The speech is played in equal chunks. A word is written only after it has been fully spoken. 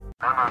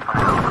Be advised,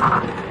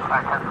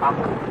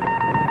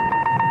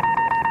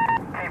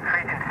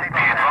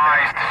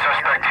 the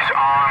suspect is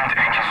armed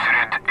and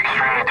considered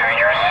extremely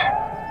dangerous.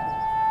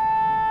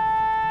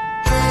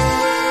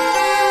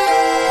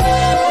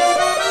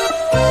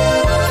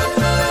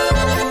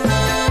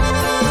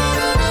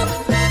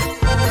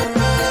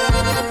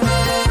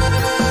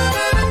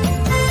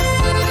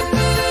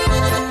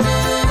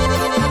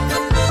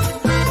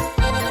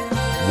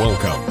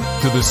 Welcome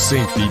to the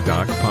Safety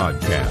Doc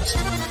Podcast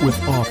with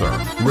author,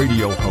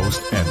 radio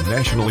host, and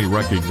nationally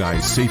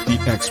recognized safety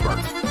expert,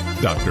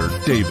 Dr.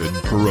 David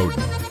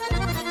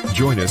Perodin.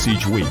 Join us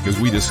each week as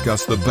we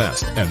discuss the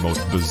best and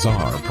most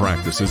bizarre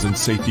practices in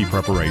safety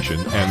preparation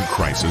and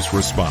crisis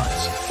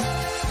response.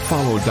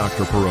 Follow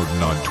Dr.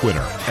 Perodin on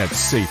Twitter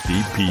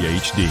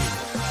 @SafetyPhD.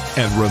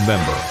 And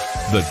remember,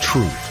 the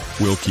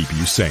truth will keep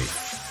you safe.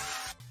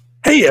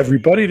 Hey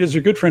everybody, it is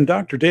your good friend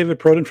Dr. David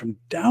Perodin from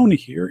down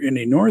here in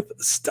a North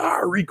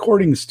Star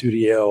recording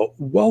studio.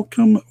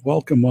 Welcome,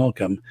 welcome,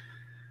 welcome.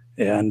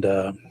 And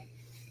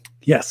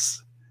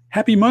yes,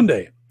 happy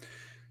Monday.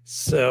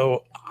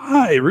 So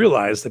I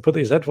realized I put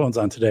these headphones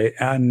on today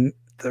and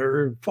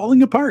they're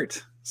falling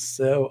apart.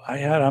 So I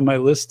had on my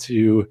list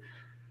to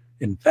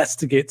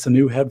investigate some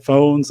new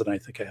headphones, and I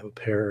think I have a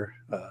pair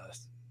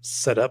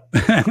set up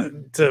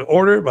to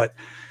order, but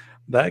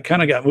that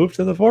kind of got moved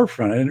to the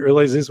forefront. I didn't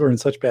realize these were in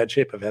such bad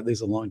shape. I've had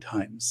these a long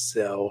time.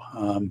 So,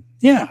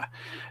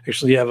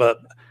 actually I'm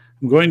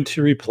going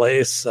to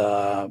replace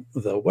the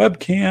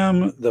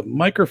webcam, the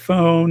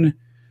microphone,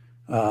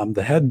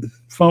 the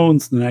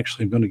headphones, and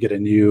actually I'm going to get a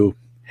new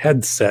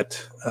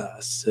headset.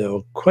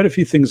 So quite a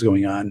few things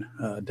going on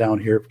down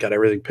here. I've got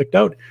everything picked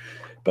out.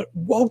 But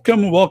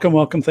welcome, welcome,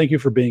 welcome. Thank you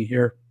for being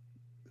here.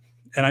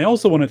 And I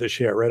also wanted to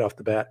share right off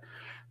the bat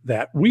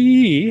that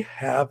we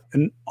have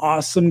an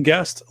awesome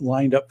guest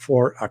lined up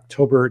for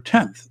October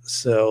 10th.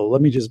 So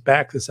let me just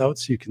back this out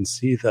so you can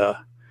see the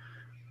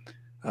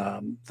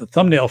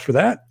thumbnail for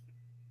that.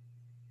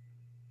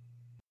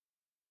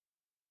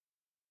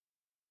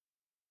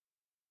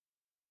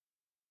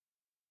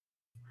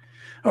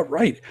 All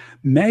right.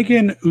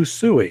 Megan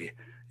Usui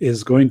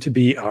is going to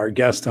be our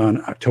guest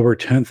on October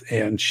 10th,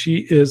 and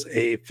she is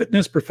a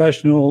fitness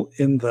professional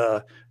in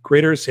the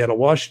greater Seattle,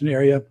 Washington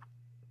area.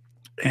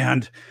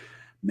 And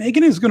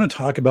Megan is going to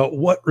talk about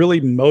what really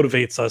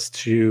motivates us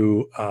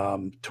to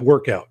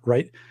work out,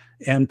 right?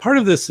 And part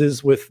of this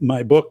is with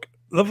my book,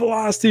 The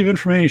Velocity of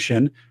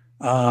Information.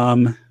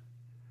 I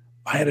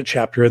had a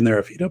chapter in there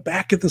of,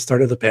 back at the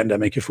start of the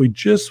pandemic, if we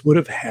just would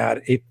have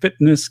had a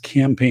fitness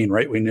campaign,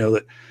 right? We know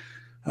that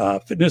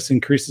fitness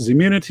increases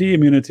immunity.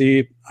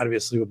 Immunity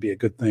obviously would be a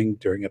good thing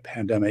during a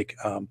pandemic.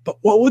 But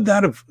what would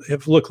that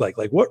have looked like?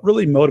 Like, what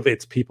really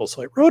motivates people?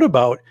 So I wrote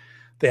about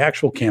the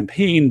actual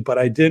campaign, but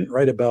I didn't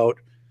write about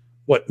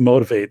what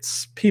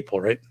motivates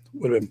people, right?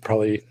 Would have been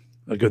probably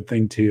a good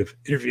thing to have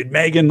interviewed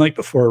Megan like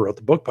before I wrote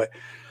the book, but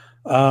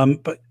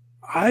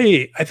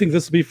I think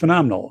this will be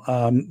phenomenal.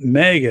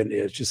 Megan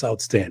is just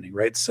outstanding,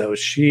 right? So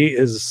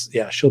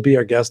she'll be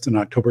our guest on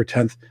October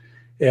 10th.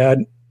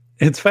 And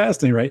it's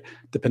fascinating, right?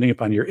 Depending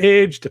upon your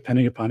age,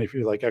 depending upon if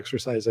you're like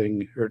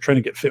exercising or trying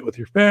to get fit with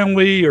your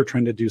family or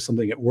trying to do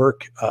something at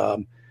work.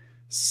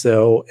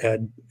 So I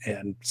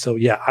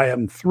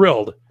am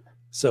thrilled.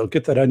 So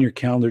get that on your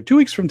calendar. 2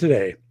 weeks from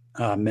today,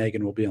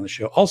 Megan will be on the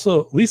show.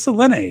 Also, Lisa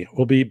Lene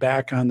will be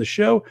back on the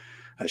show.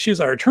 She's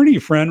our attorney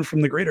friend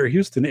from the greater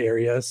Houston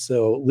area.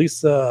 So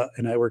Lisa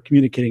and I were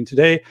communicating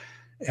today,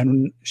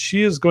 and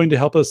she is going to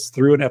help us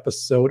through an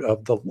episode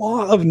of the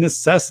law of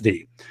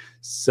necessity.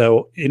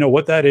 So,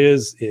 what that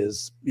is,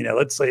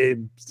 let's say,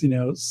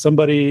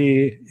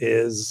 somebody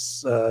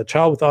is a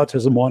child with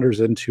autism wanders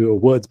into a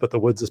woods, but the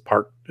woods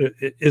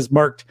is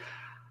marked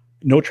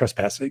no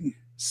trespassing.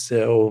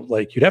 So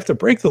you'd have to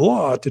break the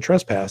law to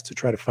trespass to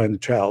try to find the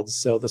child.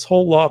 So this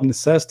whole law of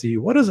necessity,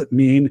 what does it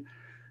mean?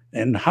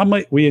 And how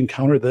might we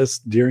encounter this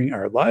during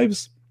our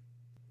lives,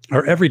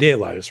 our everyday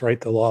lives, right?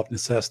 The law of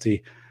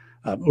necessity,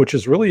 which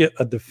is really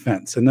a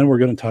defense. And then we're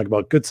going to talk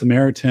about Good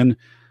Samaritan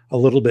a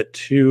little bit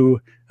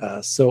too.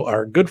 So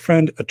our good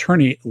friend,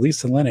 attorney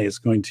Lisa Lene is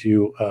going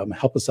to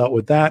help us out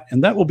with that.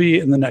 And that will be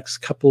in the next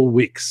couple of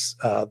weeks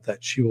that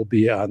she will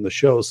be on the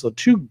show. So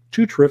two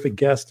terrific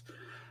guests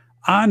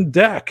on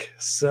deck.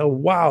 So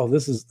wow,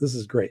 this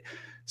is great.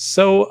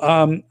 So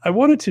I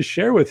wanted to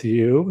share with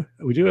you.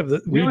 We do have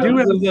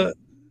the.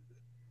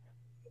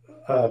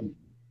 Let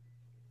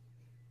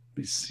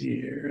me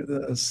see here,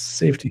 the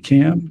safety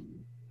cam.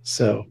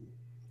 So,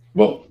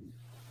 whoa.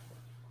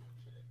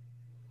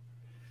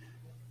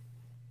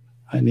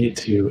 I need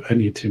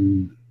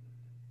to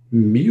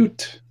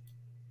mute.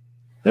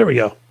 There we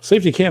go.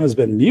 Safety cam has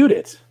been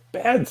muted.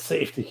 Bad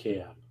safety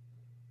cam.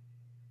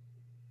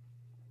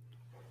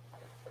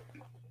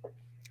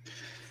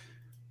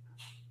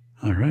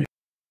 All right.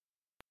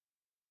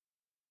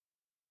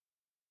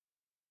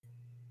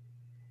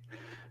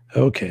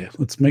 Okay,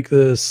 let's make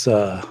this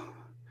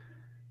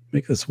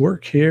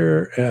work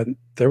here. And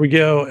there we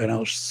go. And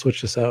I'll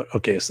switch this out.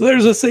 Okay, so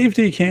there's a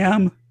safety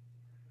cam.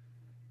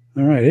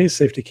 All right. Hey,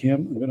 safety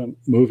cam. I'm going to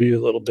move you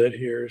a little bit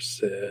here.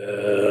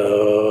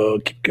 So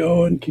keep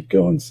going.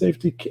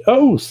 Safety cam.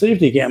 Oh,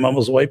 safety cam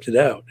almost wiped it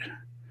out.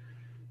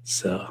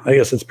 So I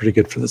guess that's pretty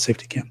good for the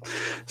safety cam.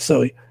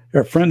 So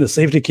our friend, the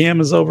safety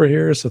cam, is over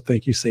here. So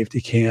thank you,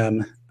 safety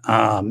cam.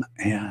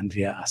 And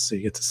yeah, so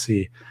you get to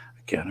see,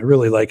 again, I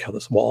really like how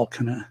this wall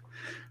kind of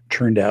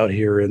turned out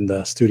here in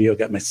the studio.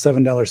 Got my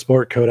 $7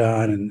 sport coat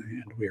on,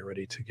 and we're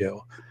ready to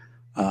go.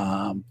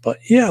 But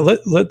yeah,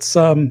 let's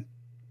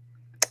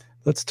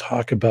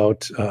talk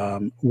about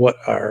what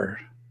our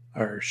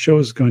show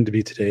is going to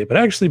be today. But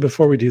actually,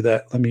 before we do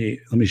that, let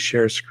me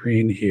share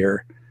screen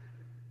here,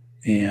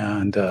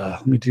 and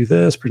let me do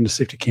this. Bring the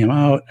safety cam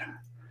out.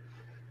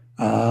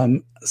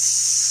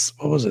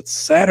 What was it?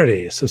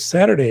 Saturday. So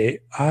Saturday,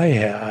 I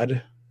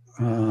had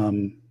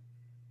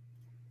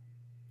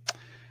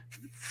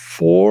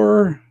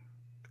 4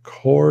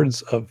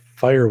 cords of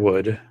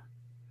firewood.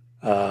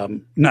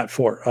 Not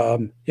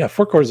 4.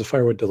 4 cords of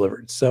firewood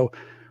delivered. So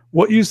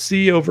what you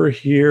see over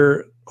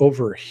here,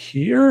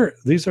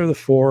 these are the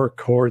 4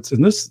 cords,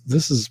 and this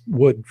is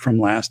wood from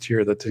last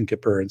year that didn't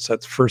get burned. So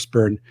that's first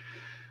burn.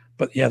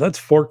 But yeah, that's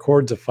 4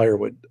 cords of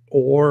firewood.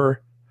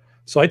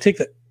 So I take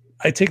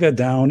that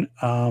down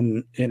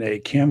in a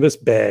canvas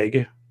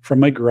bag from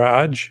my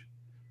garage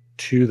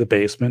to the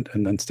basement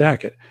and then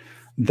stack it.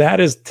 That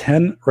is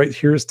right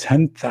here is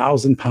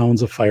 10,000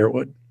 pounds of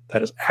firewood.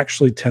 That is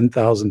actually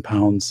 10,000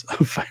 pounds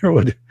of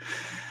firewood.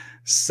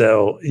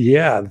 So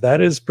yeah,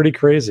 that is pretty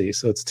crazy.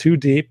 So it's 2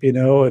 deep,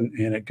 and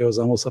it goes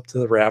almost up to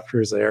the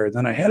rafters there. And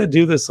then I had to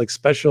do this like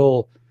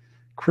special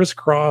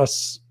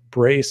crisscross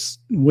brace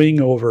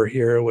wing over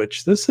here,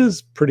 which this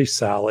is pretty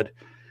solid.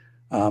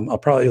 I'll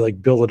probably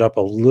like build it up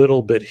a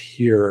little bit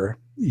here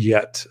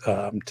yet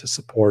to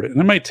support it. And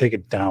I might take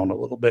it down a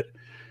little bit.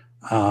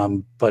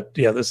 But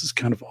yeah, this is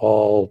kind of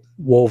all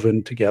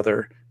woven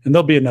together. And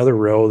there'll be another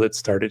row that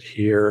started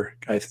here.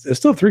 I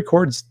still have 3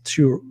 cords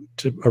to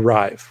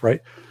arrive,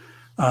 right?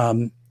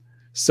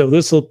 So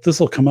this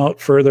will come out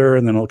further,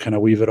 and then I'll kind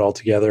of weave it all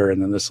together,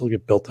 and then this will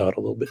get built out a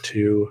little bit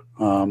too.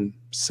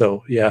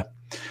 So yeah,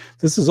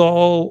 this is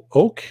all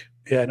oak,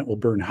 and it will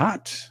burn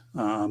hot.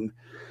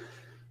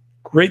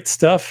 Great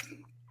stuff.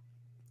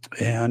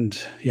 And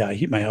yeah, I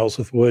heat my house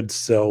with wood.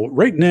 So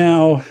right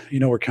now,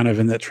 we're kind of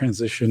in that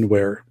transition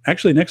where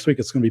actually next week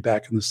it's going to be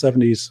back in the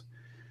 70s,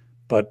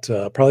 but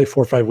probably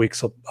 4 or 5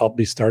 weeks I'll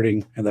be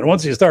starting. And then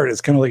once you start,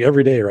 it's kind of like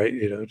every day, right?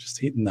 Just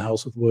heating the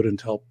house with wood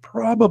until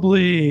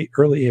probably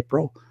early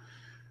April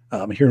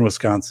here in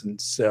Wisconsin.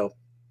 So,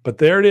 but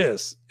there it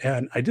is.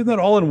 And I did that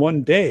all in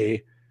one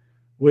day,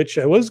 which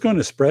I was going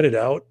to spread it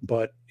out,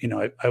 but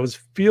I was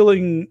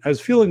feeling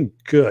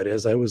good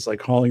as I was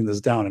like hauling this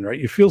down, and right,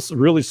 you feel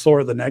really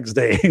sore the next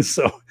day.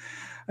 So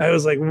I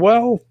was like,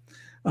 well,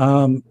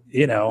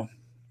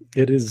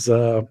 it is,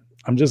 I'm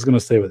just going to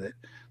stay with it.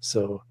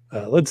 So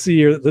let's see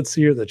here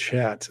the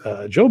chat.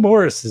 Joe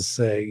Morris is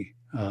saying,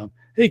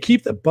 hey,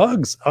 keep the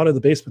bugs out of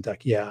the basement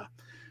deck. Yeah.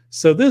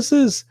 So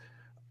this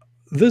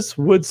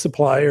wood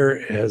supplier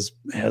has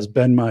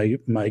been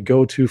my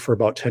go-to for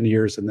about 10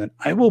 years. And then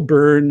I will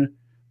burn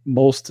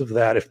most of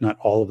that, if not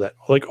all of that.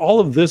 Like all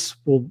of this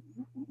will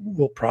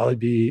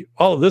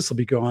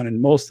be gone,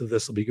 and most of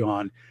this will be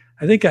gone.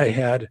 I think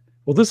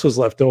this was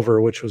left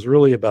over, which was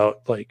really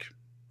about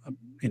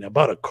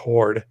about a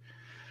cord.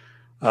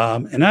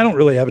 And I don't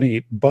really have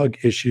any bug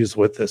issues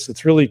with this.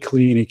 It's really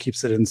clean. He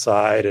keeps it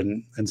inside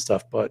and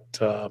stuff, but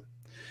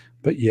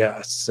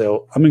yeah,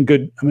 so I'm in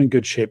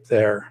good shape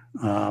there.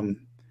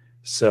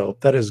 So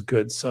that is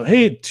good. So,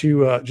 hey, just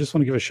want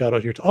to give a shout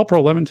out here to All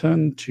Pro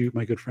Lemonton, to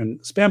my good friend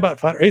Spambot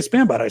Fodder. Hey,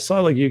 Spambot, I saw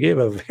like you gave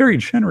a very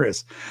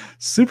generous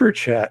super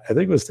chat. I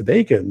think it was to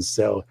Bacon.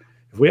 So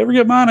if we ever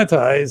get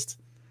monetized,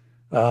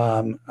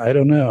 I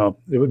don't know.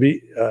 It would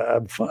be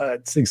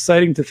it's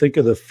exciting to think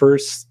of the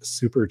first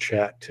super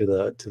chat to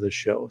the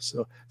show.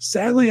 So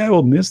sadly, I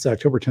will miss the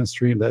October 10th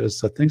stream. That is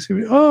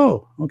Thanksgiving.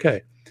 Oh,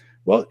 okay.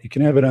 Well, you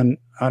can have it on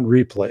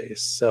replay.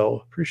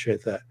 So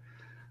appreciate that.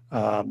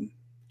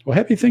 Well,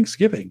 happy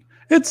Thanksgiving.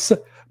 It's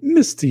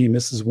Misty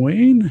Mrs.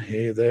 Wayne.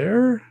 Hey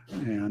there.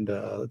 And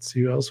let's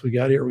see who else we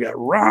got here. We got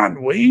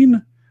Ron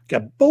Wayne.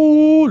 Got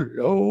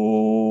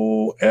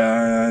Bolo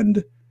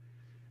and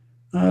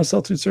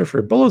Saltine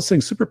Surfer. Bolo's saying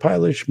Super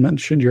Pilosh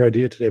mentioned your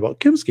idea today about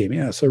Kim's Game.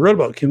 Yeah, so I wrote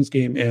about Kim's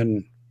Game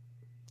in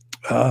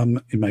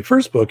my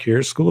first book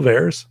here, School of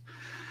Airs.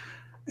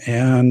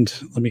 And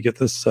let me get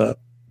this out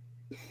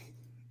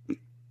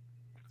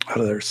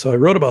of there. So I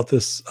wrote about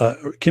this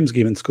Kim's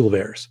Game in School of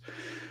Airs,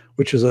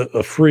 which is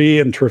a free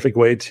and terrific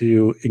way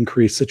to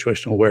increase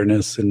situational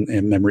awareness and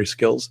memory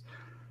skills.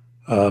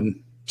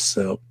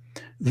 So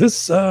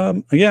this,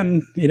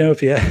 again,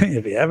 if you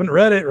haven't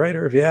read it, right,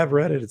 or if you have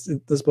read it,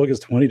 this book is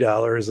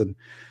 $20,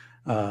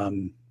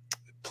 and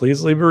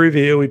please leave a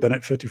review. We've been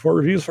at 54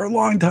 reviews for a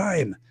long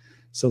time,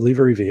 so leave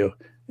a review.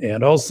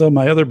 And also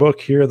my other book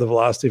here, The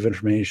Velocity of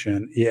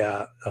Information.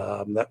 Yeah,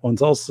 that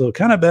one's also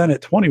kind of been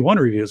at 21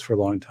 reviews for a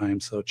long time,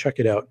 so check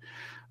it out.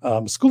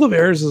 School of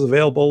Errors is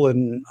available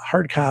in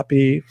hard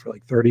copy for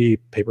like 30,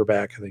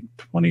 paperback, I think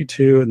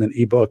 22, and then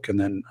ebook, and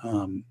then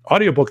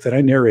audiobook that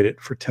I narrated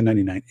for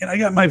 $10.99. And I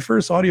got my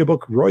first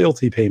audiobook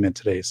royalty payment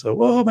today. So,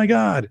 oh my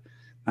God,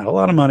 not a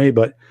lot of money,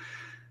 but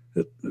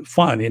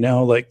fun,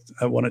 like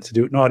I wanted to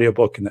do an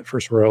audiobook, and that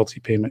first royalty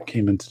payment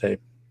came in today.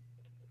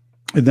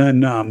 And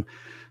then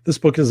this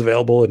book is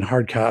available in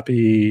hard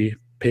copy,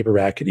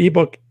 paperback, and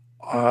ebook.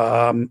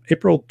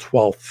 April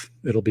 12th,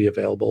 it'll be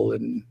available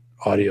in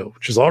audio,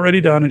 which is already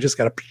done. I just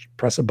got to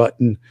press a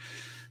button,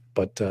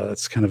 but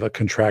that's kind of a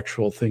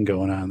contractual thing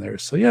going on there.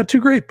 So yeah, 2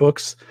 great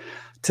books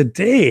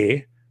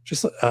today.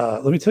 Just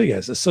let me tell you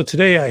guys this. So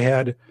today I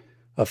had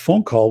a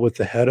phone call with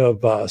the head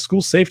of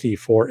school safety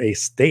for a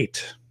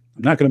state.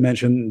 I'm not going to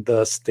mention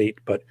the state,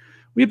 but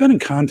we've been in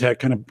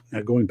contact, kind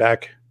of going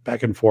back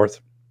and forth.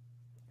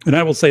 And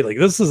I will say, like,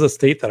 this is a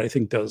state that I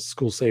think does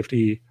school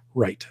safety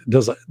right.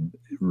 Is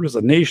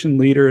a nation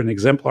leader, an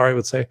exemplar, I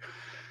would say.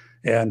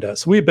 And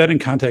so we've been in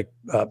contact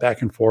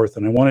back and forth,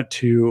 and I wanted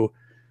to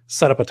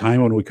set up a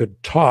time when we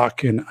could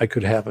talk and I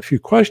could have a few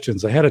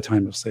questions ahead of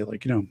time to say,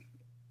 like,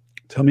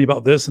 tell me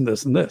about this and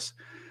this and this.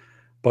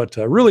 But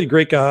really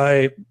great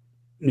guy.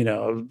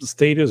 The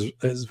state is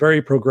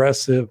very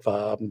progressive.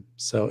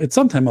 So at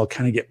some time I'll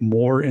kind of get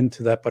more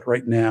into that. But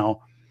right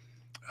now,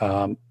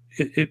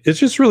 it's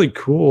just really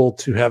cool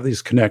to have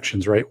these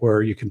connections, right?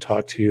 Where you can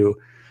talk to,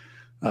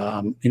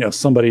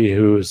 somebody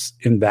who's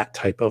in that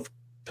type of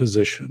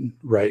position,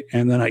 right?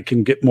 And then I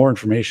can get more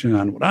information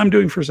on what I'm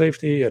doing for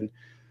safety,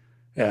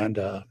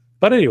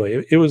 but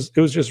anyway, it was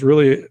just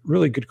really,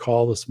 really good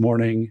call this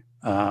morning.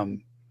 I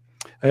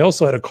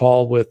also had a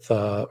call with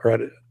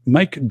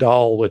Mike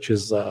Dahl, which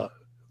is the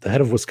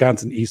head of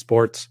Wisconsin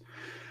esports.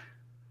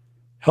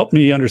 Helped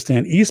me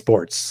understand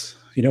esports,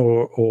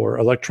 or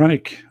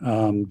electronic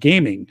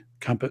gaming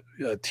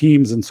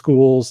teams in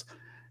schools,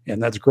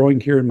 and that's growing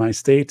here in my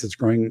state. It's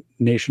growing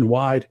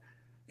nationwide.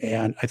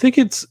 And I think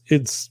it's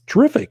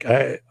terrific.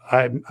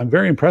 I'm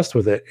very impressed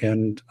with it,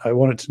 and I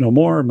wanted to know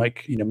more.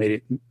 Mike,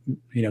 made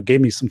it,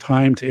 gave me some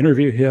time to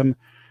interview him.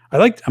 I'm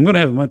going to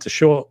have him on the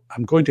show.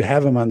 I'm going to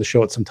have him on the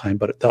show at some time,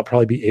 but that'll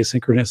probably be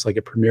asynchronous, like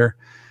a premiere.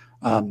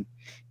 And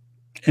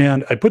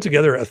I put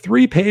together a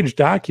 3-page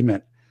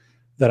document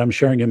that I'm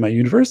sharing in my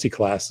university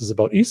classes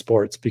about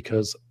esports,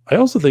 because I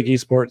also think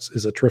esports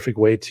is a terrific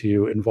way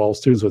to involve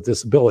students with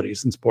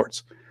disabilities in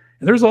sports.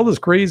 And there's all this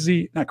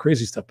not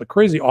crazy stuff, but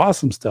crazy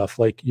awesome stuff.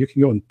 Like you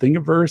can go in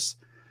Thingiverse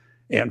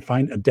and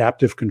find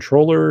adaptive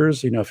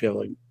controllers. If you have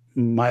like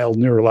mild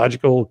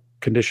neurological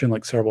condition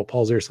like cerebral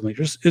palsy or something,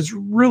 it's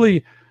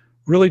really,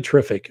 really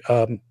terrific.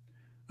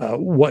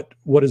 What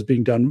is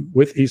being done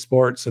with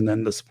esports, and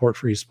then the support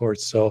for esports.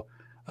 So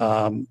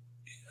I'm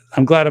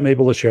glad I'm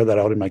able to share that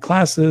out in my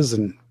classes,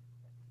 and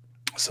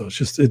so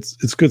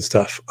it's good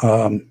stuff.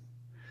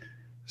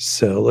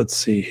 So let's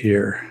see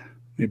here.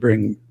 Let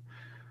me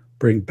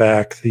bring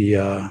back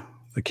the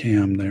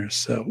cam there.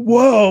 So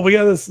whoa, we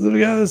got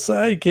this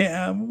side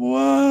cam.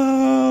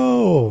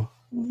 Whoa.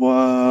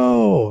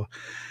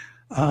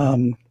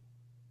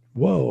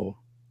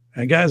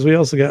 And guys, we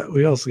also got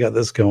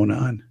this going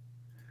on.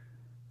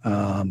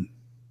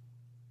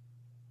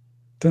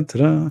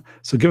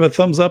 So give a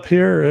thumbs up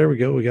here. There we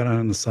go. We got it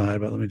on the side,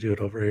 but let me do it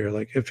over here.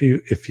 Like if you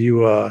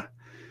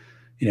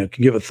can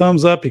give a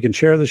thumbs up, you can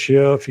share the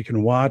show. If you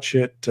can watch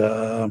it,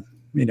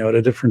 at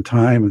a different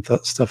time and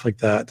stuff like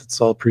that,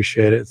 it's all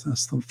appreciated.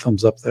 That's the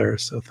thumbs up there.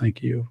 So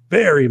thank you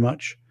very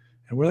much.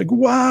 And we're like,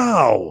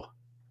 wow,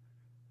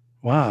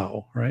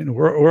 right? And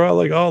we're all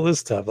like all this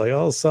stuff, like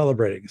all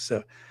celebrating.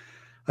 So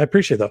I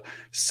appreciate that.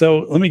 So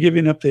let me give you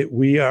an update.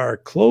 We are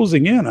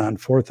closing in on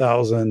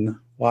 4,000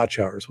 watch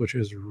hours, which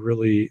is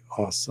really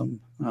awesome.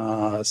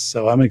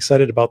 So I'm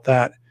excited about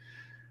that,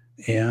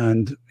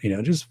 and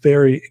just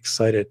very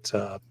excited.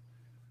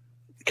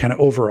 Kind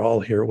of overall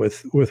here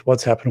with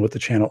what's happened with the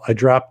channel. I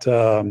dropped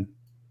a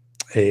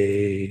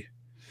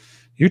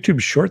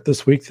YouTube short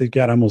this week that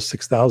got almost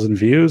 6,000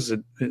 views.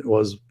 It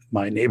was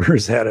my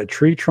neighbors had a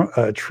tree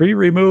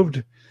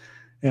removed,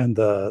 and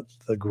the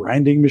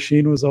grinding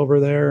machine was over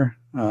there,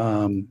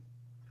 and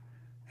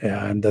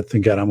that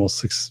thing got almost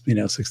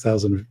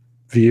 6,000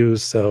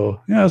 views. So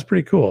yeah, it was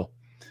pretty cool.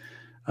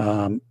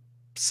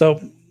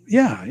 So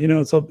yeah,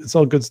 it's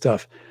all good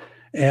stuff.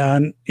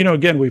 And,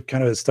 again, we've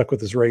kind of stuck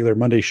with this regular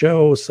Monday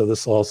show. So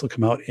this will also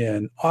come out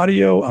in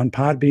audio on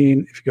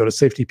Podbean. If you go to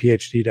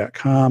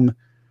safetyphd.com,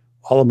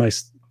 all of my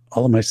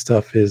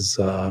stuff is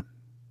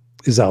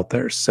out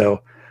there.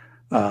 So,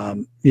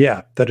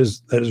 yeah, that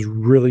is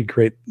really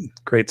great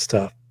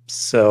stuff.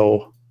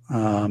 So,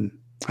 I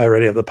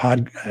already have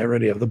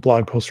the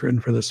blog post written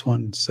for this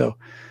one. So,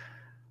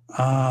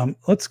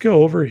 let's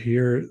go over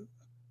here.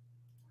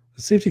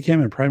 The safety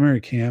cam and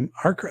primary cam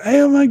are,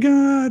 oh my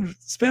God,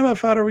 spam out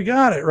fodder, we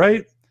got it,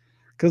 right?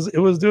 Because it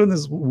was doing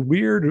this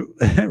weird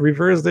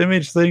reversed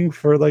image thing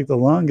for like the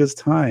longest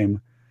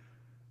time.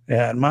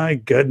 And my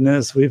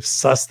goodness, we've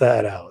sussed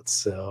that out.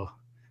 So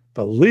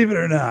believe it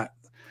or not,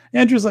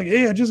 Andrew's like,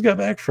 hey, I just got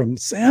back from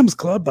Sam's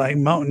Club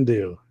buying Mountain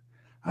Dew.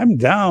 I'm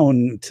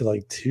down to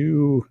like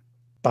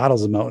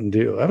bottles of Mountain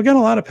Dew. I've got a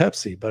lot of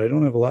Pepsi, but I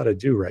don't have a lot of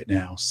Dew right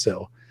now.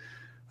 So,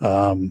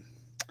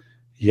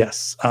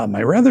 yes,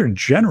 my rather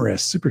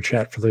generous super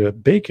chat for the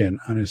bacon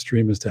on his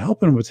stream is to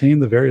help him obtain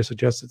the various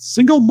suggested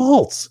single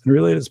malts and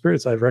related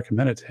spirits I've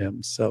recommended to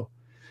him. So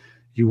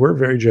you were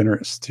very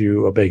generous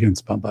to a bacon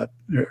spambot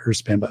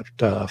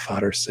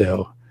fodder.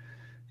 So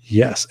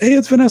yes. Hey,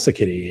 it's Vanessa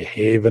Kitty.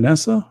 Hey,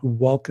 Vanessa.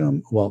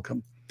 Welcome.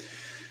 Welcome.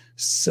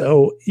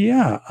 So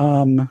yeah,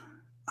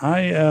 I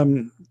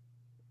am,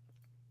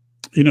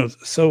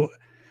 so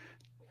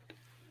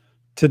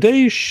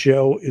today's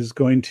show is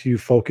going to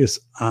focus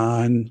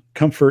on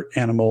comfort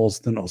animals,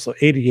 then also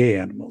ADA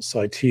animals. So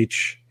I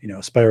teach,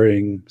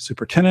 aspiring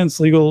superintendents,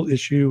 legal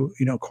issue,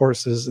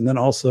 courses, and then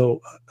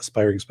also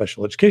aspiring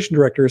special education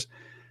directors.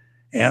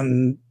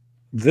 And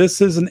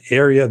this is an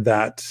area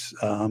that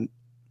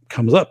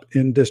comes up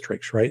in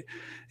districts, right?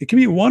 It can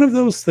be one of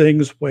those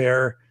things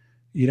where,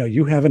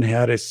 you haven't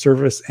had a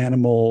service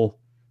animal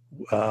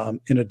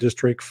in a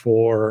district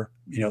for,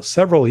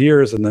 several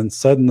years, and then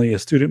suddenly a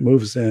student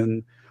moves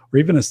in, or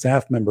even a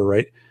staff member,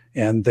 right?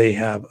 And they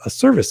have a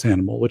service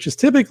animal, which is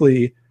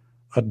typically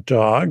a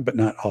dog, but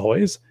not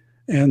always.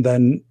 And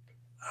then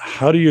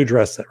how do you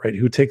address that, right?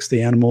 Who takes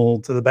the animal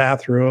to the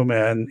bathroom?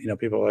 And,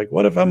 people are like,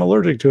 what if I'm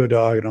allergic to a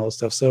dog and all this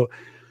stuff? So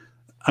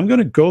I'm going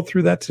to go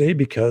through that today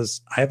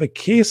because I have a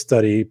case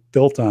study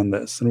built on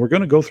this. And we're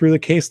going to go through the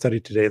case study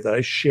today that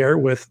I share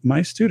with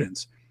my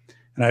students.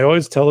 And I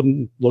always tell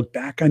them, look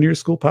back on your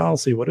school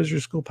policy. What does your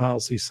school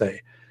policy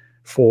say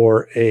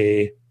for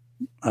a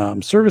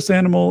service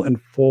animal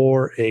and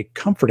for a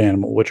comfort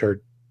animal, which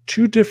are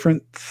two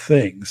different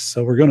things.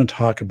 So we're going to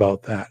talk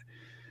about that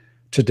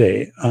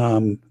today.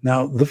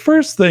 Now, the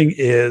first thing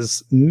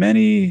is let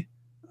me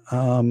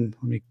kind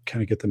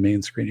of get the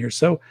main screen here.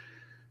 So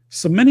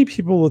many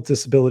people with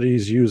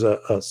disabilities use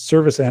a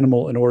service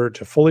animal in order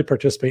to fully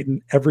participate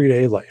in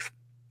everyday life.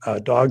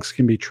 Dogs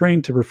can be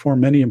trained to perform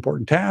many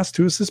important tasks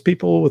to assist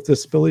people with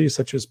disabilities,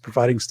 such as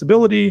providing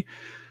stability.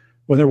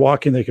 When they're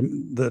walking,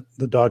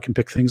 the dog can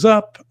pick things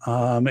up.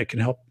 It can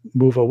help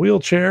move a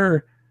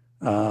wheelchair,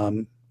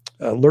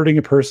 alerting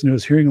a person who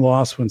is hearing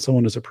loss when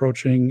someone is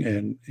approaching.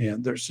 And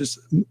there's just,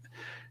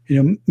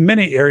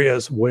 many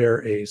areas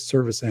where a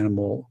service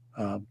animal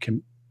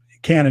can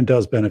and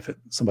does benefit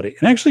somebody.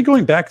 And actually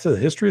going back to the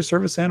history of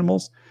service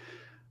animals,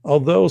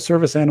 although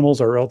service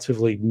animals are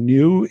relatively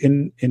new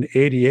in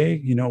ADA,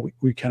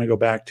 we kind of go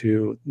back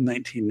to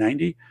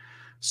 1990.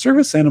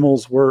 Service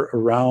animals were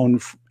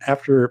around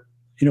after,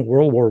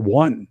 World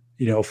War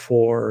I,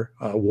 for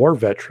war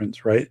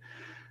veterans, right?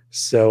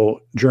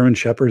 So German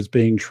Shepherds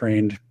being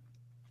trained.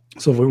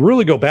 So if we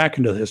really go back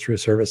into the history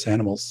of service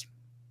animals,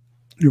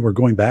 we're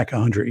going back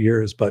 100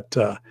 years. But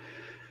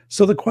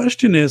so the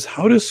question is,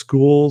 how do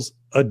schools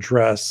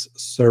address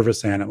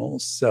service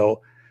animals? So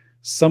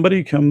somebody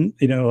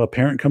a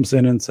parent comes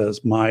in and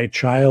says, my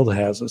child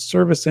has a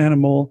service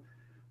animal.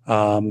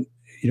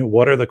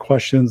 What are the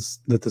questions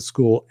that the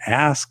school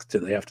asks? Do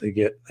they have to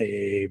get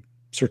a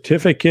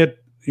certificate?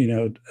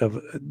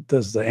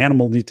 Does the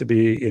animal need to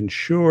be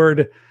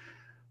insured?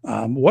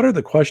 What are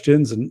the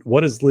questions, and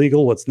what is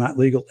legal? What's not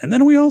legal? And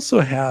then we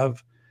also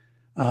have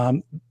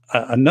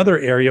another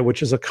area,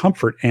 which is a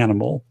comfort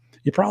animal.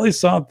 You probably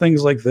saw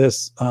things like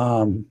this.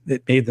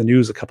 It made the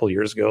news a couple of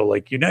years ago,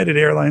 like United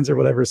Airlines or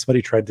whatever.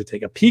 Somebody tried to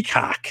take a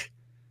peacock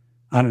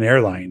on an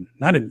airline,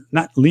 not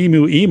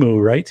emu,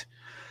 right?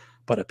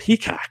 But a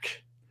peacock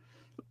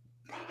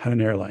on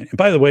an airline. And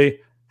by the way,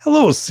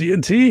 hello,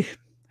 CNT.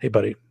 Hey,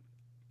 buddy.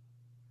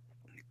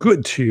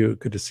 Good to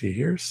see you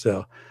here.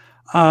 So,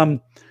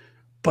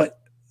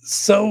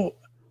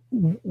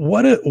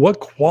 what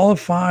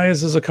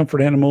qualifies as a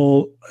comfort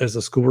animal? Is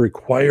a school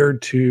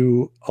required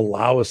to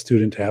allow a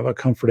student to have a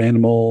comfort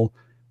animal?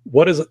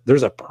 What is it?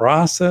 There's a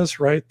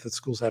process, right, that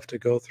schools have to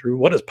go through.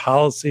 What does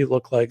policy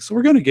look like? So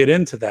we're going to get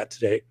into that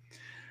today.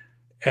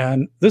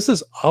 And this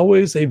is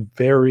always a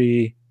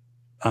very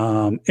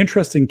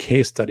interesting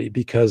case study,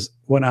 because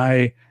when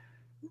I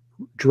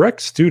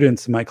direct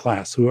students in my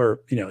class who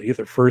are,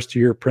 either first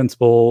year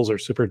principals or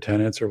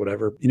superintendents or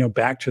whatever,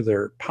 back to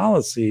their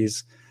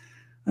policies,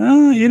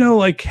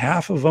 like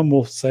half of them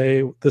will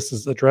say this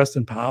is addressed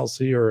in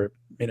policy, or,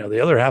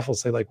 the other half will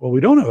say like, well,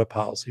 we don't have a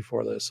policy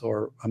for this,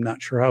 or I'm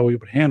not sure how we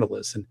would handle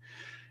this. And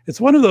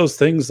it's one of those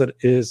things that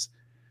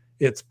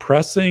it's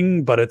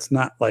pressing, but it's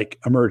not like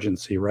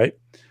emergency, right?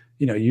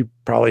 You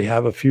probably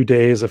have a few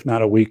days, if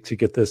not a week, to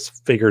get this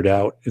figured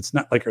out. It's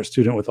not like our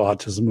student with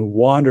autism who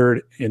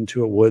wandered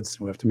into a woods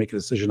and we have to make a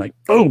decision like,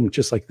 boom,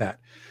 just like that.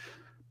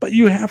 But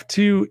you have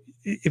to,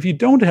 if you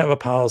don't have a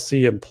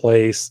policy in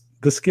place,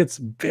 this gets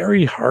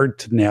very hard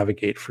to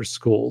navigate for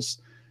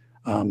schools.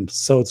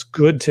 So it's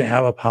good to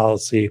have a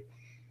policy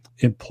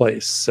in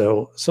place.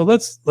 So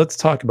let's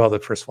talk about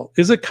that first of all.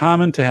 Is it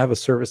common to have a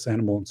service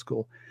animal in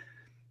school?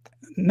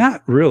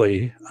 Not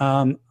really.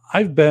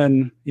 I've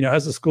been,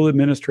 as a school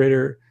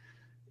administrator,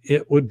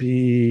 it would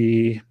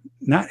be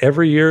not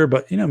every year,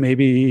 but,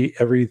 maybe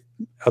every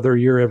other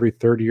year, every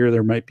third year,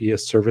 there might be a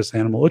service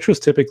animal, which was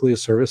typically a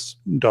service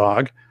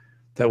dog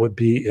that would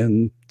be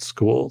in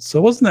school. So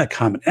it wasn't that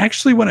common.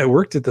 Actually, when I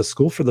worked at the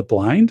School for the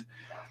Blind,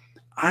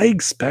 I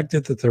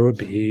expected that there would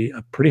be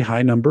a pretty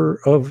high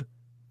number of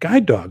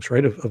guide dogs,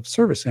 right, of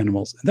service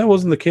animals. And that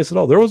wasn't the case at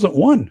all. There wasn't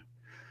one.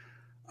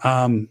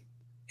 And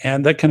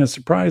that kind of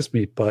surprised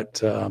me.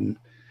 But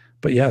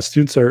yeah,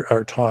 students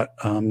are taught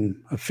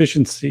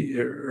efficiency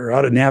or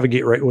how to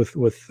navigate right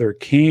with their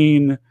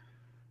cane.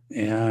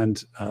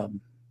 And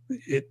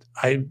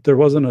there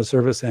wasn't a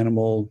service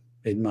animal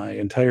in my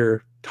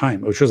entire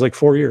time, which was like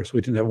 4 years. We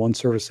didn't have one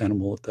service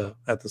animal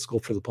at the School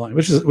for the Blind,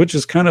 which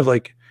is kind of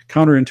like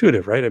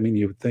counterintuitive, right? I mean,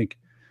 you would think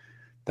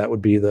that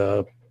would be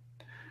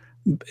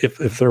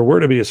if there were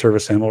to be a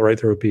service animal, right,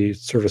 there would be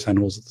service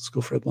animals at the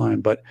School for the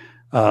Blind. But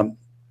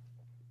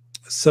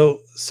so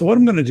what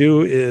I'm going to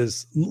do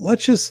is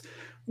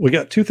we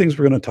got two things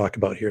we're going to talk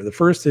about here. The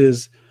first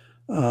is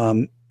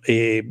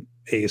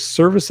a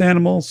service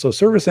animal. So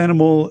service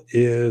animal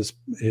is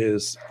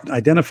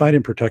identified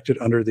and protected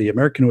under the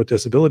American with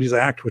Disabilities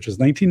Act, which is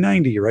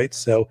 1990, right?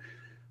 So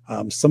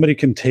somebody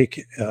can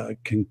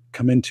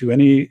come into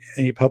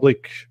any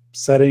public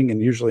setting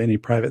and usually any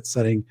private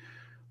setting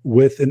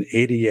with an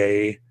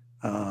ADA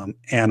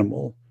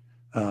animal.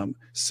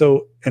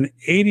 So an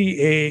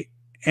ADA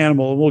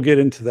animal, and we'll get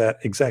into that,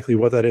 exactly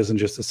what that is in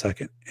just a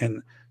second.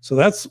 And so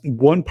that's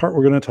one part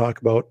we're going to talk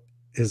about,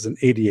 is an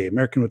ADA,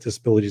 American with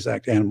Disabilities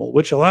Act animal,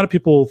 which a lot of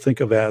people think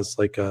of as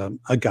like a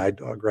guide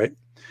dog, right?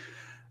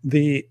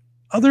 The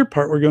other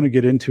part we're going to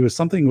get into is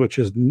something which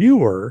is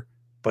newer,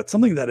 but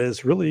something that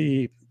is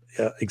really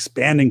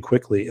expanding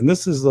quickly. And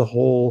this is the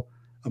whole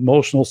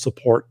emotional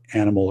support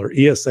animal, or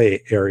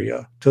ESA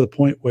area, to the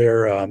point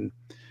where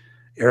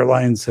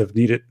airlines have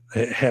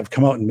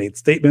come out and made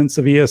statements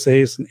of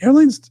ESAs. And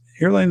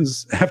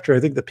airlines after, I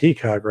think, the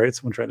peacock, right?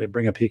 Someone tried to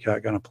bring a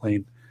peacock on a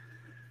plane.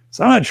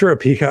 So I'm not sure a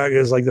peacock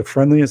is like the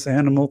friendliest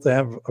animal to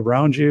have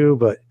around you,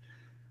 but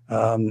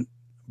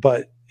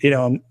you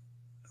know,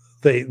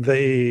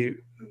 the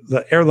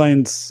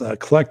airlines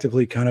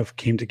collectively kind of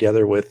came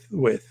together with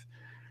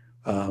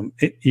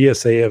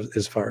ESA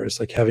as far as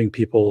like having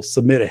people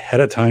submit ahead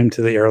of time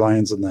to the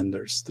airlines, and then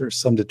there's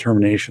some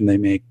determination they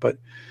make. But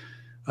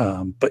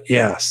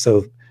yeah,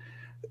 so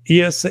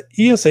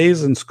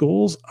ESAs in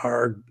schools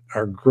are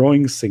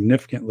growing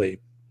significantly.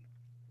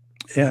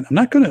 And I'm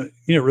not going to,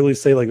 really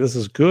say like this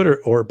is good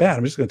or bad.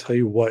 I'm just going to tell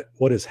you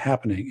what is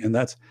happening. And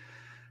that's,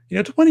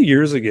 20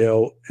 years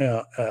ago,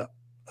 a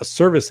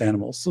service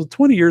animal. So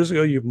 20 years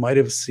ago, you might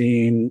have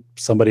seen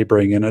somebody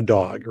bring in a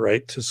dog,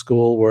 right, to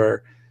school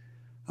where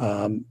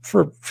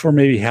for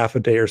maybe half a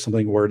day or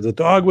something, where the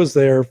dog was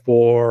there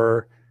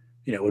for,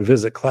 would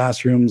visit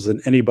classrooms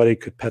and anybody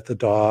could pet the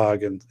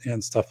dog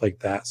and stuff like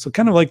that. So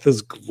kind of like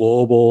this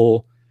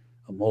global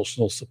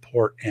emotional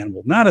support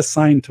animal, not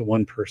assigned to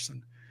one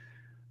person.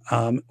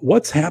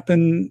 What's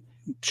happened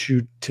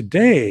to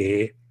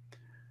today,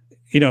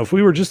 if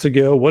we were just to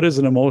go, what is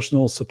an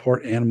emotional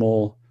support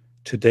animal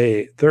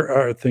today? There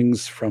are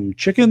things from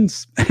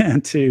chickens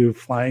to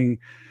flying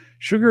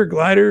sugar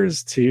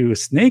gliders to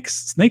snakes.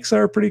 Snakes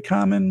are pretty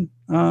common.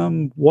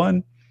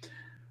 One,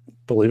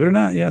 believe it or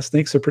not, yeah,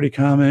 snakes are pretty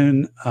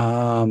common.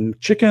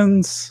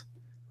 Chickens,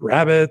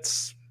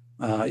 rabbits,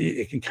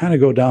 it can kind of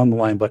go down the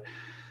line, but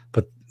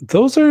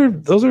those are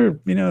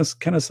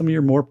kind of some of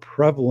your more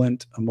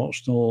prevalent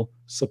emotional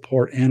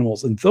support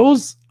animals, and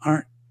those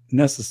aren't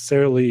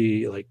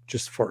necessarily like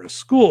just for a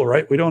school,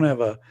 right? We don't have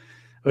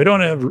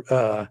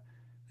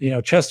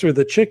Chester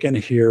the chicken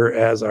here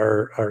as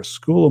our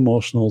school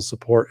emotional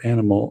support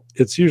animal.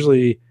 It's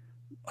usually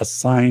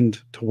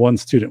assigned to one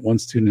student. One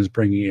student is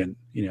bringing in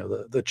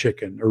the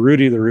chicken, or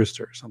Rudy the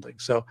rooster or something.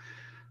 So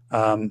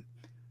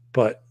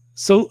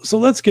so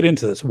let's get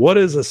into this. What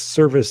is a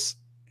service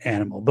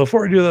animal?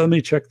 Before I do that, let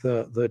me check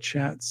the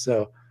chat.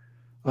 So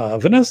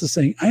Vanessa is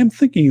saying, I am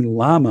thinking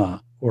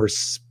llama or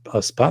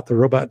Spot the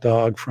robot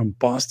dog from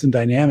Boston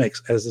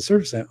Dynamics as the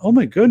service animal. Oh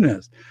my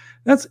goodness.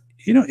 That's,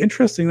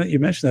 interesting that you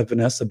mentioned that,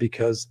 Vanessa,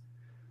 because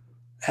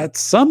at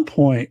some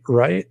point,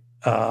 right,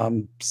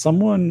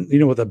 someone,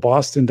 with a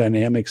Boston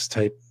Dynamics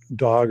type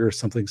dog or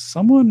something,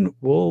 someone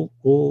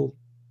will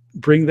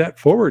bring that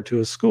forward to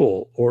a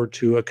school or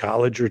to a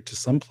college or to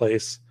some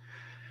place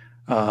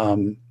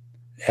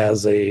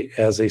as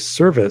a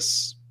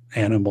service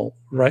animal,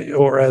 right?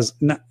 Or as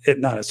not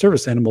a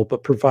service animal,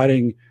 but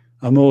providing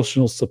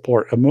emotional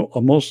support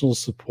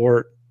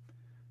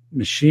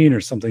machine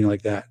or something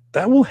like that.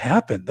 That will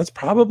happen. That's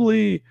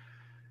probably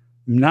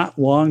not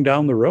long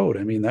down the road.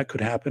 I mean, that could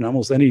happen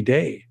almost any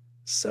day.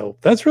 So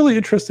that's really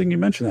interesting you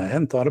mentioned that. I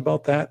hadn't thought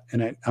about that.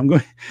 And I'm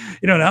going,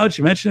 now that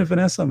you mentioned it,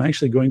 Vanessa, I'm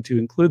actually going to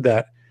include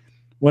that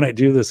when I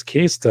do this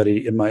case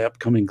study in my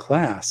upcoming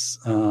class.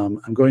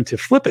 I'm going to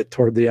flip it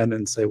toward the end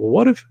and say, well,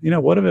 what if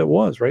it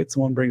was, right?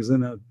 Someone brings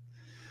in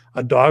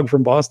a dog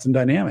from Boston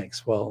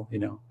Dynamics. Well,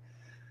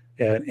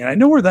 and I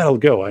know where that'll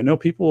go. I know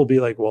people will be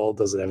like, well,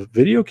 does it have a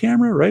video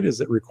camera, right?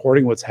 Is it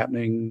recording what's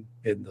happening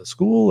in the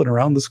school and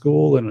around the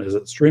school? And is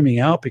it streaming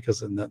out? Because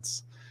then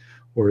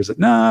or is it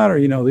not? Or,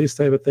 these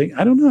type of things.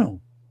 I don't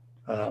know.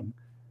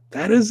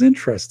 That is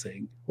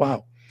interesting.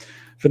 Wow.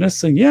 Vanessa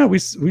saying, yeah, we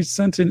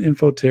sent in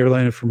info to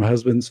airline from my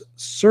husband's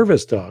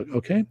service dog.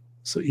 Okay.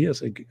 So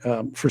ESA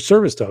for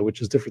service dog,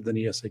 which is different than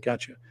ESA.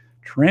 Gotcha.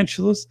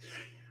 Tarantulas.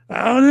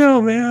 I don't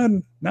know,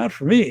 man. Not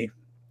for me.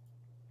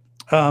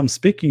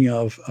 Speaking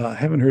of, I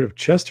haven't heard of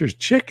Chester's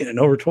Chicken in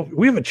over 12.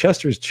 We have a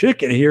Chester's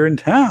Chicken here in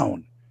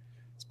town.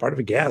 It's part of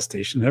a gas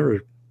station.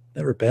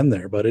 Never been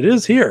there, but it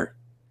is here.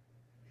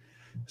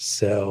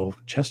 So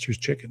Chester's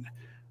Chicken.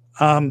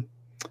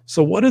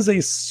 So what is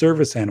a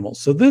service animal?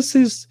 So this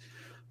is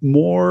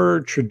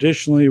more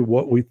traditionally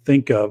what we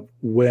think of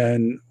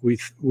when we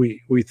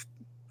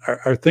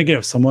are thinking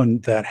of someone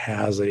that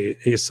has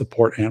a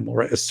support animal,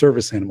 right? A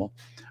service animal.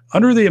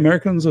 Under the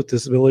Americans with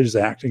Disabilities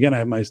Act, again, I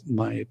have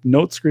my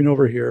note screen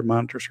over here,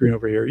 monitor screen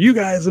over here, you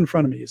guys in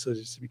front of me. So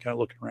just be kind of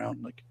looking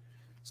around like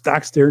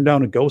stock staring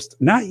down a ghost.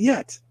 Not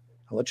yet.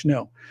 I'll let you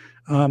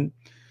know.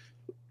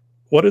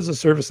 What is a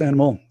service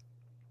animal?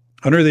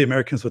 Under the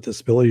Americans with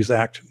Disabilities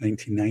Act,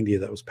 1990,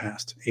 that was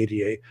passed,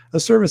 ADA, a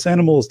service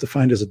animal is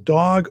defined as a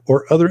dog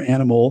or other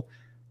animal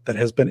that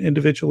has been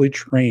individually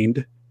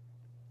trained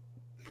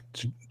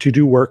to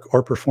do work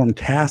or perform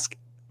tasks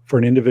for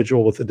an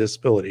individual with a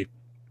disability.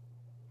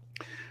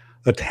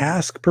 The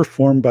task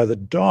performed by the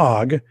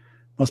dog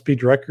must be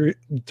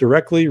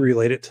directly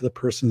related to the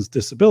person's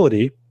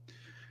disability.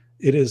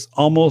 It is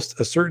almost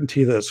a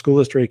certainty that a school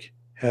district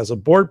has a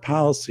board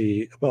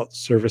policy about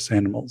service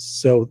animals.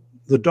 So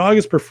the dog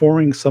is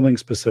performing something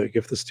specific.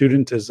 If the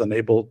student is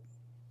unable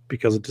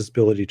because of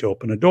disability to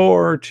open a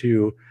door,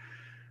 to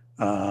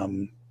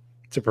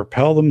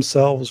propel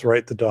themselves,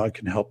 right? The dog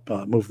can help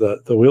move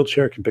the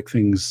wheelchair, can pick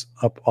things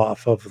up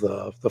off of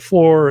the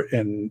floor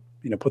and,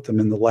 put them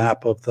in the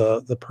lap of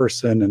the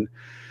person. And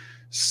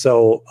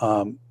so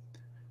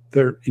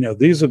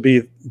these would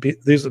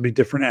be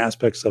different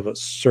aspects of a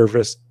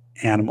service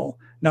animal.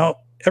 Now,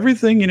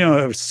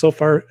 everything, so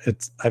far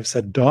I've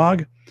said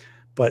dog,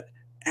 but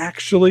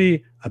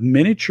actually a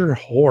miniature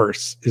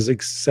horse is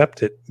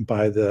accepted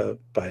by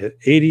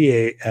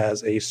ADA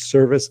as a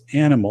service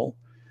animal.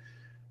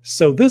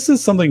 So this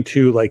is something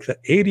too, like the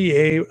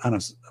ADA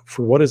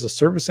for what is a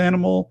service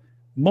animal,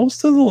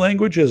 most of the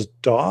language is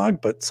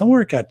dog, but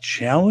somewhere it got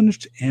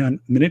challenged and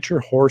miniature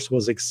horse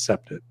was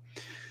accepted.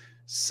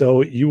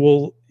 So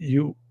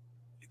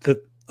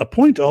a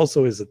point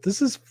also is that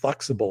this is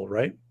flexible,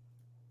 right?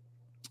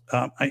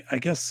 I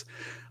guess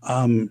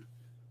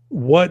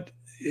what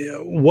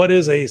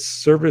is a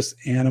service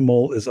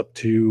animal is up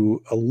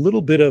to a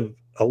little bit of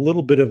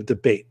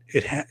debate.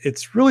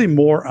 It's really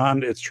more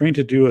on it's trained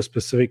to do a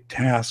specific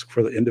task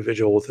for the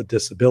individual with a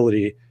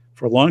disability.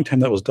 For a long time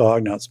that was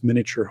dog, now it's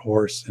miniature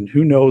horse, and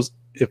who knows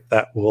if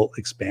that will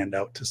expand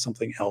out to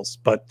something else.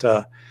 But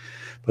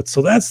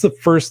so that's the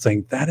first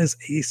thing. That is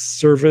a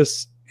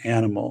service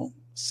animal.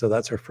 So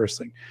that's our first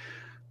thing.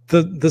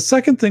 The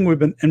second thing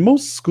and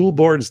most school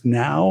boards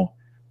now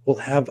will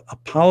have a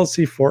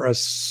policy for a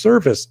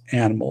service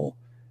animal,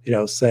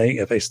 saying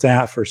if a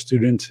staff or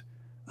student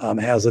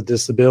has a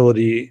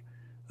disability,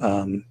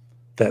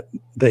 that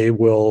they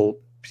will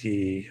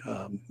be,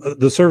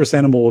 the service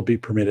animal will be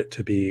permitted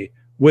to be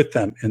with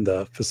them in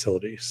the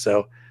facility.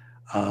 So,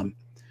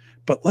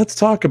 but let's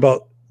talk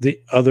about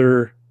the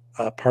other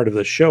part of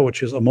the show,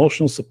 which is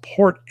emotional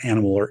support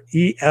animal, or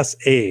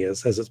ESA,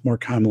 as it's more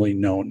commonly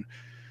known.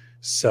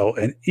 So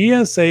an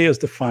ESA is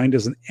defined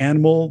as an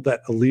animal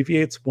that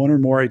alleviates one or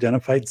more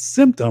identified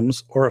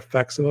symptoms or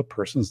effects of a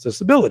person's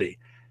disability.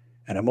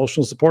 An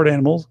emotional support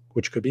animal,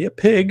 which could be a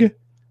pig,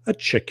 a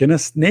chicken, a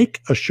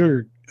snake, a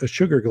sugar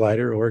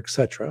glider, or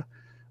etc.,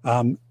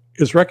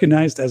 is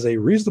recognized as a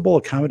reasonable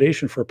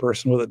accommodation for a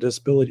person with a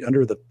disability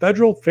under the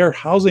Federal Fair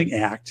Housing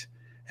Act,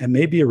 and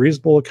may be a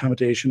reasonable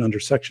accommodation under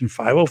Section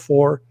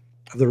 504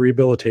 of the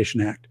Rehabilitation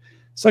Act.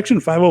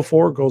 Section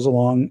 504 goes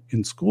along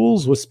in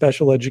schools with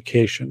special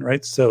education,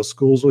 right? So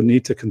schools would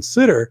need to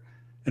consider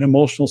an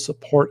emotional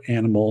support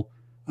animal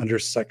under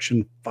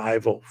Section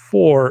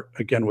 504,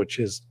 again,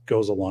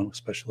 goes along with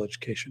special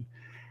education.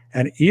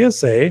 And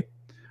ESA,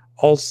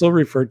 also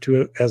referred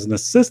to as an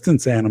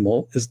assistance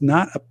animal, is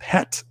not a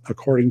pet,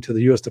 according to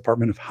the U.S.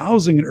 Department of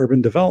Housing and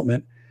Urban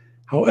Development.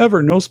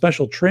 However, no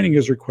special training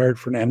is required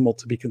for an animal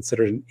to be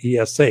considered an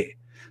ESA.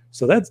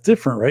 So that's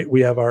different, right? We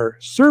have our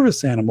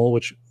service animal,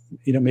 which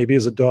maybe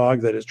is a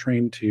dog that is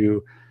trained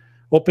to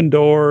open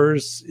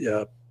doors,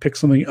 pick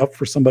something up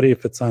for somebody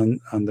if it's on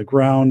the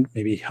ground,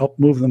 maybe help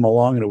move them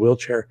along in a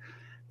wheelchair.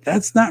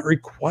 That's not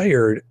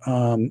required.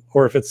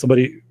 Or if it's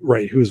somebody,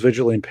 right, who's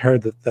visually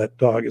impaired, that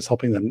dog is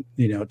helping them,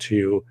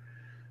 to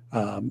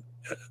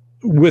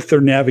with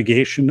their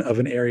navigation of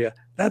an area.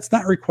 That's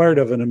not required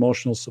of an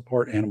emotional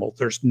support animal.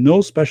 There's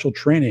no special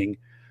training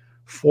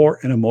for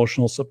an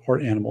emotional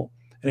support animal.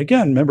 And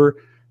again, remember,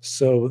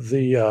 so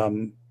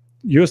the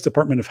U.S.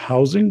 Department of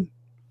Housing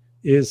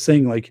is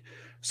saying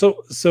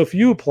so if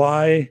you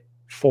apply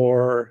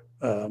for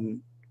a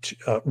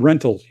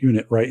rental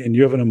unit, right, and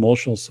you have an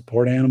emotional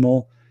support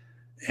animal,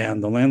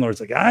 and the landlord's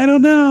like, I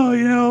don't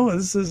know,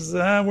 this is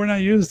we're not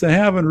used to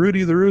having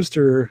Rudy the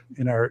Rooster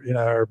in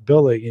our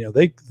building.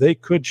 They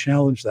could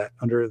challenge that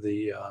under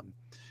the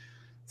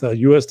the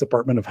U.S.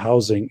 Department of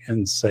Housing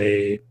and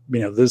say,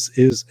 this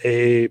is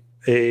a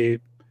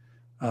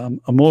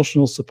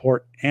emotional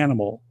support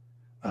animal,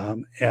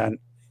 and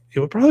it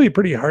would probably be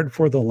pretty hard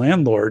for the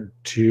landlord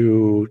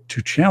to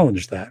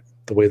challenge that,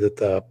 the way that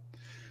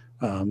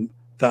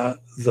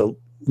the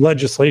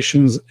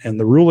legislations and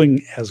the ruling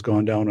has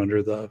gone down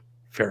under the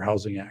Fair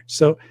Housing Act.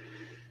 So,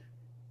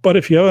 but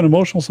if you have an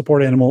emotional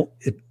support animal,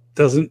 it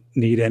doesn't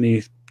need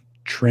any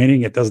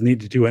training. It doesn't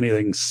need to do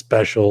anything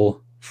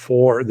special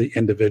for the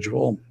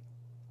individual.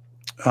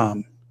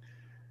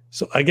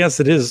 So I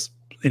guess it is,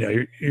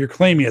 you're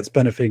claiming it's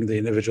benefiting the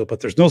individual, but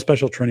there's no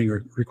special training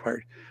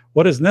required.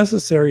 What is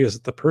necessary is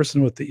that the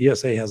person with the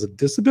ESA has a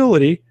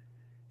disability,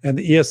 and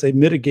the ESA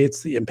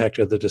mitigates the impact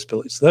of the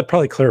disability. So that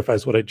probably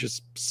clarifies what I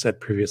just said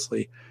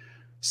previously.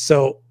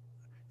 So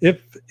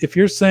if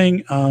you're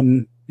saying,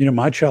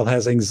 my child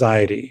has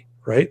anxiety,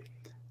 right?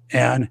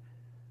 And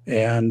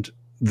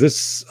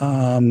this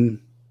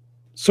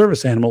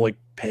service animal like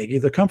Peggy,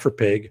 the comfort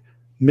pig,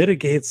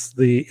 mitigates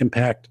the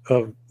impact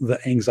of the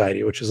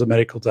anxiety, which is a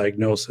medical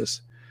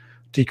diagnosis,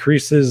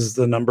 decreases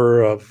the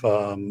number of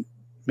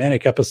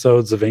manic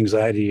episodes of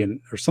anxiety,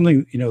 or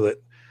something,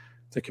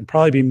 that can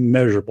probably be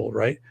measurable,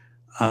 right?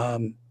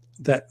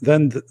 That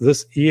then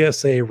this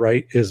ESA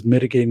right is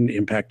mitigating the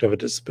impact of a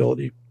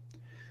disability.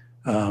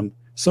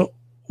 So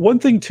one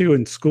thing too,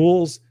 in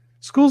schools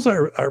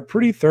are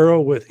pretty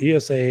thorough with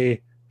ESA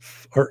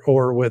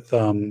or with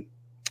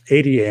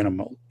ADA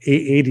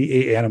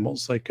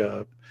animals, like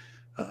a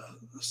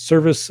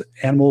service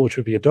animal, which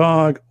would be a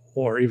dog,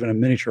 or even a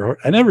miniature horse.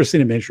 I've never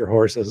seen a miniature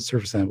horse as a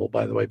service animal,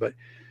 by the way, but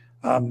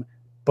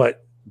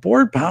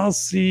board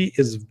policy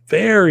is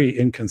very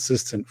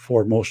inconsistent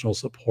for emotional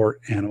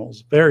support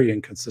animals, very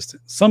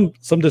inconsistent. Some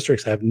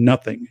districts have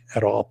nothing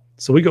at all.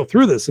 So we go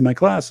through this in my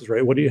classes,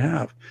 right? What do you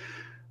have?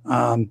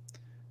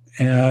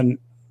 And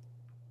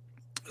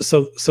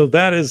so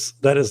that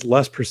is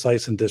less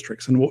precise in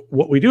districts. And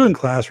what we do in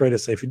class, right,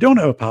 is say, if you don't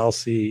have a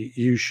policy,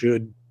 you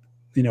should,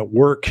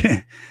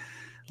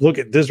 look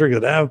at districts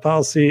that have a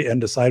policy and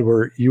decide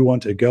where you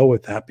want to go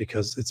with that,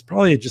 because it's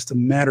probably just a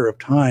matter of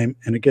time.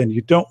 And again,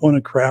 you don't want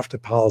to craft a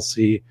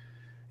policy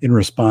in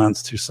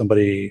response to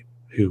somebody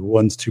who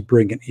wants to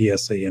bring an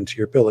ESA into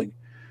your building.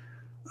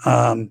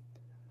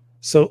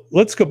 So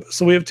let's go.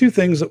 So we have two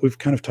things that we've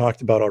kind of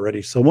talked about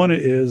already. So one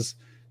is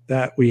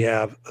that we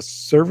have a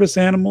service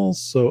animal.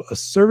 So a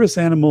service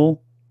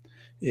animal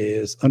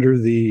is under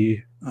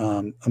the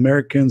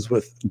Americans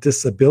with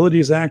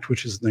Disabilities Act,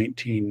 which is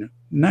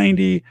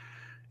 1990.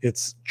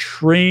 It's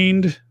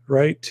trained,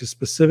 right, to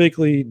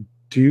specifically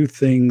do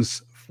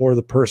things for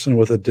the person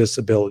with a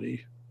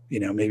disability.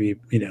 Maybe,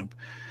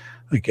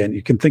 again,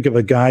 you can think of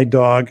a guide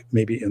dog,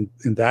 maybe in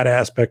that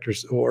aspect,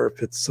 or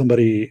if it's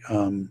somebody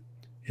in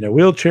a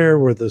wheelchair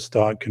where this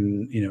dog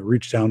can,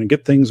 reach down and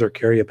get things, or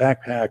carry a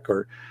backpack,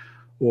 or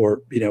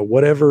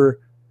whatever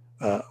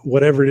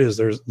it is,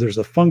 there's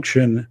a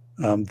function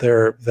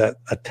there, that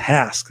a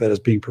task that is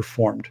being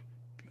performed.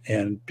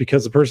 And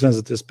because the person has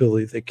a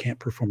disability, they can't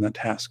perform that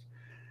task.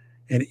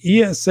 And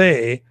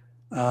ESA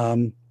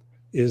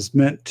is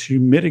meant to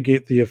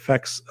mitigate the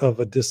effects of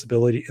a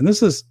disability. And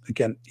this is,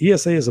 again,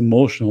 ESA is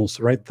emotional.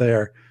 So right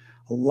there,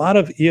 a lot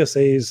of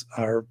ESAs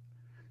are,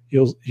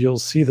 you'll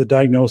see the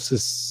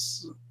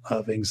diagnosis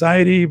of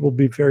anxiety will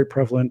be very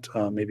prevalent,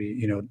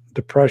 maybe,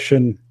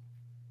 depression,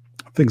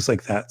 things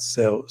like that.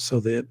 So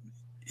the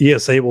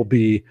ESA will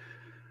be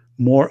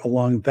more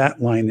along that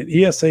line. And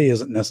ESA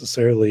isn't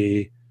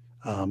necessarily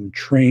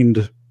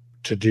trained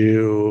to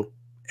do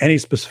any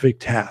specific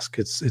task.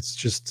 It's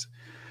just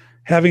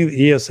having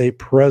the ESA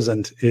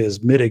present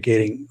is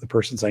mitigating the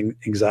person's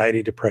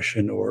anxiety,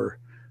 depression, or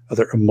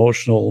other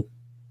emotional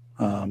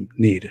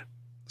need.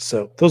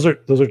 So those are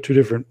two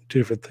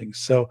different things.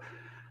 So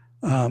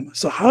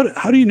how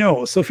do you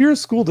know? So if you're a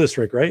school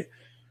district, right?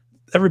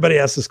 Everybody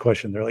asks this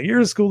question. They're like, you're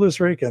a school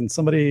district, and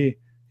somebody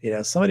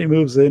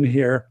moves in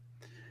here,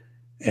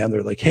 and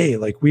they're like, hey,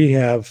 like we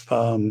have,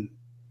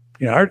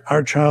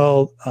 our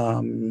child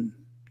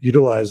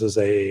utilizes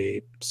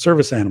a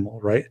service animal,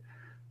 right?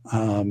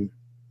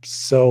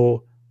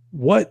 So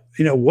what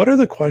are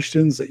the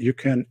questions that you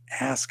can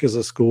ask as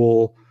a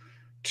school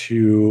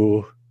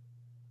to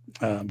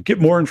get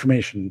more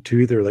information, to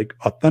either like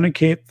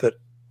authenticate that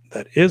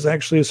is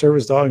actually a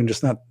service dog and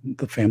just not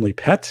the family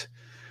pet?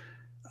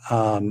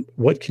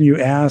 What can you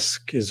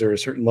ask? Is there a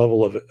certain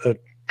level of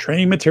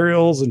training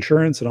materials,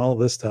 insurance, and all of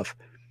this stuff?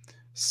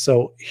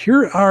 So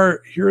here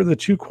are the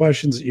two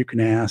questions that you can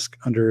ask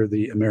under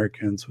the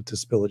Americans with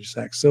Disabilities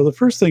Act. So the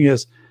first thing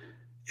is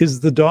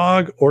the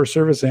dog or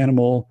service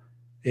animal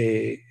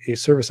a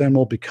service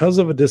animal because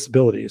of a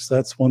disability? So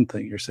that's one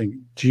thing. You're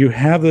saying, do you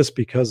have this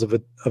because of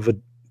a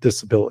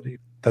disability?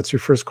 That's your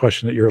first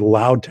question that you're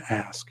allowed to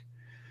ask.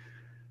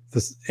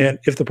 And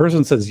if the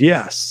person says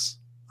yes,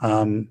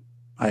 I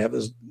have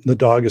this, the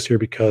dog is here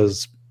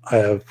because I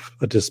have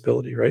a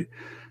disability, right?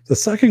 The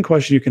second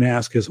question you can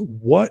ask is,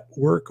 what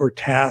work or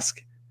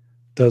task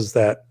does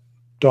that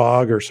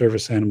dog or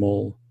service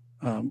animal,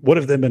 what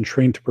have they been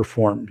trained to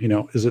perform?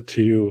 Is it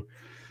to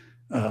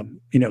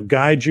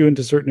guide you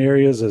into certain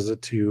areas? Is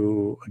it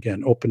to,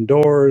 again, open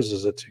doors?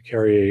 Is it to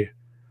carry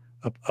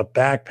a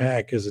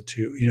backpack? Is it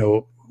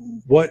to,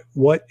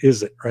 what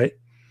is it, right?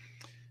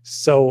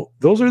 So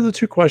those are the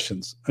two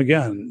questions.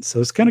 Again, so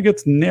this kind of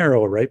gets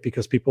narrow, right?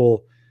 Because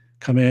people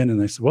come in and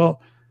they say,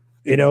 well,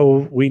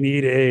 we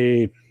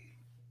need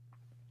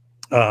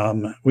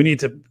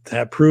to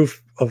have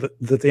proof of it,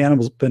 that the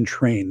animal's been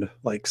trained,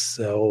 like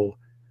so.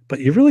 But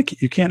you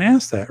can't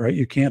ask that, right?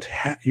 You can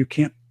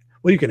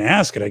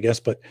ask it, I guess,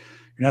 but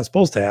you're not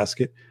supposed to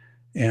ask it.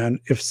 And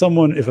if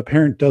a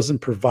parent doesn't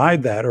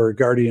provide that, or a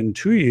guardian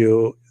to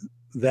you,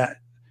 that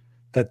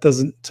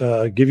doesn't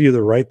give you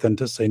the right then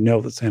to say,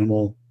 no, this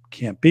animal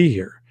can't be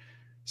here.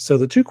 So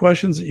the two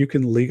questions that you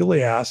can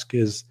legally ask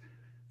is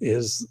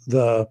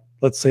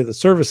let's say the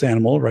service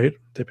animal, right?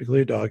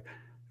 Typically a dog,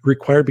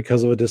 required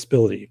because of a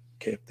disability.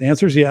 Okay. If the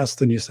answer is yes,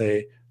 then you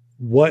say,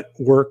 what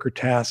work or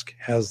task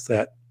has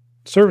that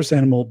service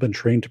animal been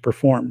trained to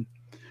perform?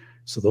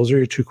 So those are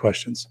your two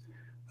questions.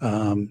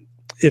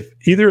 If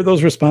either of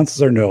those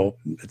responses are no,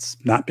 it's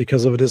not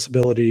because of a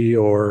disability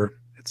or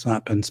it's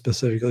not been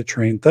specifically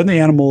trained, then the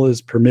animal is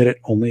permitted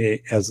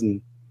only as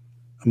an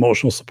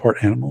emotional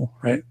support animal,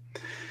 right?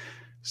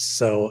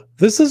 So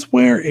this is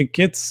where it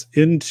gets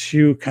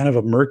into kind of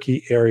a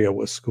murky area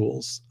with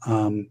schools.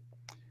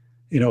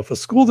 If a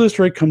school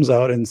district comes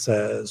out and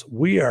says,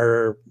 we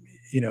are,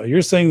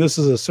 you're saying this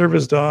is a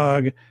service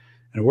dog,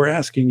 and we're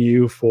asking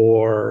you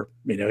for,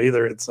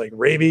 either it's like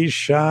rabies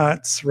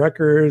shots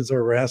records,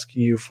 or we're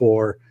asking you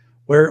for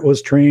where it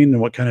was trained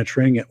and what kind of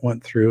training it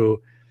went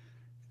through.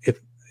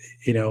 If,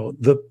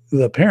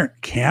 the parent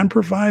can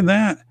provide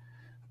that,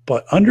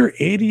 but under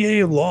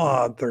ADA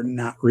law, they're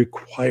not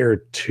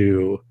required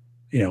to,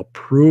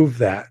 prove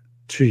that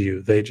to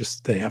you. They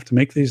have to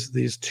make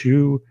these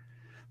two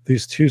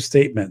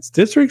statements.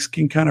 Districts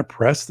can kind of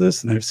press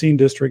this, and I've seen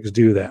districts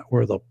do that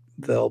where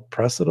they'll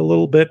press it a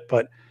little bit,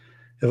 but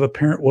if a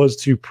parent was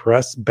to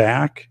press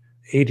back,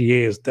 ADA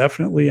is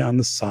definitely on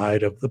the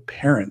side of the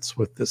parents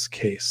with this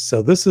case.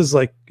 So this is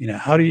like,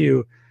 how do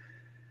you,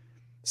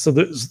 so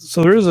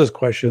there is this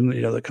question,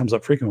 that comes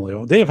up frequently.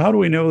 Well, Dave, how do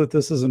we know that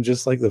this isn't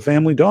just like the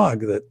family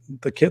dog that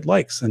the kid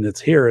likes and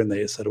it's here? And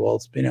they said, well,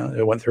 it's,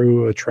 it went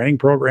through a training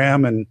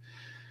program, and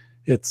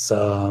it's,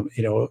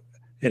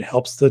 it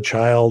helps the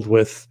child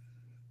with,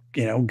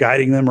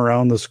 guiding them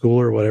around the school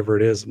or whatever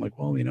it is. I'm like,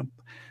 well,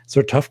 so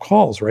tough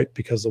calls, right?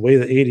 Because the way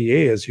the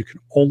ADA is, you can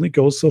only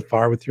go so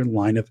far with your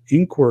line of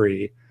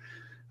inquiry.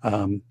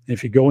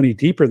 If you go any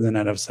deeper than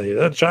that, I've say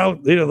that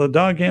child, the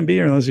dog can't be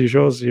here unless he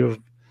shows you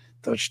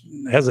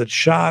has its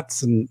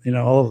shots and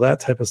all of that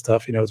type of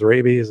stuff. It's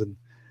rabies, and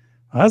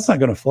that's not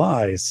going to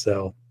fly.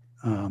 So,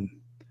 so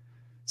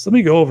let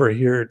me go over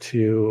here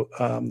to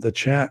the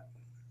chat.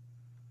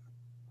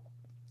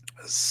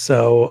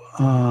 So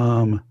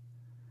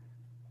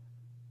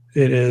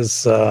it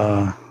is.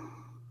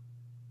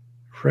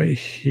 Right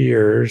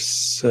here.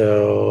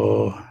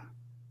 So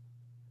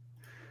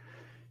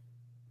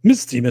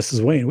Misty,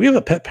 Mrs. Wayne, we have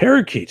a pet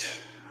parakeet.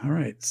 All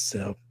right.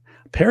 So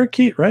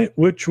parakeet, right?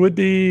 Which would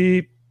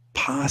be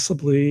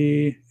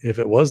possibly, if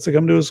it was to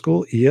come to a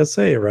school,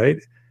 ESA, right?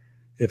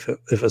 If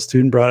a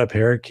student brought a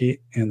parakeet,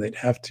 and they'd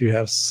have to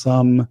have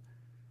some,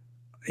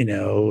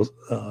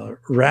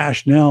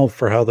 rationale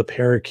for how the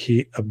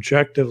parakeet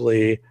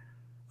objectively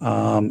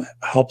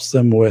helps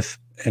them with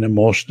an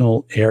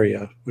emotional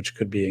area, which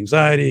could be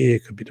anxiety,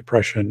 it could be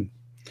depression.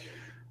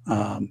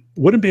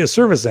 Wouldn't be a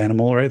service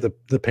animal, right?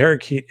 The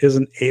parakeet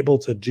isn't able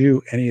to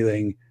do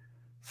anything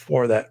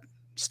for that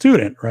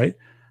student, right?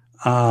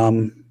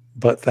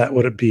 But that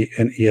would be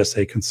an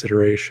ESA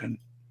consideration.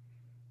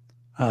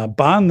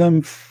 Bond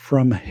them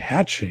from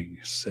hatching.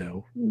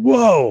 So,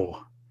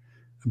 whoa,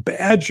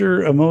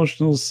 badger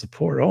emotional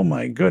support. Oh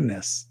my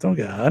goodness. Don't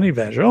get a honey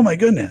badger. Oh my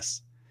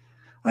goodness.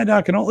 Hi,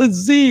 Doc and all. It's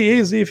Z.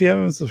 Hey, Z, if you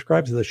haven't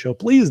subscribed to the show,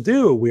 please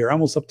do. We are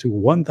almost up to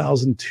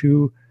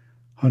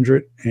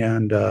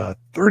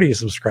 1,230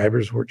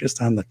 subscribers. We're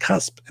just on the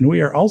cusp. And we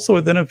are also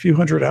within a few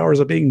hundred hours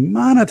of being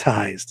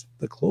monetized,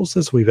 the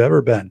closest we've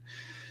ever been.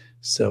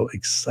 So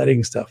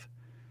exciting stuff.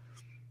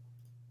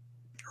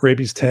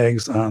 Rabies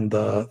tags on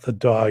the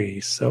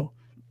doggy. So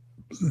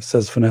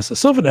says Vanessa.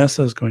 So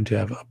Vanessa is going to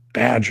have a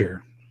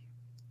badger.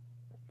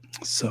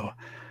 So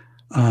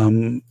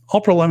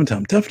Ultra Lemon,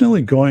 I'm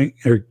definitely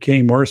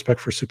gaining more respect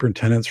for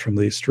superintendents from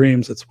these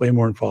streams. It's way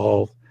more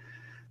involved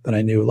than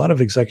I knew. A lot of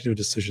executive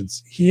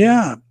decisions.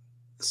 Yeah.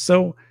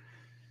 So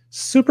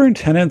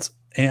superintendents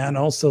and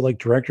also like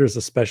directors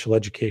of special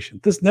education,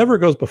 this never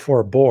goes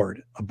before a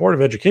board. A board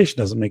of education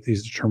doesn't make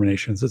these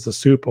determinations. It's a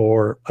SUP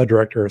or a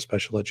director of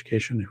special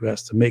education who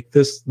has to make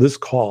this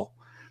call.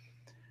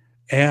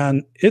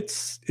 And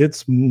it's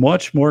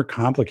much more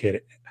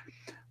complicated.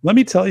 Let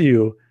me tell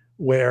you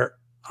where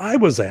I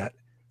was at.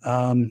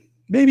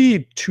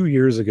 Maybe 2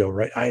 years ago,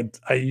 right? I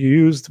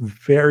used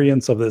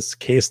variants of this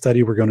case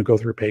study. We're going to go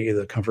through Peggy,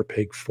 the comfort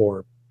pig,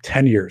 for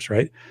 10 years,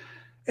 right?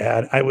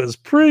 And I was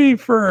pretty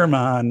firm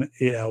on,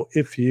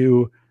 if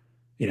you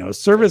a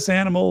service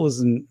animal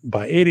isn't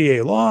by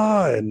ADA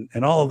law and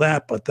all of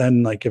that. But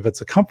then like if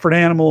it's a comfort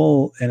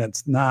animal and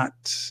it's not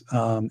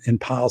in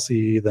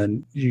policy,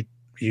 then you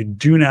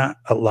do not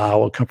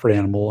allow a comfort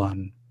animal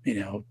on,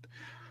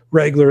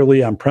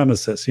 regularly on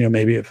premises,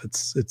 maybe if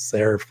it's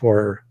there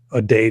for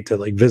a day to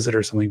like visit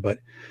or something. But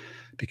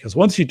because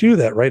once you do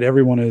that, right,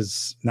 everyone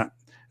is not,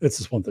 it's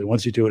just one thing.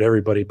 Once you do it,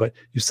 everybody, but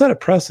you set a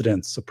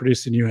precedence. So pretty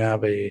soon you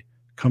have a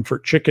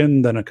comfort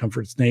chicken, then a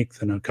comfort snake,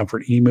 then a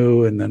comfort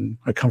emu, and then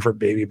a comfort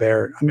baby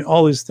bear. I mean,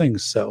 all these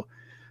things. So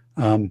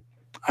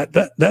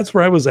that's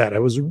where I was at. I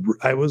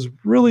was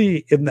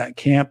really in that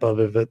camp of,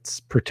 if it's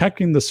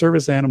protecting the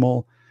service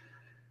animal,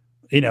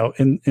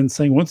 and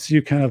saying, once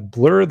you kind of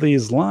blur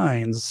these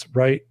lines,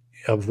 right,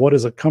 of what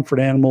is a comfort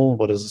animal,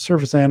 what is a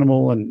service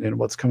animal, and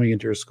what's coming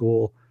into your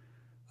school,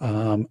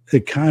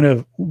 it kind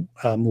of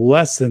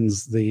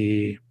lessens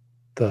the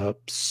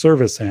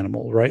service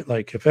animal, right?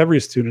 Like if every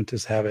student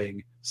is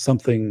having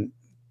something,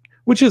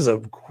 which is a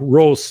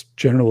gross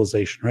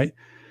generalization, right?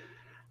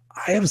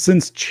 I have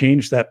since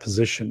changed that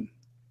position.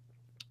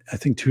 I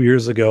think 2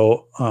 years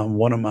ago,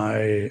 one of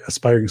my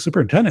aspiring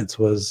superintendents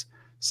was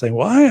saying,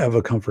 well, I have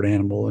a comfort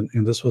animal.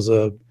 And this was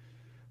a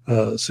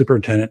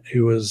superintendent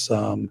who was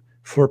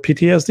for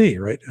PTSD,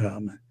 right?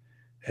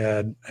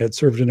 Had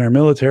served in our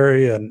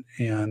military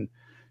and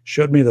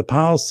showed me the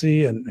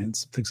policy and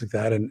some things like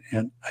that.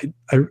 And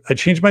I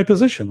changed my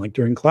position like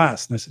during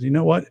class. And I said, you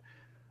know what?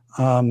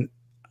 I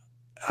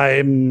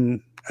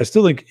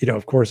still think,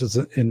 of course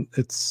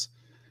it's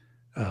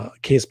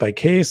case by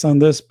case on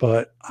this,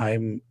 but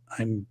I'm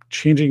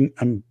changing,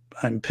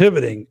 I'm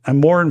pivoting. I'm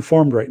more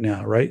informed right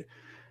now. Right.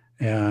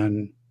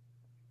 And,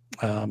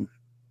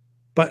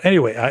 but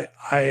anyway,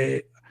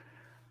 I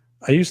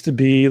used to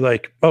be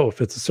like, oh, if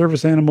it's a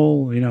service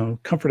animal,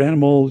 comfort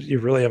animal, you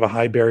really have a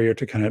high barrier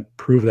to kind of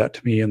prove that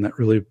to me. And that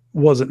really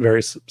wasn't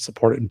very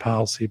supported in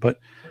policy, but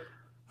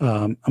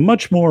I'm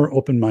much more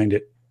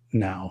open-minded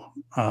now.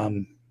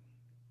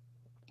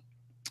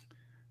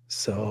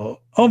 So,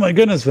 oh my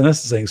goodness,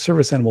 Vanessa saying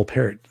service animal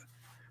parrot,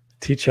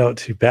 teach out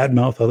to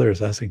badmouth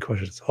others asking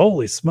questions.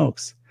 Holy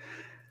smokes.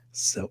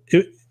 So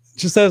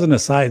just as an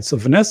aside, so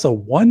Vanessa,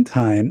 one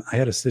time I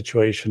had a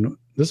situation,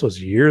 this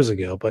was years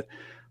ago, but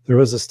there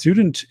was a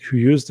student who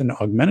used an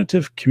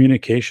augmentative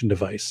communication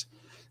device,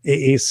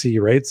 AAC,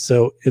 right?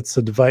 So it's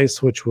a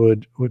device which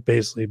would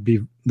basically be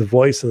the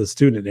voice of the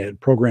student. It had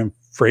programmed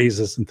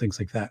phrases and things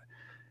like that.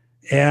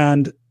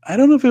 And I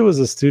don't know if it was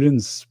a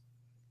student's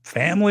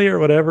family or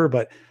whatever,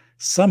 but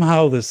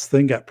somehow this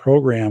thing got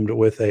programmed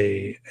with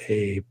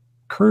a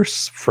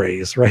curse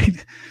phrase,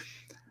 right?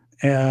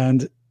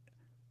 And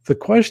the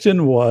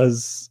question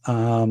was,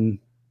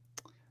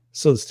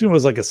 so the student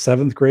was like a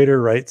 7th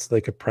grader, right? So they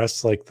could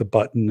press like the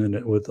button and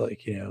it would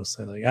like,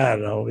 say like, I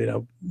don't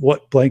know,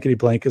 what blankety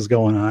blank is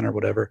going on or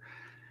whatever.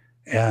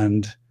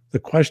 And the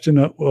question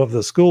of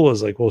the school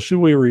was like, well, should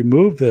we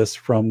remove this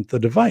from the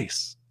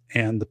device?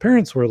 And the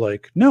parents were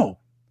like, no,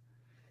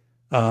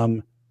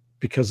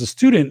 because the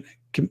student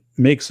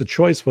makes a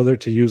choice whether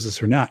to use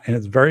this or not. And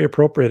it's very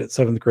appropriate at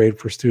 7th grade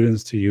for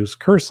students to use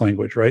curse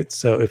language, right?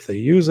 So if they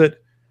use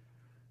it,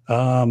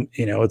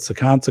 it's a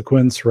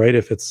consequence, right?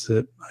 If it's,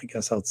 I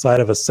guess, outside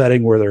of a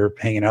setting where they're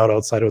hanging out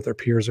outside with their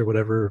peers or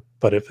whatever,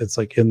 but if it's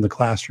like in the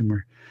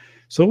classroom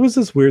so it was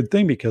this weird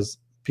thing because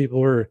it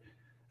was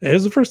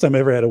the first time I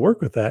ever had to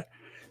work with that.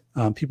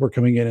 People were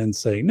coming in and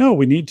saying, no,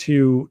 we need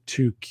to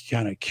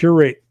kind of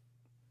curate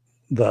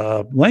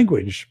the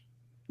language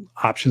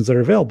options that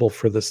are available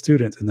for the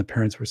student. And the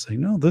parents were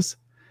saying, no, this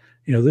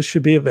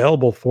should be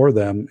available for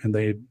them. And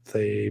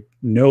they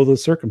know the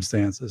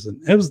circumstances. And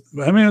it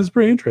was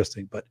pretty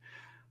interesting, but,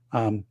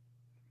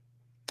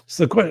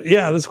 so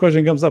this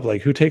question comes up,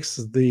 like who takes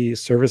the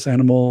service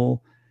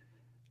animal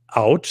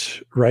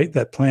out, right?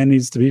 That plan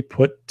needs to be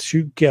put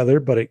together,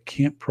 but it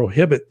can't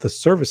prohibit the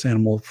service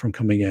animal from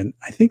coming in.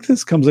 I think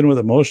this comes in with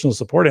emotional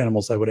support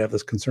animals. I would have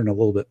this concern a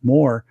little bit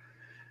more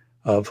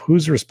of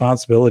whose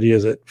responsibility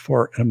is it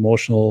for an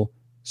emotional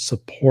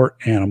support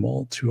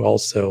animal to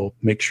also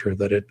make sure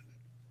that it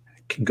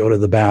can go to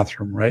the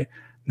bathroom, right?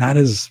 Not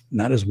as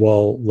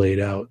well laid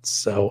out.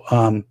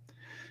 So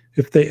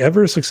if they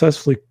ever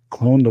successfully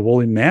cloned a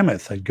woolly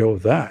mammoth, I'd go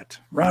with that.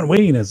 Ron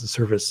Wayne as a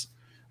service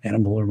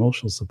animal or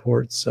emotional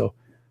support. So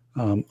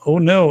oh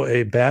no,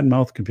 a bad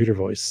mouth computer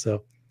voice.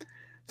 So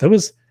that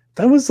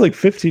was like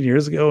 15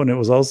 years ago, and it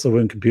was also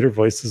when computer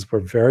voices were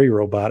very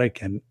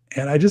robotic. And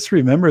I just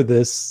remember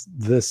this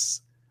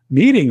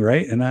meeting,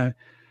 right? And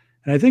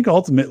I think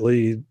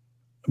ultimately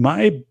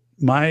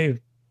my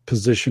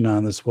position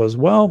on this was,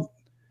 well,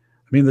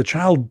 I mean, the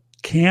child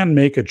can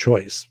make a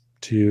choice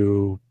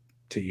to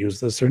use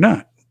this or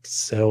not.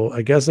 So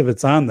I guess if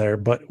it's on there,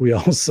 but we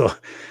also,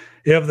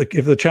 if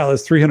the child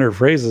has 300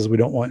 phrases, we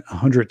don't want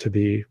 100 to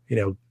be,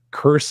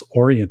 curse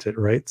oriented,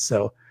 right?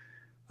 So,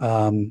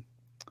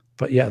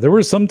 but yeah, there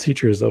were some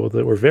teachers though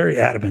that were very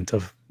adamant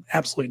of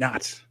absolutely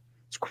not.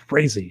 It's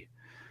crazy.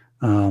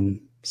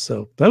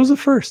 So that was the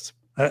first.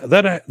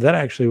 That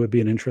actually would be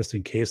an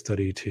interesting case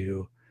study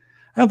to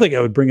I don't think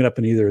I would bring it up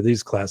in either of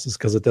these classes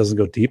because it doesn't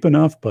go deep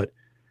enough, but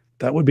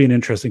that would be an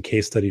interesting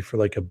case study for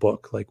like a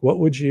book. Like what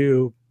would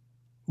you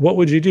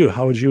do?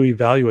 How would you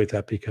evaluate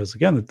that? Because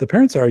again, the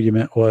parents'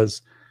 argument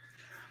was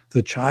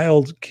the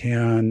child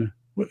can,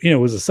 it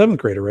was a 7th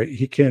grader, right?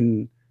 He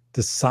can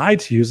decide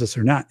to use this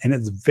or not. And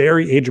it's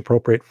very age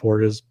appropriate for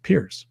his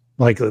peers.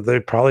 Like they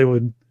probably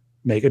would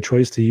make a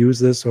choice to use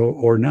this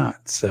or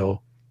not.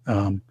 So,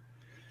 but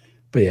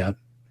yeah.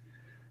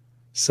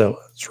 So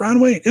it's Ron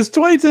Wayne. It's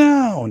Toy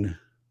Town.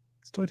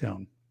 It's Toy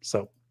Town.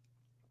 So,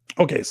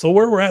 okay. So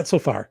where we're at so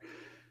far,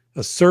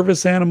 a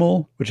service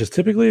animal, which is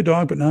typically a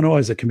dog, but not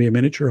always. It can be a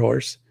miniature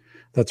horse.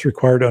 That's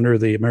required under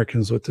the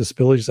Americans with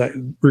Disabilities Act,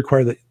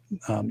 require that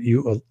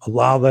you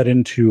allow that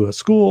into a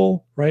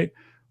school, right?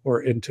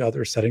 Or into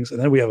other settings. And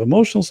then we have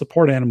emotional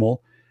support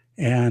animal.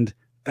 And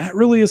that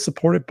really is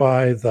supported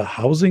by the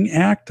Housing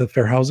Act, the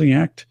Fair Housing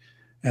Act,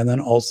 and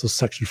then also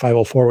Section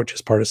 504, which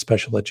is part of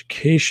special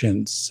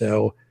education.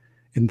 So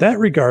in that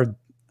regard,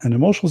 an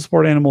emotional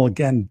support animal,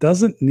 again,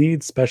 doesn't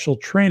need special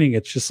training.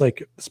 It's just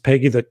like it's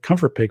Peggy, the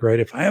comfort pig, right?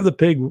 If I have the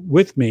pig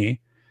with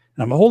me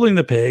and I'm holding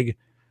the pig,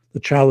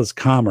 the child is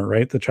calmer,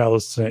 right? The child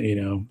is,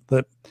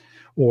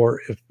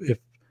 or if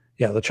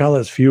the child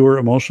has fewer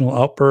emotional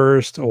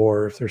outbursts,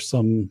 or if there's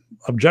some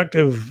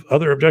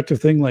other objective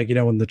thing, like,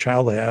 when the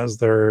child has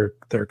their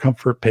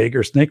comfort pig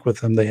or snake with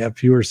them, they have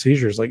fewer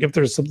seizures. Like if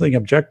there's something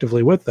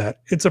objectively with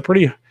that, it's a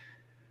pretty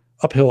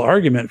uphill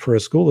argument for a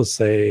school to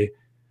say,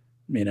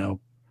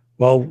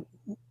 well,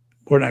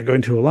 we're not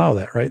going to allow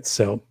that, right?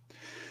 So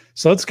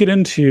let's get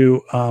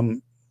into a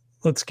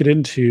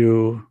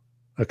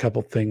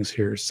couple things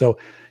here. So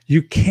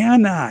you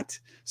cannot.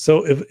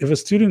 So if a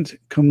student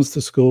comes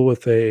to school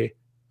with a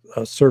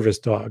service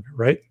dog,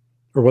 right?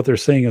 Or what they're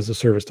saying is a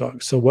service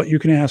dog. So what you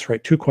can ask,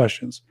 right? 2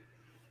 questions.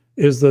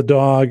 Is the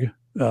dog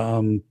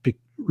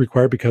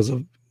required because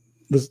of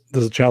does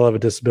the child have a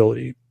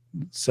disability?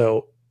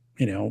 So,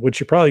 which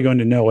you're probably going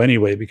to know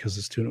anyway, because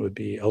the student would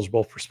be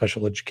eligible for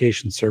special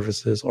education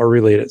services or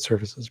related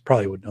services.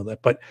 Probably would know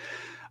that. But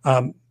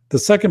the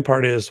second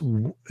part is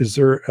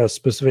there a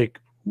specific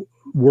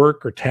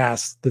work or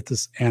task that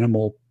this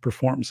animal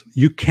performs?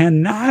 You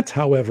cannot,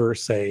 however,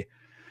 say,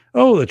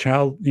 oh, the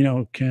child,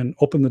 can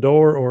open the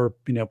door or,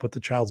 put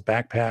the child's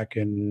backpack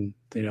in,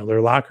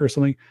 their locker or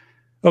something.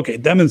 Okay,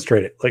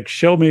 demonstrate it. Like,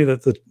 show me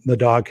that the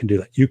dog can do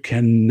that. You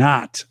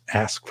cannot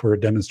ask for a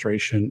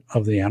demonstration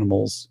of the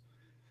animal's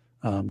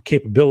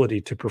capability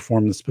to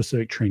perform the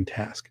specific trained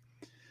task.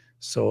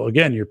 So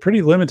again, you're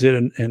pretty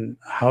limited in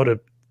how to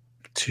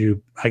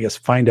I guess,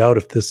 find out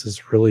if this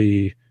is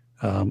really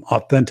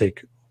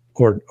authentic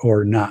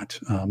or not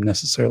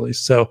necessarily.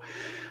 So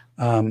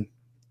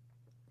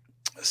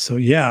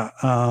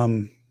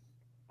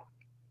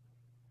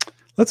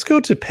let's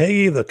go to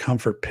Peggy the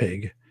comfort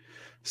pig.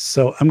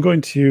 So I'm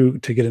going to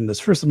get in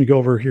this first. Let me go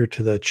over here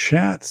to the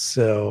chat.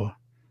 So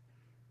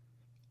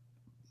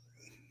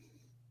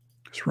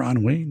it's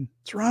Ron Wayne.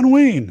 It's Ron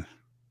Wayne.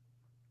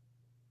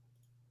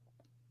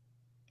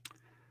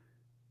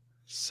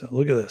 So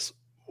look at this.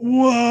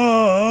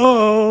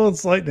 Whoa,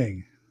 it's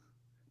lightning.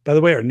 By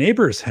the way, our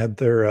neighbors had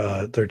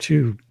their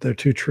two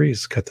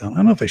trees cut down. I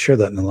don't know if I shared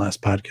that in the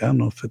last podcast. I don't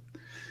know if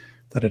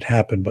that had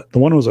happened, but the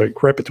one was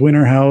like right between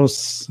our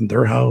house and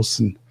their house.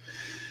 And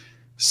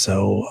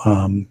so,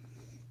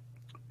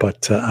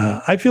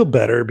 I feel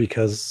better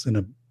because in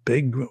a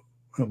big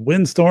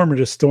windstorm or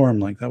just storm,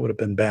 like that would have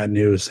been bad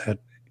news had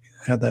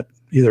that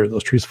either of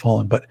those trees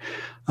fallen. But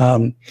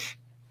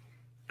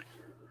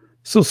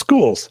so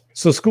schools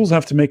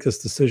have to make this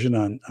decision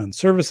on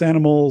service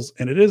animals,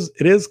 and it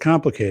is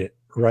complicated,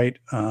 right?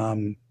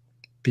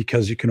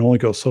 Because you can only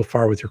go so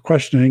far with your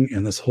questioning,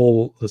 and this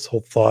whole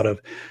thought of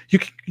you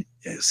can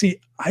see.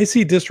 I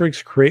see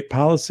districts create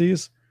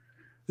policies.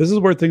 This is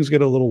where things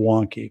get a little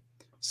wonky.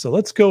 So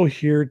let's go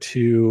here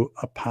to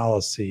a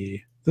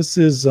policy. This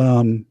is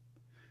a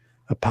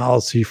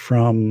policy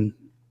from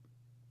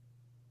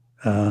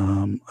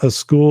a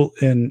school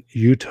in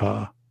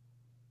Utah,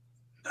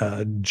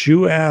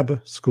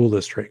 Juab School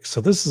District. So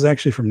this is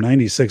actually from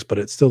 96, but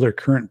it's still their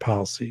current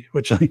policy,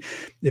 which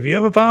if you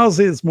have a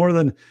policy that's more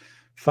than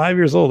 5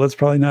 years old, that's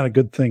probably not a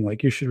good thing.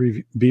 Like you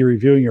should be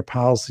reviewing your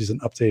policies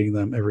and updating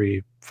them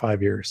every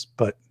 5 years.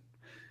 But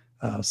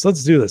so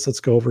let's do this. Let's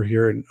go over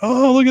here and,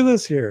 oh, look at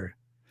this here.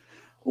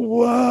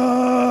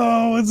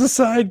 Whoa, it's a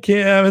side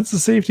cam. It's a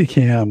safety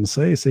cam.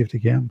 Say safety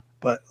cam.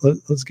 But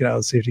let's get out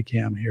of the safety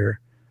cam here.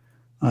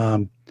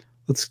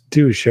 Let's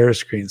do a share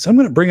screen. So I'm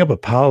going to bring up a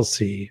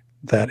policy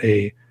that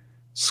a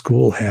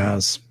school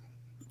has.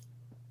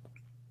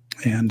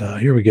 And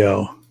here we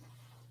go.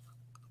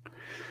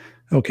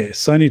 Okay,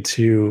 so I need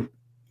to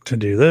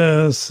do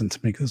this and to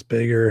make this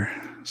bigger.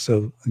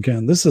 So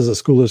again, this is a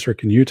school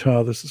district in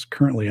Utah. This is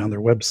currently on their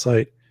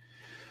website.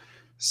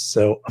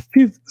 So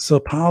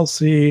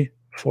policy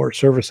for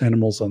service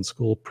animals on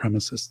school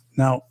premises.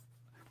 Now,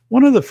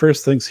 one of the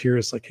first things here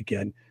is like,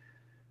 again,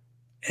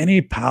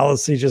 any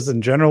policy just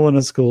in general in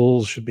a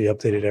school should be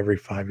updated every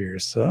 5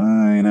 years. So,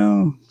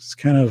 it's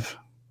kind of,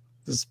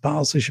 this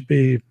policy should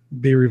be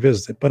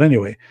revisited. But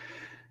anyway,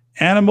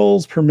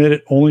 Animals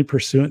permitted only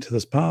pursuant to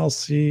this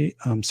policy.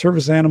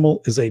 Service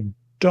animal is a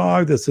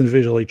dog that's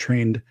individually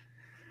trained,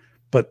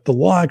 but the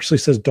law actually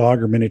says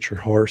dog or miniature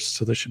horse,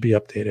 so this should be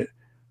updated.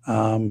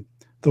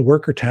 The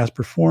work or task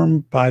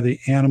performed by the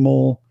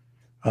animal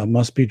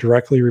must be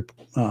directly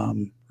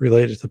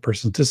related to the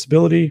person's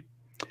disability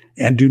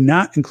and do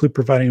not include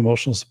providing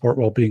emotional support,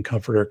 well-being,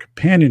 comfort, or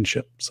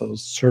companionship. So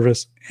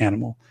service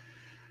animal.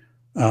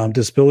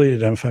 Disability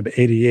identified by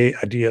ADA,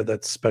 idea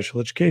that's special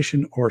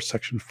education, or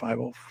Section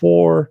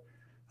 504.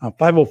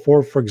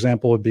 504, for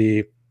example, would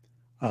be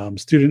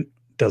student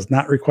does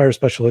not require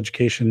special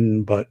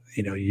education, but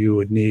you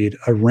would need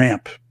a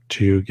ramp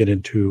to get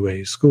into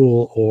a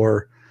school,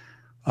 or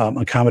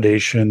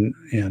accommodation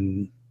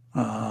in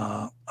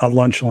a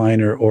lunch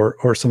line,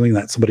 or something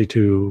that somebody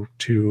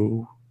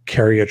to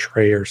carry a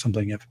tray or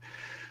something. If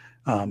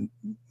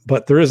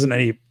but there isn't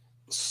any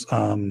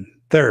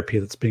therapy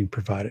that's being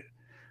provided.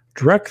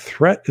 Direct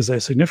threat is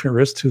a significant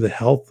risk to the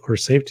health or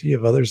safety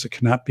of others that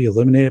cannot be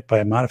eliminated by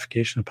a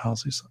modification of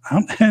policies.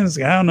 I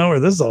don't know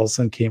where this all of a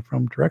sudden came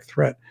from. Direct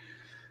threat.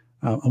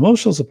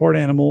 Emotional support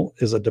animal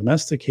is a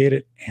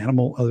domesticated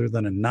animal other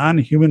than a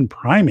non-human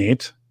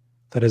primate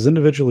that is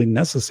individually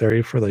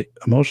necessary for the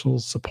emotional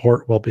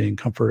support, well-being,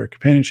 comfort, or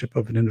companionship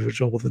of an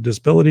individual with a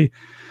disability.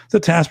 The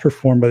task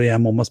performed by the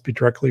animal must be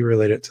directly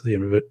related to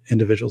the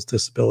individual's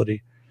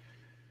disability.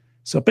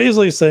 So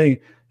basically saying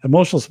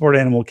emotional support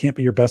animal can't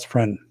be your best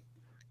friend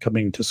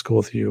coming to school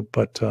with you,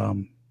 but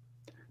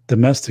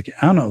domestic,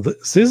 I don't know,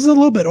 this is a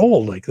little bit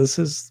old. Like this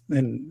is,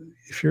 and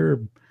if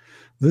you're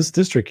this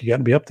district, you got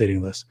to be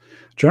updating this.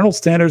 General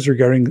standards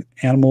regarding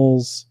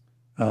animals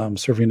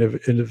serving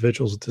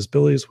individuals with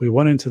disabilities. We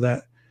went into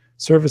that.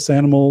 Service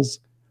animals.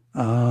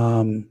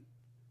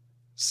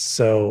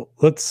 So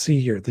let's see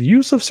here. The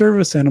use of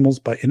service animals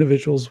by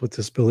individuals with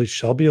disabilities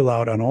shall be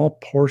allowed on all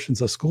portions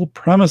of school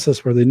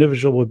premises where the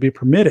individual would be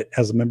permitted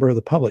as a member of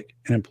the public,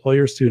 an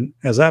employer, student,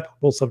 as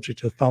applicable, subject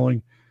to the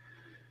following.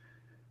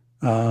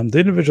 The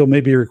individual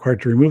may be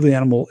required to remove the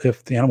animal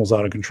if the animal's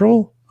out of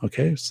control.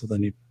 Okay, so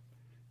then you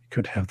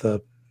could have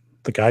the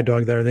guide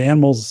dog there. The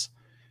animal's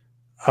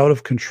out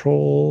of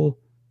control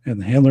and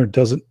the handler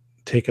doesn't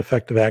take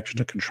effective action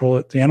to control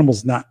it. The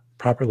animal's not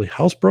properly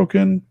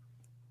housebroken.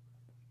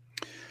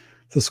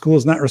 The school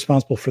is not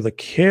responsible for the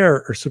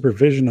care or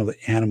supervision of the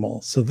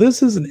animal. So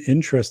this is an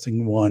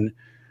interesting one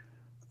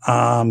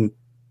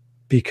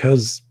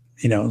because,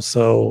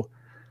 so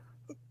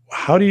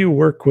how do you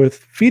work with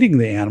feeding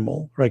the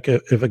animal, right?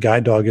 If a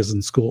guide dog is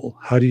in school,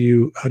 how do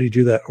you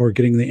do that? Or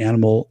getting the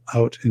animal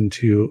out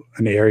into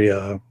an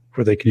area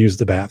where they can use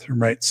the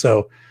bathroom, right?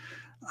 So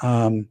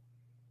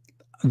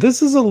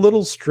this is a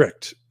little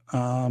strict.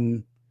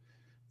 The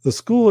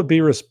school would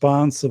be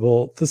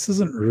responsible. This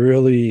isn't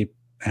really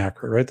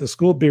accurate, right? The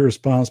school would be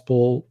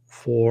responsible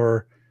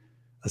for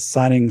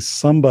assigning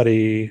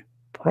somebody,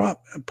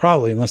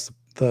 probably, unless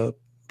the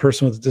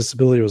person with a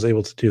disability was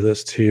able to do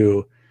this,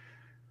 to,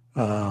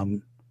 get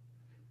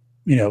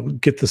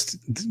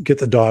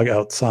the dog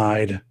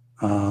outside,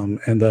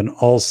 and then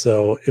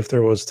also if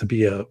there was to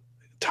be a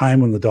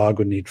time when the dog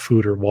would need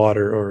food or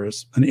water or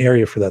an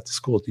area for that, the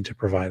school would need to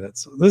provide that.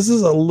 So this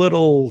is a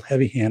little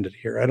heavy-handed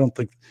here. I don't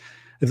think,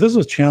 if this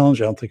was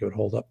challenged, I don't think it would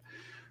hold up.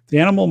 The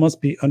animal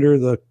must be under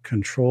the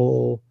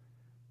control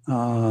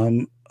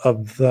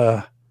of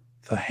the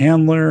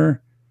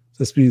handler.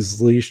 This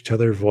means leash,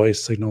 tether,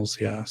 voice signals.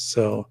 Yeah.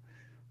 So,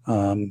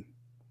 and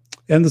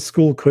the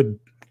school could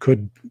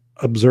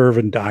observe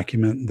and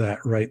document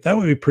that, right? That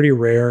would be pretty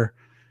rare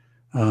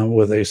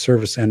with a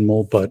service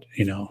animal, but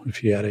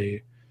if you had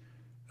a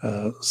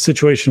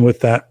situation with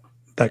that,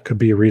 that could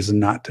be a reason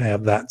not to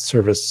have that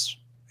service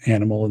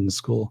animal in the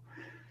school.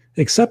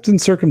 Except in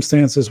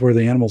circumstances where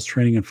the animal's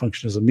training and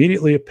function is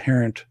immediately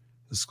apparent,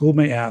 the school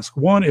may ask,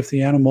 one, if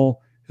the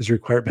animal is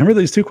required. Remember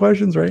these two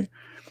questions, right?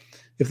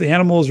 If the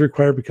animal is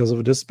required because of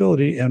a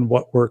disability and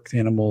what work the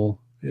animal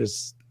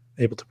is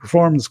able to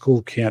perform, the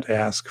school can't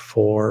ask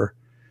for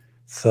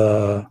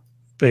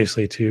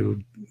basically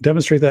to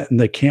demonstrate that, and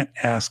they can't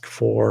ask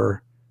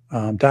for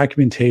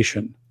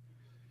documentation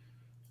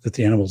that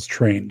the animal's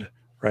trained,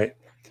 right?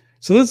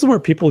 So this is where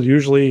people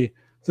usually,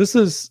 this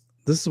is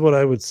what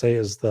I would say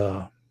is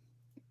the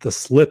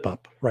slip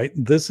up, right?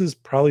 This is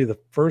probably the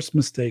first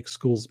mistake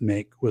schools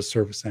make with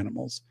service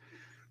animals,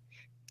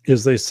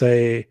 is they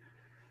say,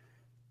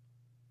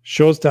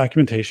 shows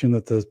documentation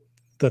that the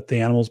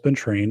animal's been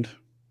trained.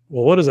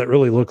 Well, what does that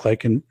really look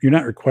like? And you're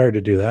not required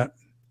to do that.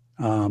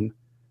 And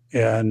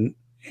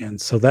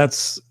so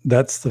that's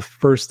the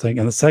first thing.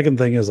 And the second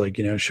thing is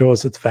show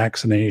us its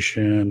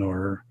vaccination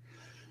or,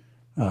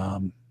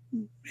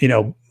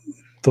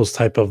 those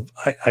type of,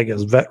 I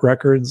guess, vet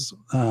records,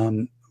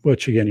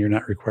 which again, you're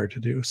not required to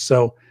do.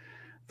 So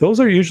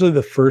those are usually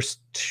the first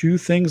two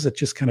things that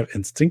just kind of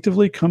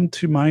instinctively come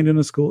to mind in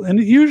a school. And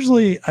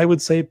usually I would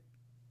say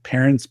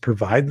parents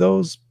provide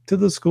those to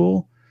the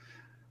school.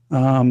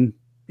 They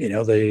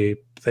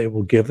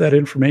will give that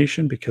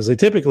information because they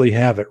typically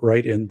have it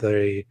right in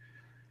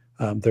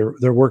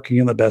they're working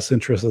in the best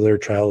interest of their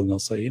child. And they'll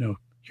say,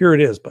 here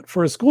it is. But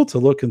for a school to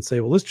look and say,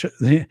 well,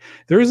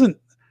 there isn't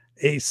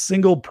a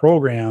single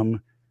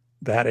program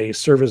that a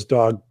service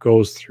dog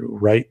goes through,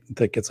 right,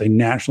 that gets a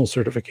national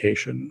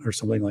certification or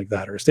something like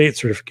that, or a state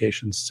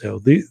certification. So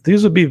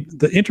these would be,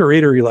 the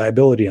inter-rater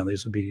reliability on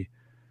these would be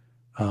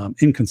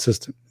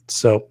inconsistent.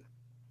 So,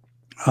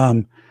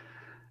 and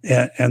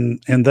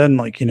then,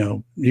 like, you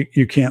know,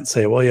 you can't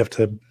say, well, you have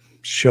to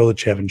show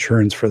that you have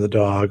insurance for the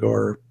dog,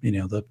 or, you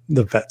know,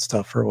 the vet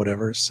stuff or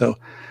whatever. So,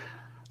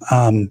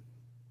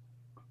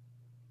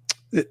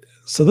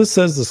 so this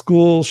says the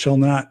school shall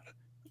not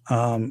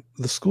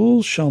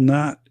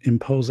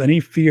impose any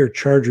fee or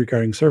charge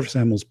regarding service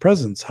animals'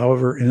 presence.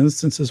 However, in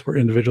instances where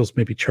individuals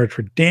may be charged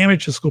for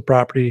damage to school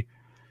property,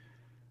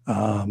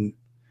 may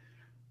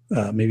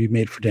be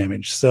made for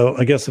damage. So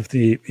I guess if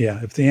the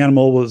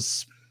animal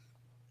was,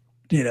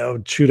 you know,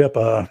 chewed up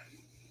a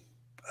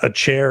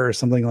chair or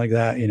something like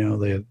that, you know,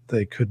 the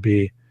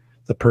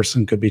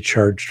person could be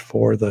charged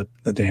for the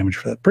damage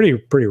for that.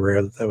 Pretty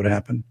rare that would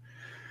happen.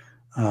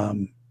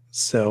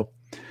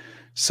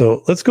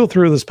 So let's go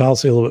through this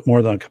policy a little bit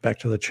more, then I'll come back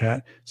to the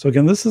chat. So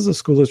again, this is a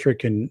school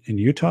district in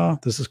Utah.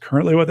 This is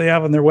currently what they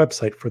have on their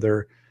website for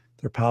their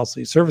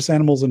policy. Service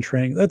animals in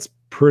training, that's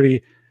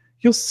pretty,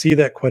 you'll see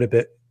that quite a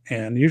bit.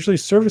 And usually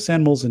service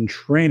animals in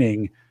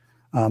training,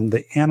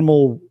 the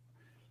animal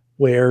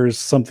wears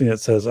something that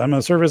says, I'm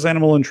a service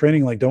animal in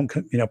training, like don't,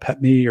 you know,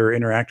 pet me or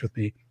interact with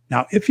me.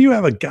 Now, if you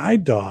have a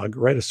guide dog,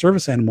 right, a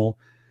service animal,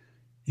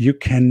 you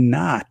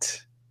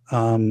cannot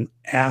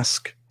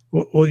ask,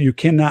 well, you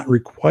cannot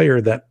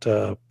require that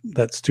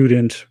that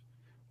student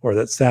or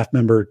that staff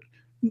member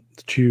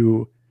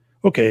to,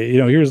 okay, you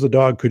know, here's the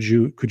dog. Could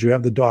you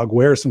have the dog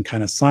wear some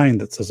kind of sign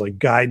that says like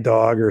guide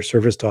dog or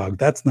service dog?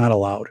 That's not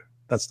allowed.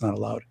 That's not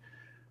allowed.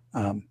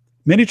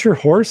 Miniature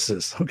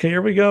horses. Okay,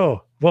 here we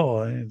go.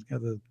 Whoa, I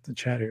got the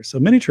chat here. So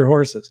miniature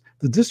horses.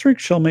 The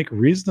district shall make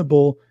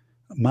reasonable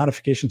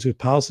modifications to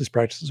policies,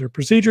 practices, or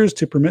procedures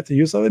to permit the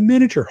use of a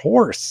miniature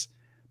horse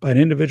by an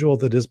individual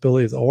with a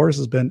disability. The horse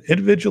has been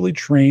individually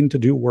trained to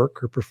do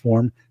work or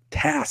perform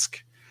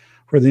task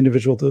where the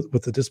individual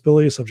with the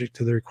disability is subject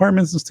to the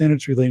requirements and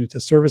standards relating to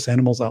service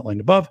animals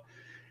outlined above,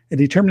 and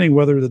determining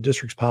whether the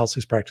district's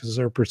policies, practices,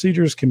 or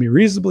procedures can be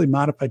reasonably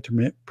modified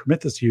to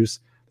permit this use.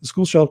 The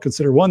school shall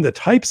consider, 1, the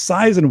type,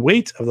 size, and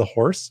weight of the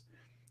horse,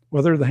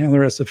 whether the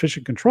handler has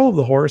sufficient control of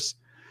the horse,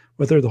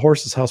 whether the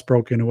horse is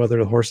housebroken, and whether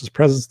the horse's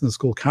presence in the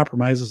school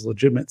compromises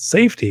legitimate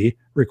safety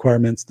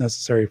requirements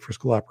necessary for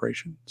school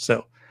operation.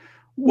 So,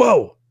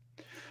 whoa.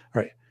 All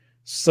right.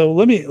 So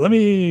let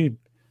me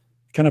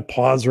kind of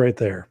pause right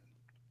there.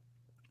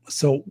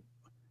 So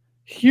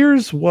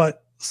here's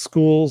what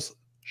schools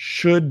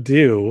should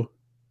do,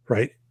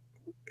 right?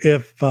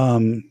 If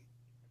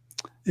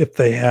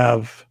they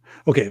have,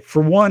 okay,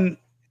 for one,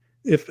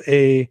 if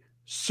a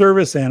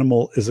service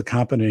animal is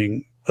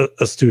accompanying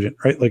a student,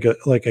 right?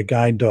 Like a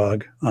guide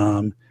dog,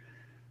 you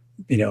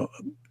know,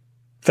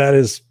 that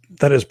is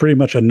pretty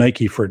much a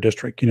Nike for a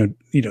district, you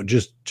know,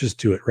 just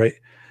do it, right?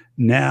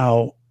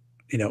 Now,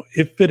 you know,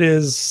 if it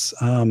is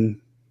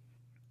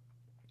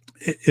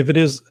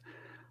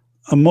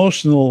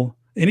emotional,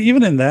 and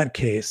even in that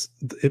case,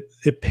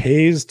 it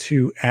pays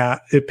to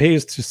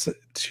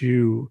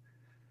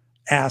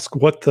ask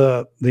what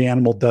the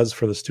animal does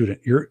for the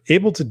student. You're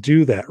able to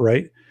do that,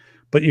 right?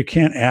 But you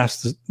can't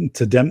ask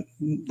the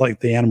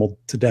animal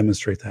to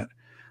demonstrate that.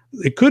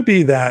 It could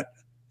be that,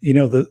 you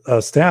know,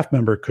 a staff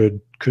member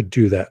could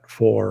do that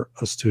for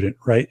a student,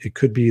 right? It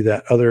could be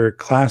that other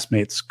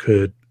classmates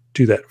could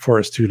do that for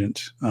a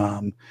student.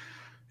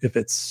 If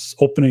it's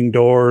opening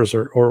doors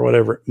or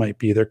whatever it might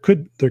be, there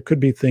could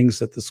be things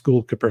that the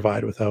school could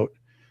provide without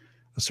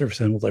a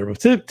service animal there. But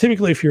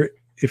typically, if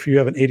you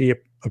have an ADA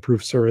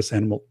approved service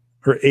animal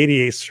or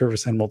ADA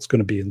service animal, it's going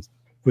to be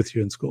with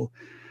you in school.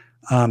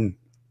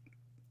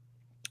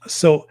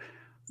 So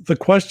the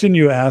question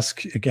you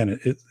ask again,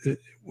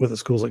 with a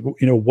school is like,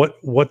 you know,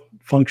 what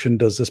function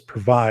does this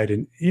provide?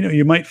 And, you know,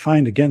 you might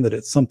find again that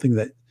it's something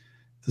that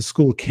the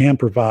school can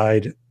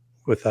provide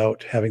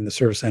without having the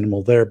service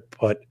animal there,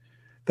 but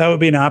that would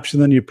be an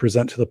option. Then you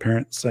present to the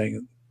parent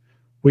saying,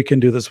 we can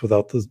do this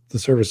without the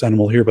service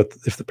animal here. But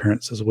if the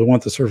parent says, we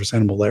want the service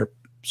animal there,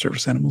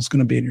 service animal is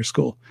going to be in your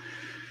school.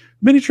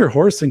 Miniature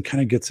horsing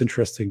kind of gets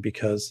interesting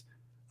because,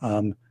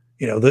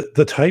 you know,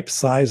 the type,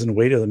 size, and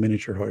weight of the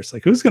miniature horse,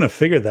 like who's going to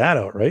figure that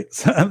out, right?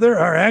 So there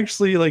are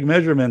actually like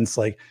measurements,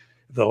 like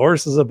if the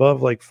horse is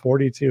above like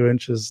 42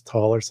 inches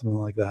tall or something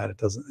like that,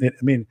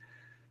 I mean,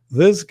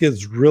 this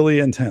gets really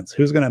intense.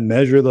 Who's going to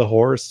measure the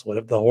horse? What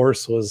if the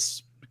horse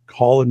was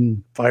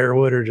hauling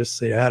firewood, or just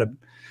say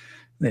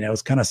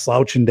it's kind of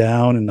slouching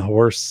down, and the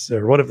horse,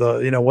 or what if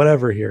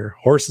whatever here,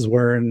 horse is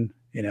wearing,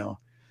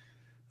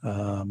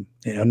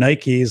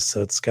 Nikes,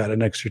 so it's got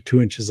an extra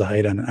 2 inches of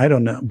height on it. I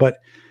don't know,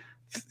 but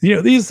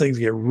these things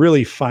get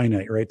really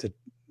finite, right?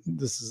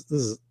 This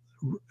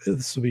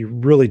will be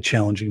really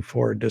challenging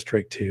for a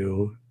district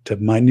to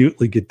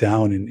minutely get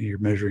down, and you're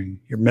measuring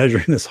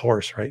this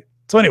horse, right?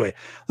 So anyway,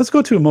 let's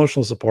go to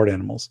emotional support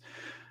animals.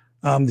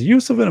 The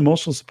use of an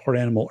emotional support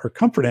animal or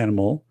comfort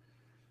animal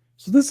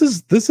So this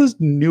is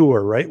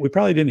newer, right? We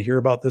probably didn't hear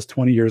about this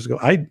 20 years ago.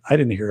 I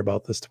didn't hear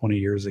about this 20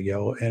 years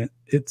ago, and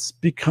it's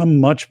become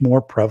much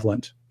more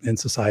prevalent in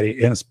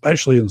society and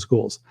especially in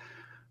schools.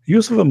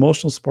 Use of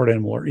emotional support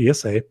animal, or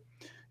ESA,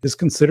 is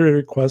considered a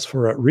request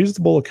for a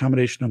reasonable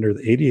accommodation under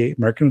the ADA,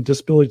 American with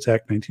Disabilities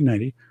Act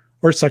 1990,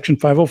 or Section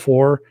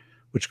 504,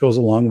 which goes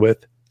along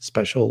with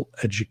special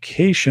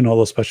education,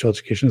 although special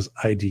education is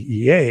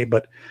IDEA.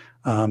 But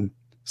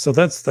so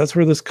that's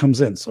where this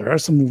comes in. So there are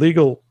some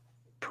legal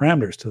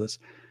parameters to this.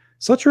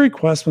 Such a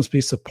request must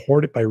be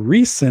supported by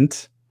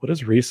recent, what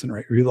is recent,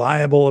 right?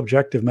 Reliable,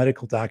 objective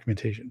medical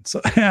documentation. So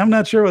I'm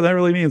not sure what that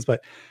really means,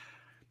 but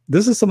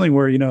this is something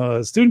where,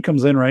 a student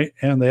comes in, right,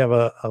 and they have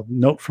a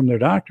note from their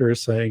doctor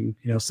saying,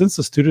 since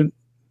the student,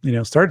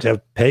 started to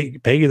have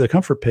Peggy the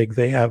comfort pig,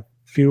 they have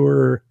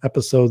fewer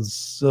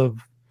episodes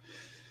of,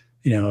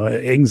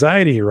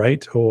 anxiety,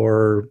 right?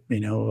 Or,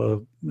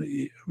 you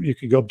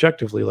could go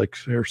objectively, like,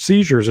 or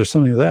seizures or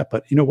something like that.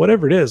 But,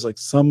 whatever it is, like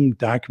some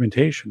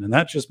documentation, and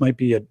that just might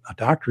be a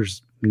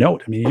doctor's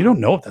note. I mean, you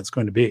don't know what that's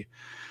going to be.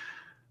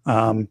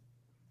 In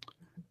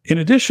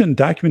addition,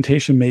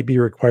 documentation may be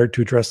required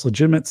to address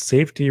legitimate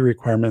safety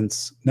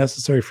requirements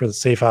necessary for the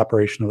safe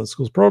operation of the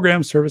school's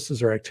programs,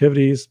 services, or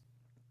activities.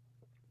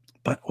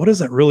 But what does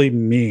that really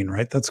mean,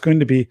 right? That's going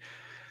to be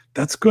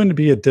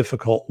a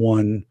difficult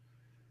one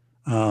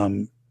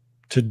to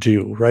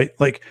do, right?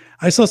 Like,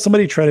 I saw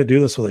somebody try to do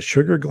this with a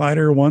sugar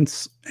glider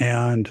once,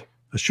 and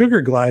a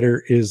sugar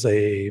glider it's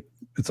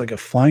like a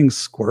flying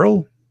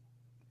squirrel.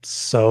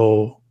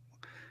 So,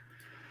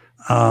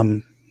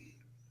 you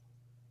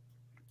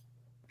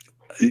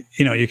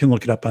can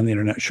look it up on the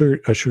internet,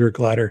 a sugar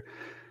glider.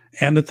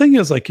 And the thing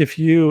is, like, if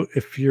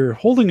you're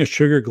holding a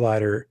sugar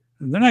glider,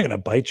 they're not going to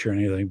bite you or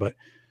anything, but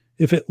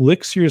if it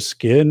licks your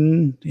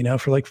skin,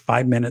 for like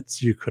 5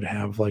 minutes, you could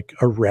have like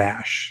a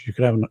rash. You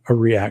could have a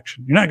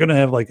reaction. You're not going to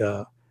have like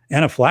a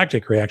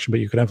anaphylactic reaction, but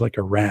you could have like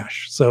a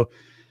rash. So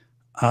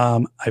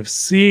I've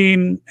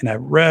seen and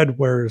I've read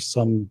where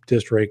some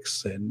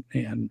districts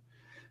and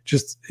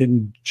just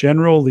in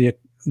general, the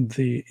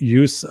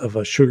use of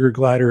a sugar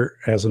glider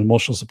as an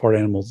emotional support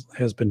animal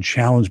has been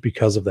challenged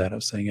because of that.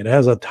 Of saying it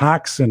has a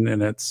toxin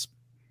and it's,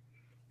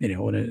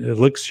 when it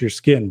licks your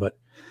skin, but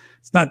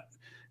it's not,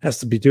 has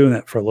to be doing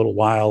that for a little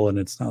while, and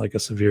it's not like a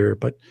severe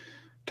but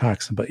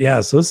toxin. But yeah,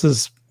 so this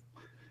is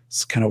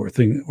kind of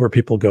where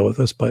people go with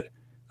this. But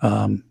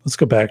let's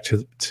go back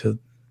to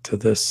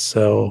this.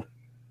 So,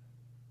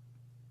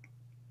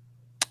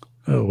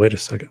 oh, wait a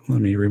second.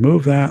 Let me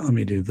remove that. Let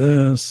me do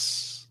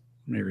this.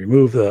 Let me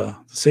remove the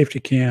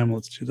safety cam.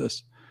 Let's do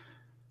this.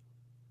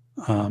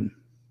 Boom.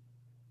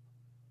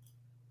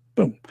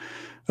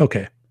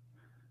 Okay.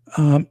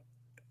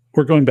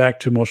 We're going back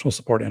to emotional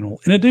support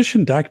animal. In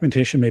addition,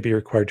 documentation may be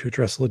required to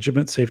address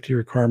legitimate safety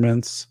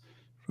requirements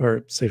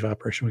or safe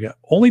operation. We got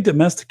only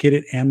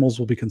domesticated animals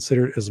will be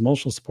considered as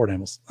emotional support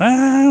animals.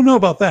 I don't know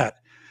about that.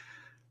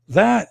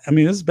 This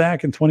is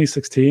back in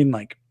 2016.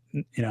 Like,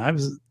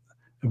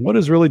 what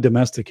is really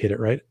domesticated,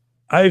 right?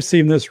 I've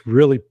seen this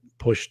really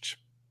pushed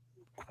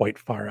quite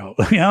far out.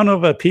 I don't know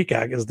if a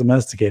peacock is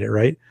domesticated,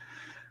 right?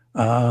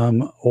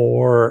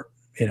 Or,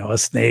 a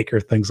snake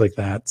or things like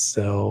that.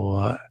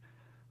 So,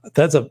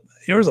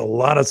 there's a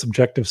lot of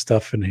subjective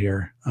stuff in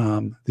here.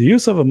 The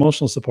use of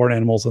emotional support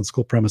animals on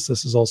school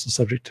premises is also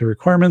subject to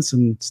requirements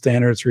and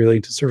standards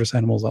relating to service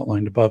animals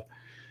outlined above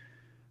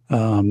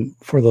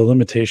for the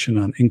limitation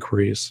on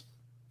inquiries.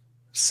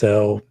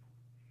 So,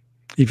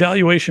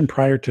 evaluation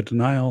prior to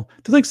denial,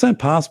 to the extent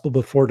possible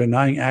before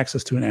denying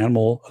access to an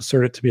animal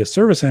asserted to be a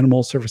service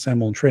animal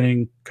in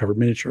training, covered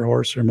miniature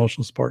horse, or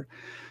emotional support.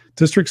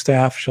 District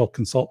staff shall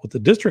consult with the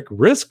district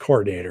risk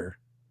coordinator.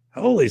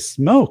 Holy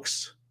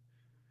smokes.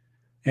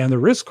 And the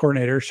risk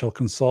coordinator shall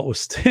consult with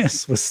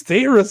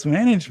state risk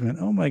management.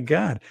 Oh my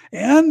God.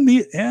 And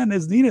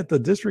as needed, the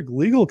district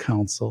legal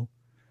counsel.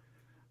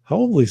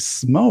 Holy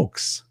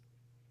smokes.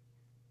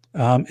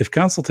 If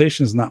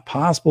consultation is not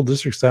possible,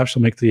 district staff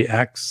shall make the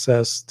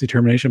access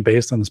determination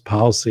based on this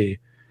policy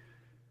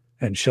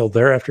and shall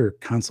thereafter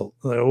consult.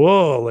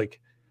 Whoa,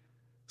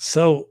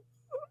 so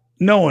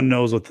no one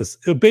knows what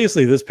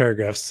basically this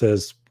paragraph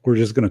says. We're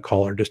just going to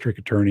call our district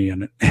attorney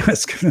and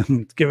it's going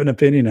to give an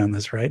opinion on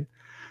this, right?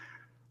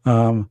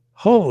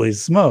 Holy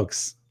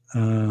smokes.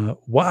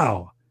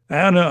 Wow.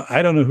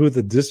 I don't know who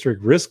the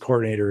district risk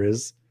coordinator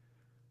is.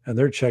 And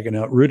they're checking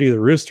out Rudy the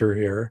Rooster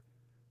here.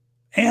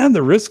 And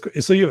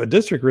so you have a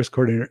district risk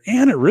coordinator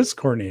and a risk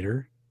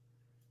coordinator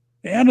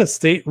and a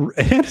state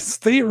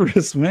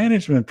risk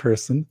management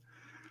person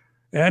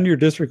and your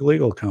district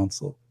legal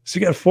counsel. So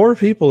you got 4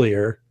 people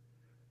here.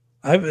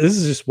 This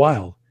is just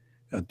wild.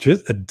 A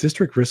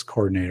district risk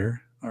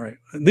coordinator. All right.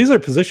 These are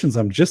positions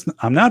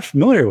I'm not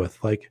familiar with,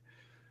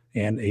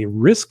 and a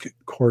risk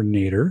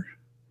coordinator.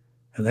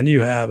 And then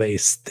you have a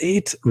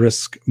state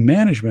risk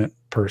management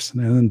person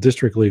and then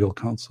district legal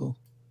counsel.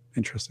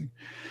 Interesting.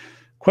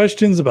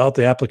 Questions about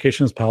the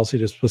application of this policy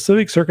to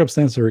specific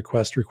circumstances or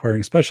request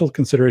requiring special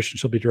consideration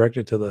shall be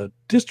directed to the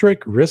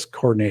district risk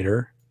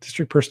coordinator,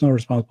 district personnel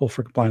responsible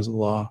for compliance with the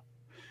law,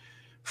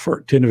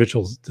 to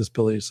individuals with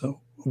disabilities. So,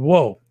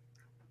 whoa.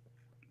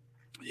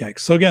 Yikes.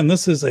 So again,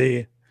 this is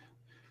a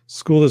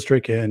school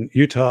district in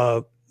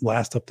Utah,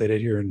 last updated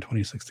here in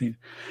 2016.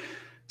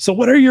 So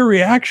what are your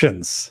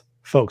reactions,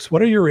 folks?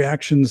 What are your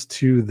reactions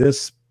to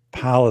this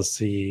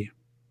policy?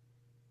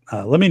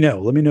 Let me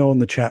know. Let me know in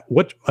the chat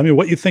what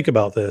you think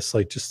about this.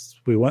 Like,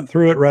 just, we went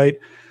through it, right?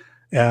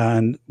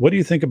 And what do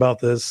you think about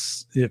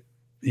this? If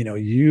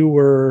you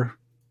were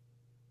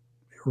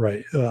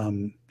right,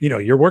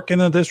 you're working in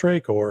the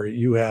district, or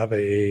you have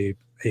a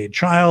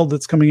child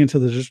that's coming into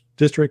the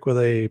district with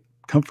a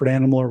comfort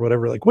animal or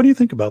whatever. Like, what do you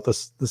think about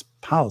this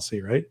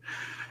policy, right?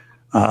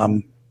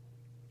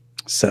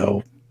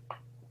 So,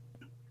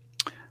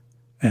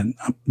 and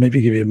I'll maybe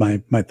give you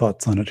my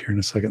thoughts on it here in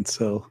a second.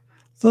 So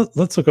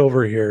let's look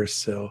over here.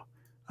 So,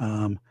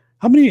 how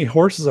many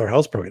horses are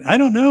housebroken? I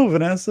don't know,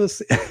 Vanessa.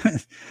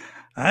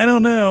 I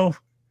don't know.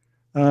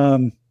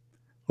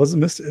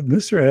 Wasn't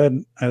Mr.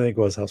 Ed, I think,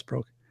 was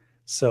housebroken.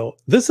 So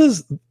this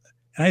is, and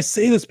I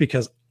say this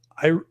because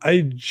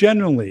I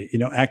genuinely,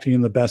 acting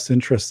in the best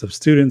interest of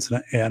students,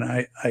 and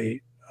I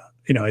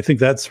think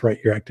that's right.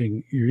 You're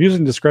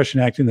using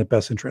discretion, acting in the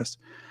best interest.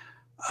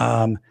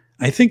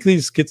 I think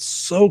these get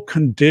so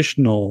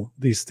conditional,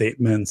 these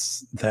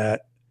statements,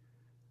 that,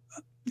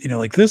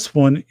 like this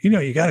one,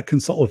 you got to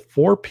consult with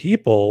 4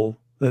 people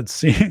that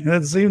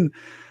seem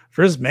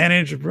risk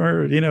manager,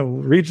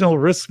 regional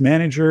risk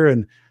manager.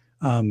 And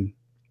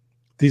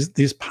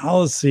these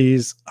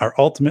policies are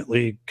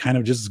ultimately kind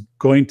of just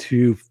going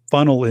to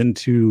funnel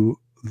into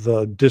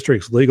the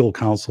district's legal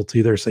counsel to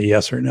either say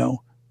yes or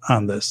no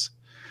on this.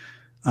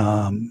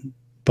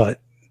 But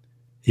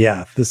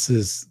yeah,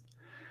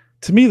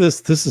 to me,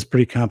 this is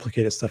pretty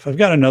complicated stuff. I've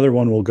got another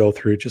one we'll go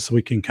through just so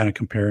we can kind of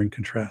compare and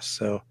contrast.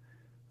 So,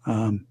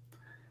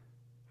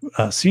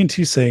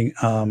 CNT saying,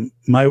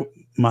 my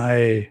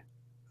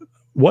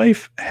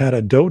wife had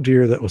a doe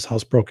deer that was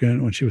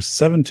housebroken when she was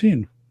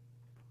 17.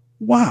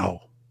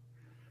 Wow.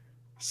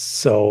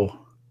 So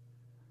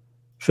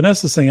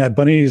Vanessa saying,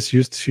 bunnies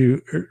are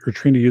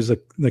trained to use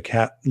the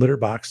cat litter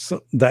box.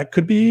 So that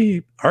could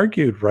be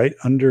argued, right,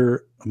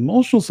 under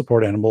emotional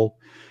support animal.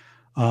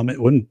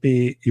 You wouldn't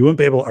be able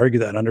to argue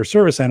that under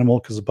service animal,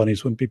 because the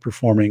bunnies wouldn't be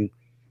performing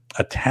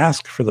a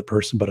task for the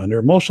person. But under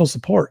emotional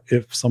support,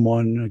 if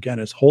someone, again,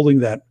 is holding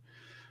that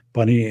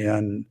bunny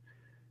and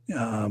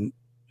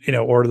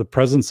or the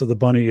presence of the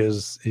bunny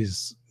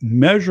is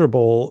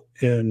measurable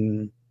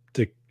in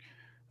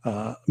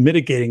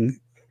mitigating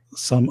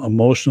some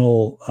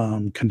emotional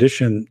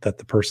condition that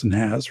the person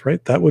has,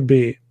 right? That would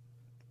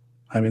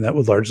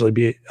largely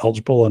be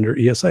eligible under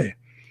ESA.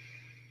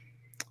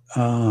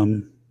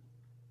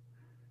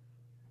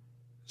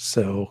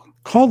 So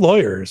call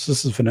lawyers.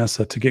 This is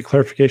Vanessa to get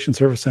clarification.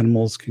 Service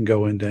animals can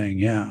go in. Dang,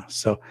 yeah.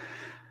 So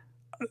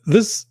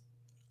this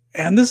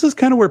is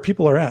kind of where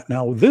people are at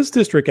now. This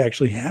district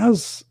actually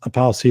has a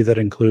policy that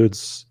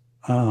includes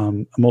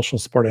emotional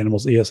support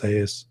animals,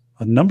 ESAs.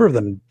 A number of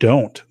them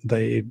don't.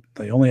 They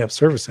only have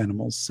service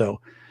animals.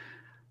 So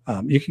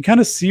you can kind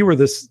of see where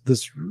this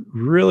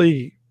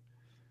really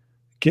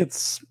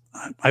gets,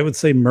 I would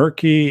say,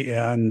 murky,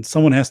 and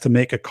someone has to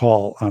make a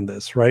call on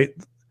this, right?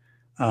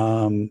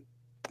 And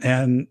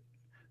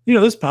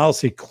this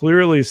policy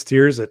clearly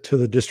steers it to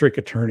the district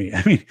attorney.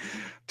 I mean,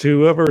 to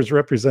whoever is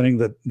representing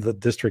the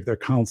district, their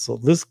counsel.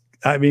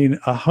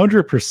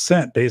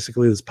 100%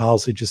 basically, this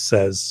policy just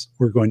says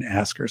we're going to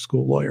ask our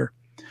school lawyer.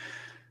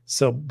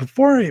 So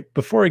before I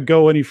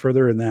go any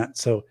further in that,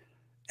 so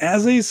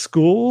as a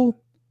school,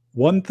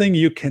 one thing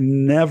you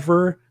can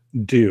never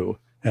do,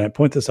 and I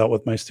point this out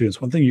with my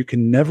students, one thing you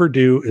can never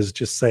do is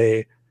just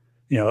say,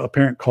 a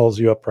parent calls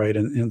you up, right,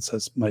 and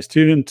says, my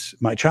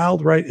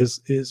child, right,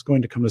 is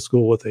going to come to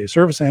school with a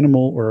service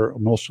animal or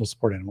emotional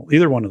support animal,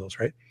 either one of those,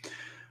 right?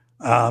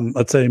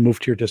 Let's say move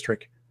to your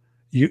district.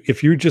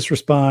 If you just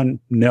respond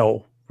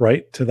no,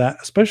 right, to that,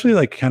 especially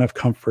like kind of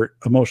comfort,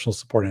 emotional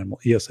support animal,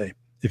 ESA.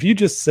 If you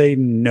just say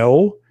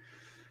no,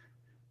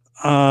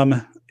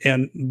 and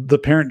the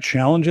parent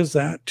challenges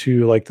that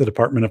to like the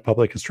Department of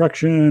Public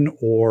Instruction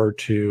or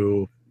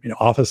to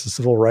Office of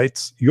Civil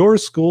Rights, your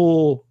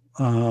school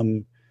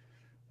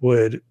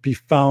would be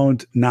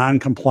found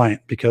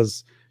non-compliant,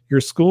 because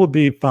your school would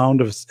be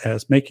found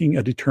as making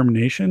a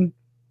determination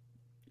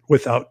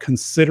without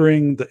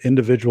considering the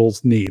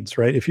individual's needs,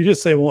 right? If you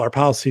just say, well, our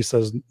policy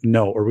says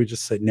no, or we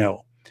just say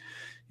no,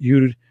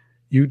 you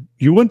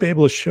wouldn't be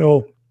able to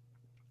show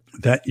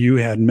that you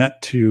had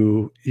met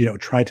to,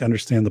 try to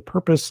understand the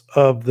purpose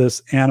of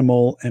this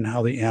animal and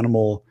how the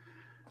animal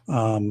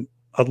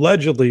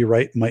allegedly,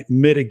 right, might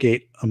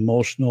mitigate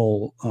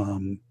emotional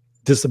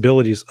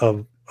disabilities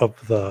of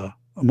the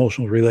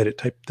emotional related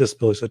type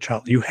disabilities of the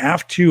child. You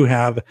have to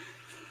have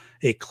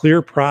a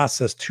clear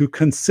process to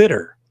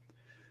consider.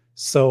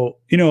 So,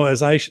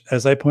 as I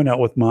point out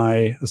with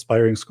my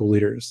aspiring school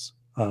leaders,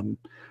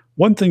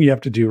 one thing you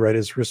have to do, right,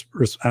 is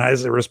and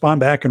as I respond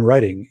back in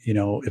writing,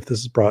 if this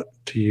is brought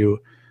to you,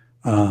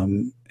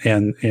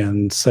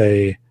 and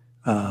say,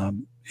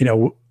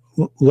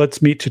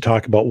 let's meet to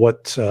talk about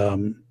what,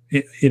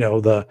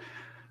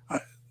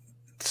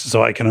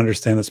 so I can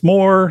understand this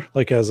more,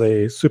 like as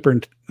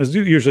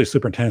usually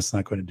superintendent's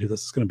not going to do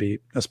this. It's going to be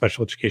a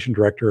special education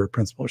director or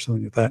principal or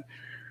something like that.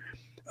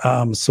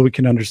 So we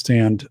can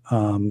understand,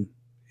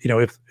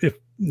 if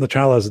the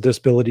child has a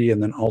disability,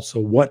 and then also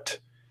what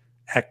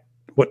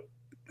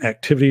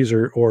activities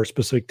or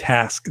specific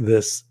task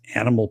this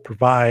animal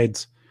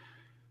provides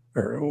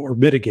or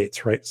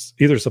mitigates, right?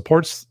 Either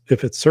supports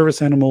if it's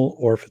service animal,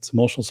 or if it's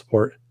emotional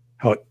support,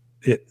 how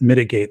it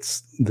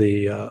mitigates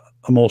the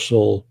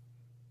emotional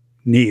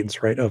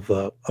needs, right, of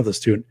the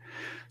student.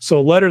 So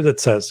a letter that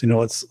says,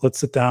 let's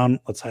sit down,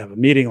 let's have a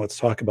meeting, let's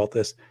talk about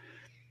this.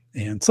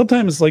 And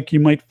sometimes, like, you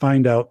might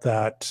find out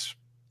that,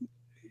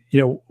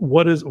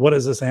 what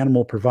does this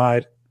animal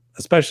provide,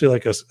 especially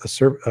like a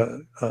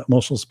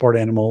emotional support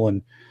animal,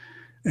 and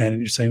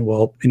you're saying,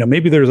 well,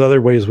 maybe there's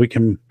other ways we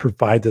can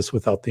provide this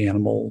without the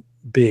animal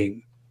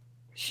being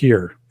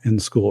here in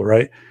school,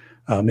 right?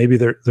 Maybe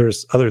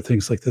there's other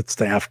things like that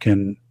staff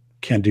can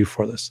do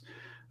for this.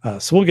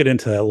 So we'll get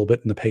into that a little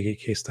bit in the Peggy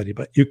case study,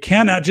 but you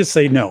cannot just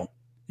say no.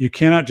 You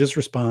cannot just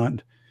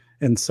respond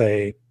and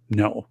say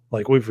no,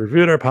 like, we've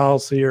reviewed our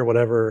policy or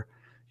whatever.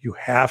 You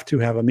have to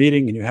have a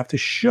meeting, and you have to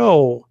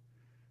show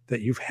that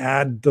you've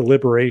had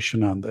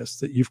deliberation on this,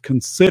 that you've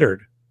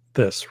considered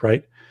this,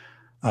 right?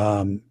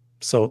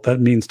 So that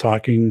means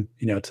talking,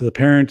 to the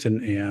parent,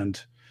 and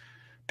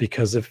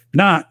because if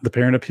not, the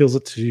parent appeals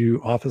it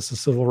to Office of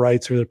Civil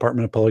Rights or the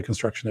Department of Public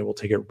Instruction. They will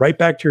take it right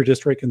back to your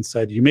district and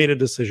said, you made a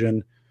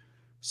decision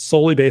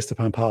solely based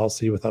upon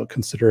policy without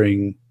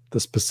considering the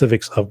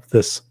specifics of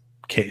this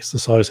case.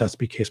 This always has to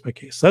be case by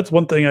case. So that's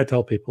one thing I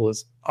tell people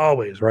is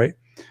always, right?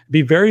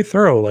 Be very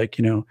thorough. Like,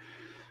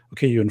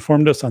 okay, you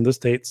informed us on this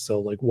date. So,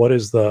 like, what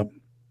is let's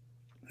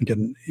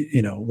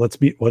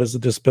meet, what is the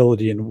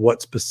disability, and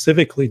what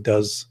specifically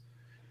does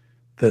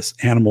this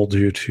animal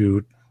do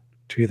to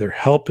either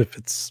help, if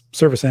it's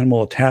service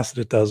animal, a task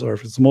that it does, or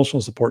if it's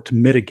emotional support, to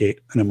mitigate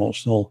an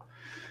emotional,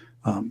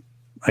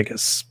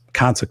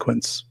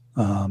 consequence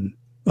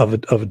of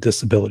a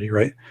disability,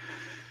 right?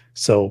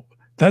 So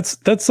that's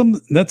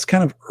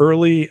kind of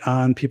early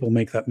on. People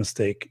make that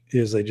mistake,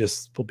 is they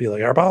just will be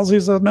like, our policy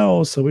says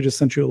no, so we just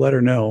sent you a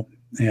letter, no,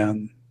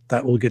 and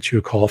that will get you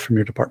a call from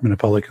your Department of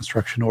Public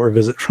Instruction or a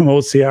visit from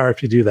OCR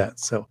if you do that.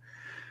 So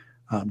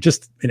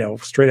just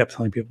straight up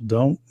telling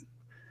people,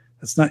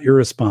 that's not your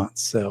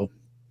response. So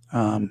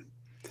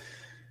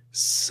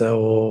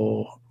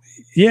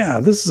yeah,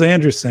 this is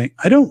Andrew saying,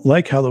 I don't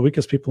like how the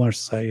weakest people in our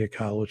society get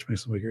coddled, which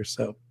makes them weaker.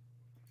 So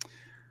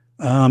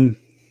I'm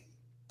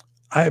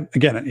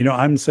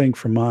saying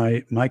from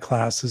my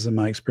classes and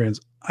my experience,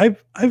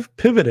 I've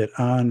pivoted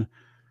on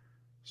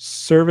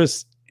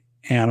service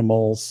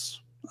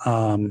animals,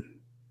 and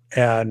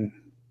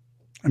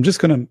I'm just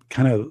going to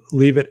kind of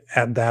leave it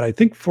at that. I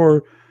think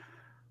for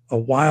a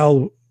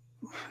while,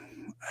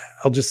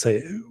 I'll just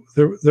say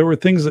there were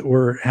things that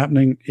were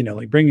happening,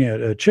 like bringing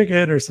a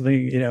chicken or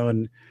something,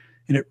 and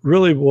it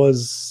really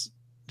was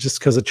just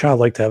because a child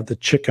liked to have the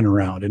chicken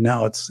around, and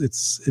now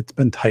it's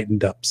been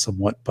tightened up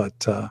somewhat.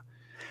 But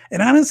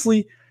and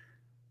honestly,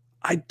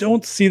 I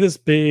don't see this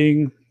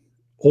being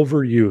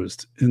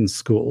overused in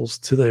schools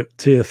to the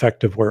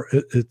effect of where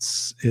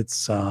it's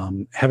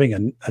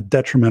having a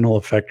detrimental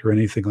effect or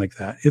anything like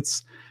that.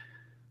 It's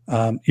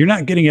you're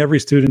not getting every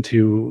student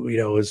who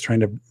is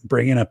trying to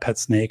bring in a pet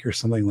snake or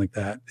something like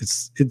that.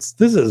 This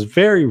is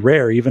very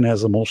rare, even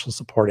as emotional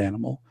support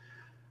animal.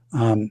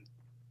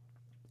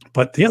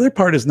 But the other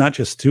part is not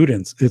just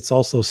students; it's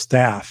also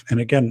staff.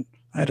 And again,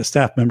 I had a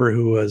staff member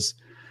who was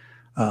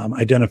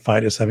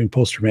identified as having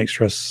post-traumatic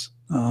stress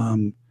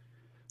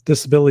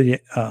disability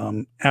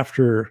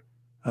after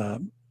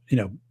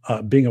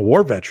being a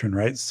war veteran,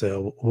 right?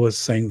 So was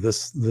saying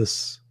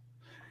this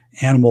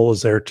animal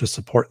is there to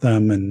support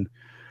them, and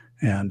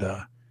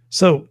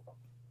so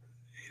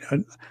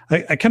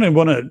I kind of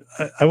want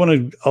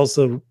to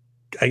also,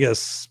 I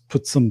guess,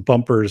 put some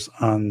bumpers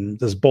on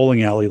this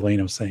bowling alley lane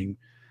of saying,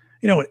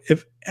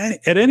 if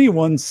at any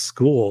one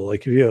school,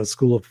 like if you have a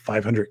school of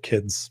 500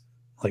 kids,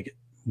 like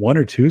one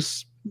or two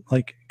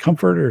like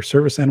comfort or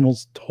service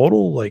animals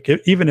total, like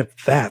even if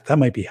that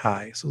might be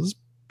high. So this is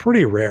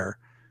pretty rare,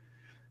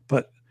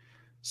 but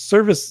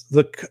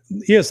the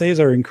ESAs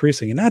are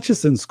increasing, and not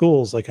just in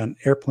schools, like on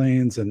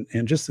airplanes and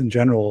just in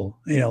general.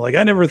 Like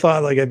I never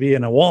thought like I'd be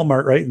in a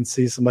Walmart, right, and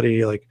see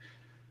somebody like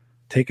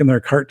taking their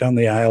cart down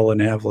the aisle and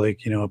have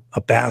like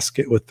a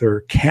basket with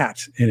their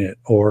cat in it,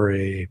 or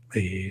a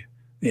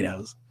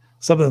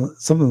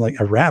something like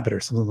a rabbit or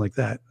something like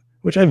that,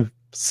 which I've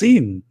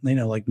seen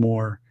like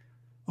more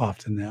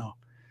often now.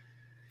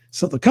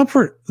 So the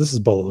concept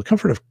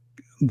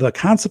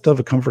of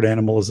a comfort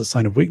animal is a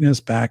sign of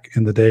weakness. Back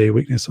in the day,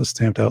 weakness was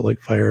stamped out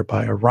like fire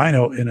by a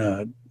rhino in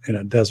a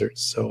desert.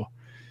 So,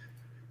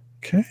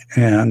 okay.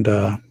 And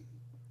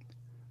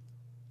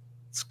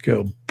let's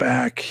go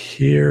back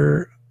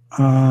here.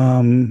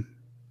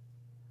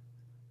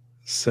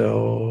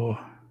 So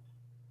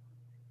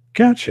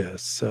gotcha.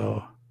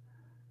 So,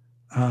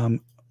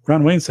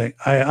 Ron Wayne saying,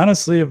 I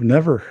honestly have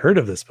never heard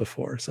of this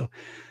before. So,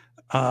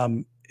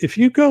 if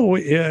you go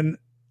in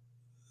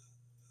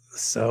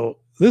So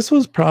this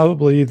was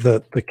probably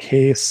the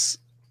case.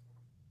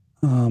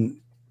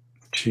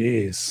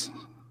 Geez.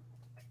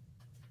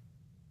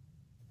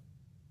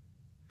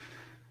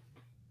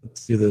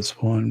 Let's do this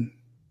one.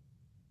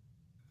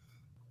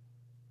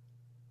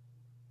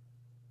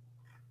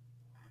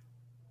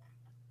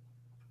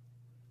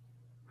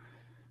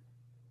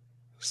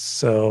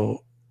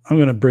 So I'm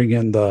going to bring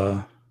in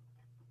an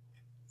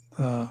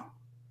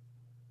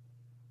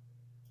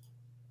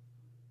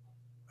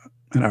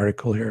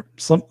article here.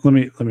 So let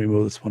me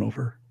move this one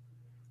over.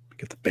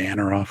 Get the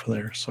banner off of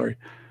there. Sorry.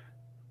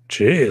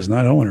 Jeez,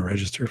 I don't want to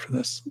register for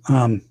this.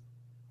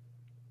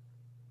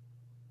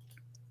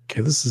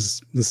 Okay, this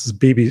is the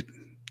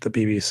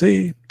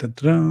BBC.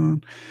 Da-da-da.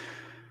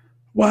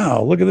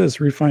 Wow, look at this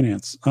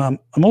refinance.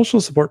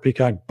 Emotional support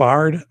peacock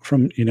barred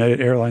from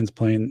United Airlines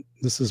plane.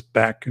 This is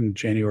back in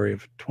January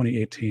of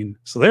 2018.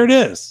 So there it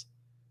is.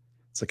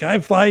 It's like, I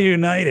fly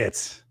United.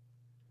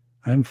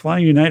 I'm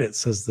flying United,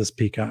 says this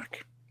peacock.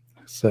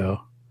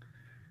 So,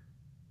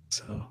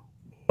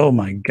 oh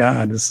my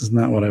God, this is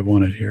not what I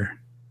wanted here.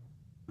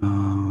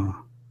 Go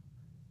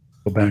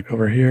back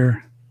over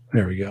here.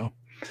 There we go.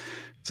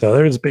 So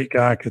there's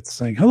peacock. It's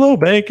saying, hello,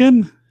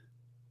 Bacon.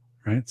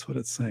 Right? That's what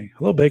it's saying.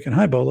 Hello, Bacon.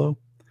 Hi, Bolo.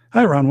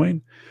 Hi, Ron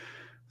Wayne.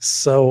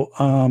 So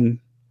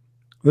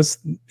this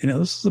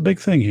is a big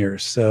thing here.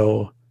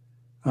 So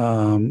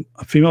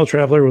a female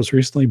traveler was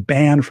recently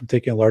banned from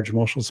taking a large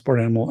emotional support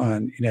animal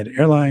on United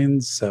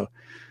Airlines. So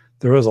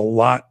there was a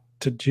lot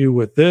to do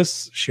with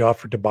this. She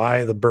offered to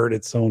buy the bird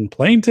its own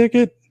plane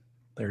ticket.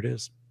 There it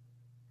is.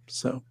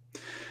 So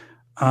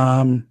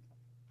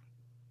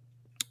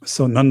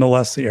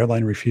nonetheless, the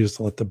airline refused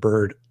to let the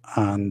bird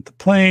on the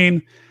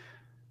plane.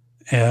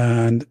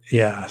 And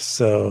yeah,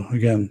 so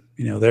again,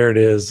 there it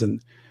is. And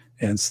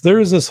so there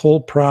is this whole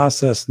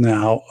process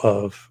now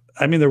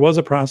there was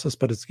a process,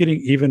 but it's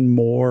getting even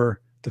more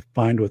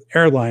defined with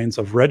airlines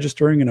of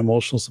registering an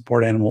emotional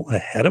support animal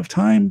ahead of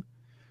time.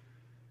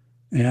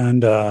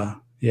 And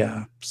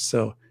yeah,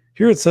 so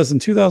here it says in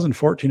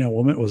 2014, a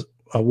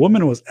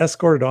woman was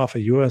escorted off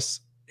a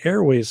U.S.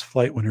 Airways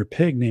flight when her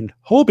pig named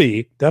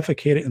Hobie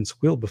defecated and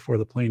squealed before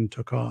the plane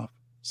took off.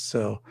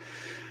 So,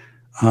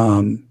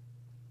 yeah,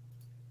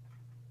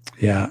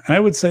 and I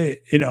would say,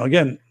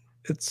 again,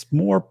 it's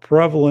more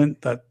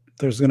prevalent that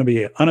there's going to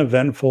be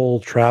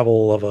uneventful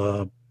travel of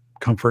a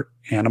comfort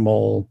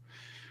animal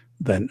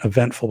than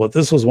eventful. But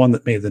this was one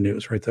that made the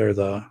news right there,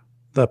 the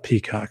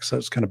peacock. So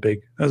it's kind of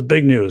big. That's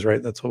big news,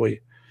 right? That's what we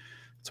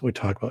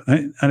talk about.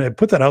 And I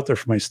put that out there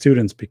for my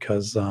students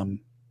because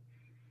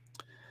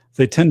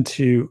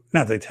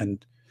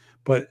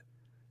but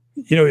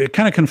it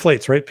kind of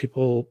conflates, right?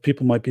 People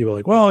might be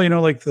like, well,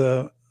 like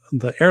the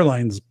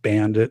airlines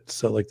banned it,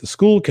 so like the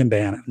school can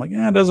ban it. I'm like,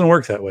 it doesn't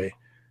work that way.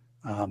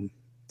 But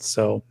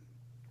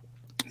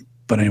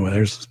anyway,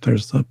 there's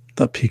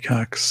the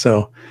peacock.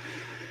 So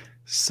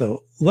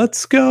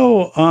let's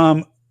go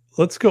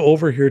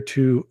over here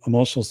to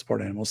emotional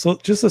support animals. So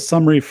just a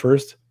summary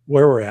first,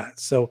 where we're at.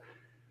 So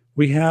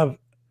we have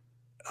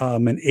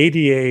an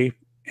ADA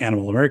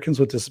animal, Americans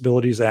with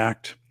Disabilities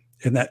Act,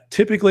 and that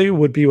typically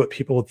would be what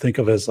people would think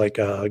of as like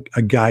a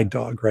guide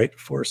dog, right?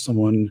 For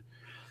someone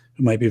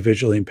who might be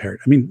visually impaired.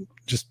 I mean,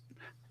 just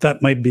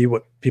that might be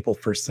what people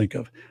first think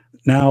of.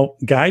 Now,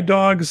 guide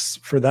dogs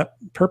for that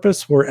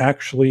purpose were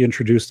actually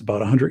introduced about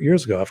 100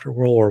 years ago after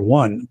World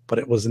War I, but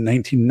it was in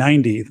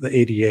 1990 the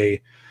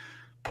ADA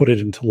put it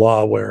into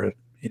law where,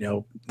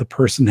 the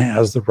person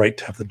has the right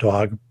to have the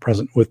dog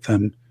present with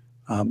them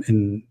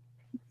in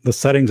the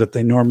settings that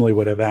they normally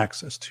would have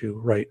access to,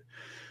 right?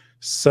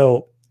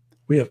 So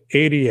we have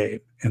ADA,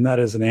 and that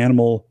is an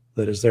animal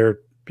that is there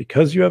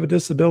because you have a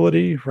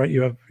disability, right?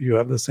 You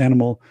have this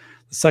animal.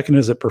 The second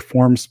is it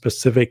performs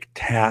specific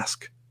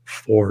task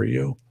for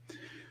you.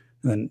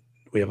 And then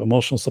we have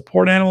emotional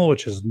support animal,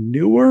 which is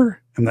newer,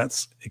 and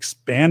that's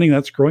expanding,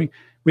 that's growing.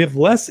 We have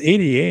less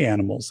ADA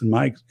animals in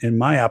my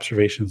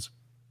observations.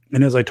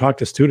 And as I talk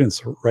to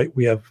students, right,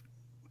 we have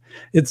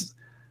it's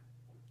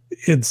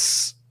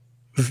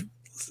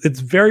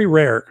very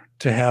rare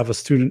to have a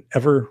student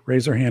ever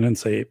raise their hand and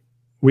say,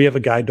 we have a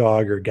guide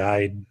dog or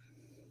guide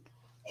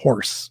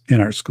horse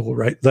in our school,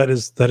 right? That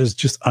is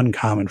just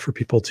uncommon for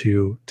people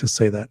to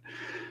say that.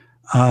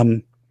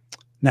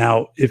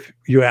 Now, if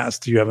you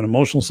ask, do you have an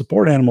emotional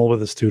support animal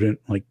with a student?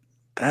 Like,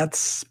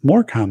 that's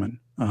more common.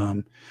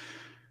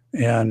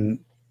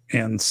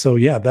 And so,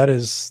 yeah, that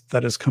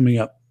is coming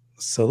up.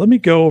 So let me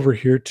go over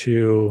here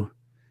to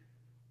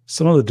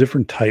some of the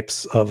different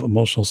types of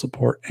emotional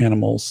support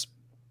animals.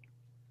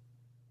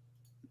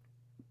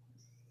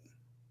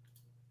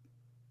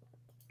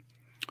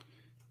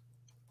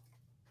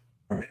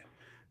 All right.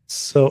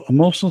 So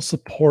emotional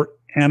support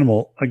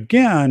animal,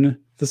 again,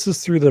 this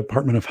is through the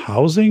Department of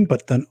Housing,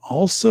 but then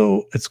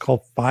also it's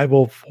called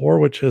 504,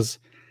 which is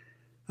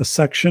a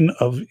section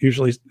of,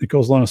 usually it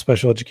goes along with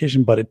special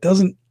education, but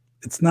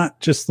it's not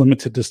just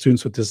limited to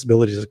students with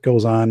disabilities. It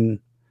goes on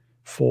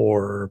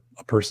for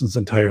a person's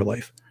entire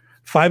life.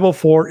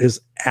 504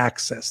 is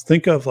access.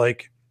 Think of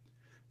like,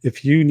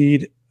 if you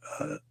need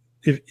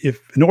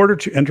if in order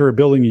to enter a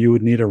building, you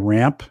would need a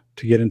ramp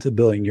to get into the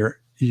building.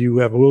 You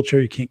have a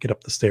wheelchair, you can't get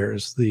up the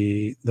stairs.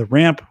 The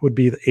ramp would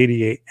be the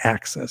ADA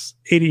access.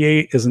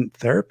 ADA isn't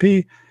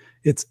therapy,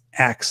 it's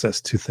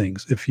access to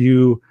things. If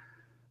you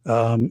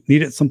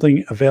needed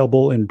something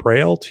available in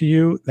Braille to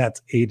you,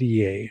 that's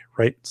ADA,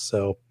 right?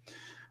 So,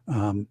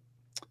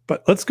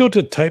 but let's go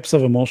to types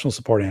of emotional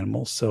support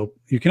animals. So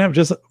you can have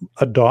just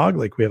a dog,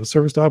 like we have a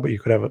service dog, but you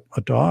could have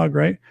a dog,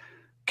 right?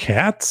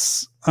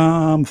 Cats,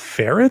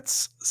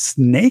 ferrets,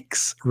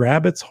 snakes,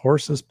 rabbits,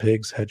 horses,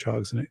 pigs,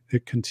 hedgehogs, and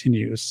it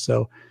continues.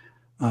 So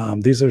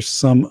these are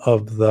some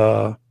of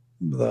the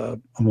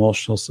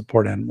emotional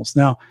support animals.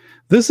 Now,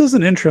 this is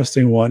an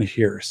interesting one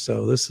here.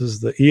 So this is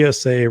the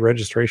ESA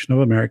Registration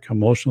of America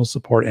Emotional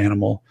Support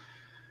Animal.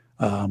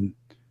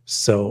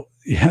 So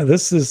yeah,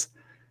 this is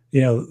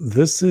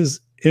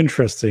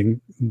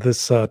interesting,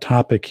 this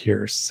topic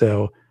here.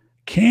 So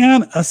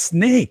can a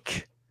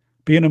snake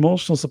be an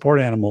emotional support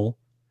animal?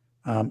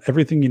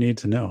 Everything you need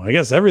to know. I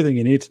guess everything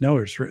you need to know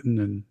is written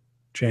in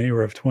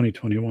January of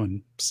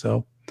 2021.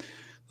 So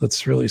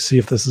let's really see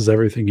if this is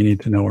everything you need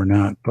to know or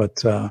not.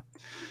 But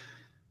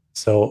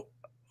so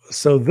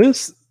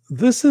this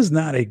is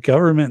not a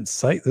government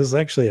site. This is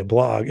actually a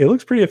blog. It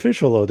looks pretty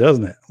official though,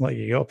 doesn't it? Like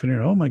you go up in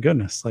here, oh my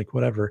goodness, like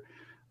whatever.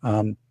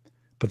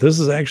 But this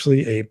is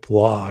actually a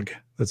blog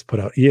that's put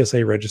out,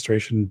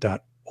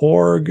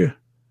 esaregistration.org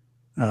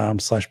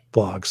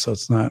 /blog. So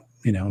it's not,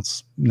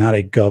 it's not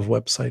a gov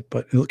website,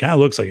 but it kind of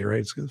looks like it, right?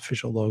 It's got the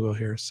official logo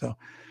here. So,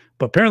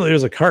 but apparently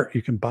there's a cart.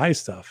 You can buy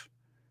stuff.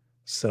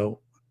 So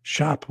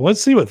shop.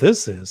 Let's see what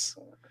this is.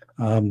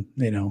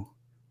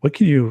 What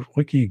can you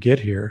get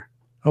here?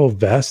 Oh,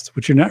 vest,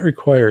 which you're not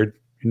required.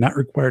 You're not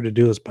required to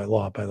do this by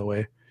law, by the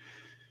way.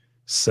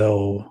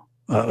 So,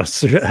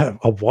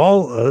 a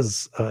wall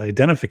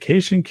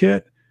identification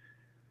kit.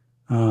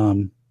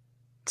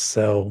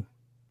 So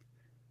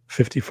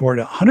 $54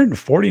 to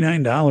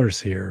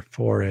 $149 here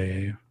for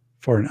an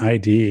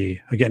ID.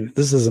 Again,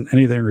 this isn't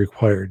anything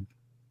required.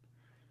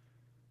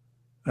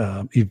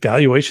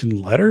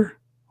 Evaluation letter.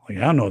 Like,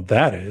 I don't know what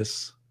that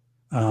is.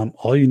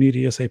 All you need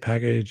ESA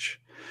package.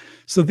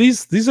 So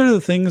these are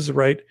the things,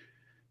 right?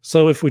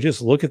 So if we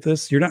just look at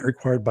this, you're not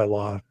required by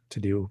law to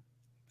do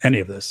any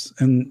of this.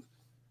 And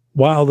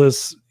while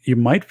you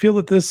might feel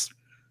that this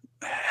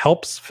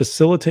helps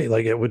facilitate,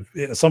 like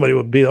somebody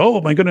would be,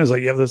 oh my goodness,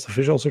 like you have this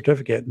official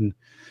certificate and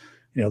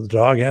the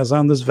dog has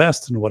on this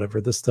vest and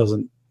whatever. This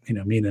doesn't,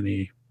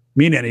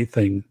 mean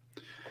anything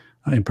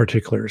in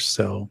particular.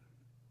 So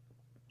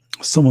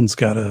someone's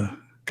got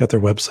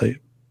their website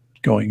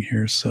going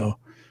here. So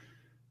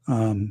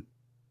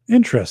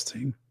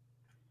interesting.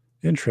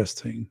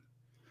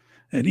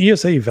 An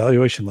ESA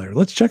evaluation letter.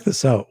 Let's check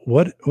this out.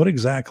 What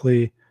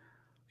exactly?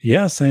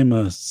 Yes, I'm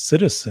a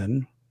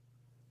citizen.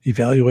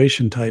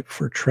 Evaluation type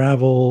for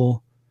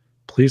travel.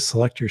 Please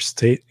select your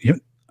state.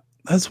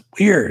 That's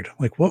weird.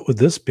 Like, what would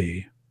this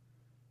be?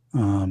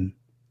 Who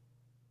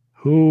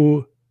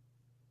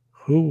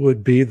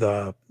would be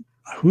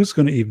who's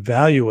going to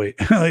evaluate?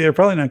 They're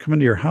probably not coming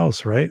to your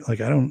house, right?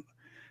 Like, I don't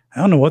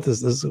know what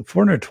this is.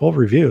 412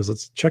 reviews.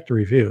 Let's check the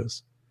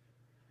reviews.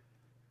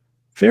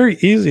 Very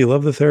easy.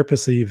 Love the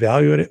therapist that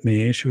evaluated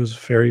me. She was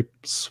very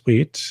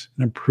sweet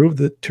and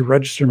improved to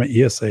register my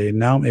ESA.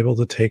 Now I'm able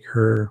to take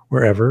her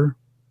wherever.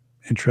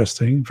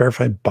 Interesting.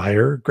 Verified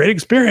buyer. Great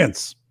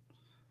experience.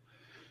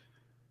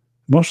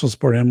 Emotional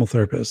support animal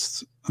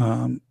therapist.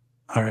 All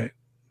right.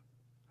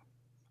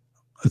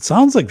 It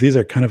sounds like these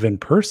are kind of in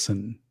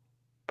person,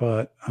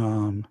 but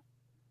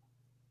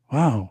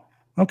wow.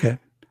 Okay.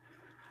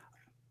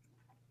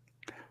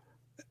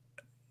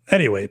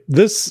 Anyway,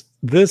 this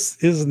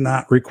is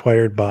not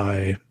required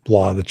by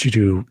law that you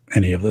do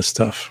any of this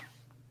stuff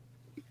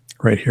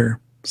right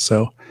here.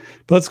 So,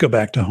 but let's go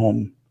back to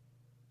home.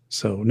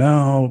 So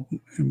now,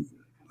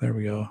 there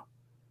we go.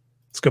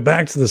 Let's go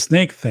back to the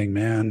snake thing,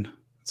 man.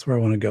 That's where I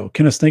want to go.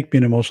 Can a snake be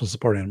an emotional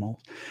support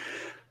animal?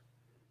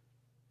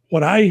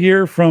 What I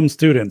hear from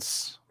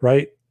students,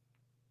 right?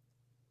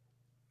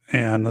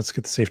 And let's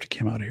get the safety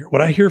cam out of here.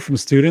 What I hear from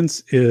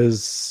students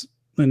is,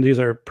 and these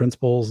are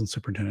principals and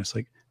superintendents,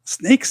 like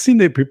snakes seem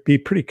to be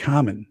pretty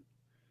common.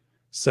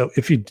 So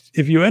if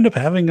you end up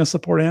having a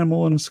support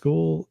animal in a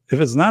school, if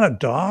it's not a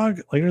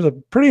dog, like there's a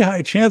pretty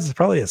high chance it's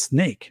probably a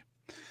snake.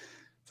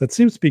 That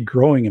seems to be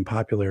growing in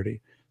popularity.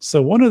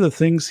 So one of the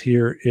things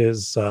here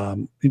is,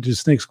 do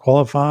snakes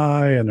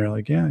qualify? And they're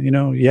like,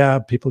 yeah,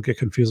 people get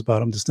confused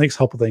about them. Do snakes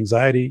help with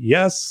anxiety?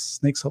 Yes,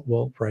 snakes help.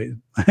 Well, right.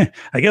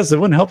 I guess it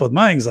wouldn't help with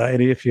my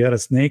anxiety if you had a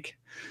snake,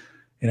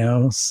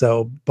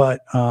 so,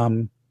 but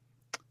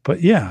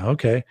yeah,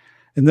 okay.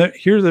 And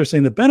here they're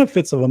saying the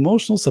benefits of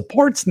emotional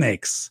support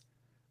snakes.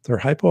 They're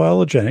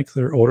hypoallergenic,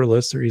 they're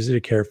odorless, they're easy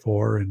to care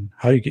for, and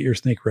how you get your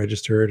snake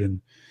registered.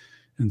 And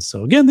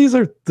so again, these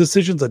are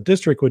decisions a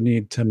district would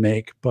need to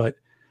make, but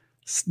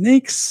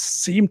snakes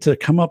seem to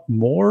come up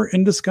more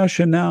in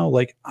discussion now.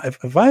 Like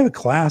if I have a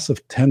class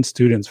of 10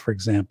 students, for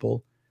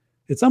example,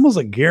 it's almost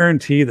a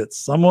guarantee that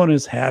someone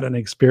has had an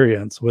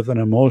experience with an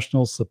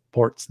emotional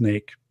support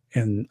snake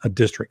in a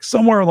district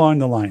somewhere along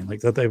the line,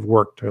 like that they've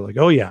worked. They're like,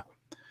 oh yeah,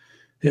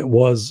 it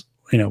was,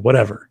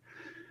 whatever.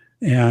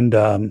 And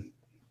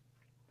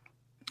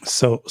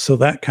so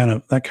that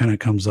kind of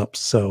comes up.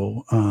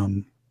 So,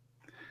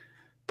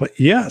 but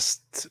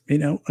yes,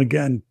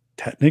 again,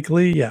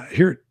 technically, yeah,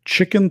 here,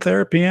 chicken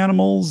therapy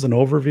animals, an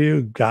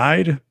overview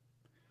guide,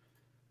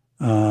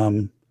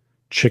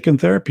 chicken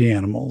therapy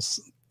animals.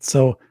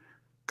 So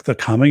the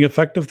calming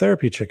effect of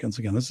therapy chickens.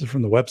 Again, this is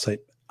from the website.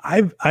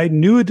 I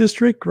knew a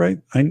district, right?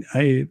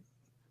 I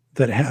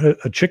that had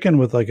a chicken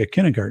with like a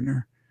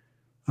kindergartner.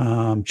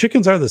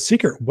 Chickens are the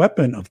secret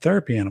weapon of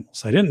therapy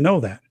animals. I didn't know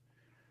that.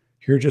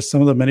 Here are just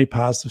some of the many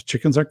positives.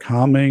 Chickens are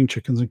calming.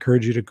 Chickens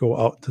encourage you to go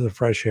out to the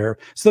fresh air.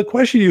 So the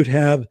question you'd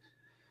have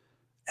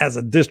as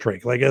a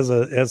district, like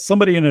as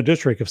somebody in a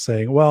district of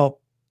saying, well,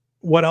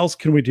 what else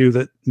can we do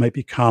that might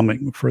be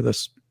calming for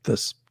this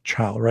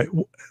child, right?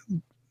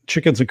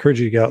 Chickens encourage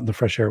you to get out in the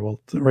fresh air. Well,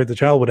 right, the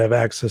child would have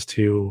access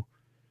to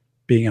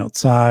being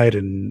outside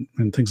and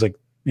things like,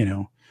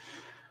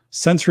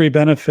 sensory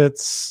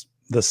benefits,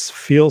 the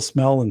feel,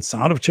 smell, and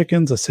sound of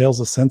chickens, assails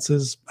the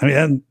senses. I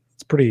mean,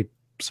 it's pretty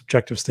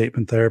subjective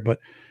statement there, but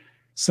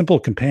simple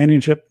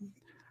companionship.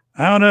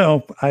 I don't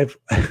know.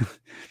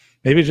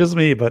 Maybe it's just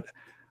me, but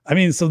I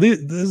mean, so this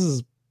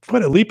is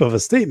quite a leap of a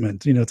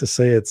statement, to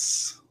say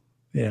it's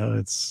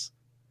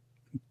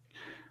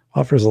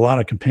offers a lot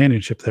of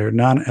companionship there.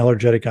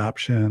 Non-allergenic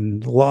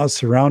option. The laws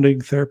surrounding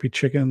therapy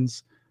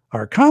chickens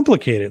are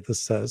complicated, this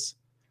says,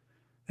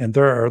 and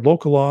there are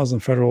local laws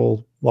and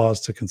federal laws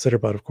to consider,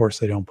 but of course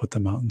they don't put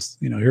them out.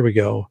 Here we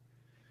go.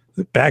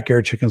 The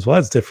backyard chickens. Well,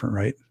 that's different,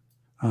 right?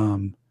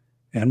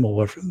 Animal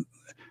welfare,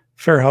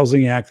 Fair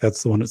Housing Act.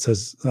 That's the one that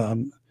says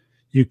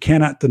you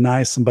cannot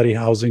deny somebody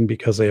housing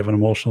because they have an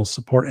emotional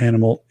support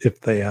animal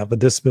if they have a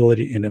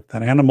disability, and if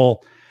that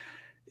animal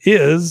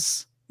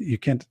is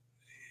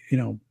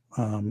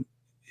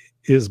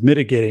is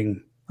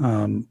mitigating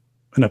an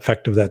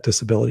effect of that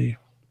disability,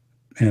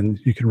 and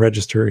you can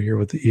register here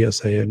with the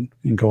ESA and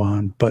go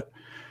on. But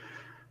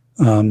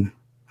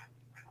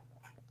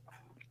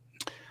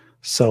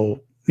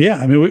so. Yeah,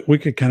 I mean, we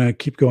could kind of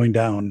keep going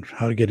down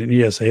how to get an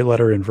ESA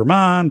letter in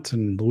Vermont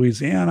and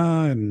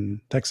Louisiana and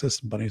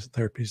Texas, and bunnies and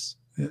therapies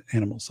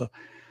animals. So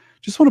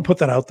just want to put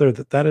that out there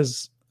that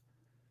is,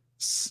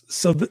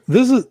 so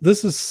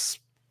this is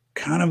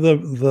kind of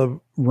the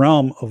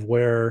realm of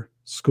where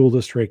school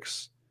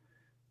districts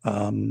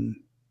are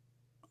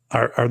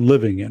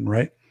living in,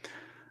 right?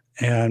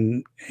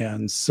 And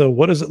so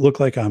what does it look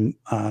like on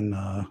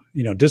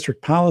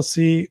district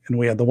policy? And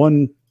we had the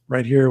one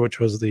right here,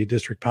 which was the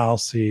district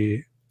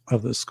policy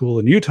of the school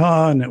in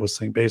Utah, and it was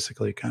saying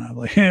basically kind of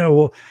like,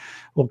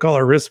 we'll call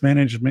our risk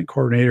management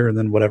coordinator and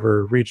then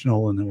whatever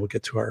regional, and then we'll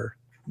get to our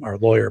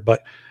lawyer.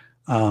 But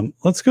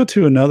let's go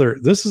to another.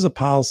 This is a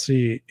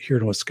policy here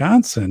in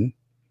Wisconsin.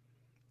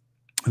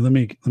 And let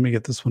me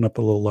get this one up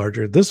a little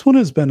larger. This one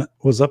was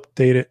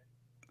updated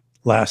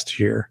last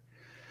year,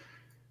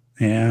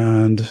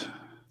 and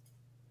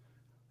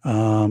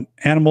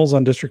animals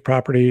on district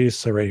properties.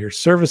 So right here,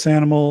 service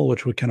animal,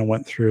 which we kind of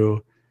went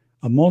through.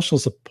 Emotional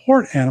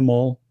support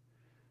animal.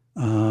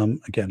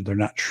 Again, they're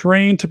not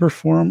trained to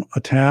perform a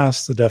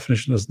task. The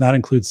definition does not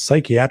include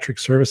psychiatric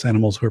service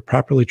animals who are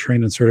properly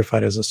trained and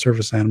certified as a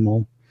service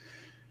animal.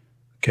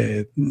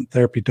 Okay,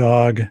 therapy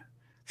dog.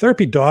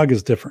 Therapy dog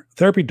is different.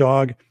 Therapy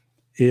dog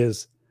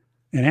is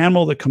an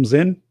animal that comes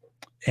in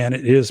and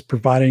it is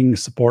providing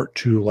support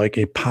to like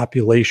a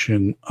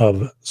population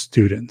of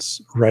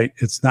students, right?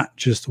 It's not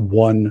just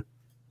one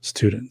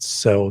student.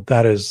 So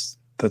that's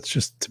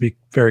just to be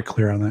very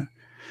clear on that.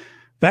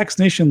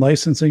 Vaccination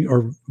licensing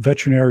or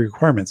veterinary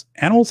requirements.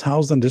 Animals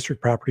housed on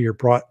district property are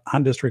brought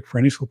on district for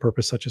any school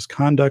purpose, such as to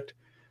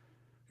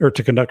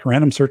conduct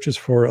random searches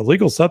for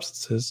illegal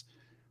substances,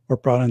 or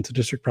brought onto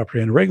district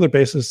property on a regular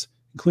basis,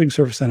 including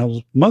service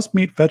animals, must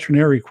meet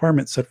veterinary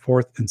requirements set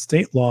forth in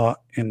state law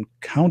and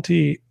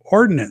county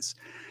ordinance,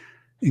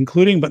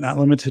 including but not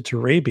limited to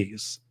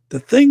rabies. The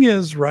thing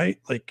is, right,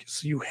 like,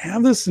 so you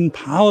have this in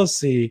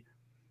policy,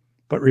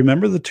 but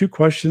remember the two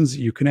questions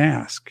that you can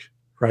ask,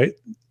 right?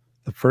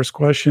 The first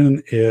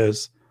question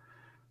is,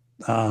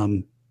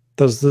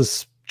 does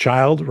this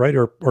child, right,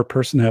 or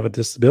person have a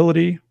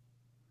disability?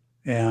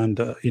 And,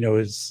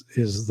 is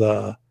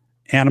the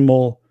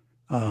animal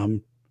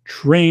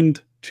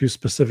trained to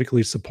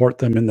specifically support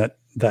them in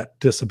that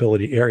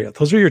disability area?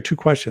 Those are your two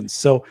questions.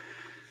 So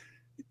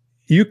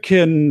you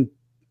can,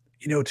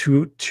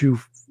 to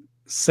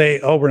say,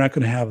 oh, we're not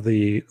going to have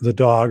the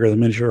dog or the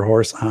miniature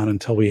horse on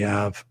until we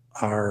have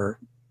our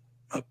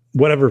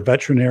whatever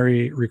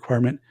veterinary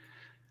requirement.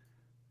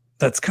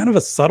 That's kind of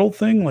a subtle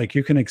thing. Like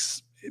you can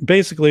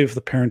basically, if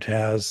the parent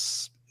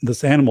has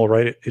this animal,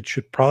 right, it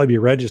should probably be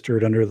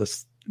registered under the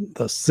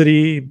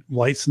city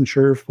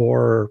licensure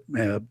for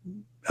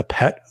a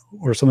pet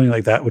or something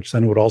like that, which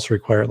then would also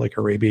require like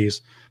a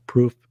rabies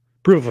proof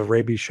of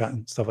rabies shot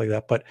and stuff like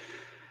that. But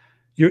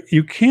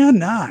you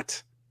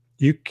cannot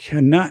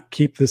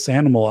keep this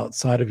animal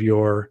outside of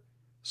your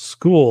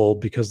school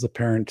because the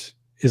parent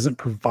isn't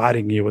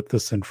providing you with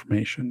this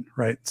information,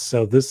 right?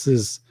 So this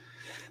is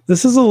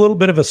a little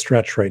bit of a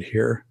stretch right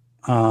here.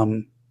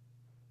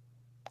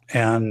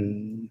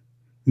 And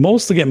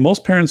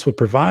most parents would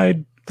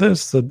provide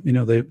this,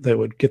 they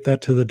would get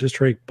that to the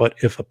district. But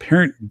if a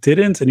parent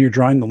didn't, and you're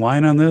drawing the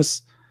line on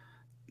this,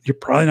 you're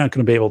probably not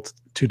going to be able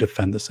to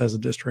defend this as a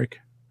district.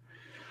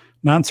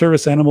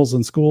 Non-service animals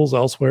in schools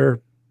elsewhere.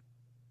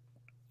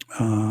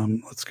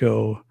 Let's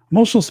go.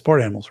 Emotional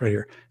support animals right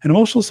here. An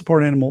emotional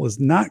support animal is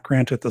not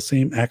granted the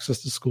same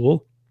access to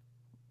school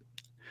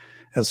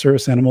as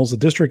service animals. The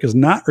district is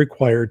not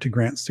required to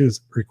grant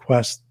students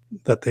requests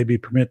that they be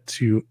permitted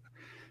to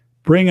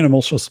bring an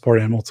emotional support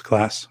animal to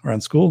class or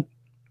on school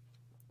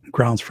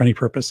grounds for any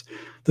purpose.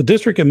 The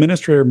district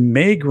administrator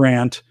may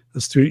grant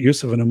the student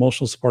use of an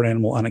emotional support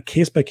animal on a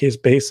case-by-case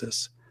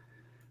basis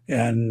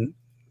and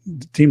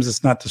deems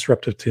it's not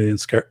disruptive to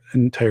the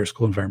entire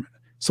school environment.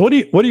 So what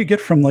do you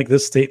get from like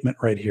this statement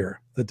right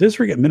here? The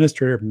district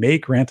administrator may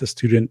grant a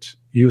student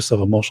use of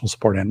emotional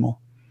support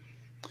animal.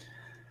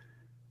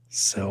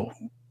 So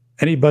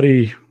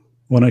anybody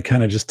want to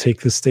kind of just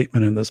take this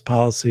statement in this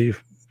policy?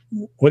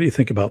 What do you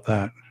think about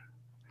that?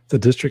 The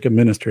district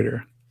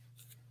administrator.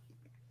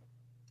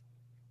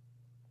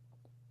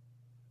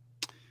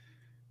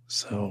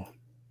 So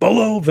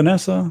Bolo,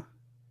 Vanessa.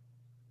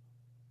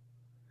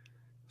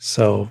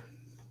 So,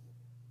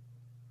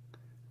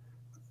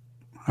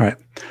 all right.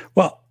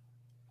 Well,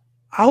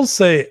 I'll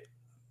say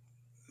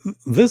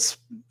this,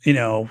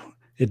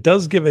 it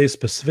does give a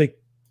specific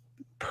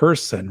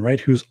person, right,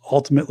 who's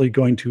ultimately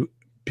going to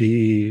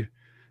be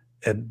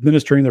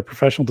administering their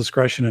professional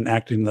discretion and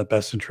acting in the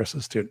best interest of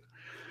the student.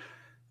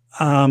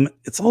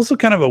 It's also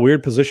kind of a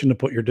weird position to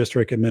put your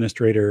district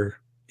administrator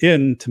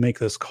in to make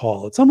this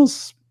call. It's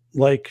almost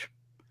like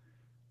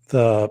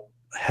the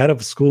head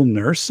of school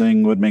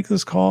nursing would make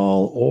this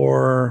call,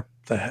 or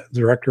the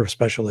director of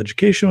special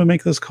education would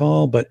make this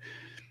call. But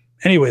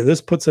anyway,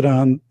 this puts it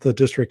on the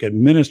district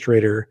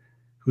administrator,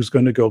 who's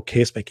going to go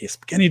case by case.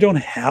 Again, you don't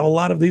have a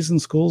lot of these in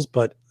schools,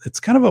 but it's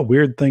kind of a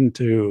weird thing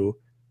to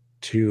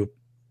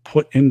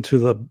put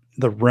into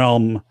the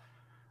realm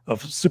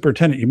of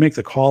superintendent. You make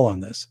the call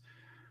on this.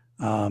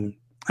 And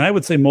I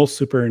would say most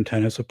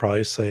superintendents would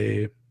probably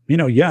say,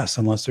 yes,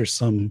 unless there's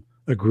some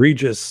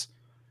egregious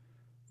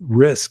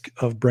risk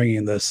of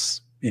bringing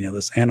this,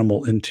 this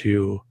animal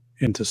into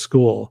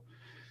school.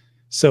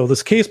 So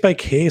this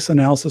case-by-case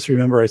analysis,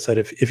 remember I said,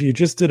 if you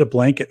just did a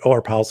blanket,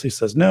 our policy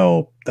says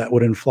no, that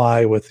wouldn't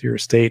fly with your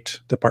state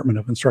Department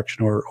of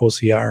Instruction or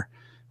OCR,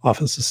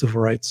 Office of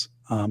Civil Rights.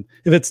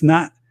 If it's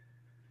not,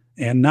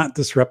 and not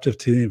disruptive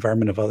to the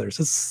environment of others,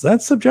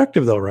 that's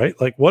subjective though, right?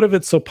 Like, what if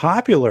it's so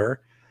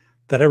popular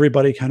that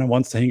everybody kind of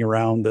wants to hang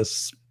around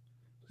this,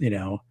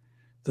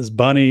 this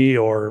bunny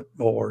or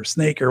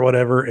snake or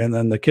whatever, and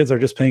then the kids are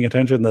just paying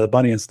attention to the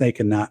bunny and snake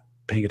and not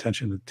paying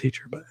attention to the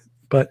teacher.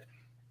 But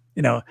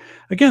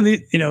again,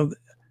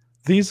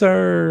 these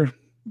are,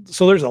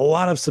 so there's a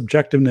lot of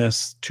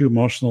subjectiveness to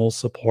emotional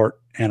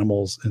support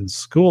animals in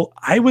school.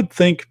 I would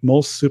think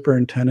most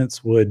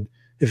superintendents would,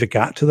 if it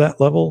got to that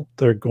level,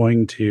 they're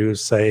going to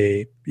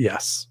say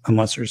yes,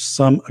 unless there's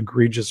some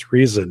egregious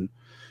reason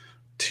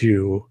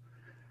to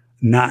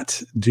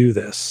not do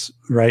this,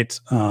 right?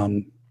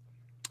 Again,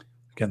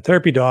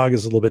 therapy dog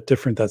is a little bit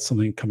different. That's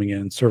something coming in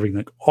and serving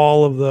like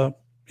all of the,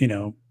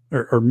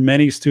 or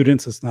many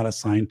students. It's not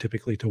assigned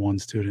typically to one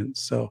student.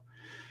 So,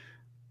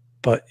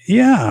 but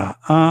yeah,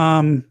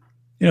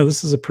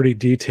 this is a pretty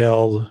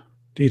detailed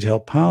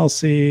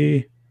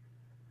policy.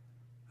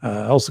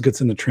 Also gets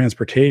into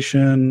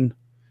transportation.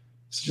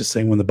 It's just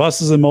saying when the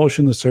bus is in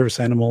motion, the service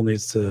animal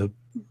needs to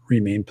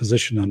remain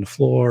positioned on the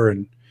floor,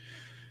 and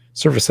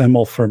service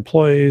animal for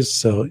employees.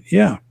 So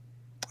yeah,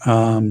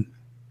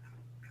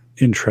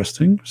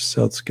 interesting.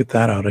 So let's get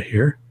that out of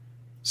here.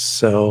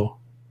 So,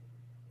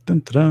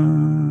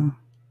 dun-da-da,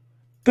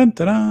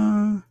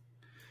 dun-da-da. All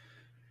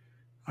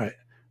right.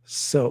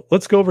 So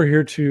let's go over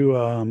here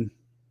to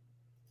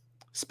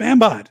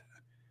Spambot.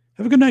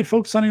 Have a good night,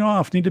 folks. Signing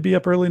off. Need to be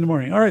up early in the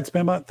morning. All right,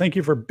 Spambot, thank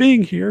you for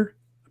being here.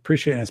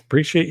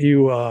 Appreciate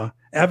you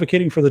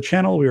advocating for the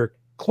channel. We are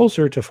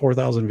closer to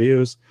 4,000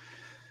 views.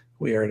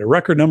 We are at a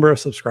record number of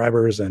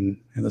subscribers, and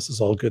this is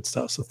all good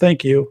stuff. So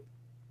thank you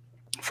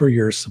for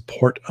your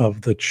support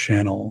of the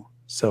channel.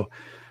 So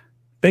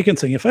Bacon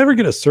saying, if I ever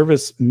get a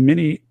service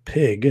mini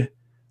pig,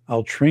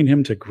 I'll train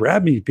him to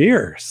grab me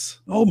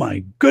beers. Oh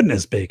my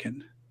goodness,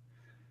 Bacon.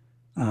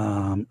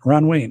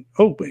 Ron Wayne.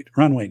 Oh, wait,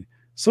 Ron Wayne.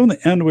 So in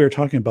the end, we were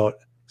talking about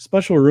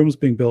special rooms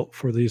being built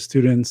for these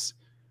students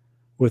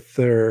with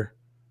their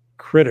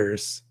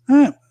critters.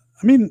 I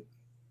mean,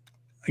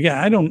 again,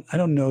 I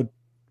don't know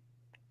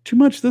too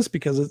much this,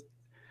 because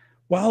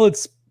while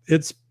it's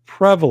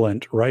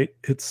prevalent, right?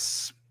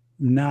 It's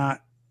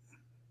not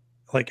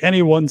like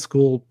any one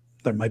school.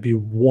 There might be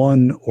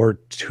one or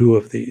two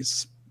of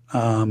these.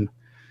 And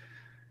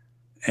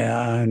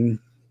I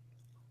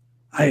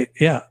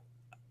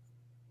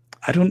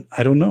don't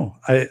know.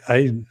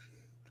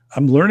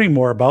 I'm learning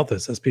more about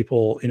this as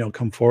people,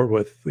 come forward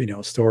with,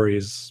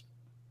 stories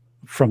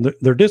from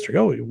their district.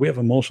 Oh, we have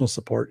emotional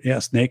support. Yeah,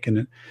 snake, and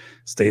it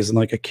stays in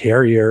like a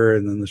carrier,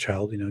 and then the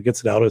child,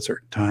 gets it out at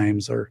certain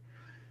times, or,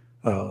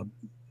 but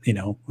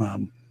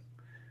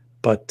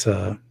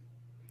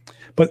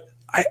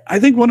I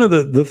think one of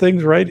the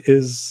things, right,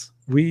 is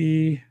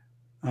we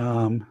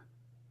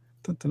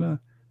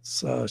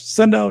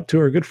send out to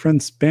our good friend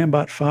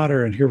Spambot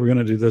Fodder, and here we're going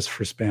to do this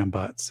for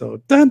Spambot. So,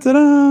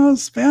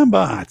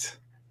 Spambot.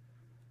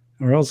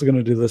 And we're also going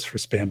to do this for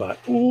Spambot.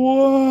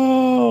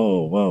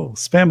 Whoa,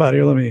 Spambot.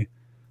 Here, let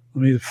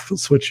me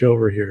switch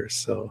over here.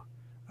 So,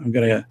 I'm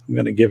gonna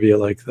give you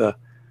like the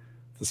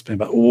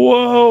Spambot.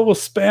 Whoa,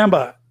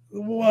 Spambot.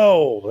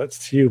 Whoa,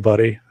 that's you,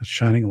 buddy. A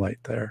shining light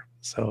there.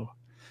 So,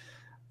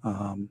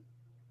 and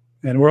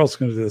we're also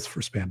going to do this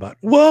for Spambot.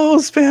 Whoa,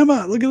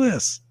 Spambot. Look at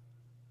this.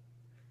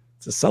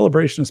 It's a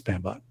celebration of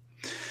Spambot.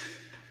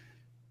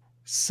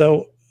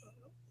 So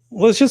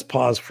let's just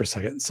pause for a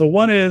second. So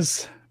one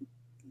is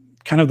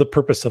kind of the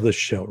purpose of this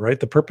show, right?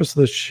 The purpose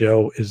of this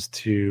show is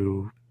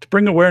to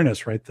bring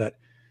awareness, right? That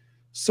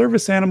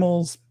service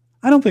animals,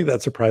 I don't think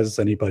that surprises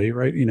anybody,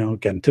 right?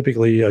 Again,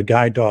 typically a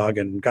guide dog,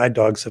 and guide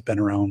dogs have been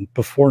around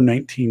before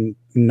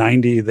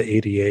 1990. The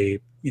ADA,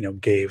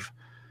 gave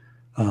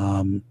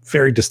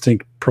very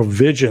distinct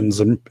provisions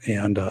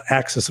and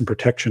access and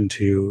protection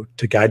to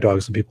guide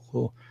dogs and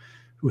people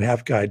who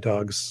have guide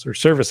dogs or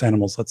service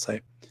animals, let's say.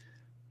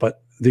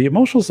 But the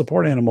emotional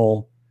support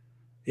animal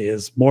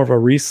is more of a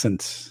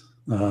recent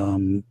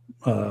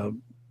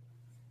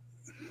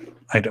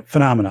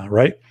phenomena,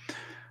 right?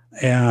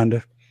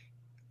 And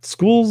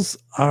schools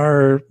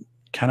are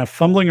kind of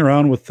fumbling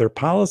around with their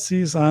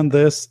policies on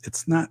this.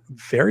 It's not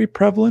very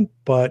prevalent,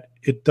 but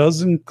it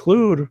does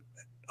include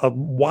a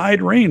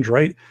wide range,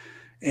 right?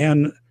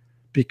 And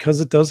because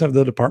it does have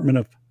the Department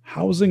of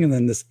Housing and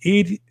then this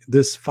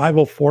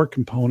 504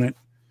 component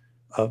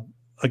of,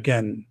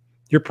 again,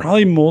 you're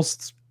probably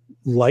most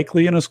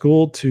likely in a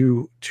school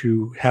to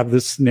have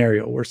this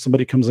scenario where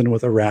somebody comes in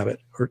with a rabbit,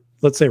 or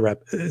let's say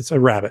it's a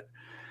rabbit,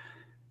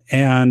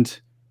 and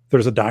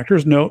there's a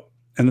doctor's note,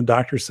 and the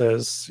doctor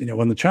says,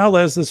 when the child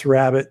has this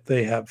rabbit,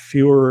 they have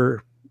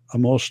fewer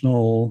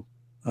emotional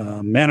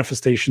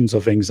manifestations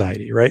of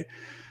anxiety, right?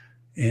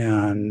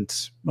 And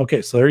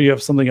okay, so there you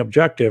have something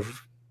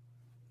objective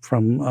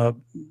from a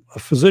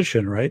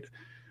physician, right?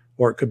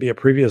 Or it could be a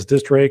previous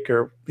district,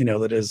 or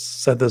that has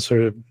said this,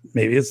 or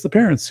maybe it's the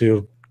parents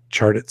who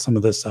charted some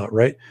of this out,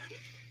 right?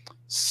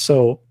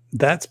 So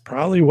that's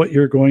probably what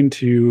you're going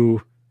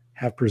to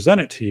have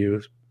presented to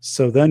you.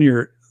 So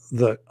then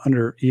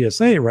under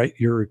ESA, right?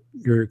 Your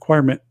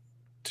requirement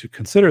to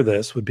consider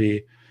this would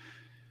be,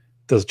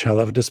 does a child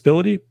have a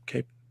disability?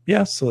 Okay,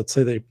 yes. So let's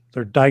say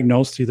they're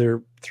diagnosed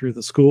either through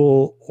the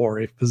school or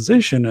a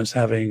physician as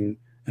having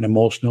an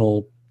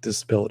emotional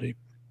disability.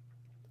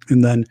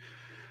 And then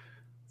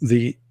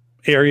the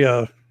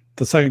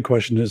second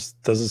question is,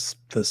 does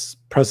this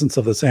presence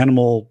of this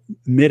animal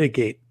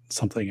mitigate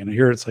something? And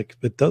here it's like,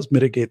 it does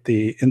mitigate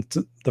the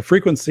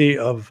frequency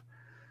of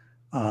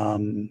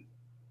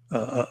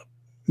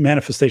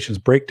manifestations,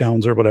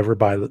 breakdowns, or whatever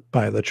by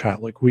the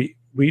child. Like we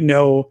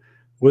know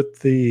with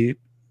the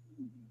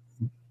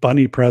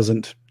bunny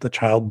present, the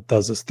child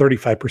does this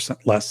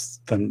 35% less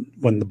than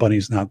when the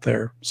bunny's not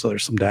there. So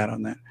there's some data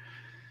on that.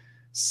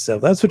 So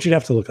that's what you'd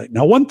have to look like.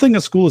 Now, one thing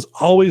a school is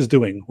always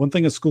doing with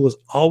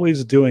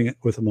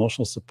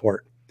emotional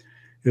support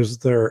is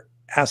they're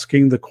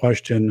asking the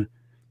question,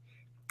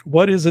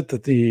 what is it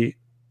that the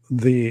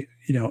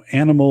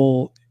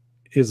animal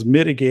is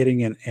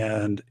mitigating,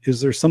 and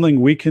is there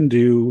something we can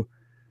do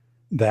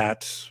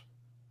that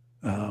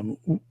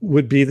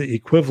would be the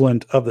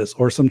equivalent of this,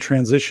 or some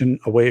transition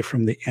away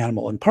from the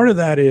animal? And part of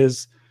that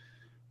is,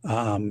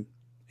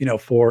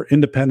 for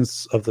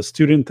independence of the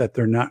student, that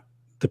they're not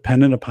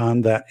dependent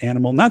upon that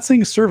animal. Not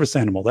saying service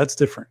animal, that's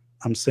different.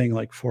 I'm saying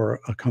like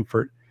for a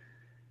comfort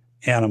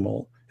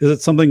animal. Is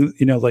it something,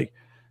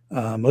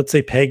 let's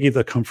say Peggy,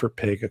 the comfort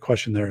pig, a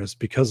question there is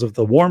because of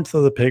the warmth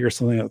of the pig or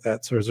something like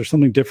that. So is there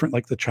something different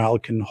like the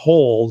child can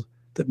hold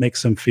that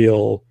makes them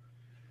feel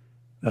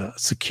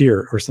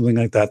secure, or something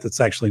like that that's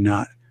actually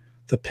not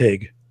the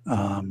pig?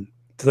 Do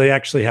they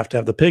actually have to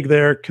have the pig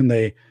there? Can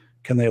they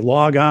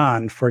log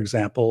on, for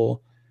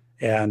example,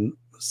 and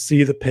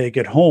see the pig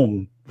at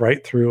home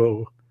right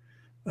through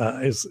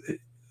is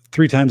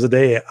 3 times a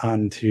day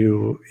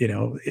onto,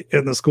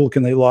 in the school?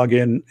 Can they log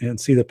in and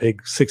see the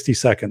pig 60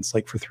 seconds,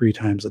 like for 3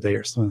 times a day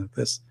or something like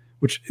this?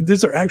 Which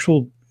these are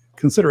actual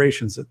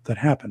considerations that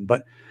happen.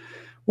 But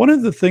one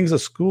of the things a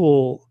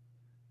school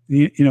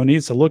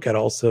needs to look at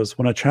also is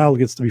when a child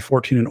gets to be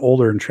 14 and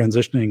older and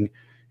transitioning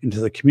into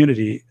the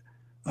community,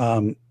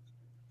 are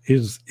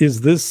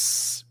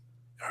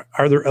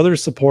there other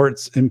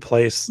supports in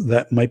place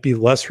that might be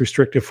less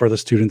restrictive for the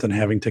student than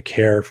having to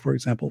care, for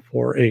example,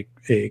 for a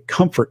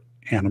comfort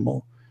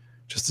animal?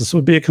 Just this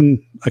would be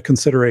a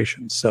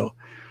consideration. So,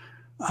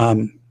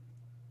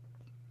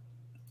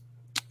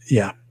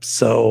 yeah.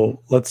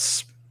 So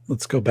let's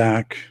go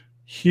back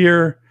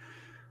here.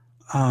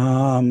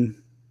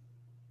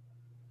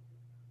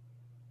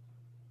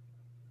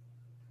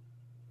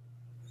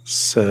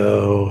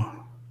 So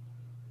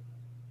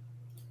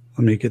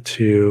let me get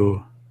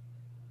to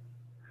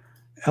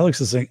Alex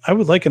is saying, I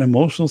would like an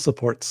emotional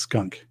support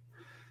skunk.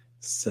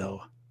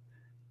 So,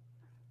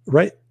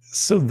 right.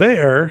 So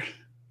there,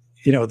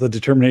 the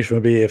determination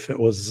would be if it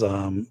was,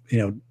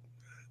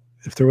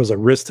 if there was a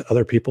risk to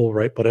other people,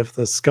 right? But if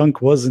the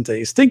skunk wasn't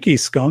a stinky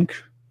skunk,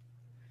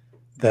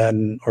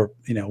 then, or,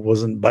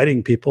 wasn't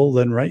biting people,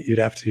 then, right, you'd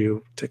have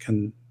to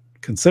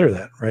consider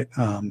that, right?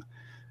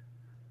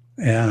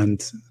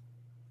 And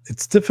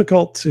it's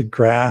difficult to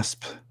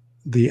grasp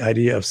the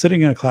idea of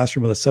sitting in a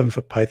classroom with a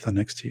 7-foot python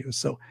next to you.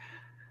 So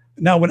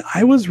now when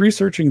I was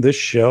researching this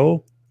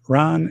show,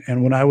 Ron,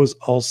 and when I was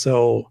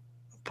also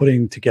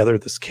putting together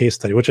this case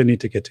study, which I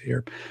need to get to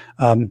here,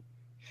 I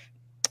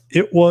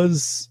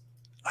was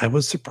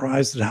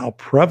surprised at how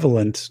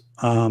prevalent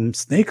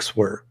snakes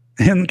were,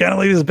 and kind of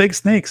like these big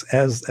snakes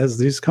as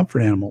these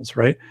comfort animals,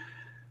 right?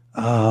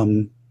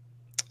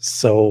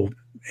 So,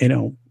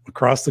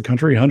 across the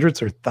country,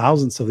 hundreds or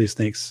thousands of these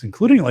snakes,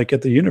 including like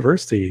at the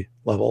university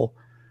level.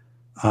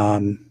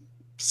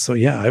 So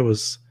yeah,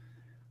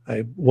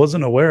 I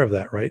wasn't aware of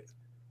that, right?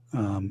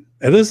 And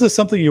this is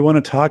something you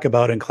want to talk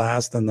about in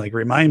class, then like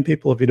remind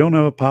people, if you don't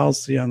have a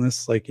policy on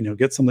this, like,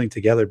 get something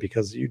together,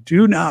 because you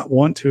do not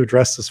want to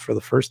address this for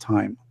the first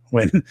time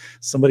when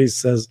somebody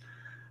says,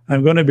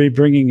 I'm going to be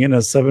bringing in a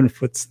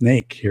 7-foot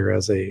snake here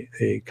as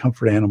a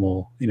comfort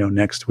animal,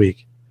 next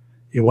week.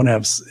 You want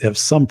to have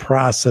some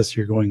process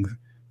you're going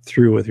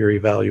through with your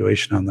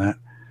evaluation on that.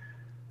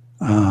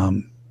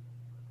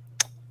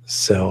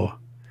 So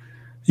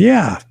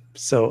yeah,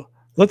 so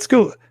let's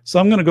go. So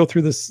I'm going to go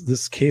through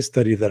this case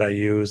study that I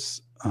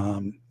use.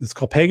 It's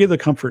called Peggy the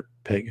Comfort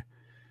Pig.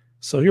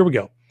 So here we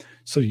go.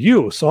 So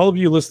all of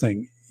you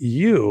listening,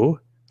 you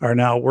are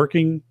now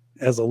working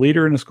as a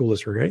leader in a school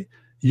district, right?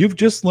 You've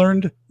just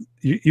learned,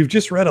 you've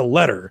just read a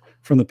letter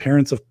from the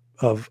parents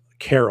of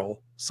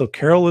Carol. So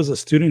Carol is a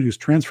student who's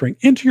transferring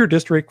into your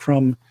district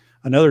from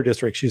another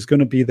district. She's going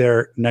to be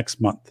there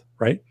next month,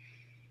 right?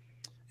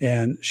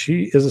 And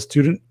she is a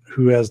student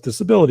who has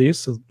disabilities,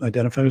 so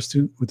identified as a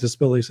student with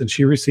disabilities, and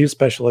she receives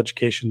special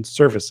education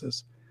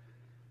services.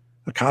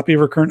 A copy of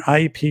her current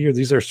IEP, or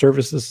these are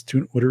services a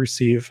student would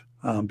receive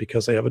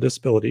because they have a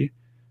disability.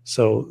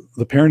 So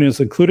the parent is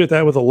included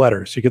that with a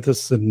letter. So you get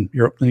this in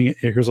your opening,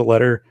 here's a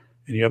letter,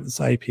 and you have this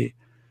IEP.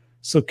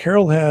 So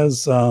Carol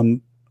has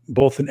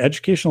both an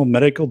educational and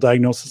medical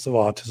diagnosis of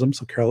autism.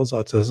 So Carol has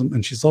autism,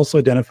 and she's also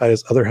identified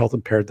as other health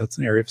impaired. That's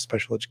an area of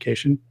special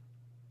education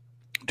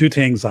due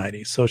to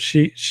anxiety. So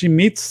she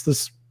meets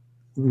this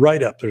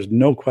right up. There's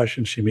no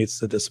question she meets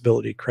the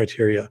disability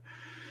criteria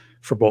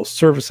for both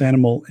service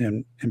animal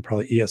and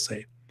probably ESA.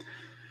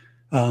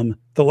 The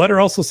letter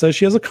also says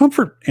she has a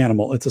comfort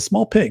animal. It's a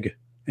small pig,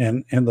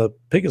 and the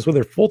pig is with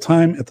her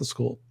full-time at the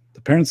school.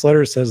 The parent's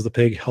letter says the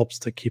pig helps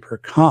to keep her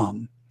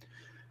calm.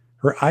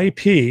 Her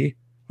IEP,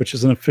 which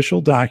is an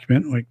official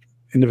document, like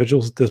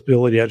Individuals with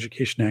Disability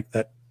Education Act,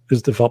 that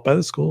is developed by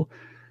the school,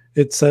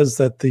 it says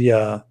that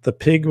the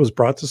pig was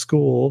brought to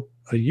school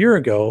a year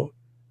ago,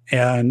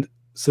 and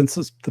since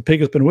the pig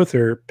has been with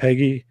her,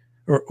 Peggy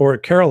or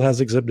Carol has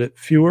exhibited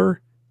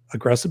fewer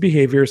aggressive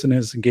behaviors and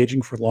is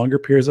engaging for longer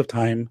periods of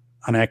time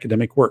on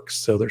academic work.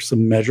 So there's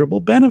some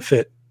measurable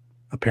benefit,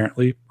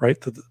 apparently, right,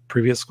 that the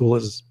previous school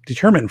has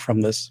determined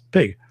from this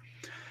pig.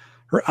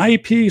 Her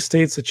IEP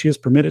states that she is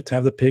permitted to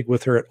have the pig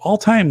with her at all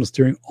times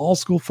during all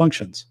school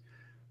functions.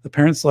 The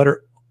parent's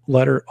letter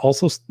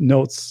also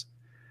notes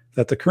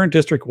that the current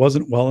district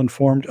wasn't well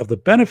informed of the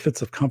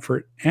benefits of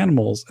comfort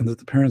animals, and that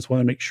the parents want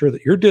to make sure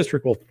that your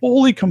district will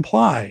fully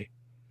comply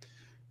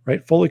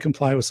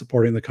with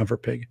supporting the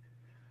comfort pig.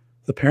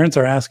 The parents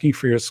are asking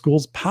for your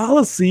school's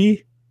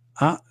policy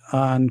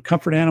on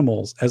comfort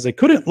animals, as they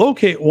couldn't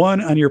locate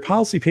one on your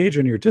policy page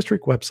on your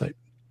district website.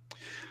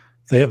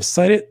 They have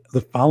cited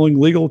the following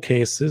legal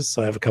cases.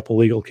 So I have a couple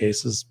legal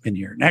cases in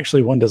here. And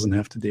actually, one doesn't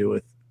have to do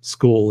with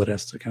school. It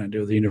has to kind of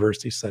do with the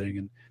university setting.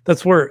 And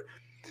that's where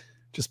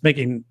just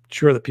making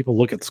sure that people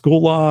look at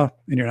school law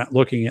and you're not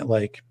looking at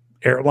like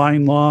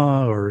airline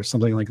law or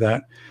something like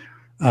that.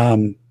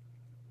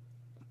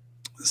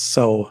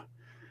 So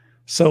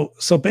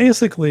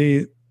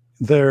basically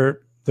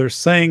they're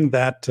saying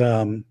that,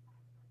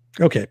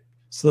 okay,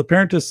 so the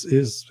parent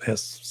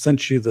has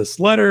sent you this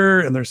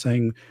letter, and they're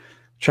saying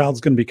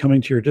child's going to be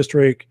coming to your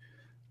district.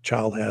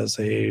 Child has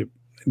a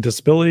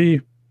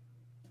disability,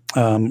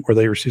 or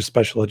they receive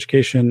special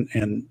education,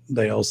 and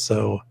they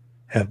also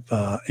have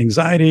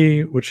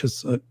anxiety, which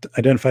is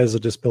identified as a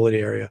disability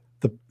area.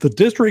 The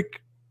district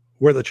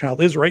where the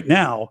child is right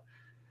now,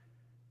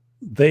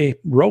 they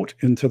wrote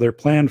into their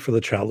plan for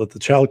the child that the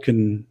child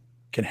can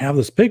have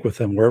this pig with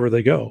them wherever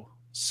they go.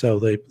 So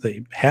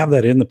they have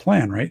that in the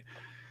plan, right?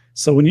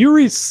 So when you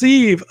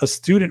receive a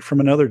student from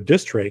another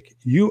district,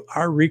 you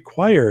are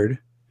required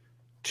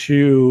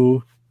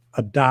to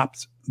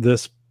adopt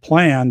this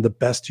plan the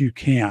best you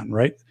can,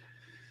 right?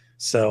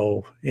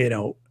 So,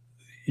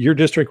 your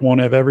district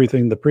won't have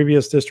everything the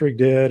previous district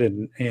did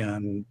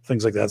and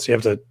things like that. So you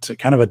have to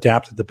kind of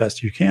adapt it the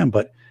best you can.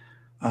 But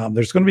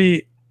there's going to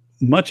be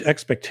much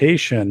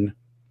expectation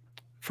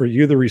for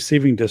you, the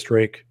receiving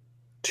district,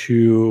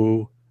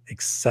 to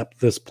accept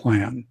this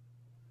plan.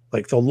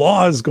 Like the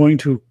law is going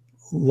to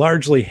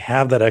largely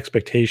have that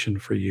expectation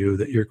for you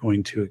that you're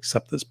going to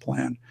accept this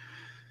plan.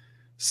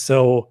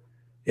 So,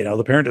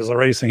 the parent is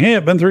already saying, hey,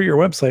 I've been through your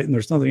website and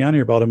there's nothing on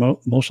here about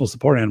emotional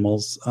support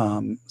animals.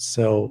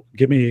 So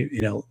give me,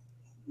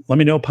 let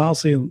me know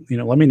policy,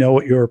 let me know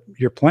what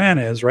your plan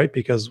is, right?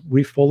 Because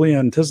we fully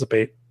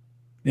anticipate,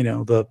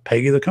 the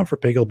Peggy, the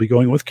comfort pig, will be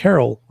going with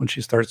Carol when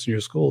she starts in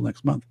your school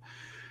next month.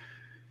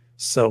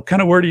 So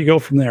kind of where do you go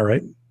from there,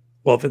 right?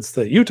 Well, if it's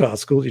the Utah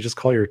school, you just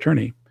call your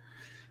attorney.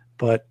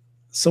 But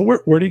so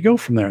where do you go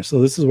from there?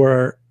 So this is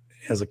where,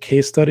 as a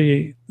case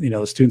study,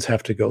 the students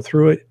have to go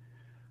through it.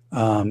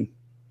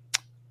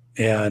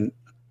 And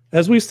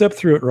as we step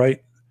through it,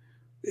 right,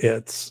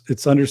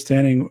 it's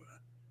understanding,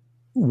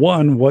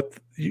 one, what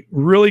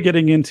really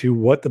getting into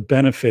what the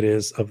benefit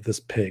is of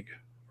this pig,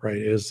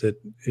 right?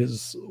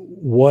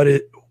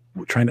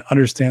 Trying to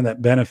understand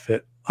that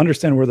benefit,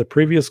 understand where the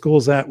previous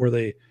school's at,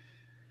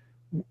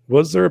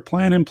 was there a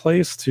plan in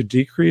place to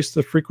decrease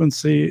the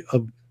frequency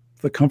of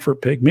the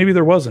comfort pig? Maybe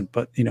there wasn't,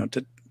 but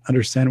to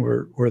understand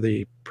where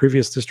the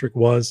previous district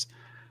was.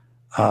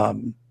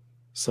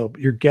 So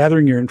you're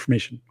gathering your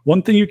information.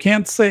 One thing you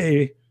can't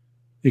say,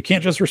 you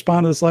can't just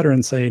respond to this letter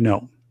and say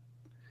no.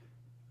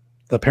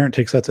 The parent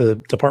takes that to the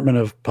Department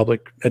of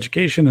Public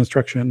Education,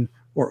 Instruction,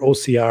 or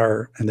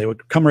OCR, and they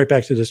would come right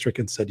back to the district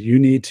and said, you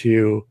need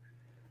to,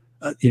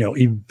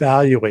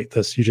 evaluate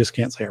this. You just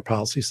can't say our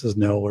policy says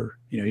no, or,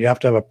 you have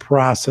to have a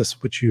process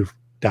which you've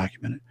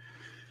documented.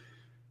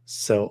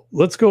 So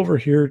let's go over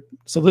here.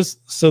 So this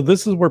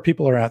is where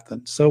people are at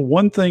then. So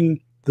one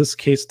thing this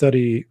case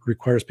study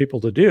requires people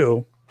to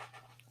do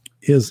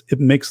is it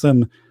makes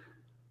them,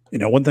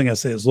 one thing I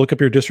say is look up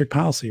your district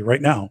policy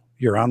right now.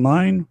 You're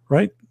online,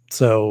 right?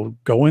 So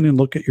go in and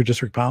look at your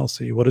district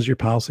policy. What does your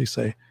policy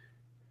say?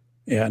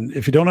 And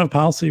if you don't have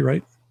policy,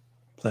 right,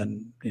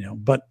 then,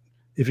 but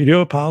if you do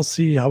have a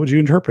policy, how would you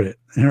interpret it?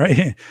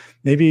 Right?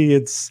 Maybe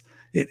it's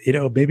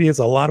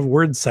a lot of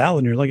word salad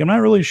and you're like, I'm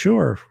not really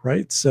sure.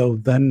 Right. So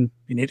then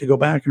you need to go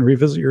back and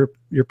revisit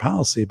your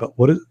policy. But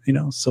what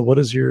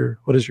does your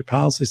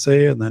policy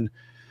say? And then,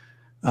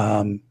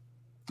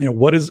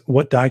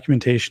 what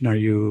documentation are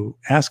you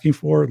asking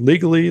for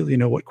legally?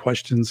 What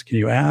questions can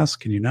you ask?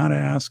 Can you not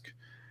ask?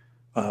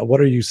 What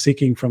are you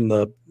seeking from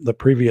the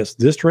previous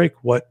district?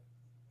 What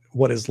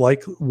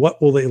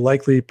will they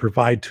likely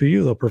provide to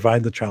you? They'll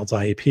provide the child's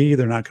IEP.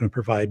 They're not going to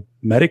provide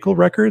medical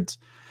records.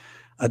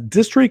 A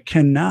district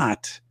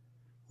cannot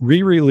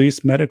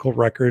re-release medical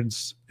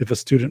records if a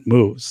student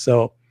moves.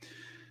 So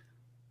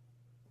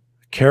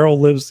Carol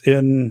lives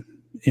in,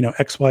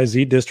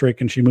 XYZ district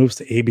and she moves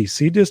to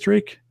ABC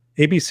district.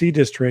 ABC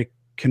district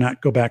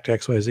cannot go back to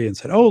XYZ and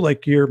said, oh,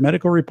 like your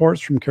medical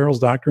reports from Carol's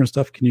doctor and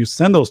stuff, can you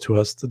send those to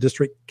us? The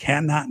district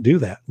cannot do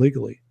that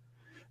legally.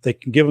 They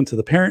can give them to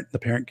the parent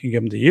can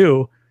give them to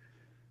you.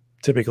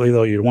 Typically,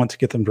 though, you'd want to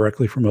get them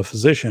directly from a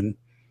physician.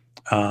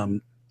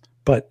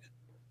 But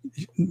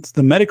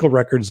the medical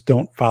records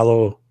don't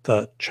follow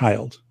the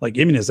child, like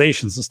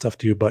immunizations and stuff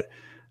do, but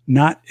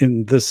not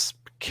in this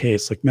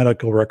case, like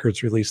medical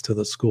records released to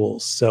the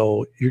schools.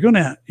 So you're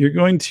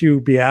going to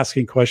be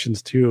asking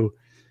questions too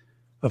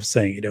of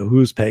saying,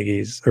 who's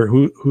Peggy's or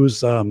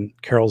who's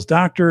Carol's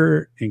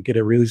doctor, and get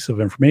a release of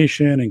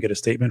information and get a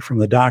statement from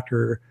the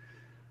doctor.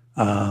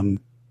 So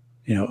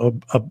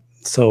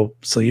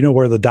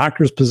where the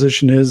doctor's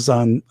position is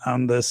on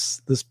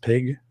this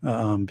pig,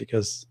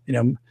 because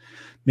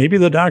maybe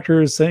the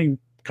doctor is saying,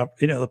 I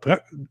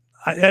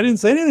didn't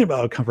say anything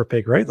about a comfort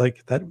pig, right?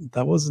 Like that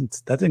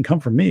didn't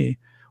come from me.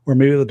 Or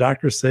maybe the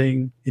doctor's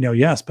saying,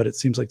 yes, but it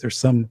seems like there's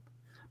some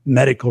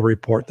medical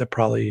report that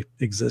probably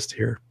exists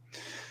here.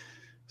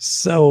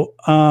 So,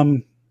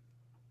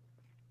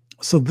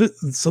 so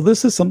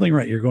this is something,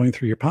 right? You're going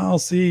through your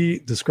policy,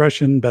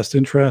 discretion, best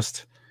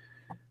interest,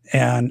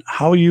 and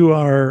how you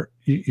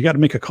got to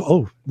make a call.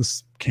 Oh,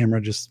 this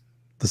camera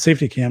the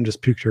safety cam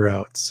just puked her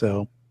out.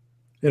 So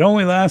it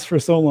only lasts for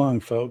so long,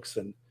 folks.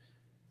 And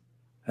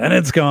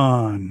it's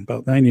gone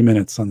about 90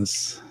 minutes on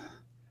this.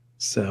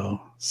 So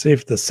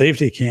the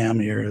safety cam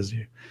here it's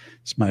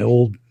my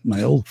old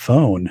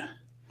phone.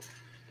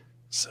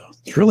 So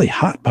it's really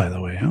hot, by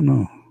the way. I don't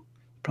know.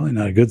 Probably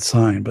not a good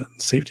sign, but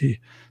the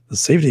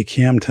safety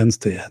cam tends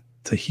to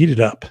heat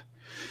it up.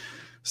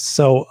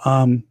 So,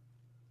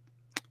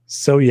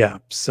 yeah,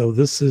 so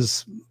this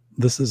is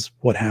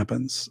what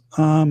happens.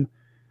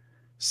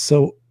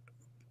 So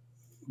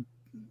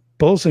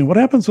both saying, what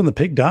happens when the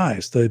pig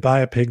dies? Do they buy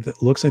a pig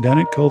that looks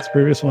identical to the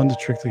previous one to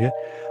trick the kid?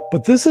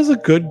 But this is a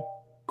good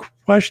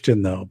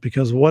question though,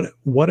 because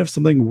what if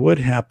something would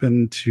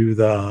happen to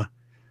the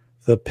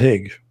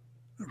pig,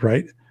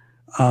 right?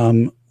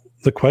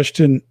 The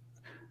question,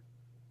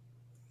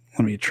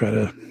 let me try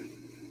to,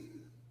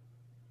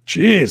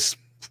 geez,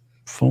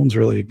 phone's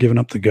really giving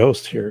up the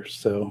ghost here.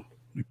 So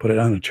let me put it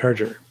on a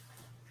charger.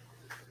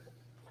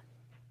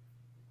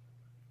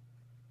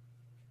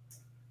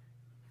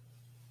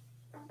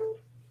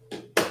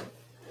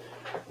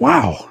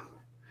 Wow.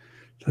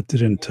 That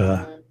didn't,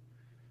 I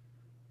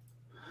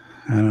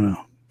don't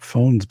know.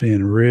 Phone's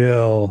being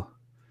real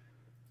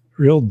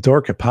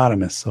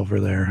dorkopotamus over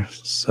there.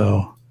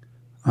 So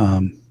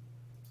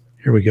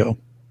here we go.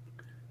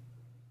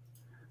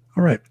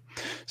 All right.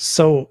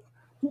 So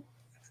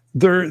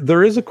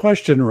there is a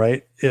question,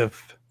 right?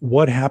 If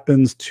something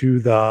happens to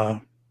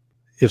the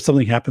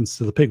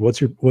pig,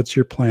 what's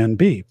your plan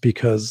B?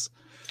 Because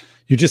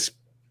you just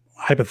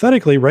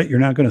hypothetically, right, you're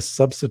not going to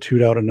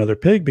substitute out another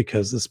pig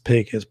because this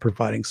pig is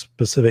providing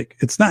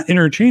it's not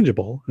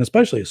interchangeable, and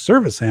especially a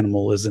service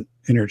animal isn't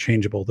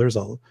interchangeable. There's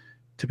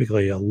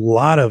typically a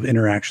lot of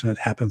interaction that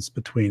happens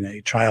between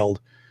a child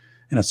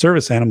and a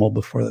service animal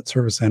before that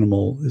service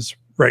animal is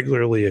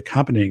regularly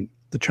accompanying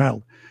the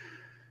child.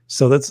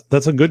 So that's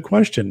a good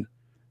question.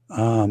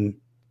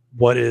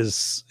 What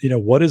is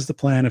the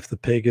plan if the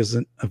pig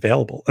isn't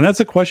available? And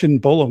that's a question,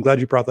 Bolo, I'm glad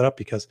you brought that up,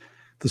 because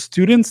the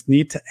students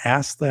need to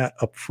ask that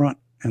up front,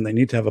 and they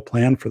need to have a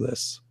plan for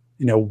this.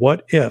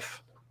 What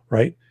if,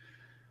 right?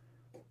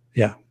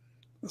 Yeah,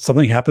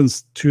 something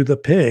happens to the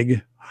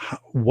pig.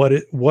 What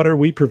are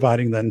we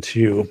providing then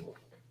to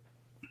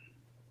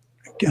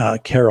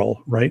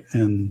Carol, right?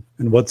 And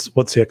what's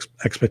the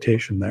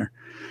expectation there?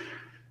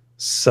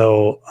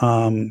 So,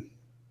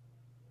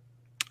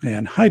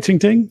 and hi, Ting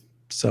Ting.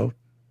 So,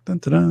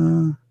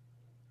 dun-dun-dun.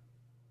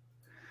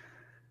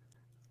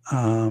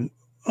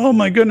 Oh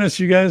my goodness,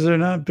 you guys are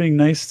not being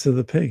nice to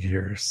the pig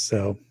here.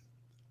 So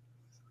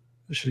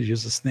I should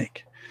use a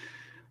snake.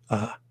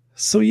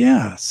 So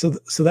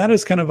that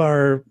is kind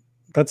of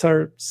that's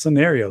our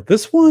scenario.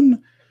 This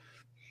one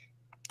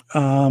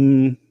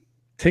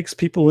takes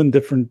people in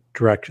different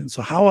directions.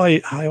 So how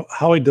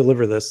I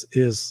deliver this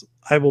is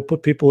I will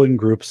put people in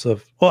groups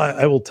of,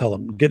 I will tell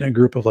them, get in a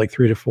group of like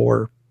 3 to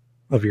 4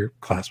 of your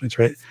classmates,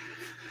 right?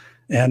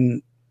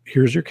 And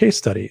here's your case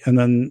study. And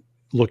then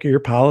look at your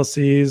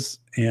policies,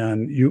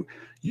 and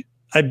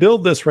I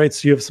build this, right,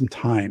 so you have some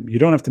time. You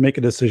don't have to make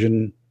a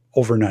decision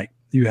overnight.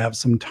 You have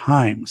some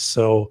time.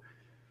 So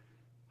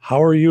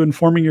how are you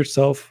informing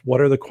yourself? What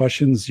are the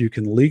questions you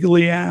can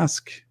legally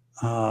ask?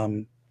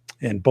 And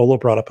Bolo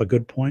brought up a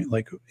good point.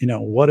 Like,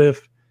 what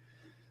if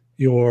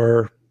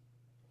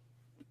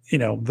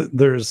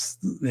there's,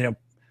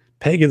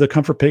 Peggy, the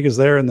comfort pig, is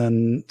there, and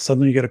then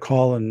suddenly you get a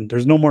call and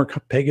there's no more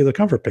Peggy, the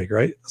comfort pig,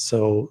 right?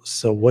 So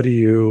what do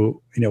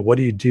you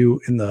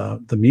do in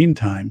the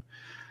meantime?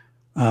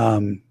 How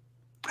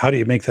do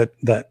you make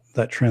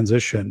that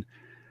transition?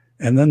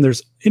 And then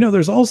there's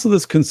also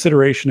this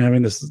consideration,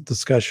 having this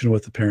discussion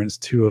with the parents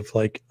too, of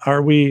like,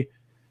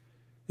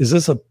 is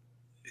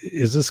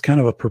this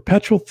kind of a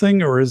perpetual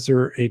thing, or is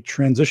there a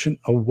transition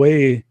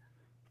away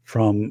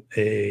from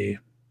a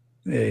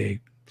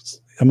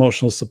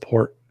emotional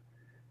support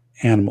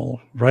animal,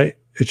 right?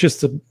 It's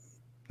just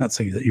not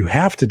saying that you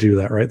have to do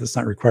that, right? That's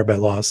not required by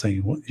law,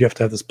 saying you have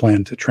to have this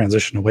plan to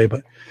transition away,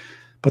 but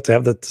to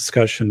have that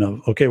discussion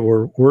of, okay,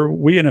 were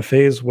we in a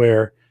phase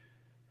where,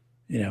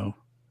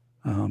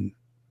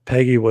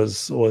 Peggy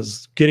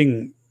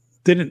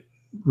didn't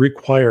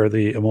require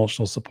the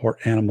emotional support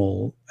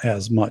animal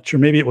as much, or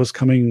maybe it was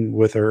coming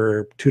with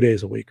her 2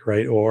 days a week,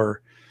 right?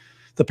 Or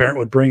the parent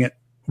would bring it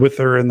with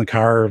her in the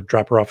car,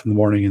 drop her off in the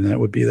morning, and then it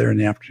would be there in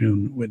the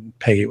afternoon when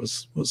Peggy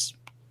was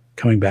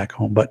coming back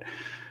home,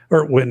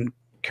 or when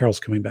Carol's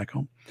coming back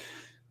home.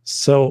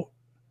 So,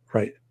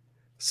 right.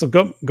 So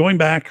going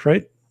back,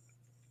 right?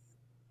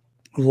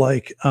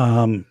 Like,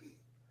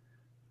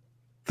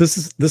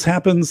 this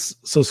happens.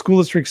 So school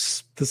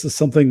districts, this is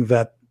something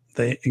that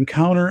they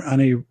encounter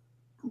on a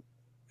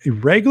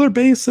regular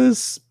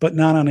basis, but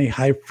not on a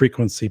high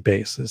frequency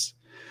basis.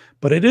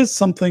 But it is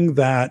something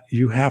that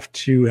you have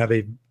to have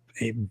a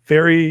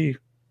very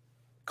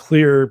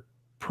clear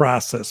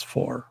process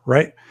for,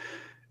 right?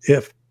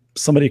 If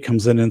somebody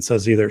comes in and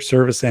says either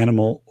service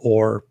animal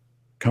or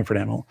comfort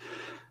animal.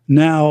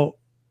 Now,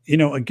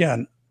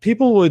 again,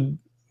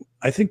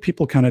 I think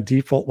people kind of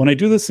default when I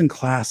do this in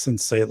class and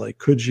say, like,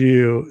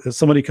 if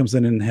somebody comes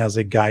in and has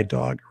a guide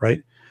dog,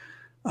 right?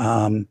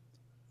 And,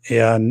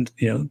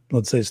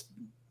 let's say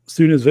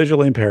student is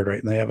visually impaired,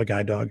 right? And they have a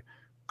guide dog.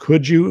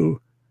 Could you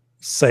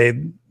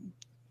say,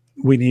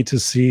 we need to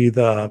see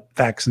the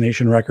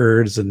vaccination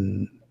records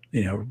and,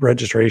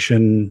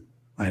 registration,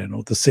 I don't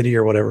know, the city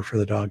or whatever for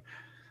the dog?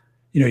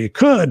 You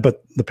could,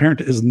 but the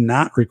parent is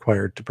not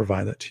required to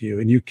provide that to you.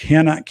 And you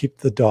cannot keep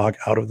the dog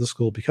out of the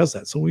school because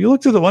of that. So we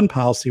looked at the one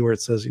policy where it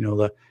says,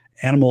 the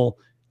animal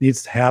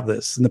needs to have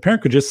this, and the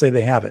parent could just say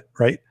they have it,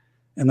 right?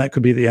 And that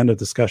could be the end of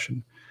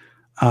discussion.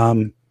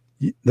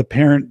 The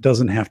parent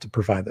doesn't have to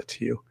provide that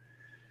to you.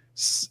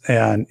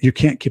 And you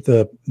can't keep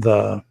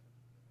the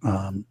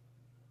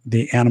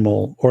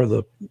animal or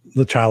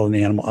the child and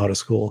the animal out of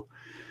school.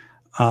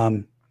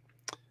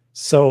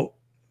 So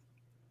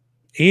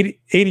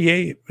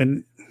 88,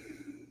 and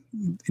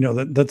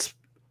that's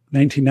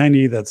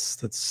 1990.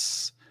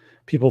 That's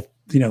people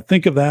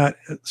think of that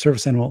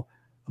service animal.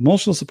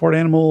 Emotional support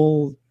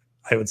animal,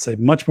 I would say,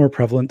 much more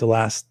prevalent the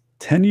last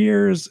 10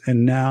 years,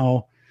 and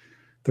now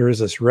there is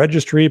this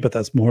registry, but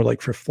that's more like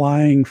for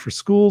flying. For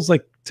schools,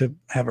 like to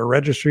have a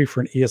registry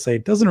for an ESA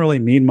doesn't really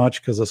mean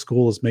much because the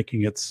school is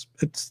making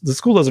the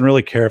school doesn't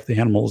really care if the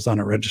animal is on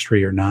a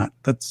registry or not.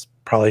 That's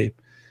probably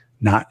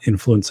not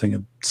influencing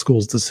a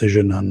school's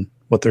decision on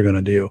what they're going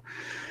to do.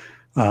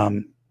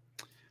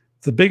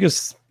 The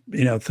biggest,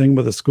 thing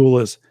with a school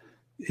is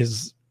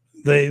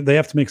they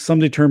have to make some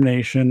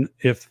determination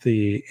if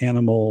the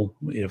animal,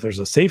 if there's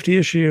a safety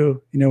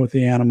issue, with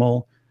the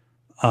animal,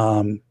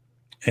 and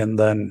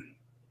then,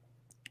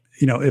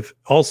 if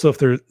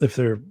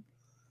they're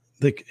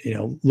like,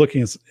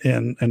 looking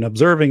and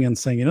observing and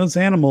saying, this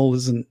animal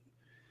isn't,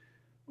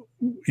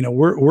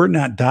 we're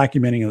not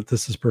documenting that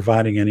this is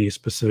providing any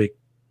specific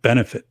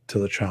benefit to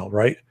the child,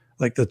 right?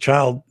 Like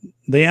the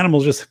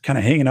animal's just kind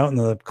of hanging out in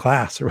the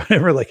class or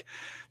whatever. Like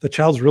the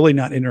child's really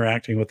not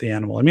interacting with the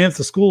animal. I mean, if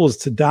the school is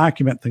to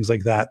document things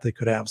like that, they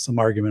could have some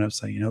argument of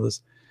saying,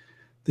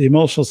 the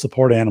emotional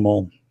support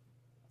animal,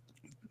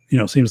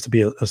 seems to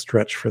be a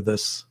stretch for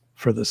this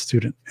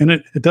student. And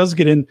it does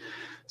get in.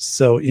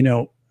 So,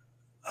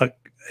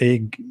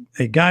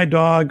 a guide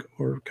dog,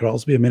 or could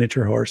also be a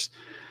miniature horse.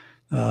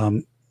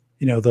 The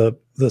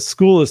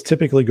school is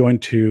typically going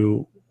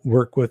to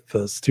work with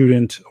the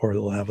student, or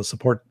they'll have a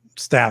support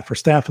staff or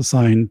staff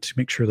assigned to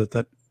make sure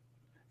that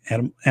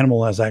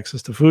animal has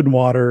access to food and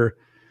water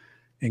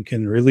and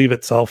can relieve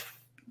itself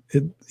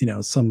in,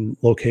 some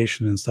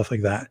location and stuff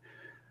like that.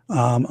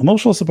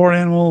 Emotional support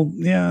animal,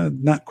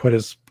 not quite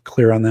as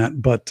clear on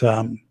that, but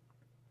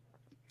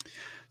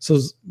so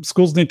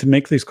schools need to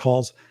make these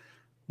calls.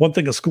 One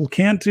thing a school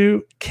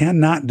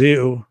cannot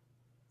do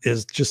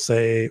is just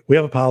say, we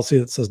have a policy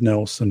that says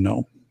no, so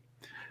no.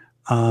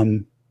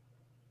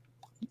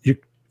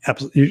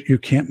 You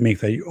can't make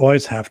that. You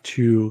always have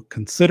to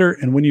consider.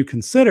 And when you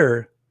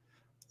consider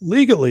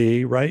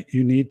legally, right,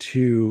 you need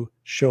to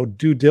show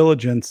due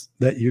diligence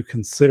that you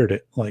considered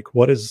it. Like,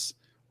 what is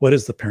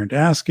the parent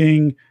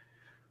asking?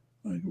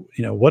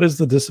 What is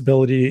the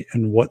disability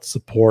and what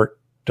support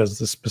does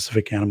the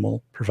specific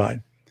animal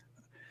provide?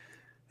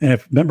 And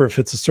if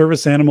it's a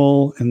service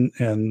animal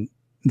and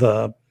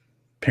the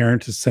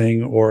parent is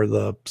saying, or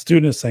the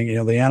student is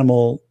saying, the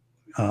animal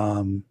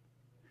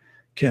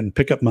can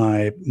pick up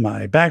my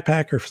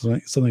backpack, or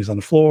something's on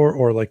the floor,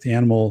 or like the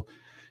animal,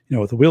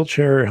 with a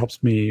wheelchair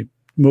helps me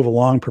move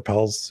along,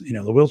 propels,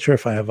 the wheelchair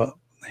if I have a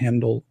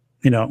handle,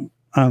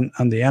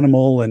 on the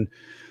animal, and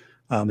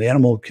the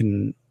animal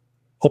can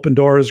open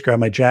doors, grab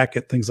my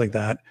jacket, things like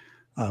that.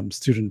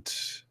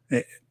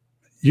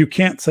 You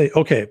can't say,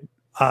 okay,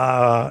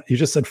 you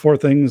just said 4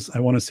 things. I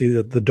want to see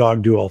the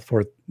dog do all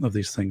 4 of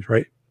these things,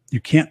 right? You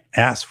can't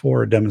ask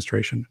for a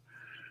demonstration.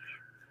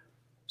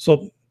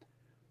 So,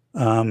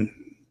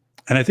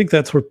 and I think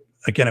that's where,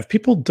 again, if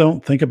people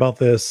don't think about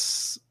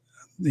this,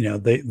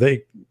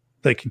 they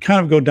can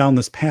kind of go down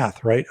this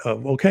path, right?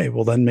 Of, okay,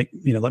 well then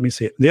let me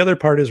see it. The other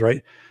part is,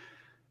 right,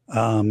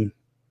 I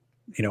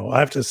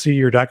have to see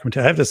your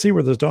documentation. I have to see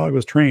where this dog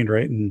was trained,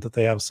 right? And that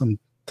they have some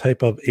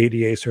type of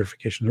ADA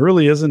certification. There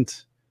really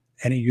isn't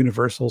any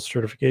universal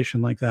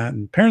certification like that.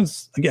 And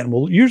parents, again,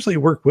 will usually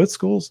work with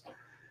schools.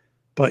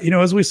 But,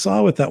 as we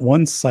saw with that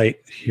one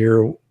site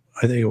here,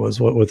 I think it was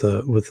with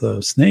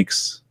the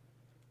snakes.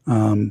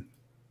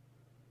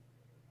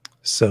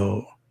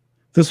 So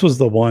this was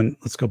the one,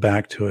 let's go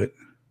back to it.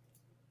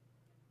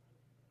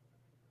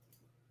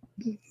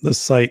 The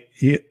site,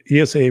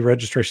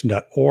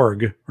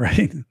 esaregistration.org,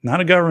 right?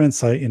 Not a government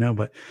site,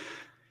 but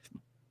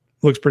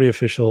looks pretty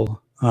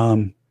official.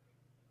 And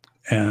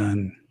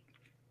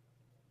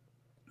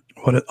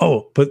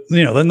but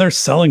then they're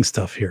selling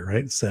stuff here,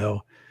 right?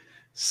 So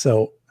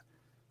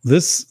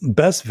this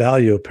best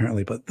value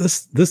apparently, but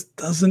this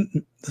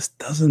doesn't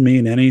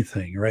mean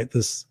anything, right?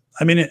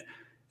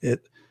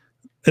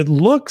 It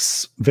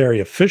looks very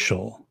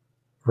official,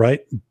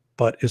 right?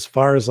 But as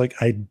far as like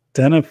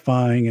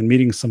identifying and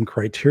meeting some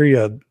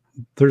criteria,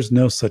 there's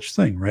no such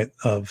thing, right?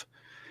 Of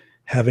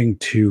having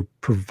to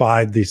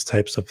provide these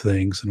types of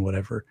things and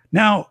whatever.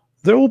 Now,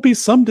 there will be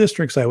some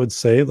districts, I would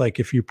say, like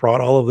if you brought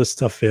all of this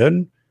stuff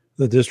in,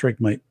 the district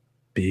might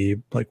be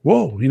like,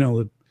 whoa,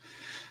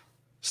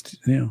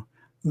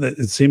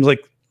 it seems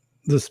like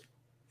this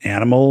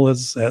animal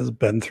has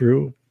been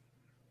through,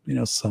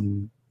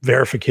 some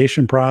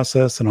verification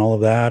process and all of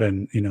that,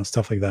 and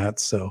stuff like that.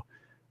 So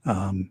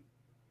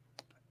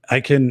I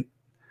think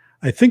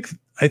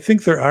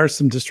there are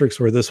some districts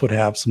where this would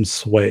have some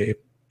sway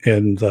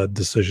in the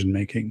decision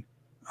making.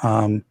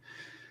 And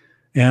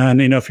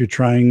if you're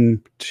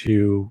trying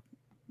to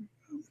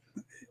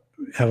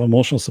have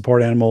emotional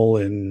support animal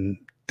in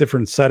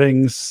different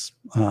settings,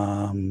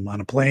 on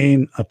a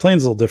plane's a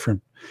little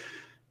different,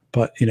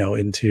 but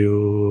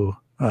into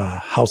a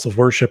house of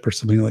worship or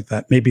something like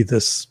that, maybe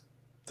this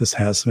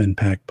has some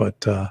impact.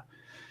 But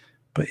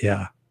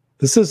yeah,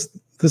 this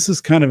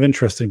is kind of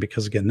interesting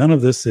because, again, none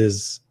of this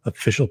is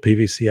official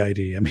PVC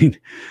ID. I mean,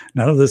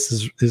 none of this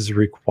is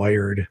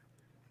required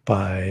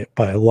by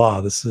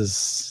law. This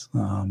is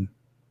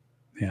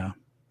yeah.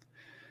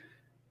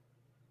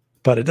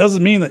 But it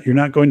doesn't mean that you're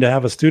not going to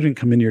have a student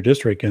come in your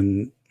district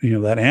and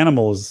that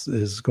animal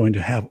is going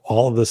to have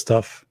all of this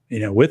stuff,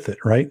 with it,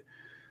 right?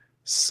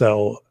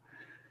 So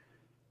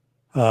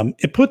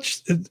it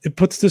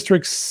puts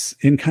districts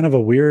in kind of a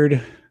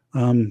weird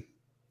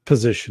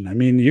position. I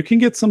mean, you can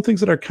get some things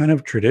that are kind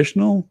of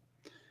traditional,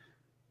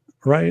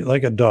 right?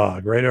 Like a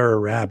dog, right? Or a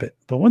rabbit.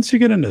 But once you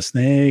get into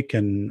snake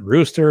and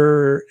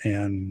rooster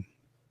and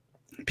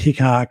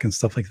peacock and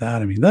stuff like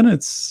that, I mean,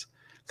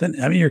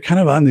 then you're kind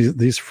of on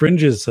these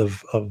fringes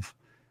of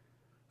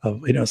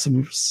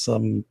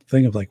some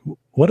thing of like,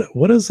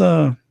 what does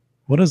a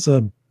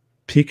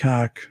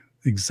peacock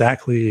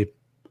exactly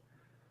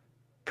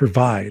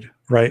provide,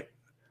 right?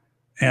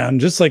 And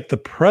just like the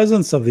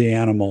presence of the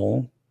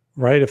animal,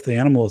 right? If the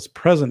animal is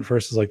present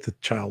versus like the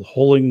child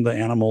holding the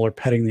animal or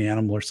petting the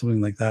animal or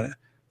something like that,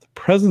 the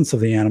presence of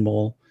the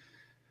animal,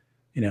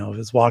 if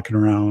it's walking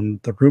around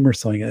the room or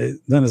something,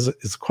 then is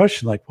a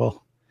question like,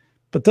 well,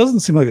 but it doesn't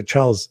seem like the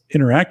child is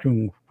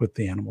interacting with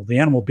the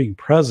animal being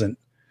present.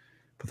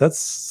 But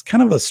that's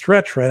kind of a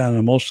stretch, right, on an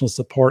emotional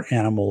support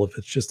animal. If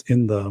it's just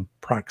in the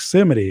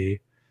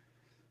proximity,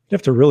 you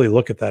have to really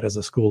look at that as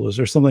a school. Is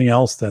there something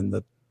else then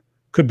that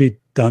could be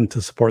done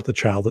to support the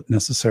child that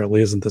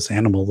necessarily isn't this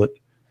animal that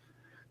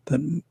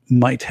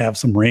might have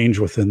some range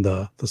within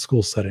the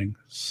school setting?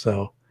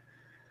 So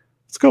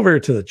let's go over here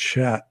to the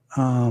chat.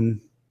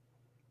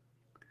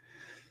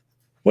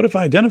 What if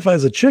I identify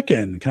as a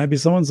chicken? Can I be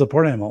someone's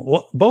support animal?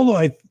 Well, Bolo,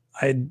 I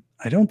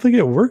don't think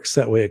it works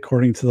that way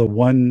according to the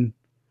one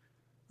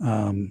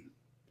I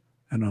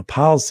don't know,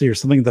 policy or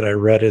something that I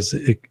read. Is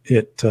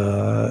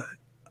I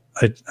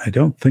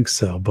don't think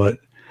so, but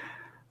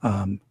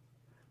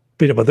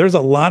there's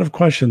a lot of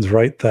questions,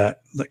 right,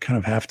 that kind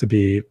of have to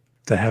be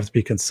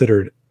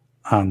considered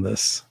on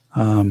this.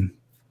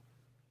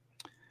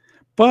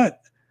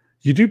 But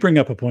you do bring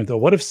up a point though.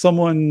 What if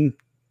someone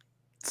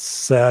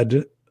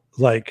said,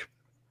 like,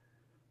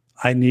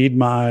 I need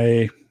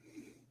my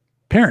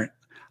parent?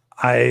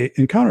 I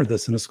encountered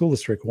this in a school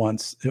district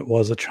once. It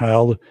was a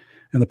child,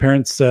 and the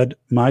parents said,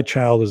 my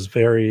child has a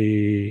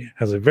very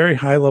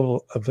high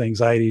level of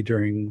anxiety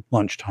during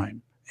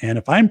lunchtime. And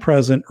if I'm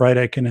present, right,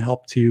 I can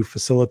help to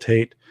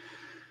facilitate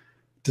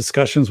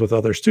discussions with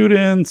other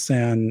students.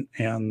 And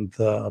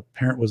the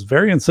parent was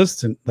very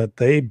insistent that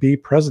they be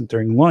present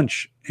during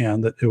lunch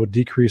and that it would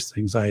decrease the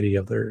anxiety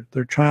of their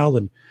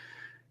child.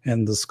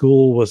 And the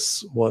school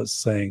was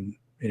saying,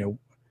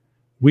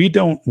 we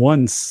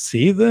don't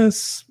see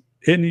this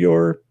in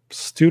your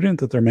student,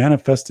 that they're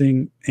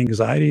manifesting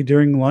anxiety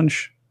during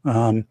lunch.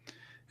 And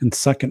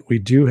second, we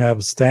do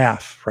have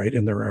staff, right?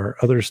 And there are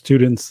other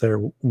students there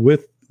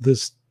with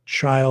this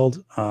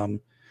child.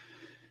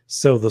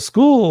 So the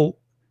school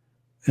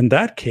in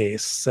that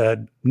case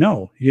said,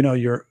 no,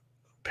 your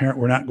parent,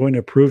 we're not going to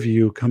approve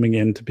you coming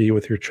in to be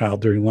with your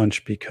child during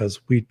lunch because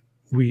we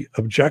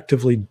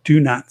objectively do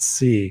not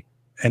see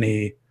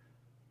any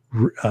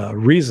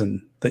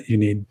reason that you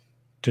need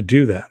to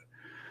do that.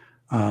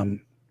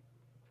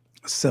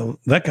 So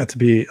that got to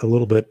be a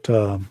little bit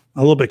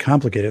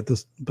complicated.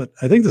 But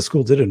I think the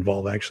school did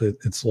involve actually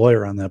its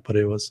lawyer on that. But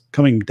it was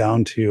coming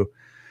down to,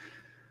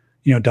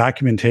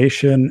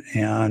 documentation,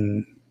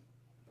 and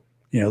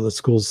the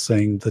school's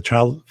saying the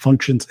child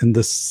functions in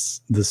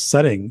this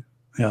setting,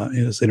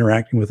 is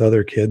interacting with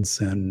other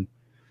kids, and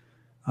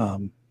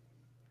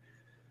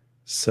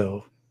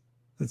so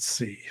let's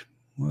see.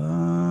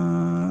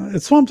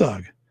 It's Swamp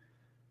Dog.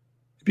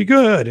 It'd be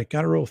good. It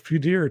got a real few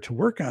deer to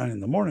work on in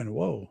the morning.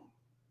 Whoa.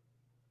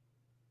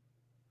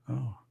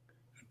 Oh,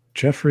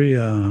 Jeffrey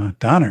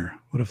Donner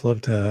would have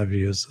loved to have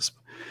used this.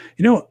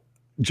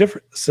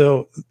 Jeffrey,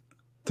 so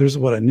there's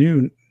a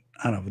new,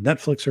 I don't know,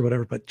 Netflix or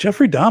whatever, but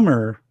Jeffrey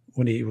Dahmer,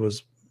 when he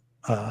was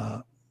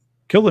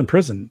killed in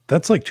prison,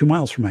 that's like 2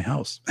 miles from my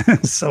house.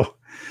 So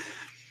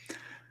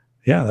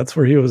yeah, that's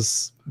where he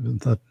was.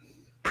 The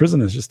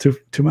prison is just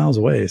two miles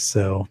away.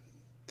 So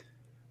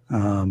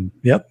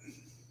yep.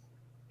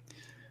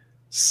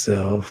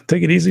 So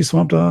take it easy,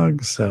 Swamp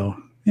Dog. So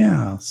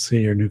yeah, I'll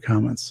see your new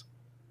comments.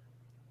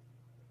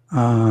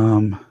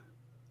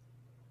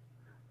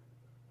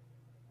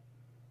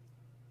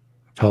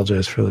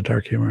 Apologize for the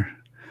dark humor.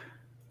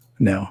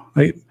 No,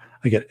 I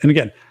get it. And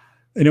again,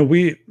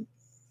 we,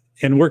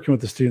 in working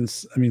with the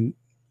students, I mean,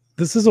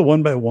 this is a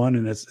 1-by-1,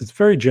 and it's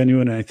very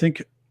genuine. And I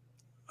think,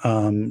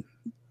 I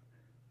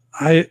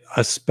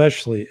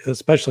especially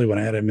when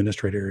I had an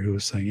administrator who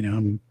was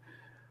saying,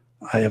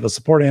 I have a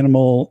support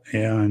animal,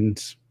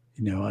 and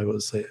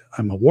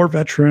I'm a war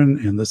veteran,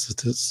 and this is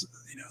to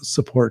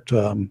support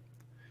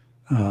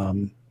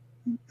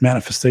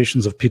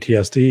manifestations of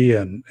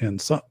PTSD, and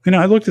so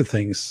I looked at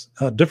things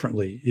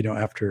differently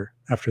after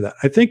that.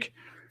 I think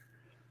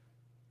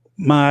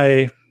when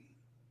I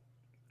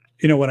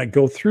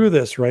go through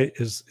this, right,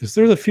 is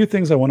there's a few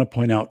things I want to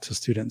point out to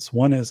students.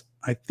 One is,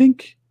 I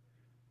think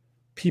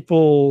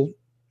people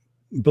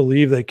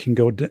believe they can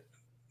go down.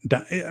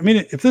 I mean,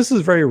 if this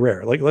is very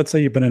rare, like let's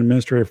say you've been an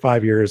administrator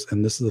 5 years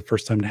and this is the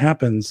first time it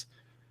happens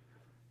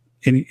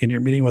in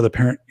your meeting with a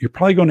parent, you're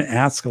probably going to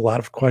ask a lot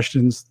of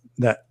questions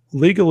that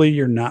legally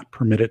you're not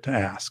permitted to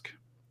ask.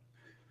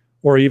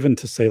 or even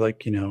to say like,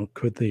 can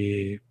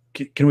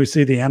we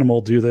see the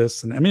animal do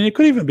this? And I mean, it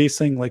could even be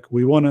saying like,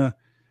 we want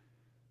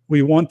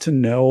to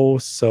know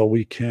so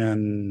we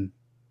can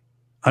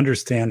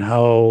understand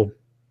how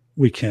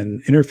we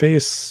can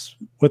interface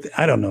with,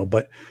 I don't know,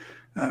 but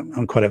I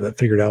don't quite have that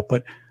figured out.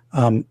 But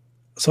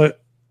so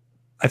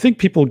I think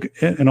people,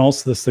 and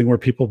also this thing where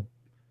people,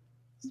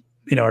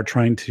 are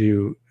trying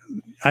to,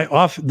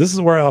 this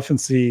is where I often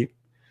see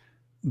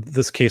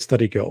this case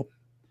study go.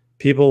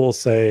 People will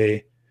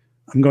say,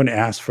 I'm going to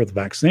ask for the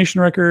vaccination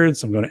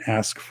records. I'm going to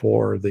ask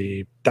for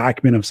the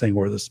document of saying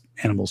where this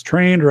animal's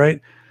trained,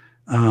 right?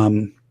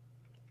 And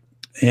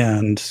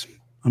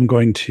I'm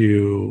going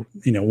to,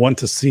 want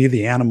to see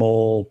the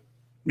animal,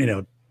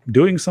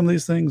 doing some of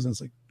these things. And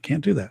it's like,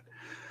 can't do that.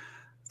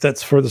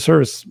 That's for the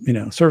service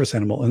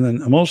animal. And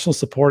then emotional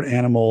support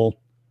animal.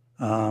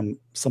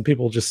 Some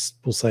people just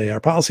will say our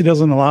policy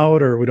doesn't allow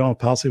it, or we don't have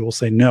policy. We'll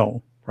say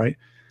no. Right.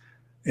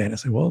 And I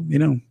say, well,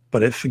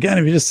 but if you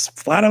just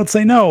flat out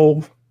say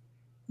no,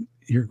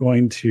 you're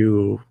going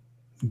to,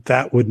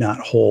 that would not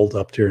hold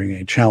up during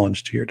a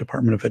challenge to your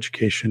Department of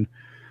Education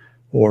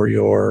or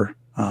your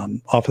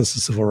Office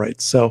of Civil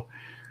Rights. So,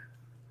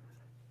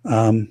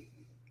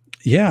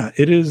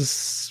 it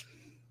is,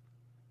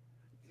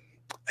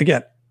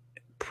 again,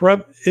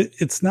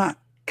 it's not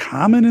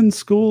common in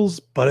schools,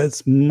 but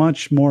it's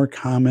much more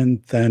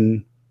common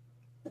than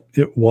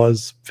it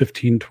was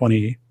 15,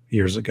 20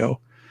 years ago.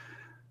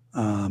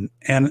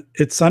 And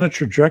it's on a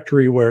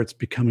trajectory where it's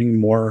becoming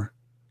more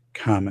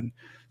common.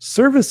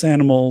 Service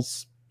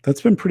animals,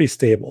 that's been pretty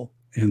stable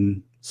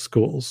in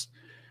schools,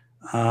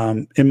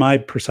 in my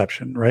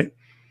perception, right?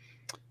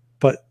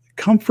 But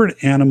comfort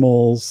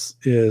animals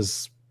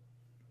is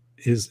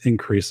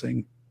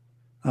increasing,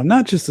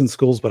 not just in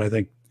schools, but I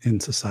think in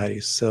society.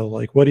 So,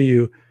 like, what do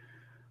you,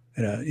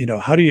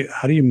 how do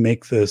you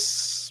make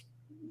these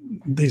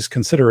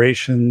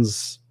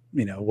considerations?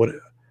 What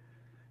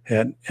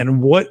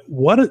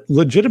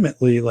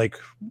legitimately, like,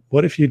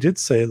 what if you did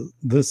say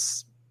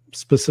this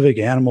specific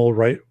animal,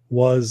 right,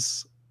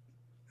 was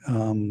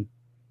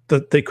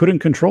that they couldn't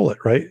control it,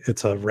 right?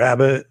 It's a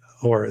rabbit,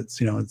 or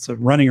it's a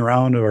running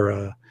around, or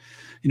a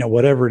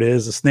whatever it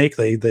is, a snake.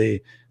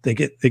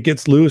 It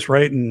gets loose,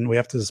 right, and we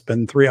have to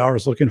spend 3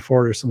 hours looking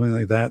for it, or something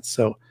like that.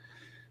 So,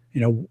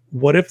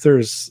 what if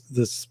there's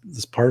this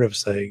part of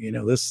saying,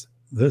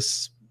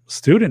 this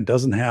student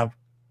doesn't have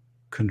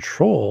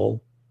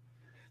control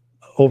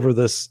over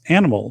this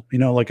animal?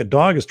 Like a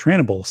dog is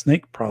trainable, a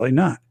snake probably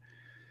not.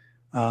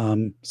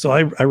 So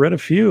I read a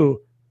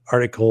few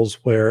articles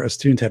where a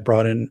student had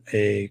brought in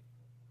a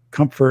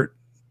comfort,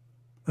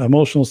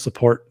 emotional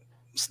support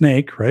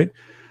snake, right?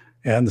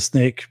 And the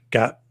snake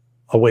got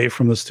away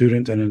from the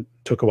student, and it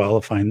took a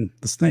while to find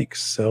the snake.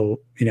 So,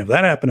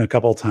 that happened a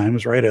couple of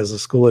times, right? As a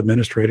school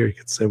administrator, you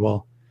could say,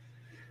 well,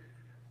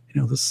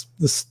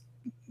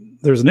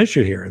 there's an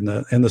issue here, and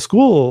the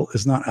school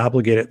is not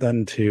obligated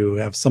then to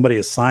have somebody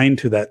assigned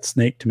to that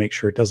snake to make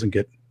sure it doesn't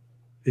get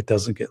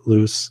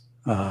loose.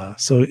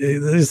 So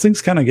these things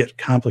kind of get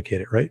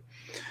complicated, right?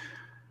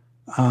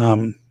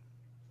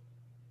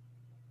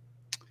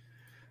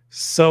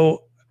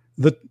 So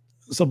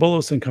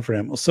bolos and comfort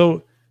animals.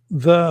 So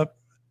the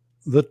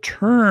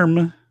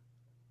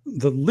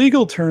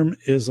legal term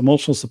is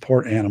emotional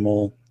support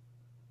animal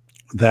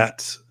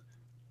that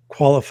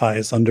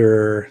qualifies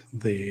under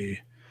the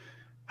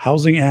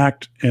Housing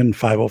Act and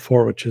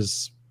 504, which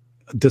is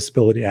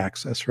disability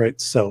access, right?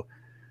 So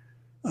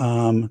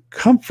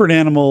comfort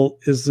animal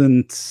is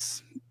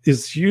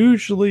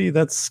usually,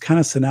 that's kind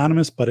of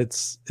synonymous, but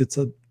it's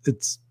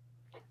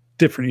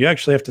different. You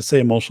actually have to say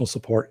emotional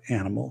support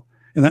animal,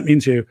 and that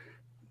means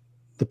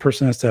the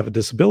person has to have a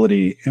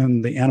disability,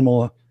 and the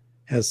animal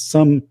has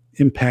some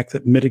impact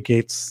that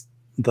mitigates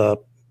the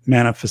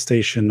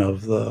manifestation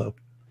of the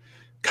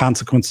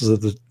consequences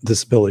of the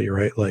disability,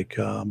 right? Like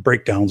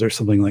breakdowns or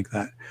something like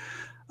that.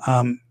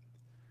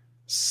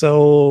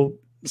 So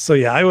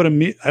yeah, I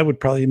would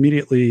probably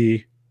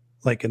immediately,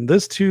 like in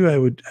this too, I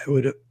would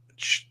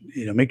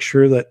make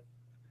sure that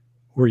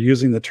we're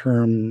using the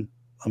term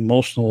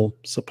emotional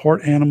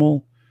support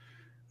animal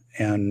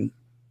and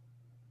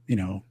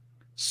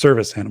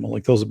service animal.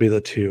 Like, those would be the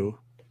two,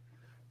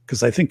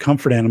 because I think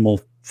comfort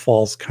animal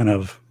falls kind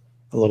of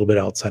a little bit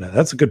outside of that.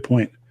 That's a good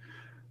point.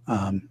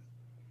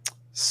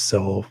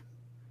 So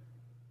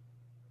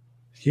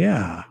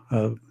yeah,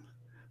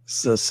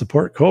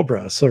 support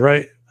Cobra. So,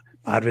 right,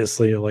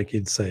 obviously, like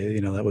you'd say,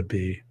 that would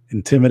be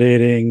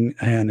intimidating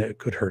and it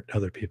could hurt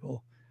other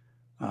people.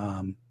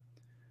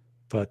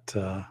 But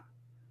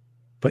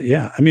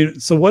yeah, I mean,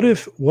 so what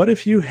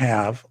if you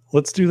have,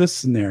 let's do this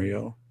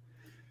scenario.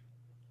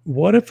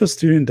 What if a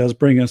student does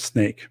bring a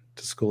snake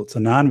to school? It's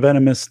a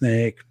non-venomous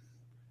snake,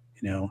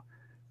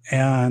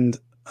 and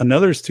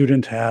another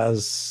student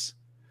is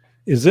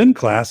in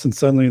class, and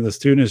suddenly the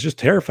student is just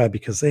terrified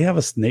because they have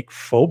a snake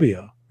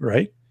phobia,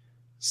 right?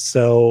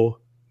 So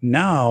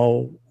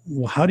now,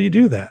 how do you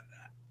do that?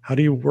 How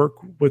do you work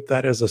with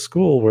that as a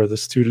school, where the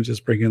student is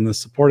bringing the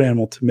support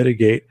animal to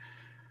mitigate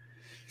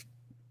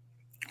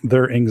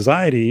their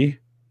anxiety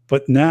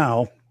But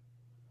now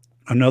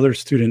another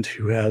student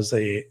who has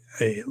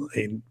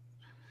even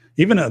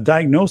a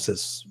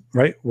diagnosis,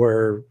 right,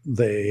 where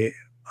they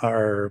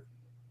are,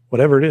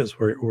 whatever it is,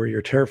 where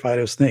you're terrified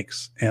of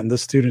snakes. And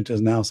this student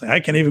is now saying,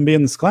 I can't even be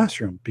in this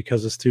classroom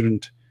because the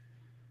student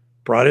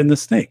brought in the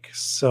snake.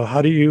 So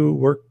how do you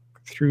work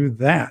through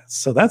that?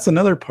 So that's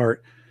another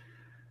part,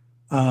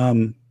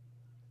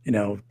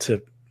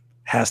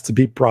 has to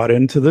be brought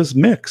into this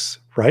mix,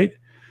 right?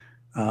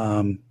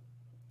 And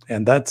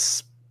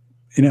that's,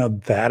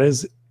 that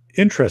is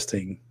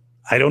interesting.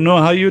 I don't know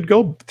how you would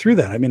go through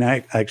that. I mean, I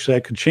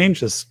could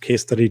change this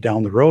case study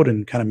down the road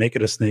and kind of make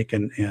it a snake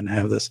and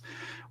have this.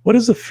 What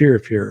is the fear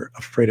if you're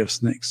afraid of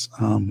snakes?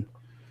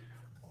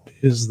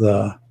 Is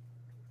the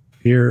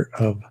fear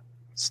of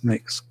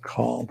snakes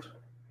called?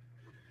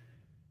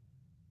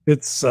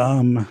 It's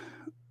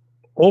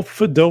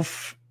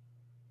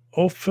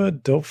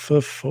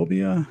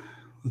ophidophophobia.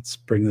 Let's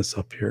bring this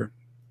up here.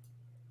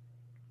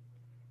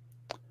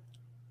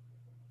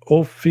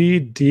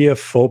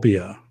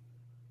 Ophidiophobia.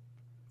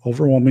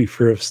 Overwhelming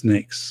fear of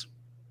snakes.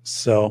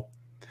 So,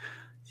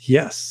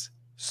 yes.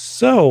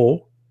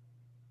 So,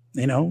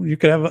 you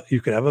could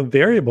have a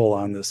variable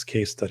on this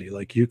case study.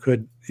 Like you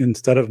could,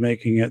 instead of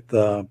making it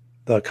the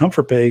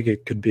comfort bag,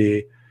 it could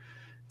be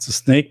it's a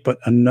snake, but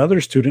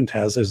another student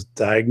has this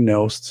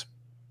diagnosed,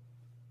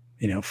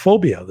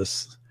 phobia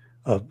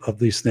of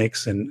these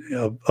snakes and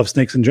of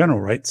snakes in general,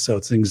 right? So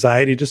it's an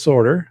anxiety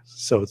disorder.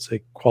 So it's a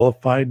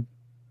qualified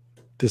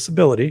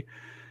disability.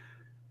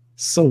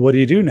 So what do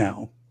you do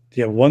now?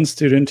 You have one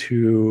student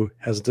who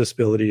has a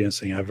disability and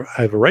saying,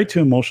 I have a right to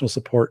emotional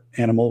support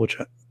animal, which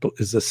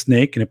is a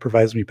snake, and it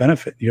provides me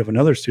benefit. You have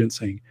another student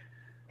saying,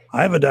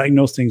 I have a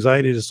diagnosed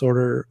anxiety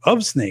disorder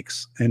of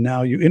snakes. And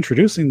now you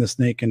introducing the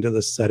snake into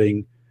this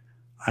setting,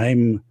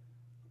 I'm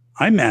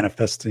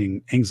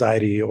manifesting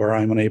anxiety or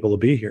I'm unable to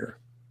be here.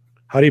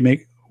 How do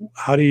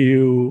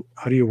you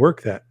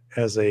work that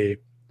as a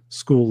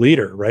school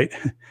leader, right?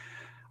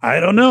 I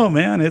don't know,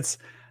 man.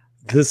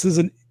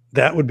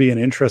 That would be an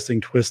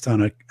interesting twist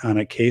on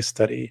a case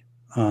study,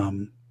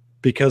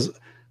 because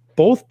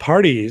both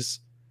parties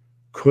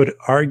could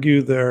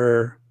argue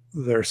their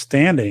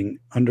standing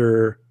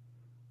under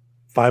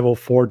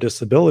 504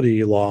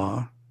 disability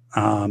law,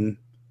 and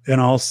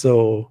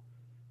also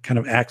kind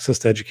of access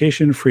to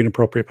education, free and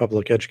appropriate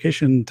public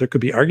education. There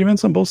could be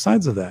arguments on both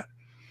sides of that.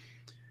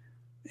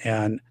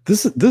 And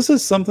this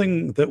is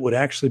something that would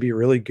actually be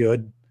really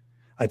good.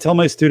 I tell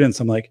my students,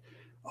 I'm like,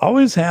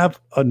 always have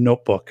a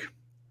notebook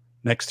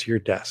next to your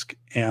desk,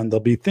 and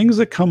there'll be things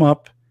that come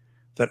up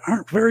that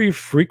aren't very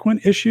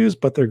frequent issues,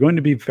 but they're going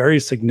to be very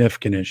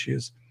significant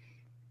issues.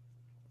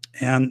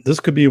 And this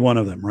could be one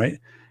of them, right?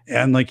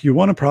 And like, you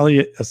want to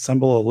probably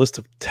assemble a list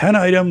of 10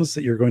 items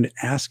that you're going to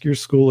ask your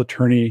school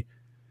attorney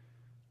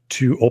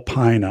to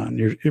opine on.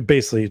 You're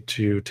basically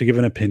to give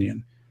an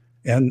opinion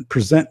and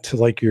present to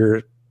like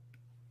your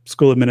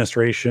school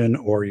administration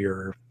or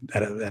your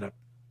at a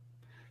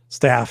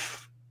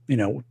staff,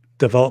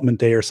 development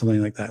day or something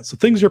like that. So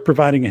things you're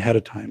providing ahead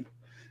of time.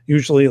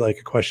 Usually like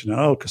a question,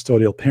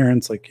 custodial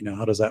parents, like,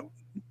 how does that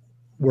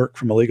work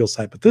from a legal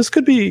side? But this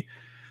could be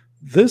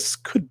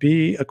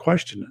a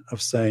question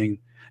of saying,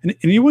 and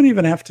you wouldn't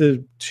even have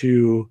to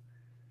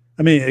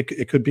I mean,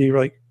 it could be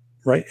like,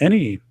 right,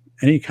 any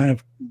kind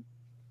of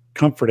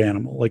comfort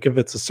animal. Like if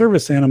it's a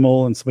service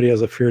animal and somebody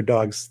has a fear of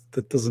dogs,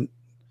 that doesn't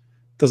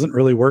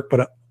really work.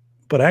 But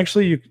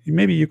actually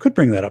maybe you could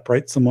bring that up,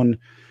 right? Someone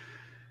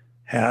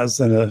has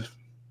an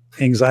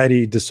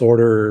anxiety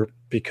disorder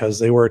because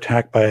they were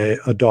attacked by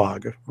a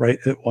dog, right,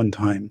 at one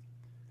time.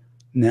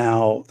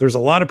 Now, there's a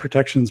lot of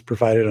protections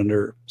provided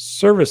under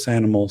service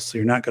animals, so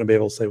you're not going to be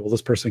able to say, well,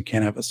 this person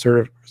can't have a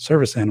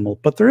service animal.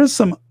 But there is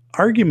some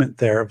argument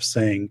there of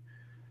saying,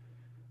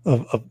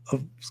 of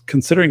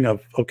considering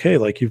okay,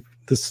 like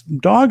this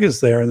dog is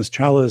there and this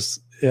child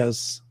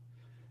has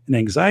an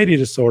anxiety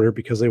disorder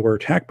because they were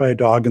attacked by a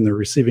dog and they're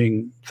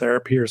receiving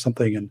therapy or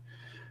something. And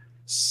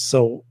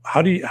so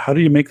how do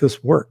you make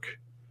this work?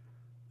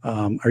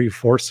 Are you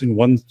forcing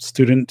one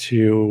student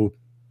to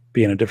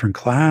be in a different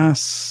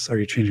class? Are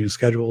you changing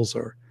schedules?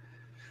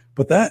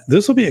 But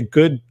this will be a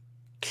good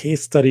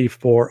case study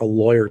for a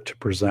lawyer to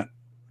present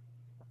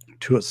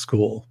to a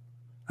school.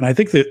 And I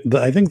think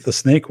the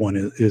snake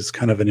one is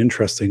kind of an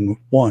interesting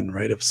one,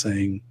 right? Of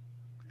saying,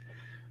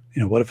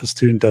 what if a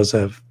student does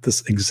have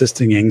this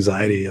existing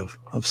anxiety of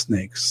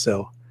snakes?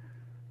 So,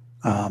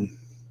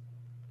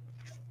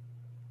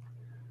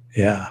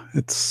 yeah,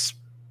 it's,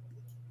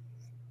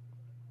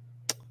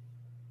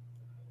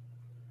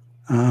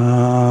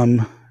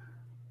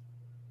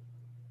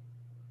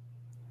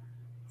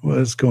 what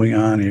is going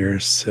on here?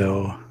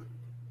 So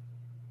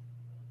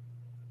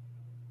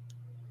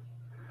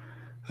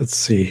let's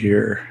see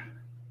here.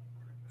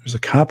 There's a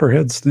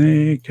copperhead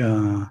snake.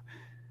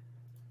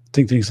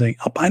 Ting Ting saying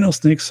albino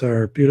snakes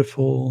are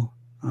beautiful.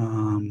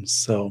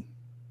 So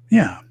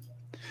yeah.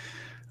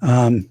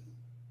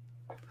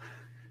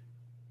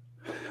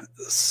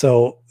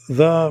 So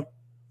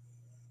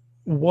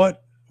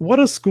what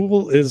a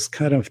school is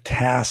kind of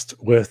tasked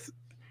with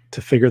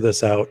to figure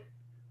this out.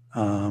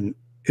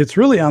 It's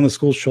really on the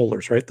school's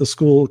shoulders, right? The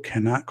school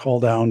cannot call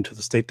down to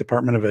the State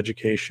Department of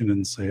Education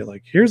and say,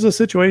 like, here's the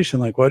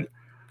situation. Like, what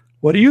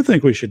do you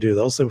think we should do?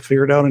 They'll say,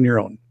 figure it out on your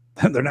own.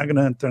 They're not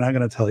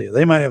gonna tell you.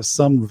 They might have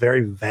some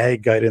very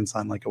vague guidance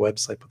on like a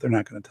website, but they're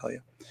not going to tell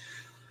you.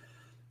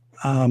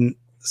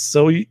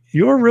 So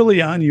you're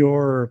really on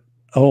your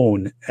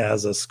own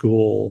as a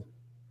school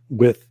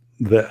with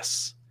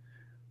this.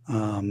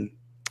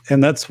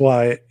 And that's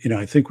why,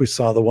 I think we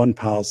saw the one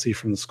policy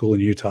from the school in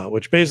Utah,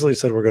 which basically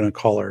said we're going to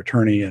call our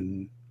attorney,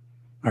 and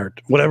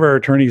whatever our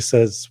attorney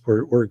says,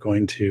 we're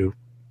going to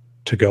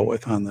go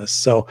with on this.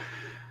 So,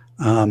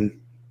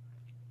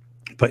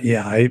 but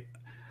yeah,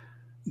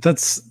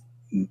 this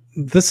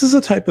is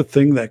a type of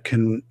thing that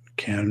can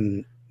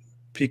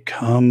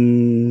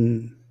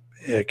become,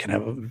 it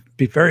can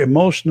be very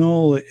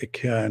emotional. It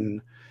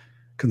can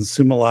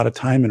consume a lot of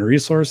time and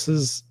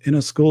resources in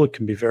a school. It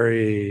can be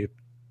very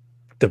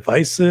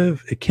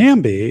divisive. It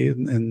can be,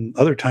 and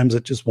other times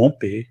it just won't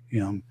be.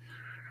 The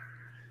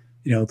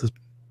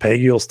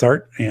Peggy will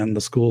start, and the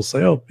school will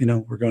say, "Oh,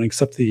 we're going to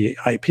accept the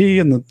IP,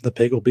 and the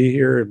pig will be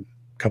here in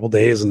a couple of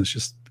days," and it's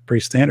just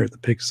pretty standard. The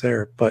pig's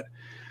there, but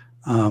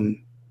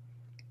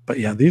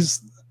yeah,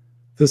 this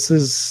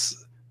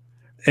is,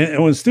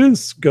 and when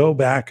students go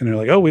back and they're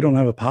like, "Oh, we don't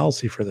have a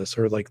policy for this,"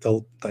 or like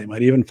they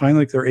might even find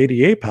like their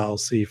ADA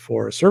policy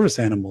for a service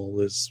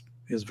animal is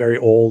very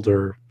old,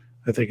 or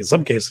I think in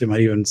some cases they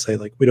might even say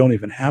like, we don't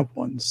even have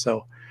one.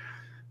 So,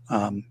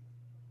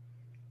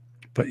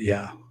 but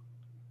yeah,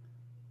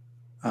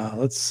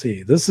 let's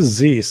see. This is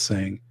Z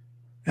saying,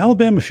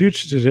 Alabama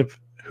fugitive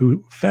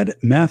who fed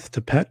meth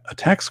to pet a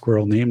tax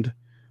squirrel named,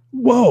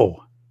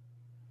 whoa,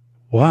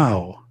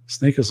 wow,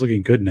 snake is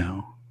looking good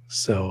now.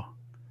 So,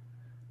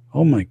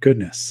 oh my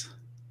goodness.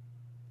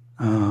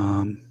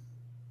 Emotional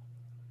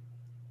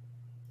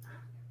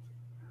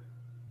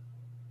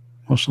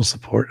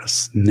support, a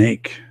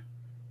snake.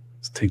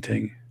 Ting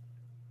ting.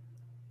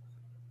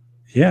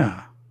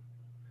 Yeah.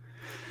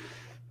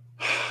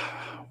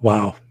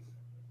 Wow.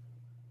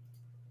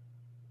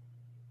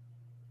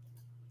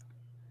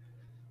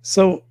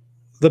 So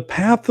the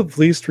path of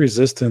least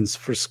resistance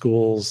for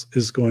schools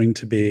is going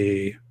to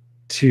be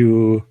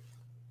to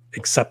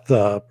accept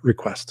the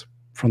request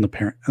from the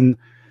parent. And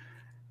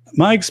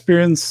my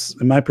experience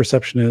and my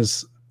perception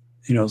is,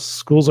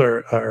 schools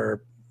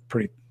are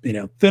pretty,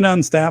 thin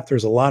on staff.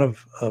 There's a lot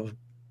of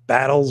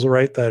battles,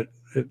 right? That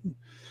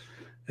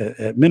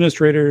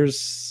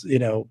administrators,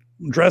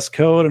 dress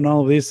code and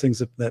all of these things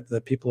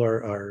that people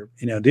are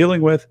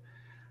dealing with.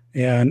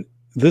 And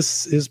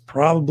this is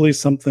probably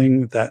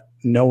something that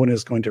no one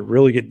is going to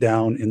really get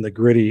down in the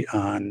gritty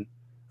on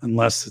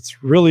unless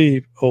it's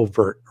really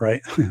overt,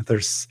 right?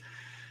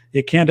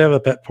 You can't have a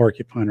pet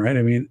porcupine, right?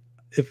 I mean,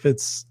 if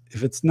it's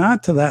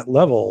not to that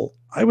level,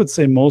 I would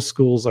say most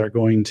schools are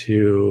going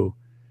to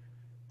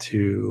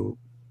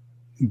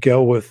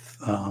go with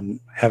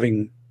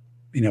having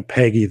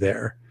Peggy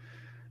there.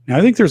 Now,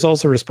 I think there's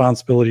also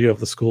responsibility of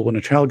the school when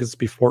a child gets to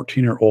be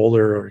 14 or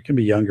older, or it can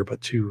be younger,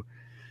 but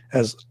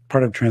as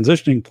part of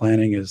transitioning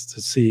planning is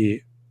to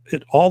see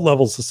at all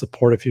levels of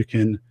support if you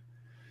can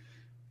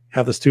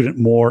have the student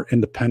more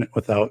independent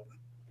without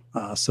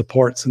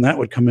supports. And that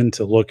would come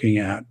into looking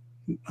at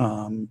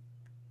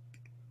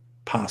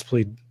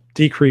possibly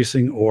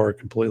decreasing or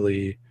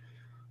completely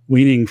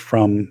weaning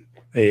from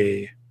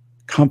a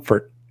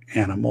comfort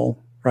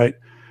animal, right?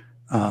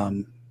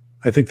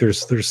 I think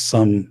there's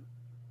some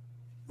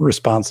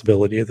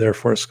responsibility there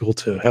for a school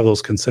to have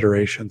those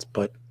considerations.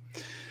 But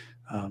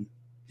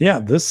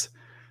yeah,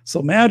 so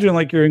imagine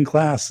like you're in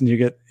class and you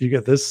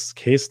get this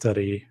case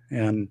study,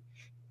 and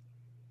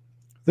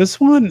this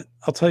one,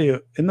 I'll tell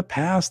you, in the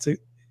past, it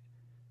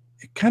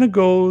kind of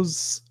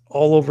goes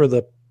all over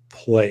the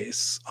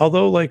place.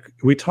 Although, like,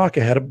 we talk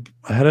ahead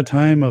of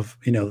time of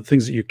the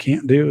things that you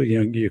can't do.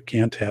 You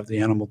can't have the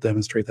animal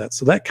demonstrate that,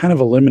 so that kind of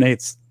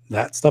eliminates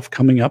that stuff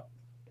coming up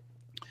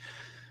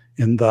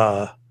in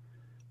the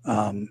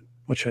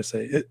what should I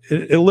say?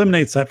 It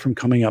eliminates that from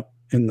coming up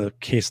in the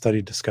case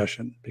study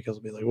discussion, because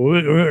it'll be like,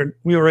 well,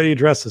 we already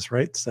addressed this,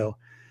 right? So,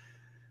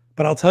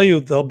 but I'll tell you,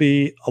 there'll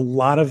be a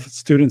lot of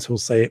students who will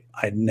say,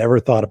 I never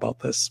thought about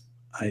this.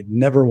 I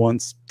never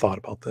once thought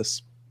about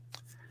this.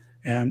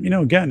 And,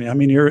 again, I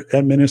mean, you're an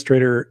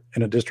administrator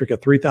in a district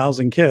of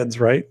 3,000 kids,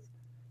 right?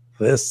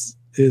 This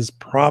is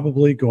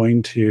probably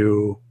going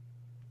to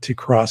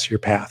cross your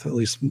path at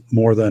least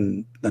more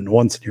than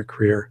once in your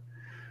career.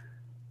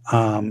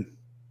 So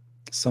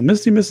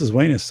Misty Mrs.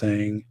 Wayne is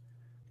saying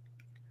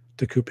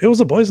to Coop, it was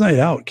a boys' night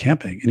out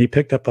camping, and he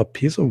picked up a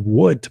piece of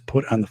wood to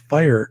put on the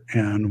fire,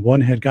 and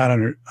one head got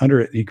under it,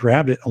 and he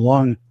grabbed it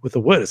along with the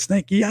wood. A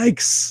snake.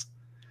 Yikes.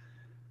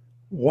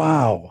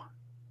 Wow.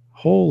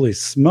 Holy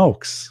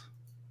smokes.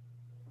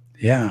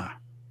 Yeah.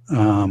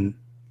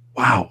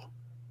 Wow.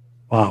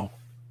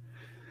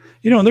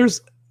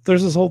 There's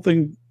this whole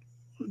thing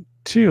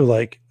too.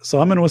 Like, so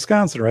I'm in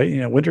Wisconsin,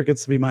 right? Winter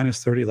gets to be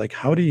 -30. Like,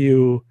 how do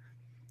you,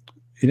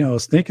 a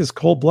snake is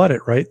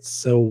cold-blooded, right?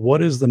 So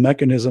what is the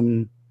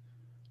mechanism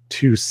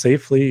to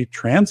safely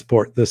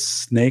transport this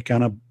snake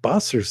on a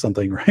bus or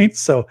something, right?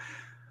 So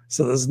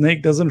the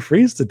snake doesn't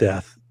freeze to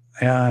death.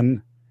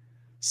 And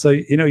so,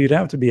 you'd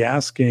have to be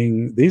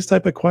asking these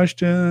type of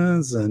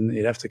questions, and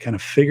you'd have to kind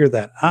of figure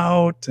that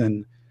out.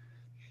 And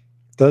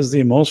does the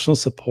emotional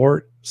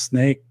support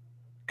snake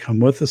come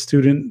with the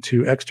student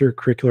to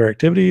extracurricular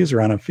activities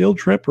or on a field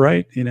trip,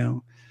 right?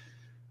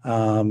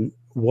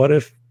 What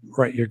if,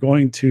 right, you're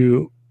going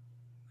to,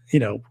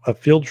 a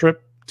field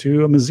trip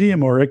to a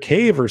museum or a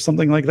cave or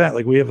something like that.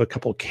 Like we have a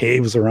couple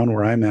caves around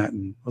where I'm at,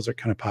 and those are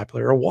kind of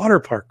popular. A water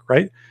park,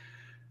 right?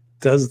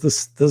 Does the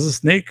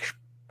snake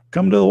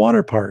come to the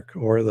water park,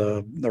 or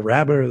the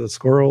rabbit or the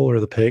squirrel or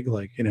the pig?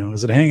 Like,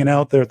 is it hanging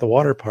out there at the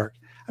water park?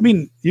 I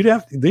mean,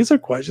 these are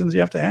questions you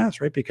have to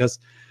ask, right? Because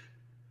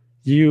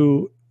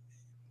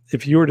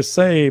if you were to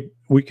say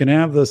we can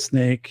have the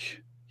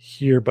snake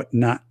here, but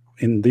not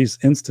in these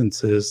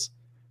instances,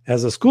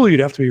 as a school, you'd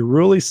have to be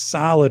really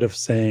solid of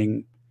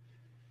saying,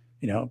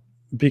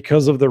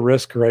 because of the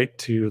risk, right,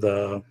 to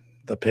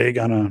the pig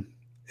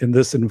in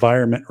this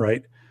environment,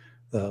 right?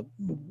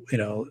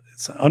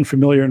 It's an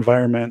unfamiliar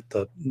environment.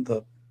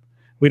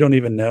 We don't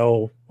even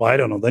know. Well, I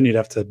don't know. Then you'd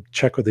have to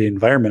check with the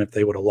environment if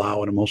they would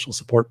allow an emotional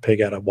support pig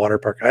at a water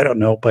park. I don't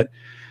know, but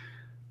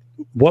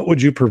what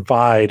would you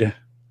provide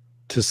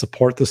to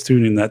support the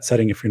student in that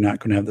setting if you're not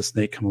going to have the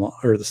snake come along,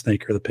 or the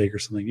snake or the pig or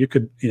something? You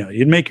could,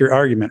 you'd make your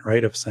argument,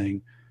 right, of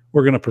saying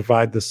we're going to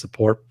provide this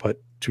support,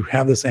 but to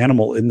have this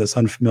animal in this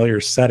unfamiliar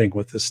setting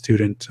with this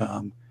student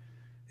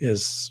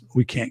is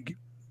we can't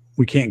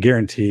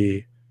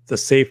guarantee the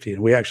safety.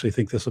 And we actually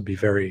think this would be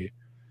very,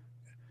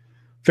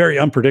 very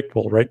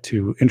unpredictable, right,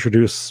 to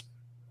introduce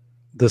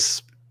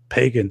this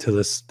pig into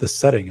this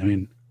setting. I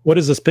mean, what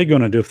is this pig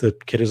going to do if the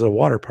kid is at a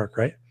water park,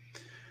 right?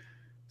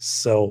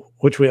 So,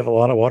 which we have a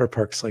lot of water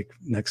parks like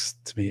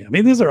next to me. I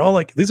mean, these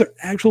are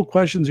actual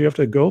questions you have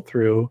to go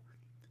through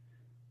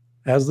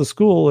as the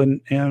school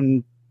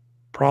and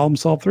problem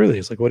solve through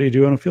these. Like, what do you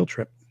do on a field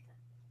trip?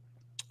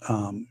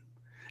 And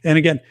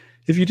again,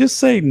 if you just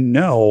say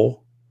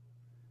no,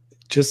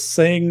 just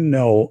saying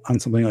no on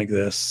something like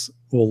this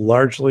will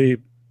largely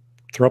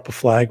throw up a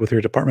flag with your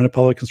Department of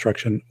Public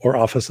Instruction or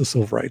Office of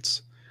Civil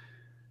Rights.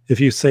 If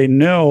you say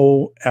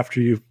no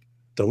after you've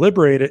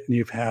deliberated and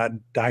you've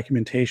had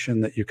documentation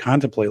that you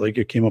contemplate, like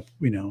you came up,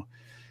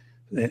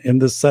 in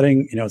this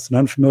setting, it's an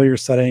unfamiliar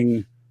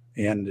setting,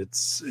 and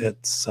it's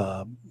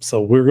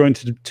so we're going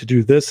to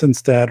do this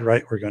instead,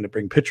 right? We're going to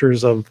bring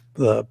pictures of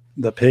the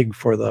pig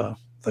for the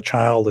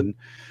child, and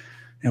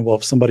we'll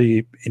have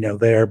somebody,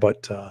 there.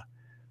 But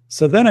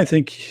so then I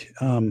think,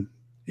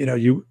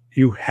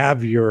 you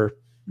have your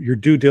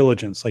due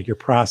diligence, like your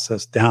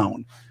process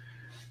down.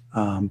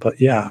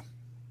 But yeah.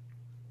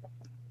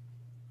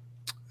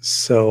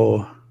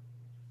 So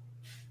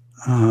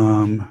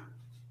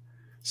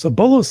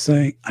Bolo's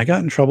saying, I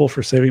got in trouble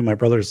for saving my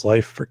brother's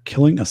life for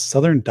killing a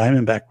southern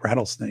diamondback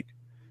rattlesnake.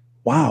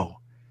 Wow.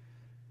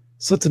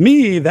 So to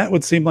me, that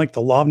would seem like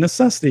the law of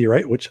necessity,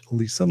 right? Which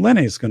Lisa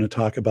Lenné is going to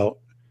talk about.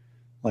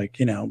 Like,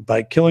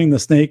 by killing the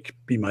snake,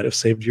 you might have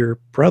saved your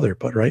brother,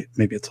 but right,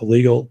 maybe it's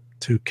illegal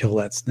to kill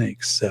that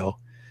snake. So,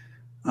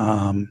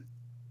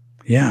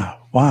 yeah,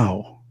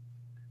 wow.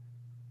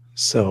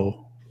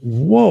 So,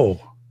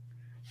 whoa.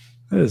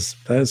 That is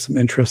some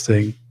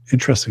interesting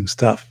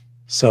stuff.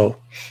 So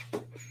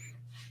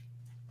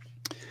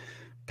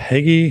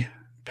Peggy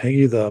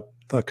the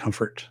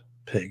comfort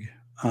pig.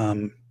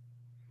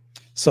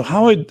 So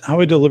how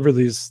I deliver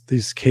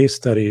these case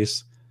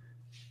studies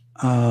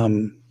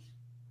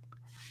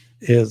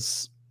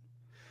is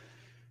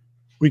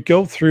we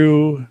go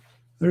through,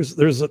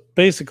 there's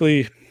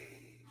basically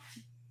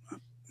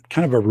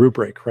kind of a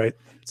rubric, right?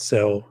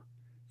 So,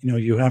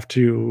 you have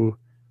to,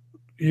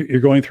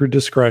 you're going through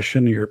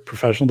discretion, your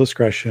professional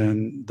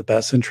discretion, the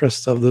best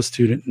interests of the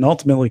student, and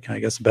ultimately, I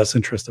guess, the best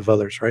interest of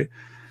others, right?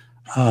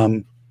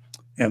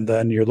 And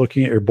then you're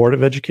looking at your Board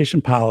of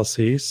Education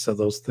policies. So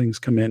those things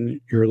come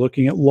in. You're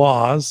looking at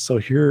laws. So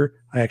here,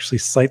 I actually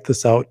cite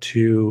this out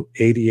to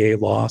ADA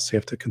law. So you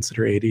have to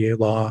consider ADA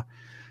law.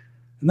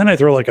 And then I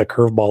throw like a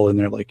curveball in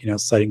there, like,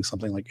 citing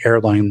something like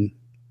airline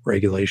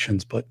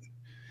regulations. But,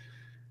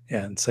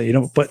 yeah, and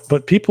so,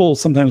 but people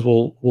sometimes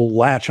will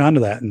latch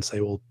onto that and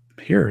say, well,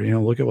 here,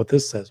 look at what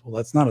this says. Well,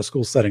 that's not a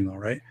school setting though,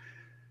 right?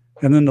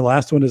 And then the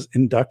last one is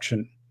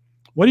induction.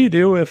 What do you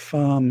do if,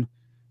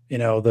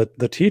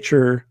 the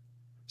teacher,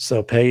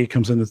 so Peggy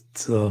comes into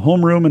the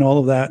homeroom and all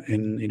of that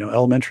in,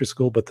 elementary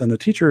school, but then the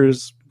teacher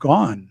is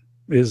gone,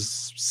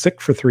 is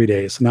sick for 3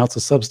 days. So now it's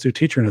a substitute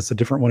teacher and it's a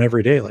different one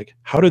every day. Like,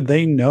 how did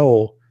they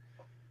know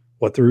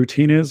what the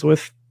routine is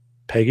with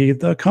Peggy,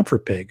 the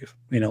comfort pig?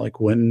 Like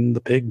when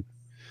the pig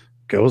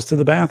goes to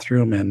the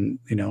bathroom and,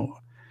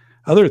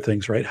 other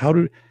things, right? How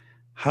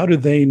do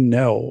they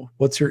know?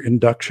 What's your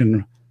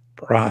induction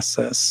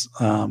process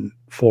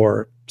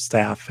for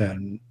staff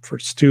and for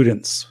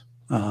students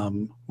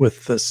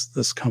with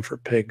this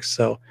comfort pig?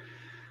 So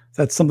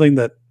that's something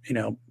that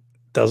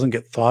doesn't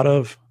get thought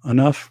of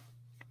enough.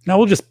 Now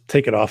we'll just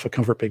take it off a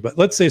comfort pig, but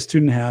let's say a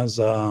student has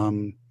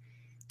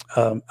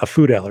a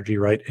food allergy,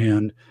 right?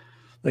 And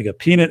like a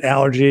peanut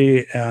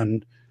allergy,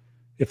 and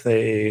if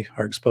they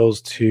are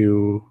exposed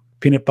to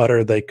peanut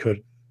butter, they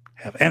could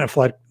have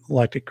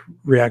anaphylactic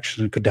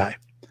reaction and could die.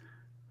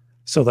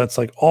 So that's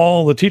like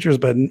all the teachers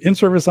been in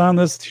service on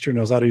this. The teacher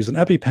knows how to use an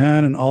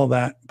EpiPen and all of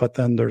that. But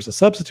then there's a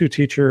substitute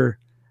teacher,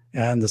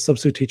 and the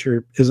substitute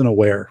teacher isn't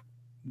aware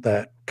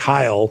that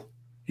Kyle,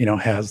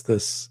 has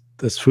this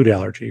food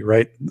allergy,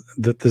 right?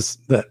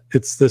 That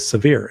it's this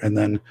severe. And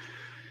then,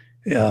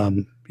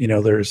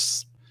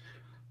 there's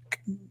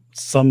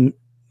some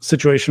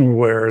situation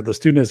where the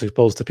student is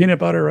exposed to peanut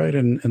butter, right?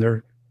 And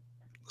they're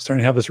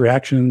starting to have this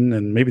reaction,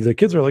 and maybe the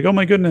kids are like, oh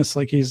my goodness,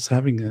 like he's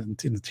having and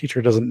the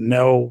teacher doesn't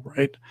know,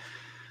 right?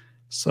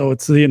 So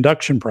it's the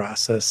induction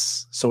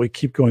process. So we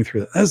keep going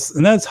through that.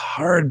 That's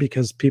hard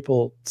because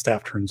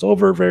staff turns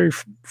over very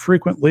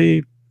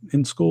frequently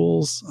in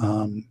schools.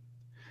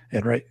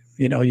 And right,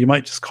 you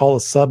might just call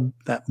a sub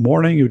that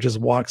morning who just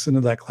walks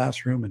into that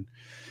classroom. And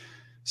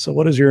so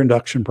what is your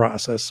induction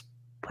process?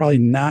 Probably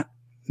not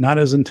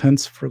as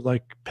intense for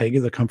like Peggy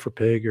the Comfort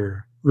Pig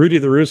or Rudy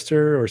the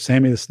Rooster or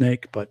Sammy the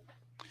Snake, but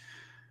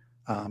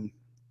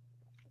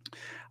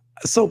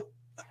so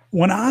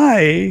when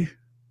I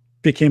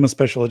became a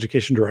special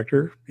education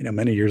director,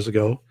 many years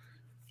ago,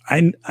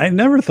 I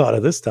never thought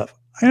of this stuff.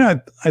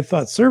 I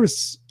thought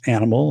service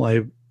animal.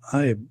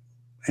 I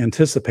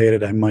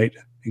anticipated I might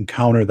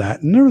encounter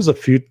that, and there was a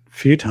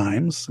few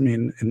times.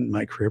 In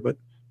my career, but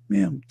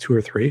 2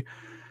 or 3.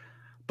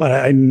 But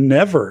I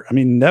never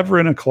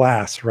in a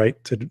class,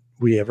 right? Did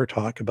we ever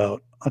talk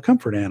about a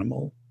comfort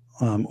animal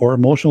or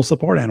emotional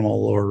support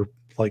animal, or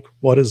like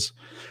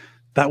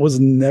that was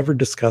never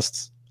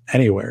discussed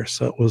anywhere.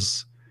 So it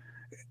was,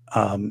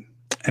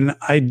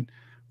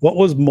 what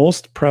was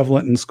most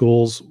prevalent in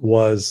schools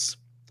was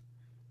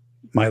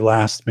my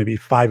last maybe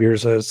 5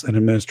 years as an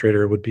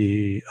administrator would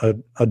be a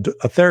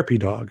therapy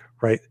dog,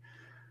 right?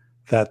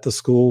 That the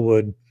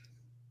school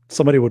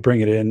somebody would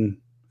bring it in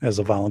as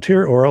a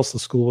volunteer, or else the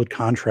school would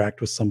contract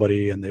with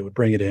somebody and they would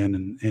bring it in,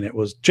 and it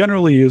was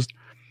generally used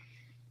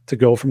to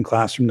go from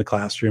classroom to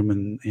classroom.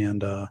 And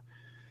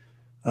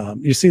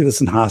you see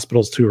this in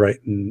hospitals too, right?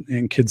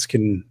 And kids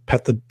can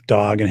pet the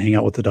dog and hang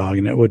out with the dog,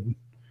 and it would,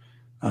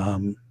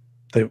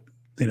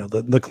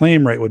 the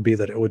claim rate would be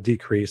that it would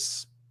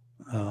decrease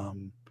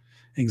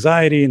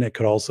anxiety, and it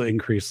could also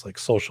increase like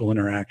social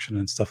interaction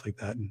and stuff like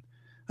that. And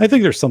I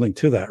think there's something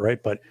to that,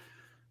 right? But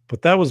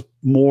that was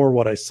more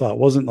what I saw. It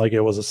wasn't like it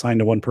was assigned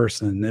to one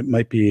person. It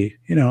might be,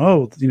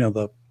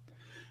 the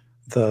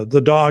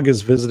dog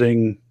is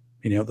visiting,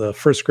 the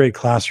first grade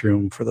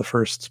classroom for the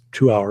first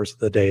 2 hours of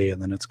the day,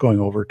 and then it's going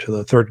over to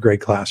the third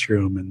grade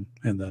classroom,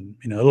 and then,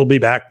 it'll be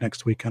back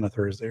next week on a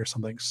Thursday or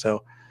something.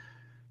 So,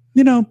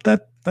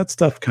 that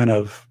stuff kind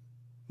of,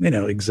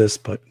 exists,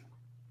 but,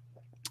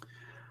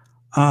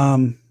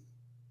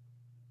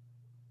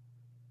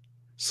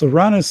 so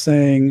Ron is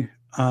saying,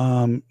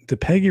 did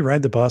Peggy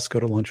ride the bus,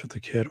 go to lunch with the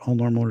kid, all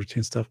normal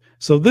routine stuff?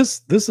 So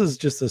this is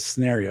just a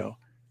scenario.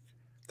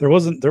 There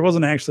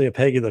wasn't actually a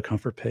Peggy the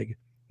Comfort Pig.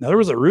 Now there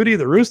was a Rudy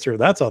the Rooster.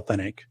 That's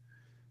authentic.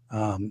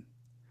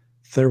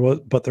 There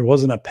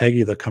wasn't a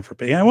Peggy the Comfort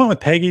Pig. And I went with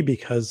Peggy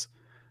because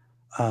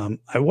I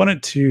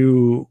wanted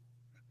to,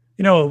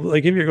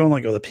 like if you're going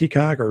like with a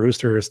peacock or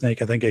rooster or a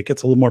snake, I think it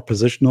gets a little more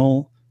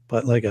positional.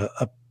 But like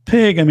a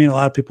pig, a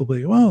lot of people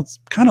be, well, it's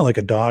kind of like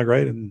a dog,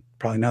 right? And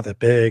probably not that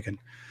big. And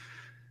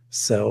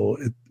so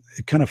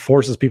it kind of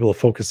forces people to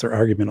focus their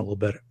argument a little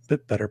bit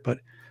better. But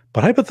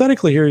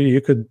hypothetically here,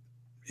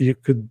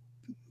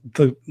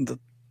 the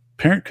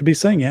parent could be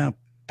saying, yeah,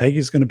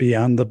 Peggy's going to be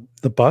on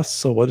the bus.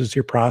 So what is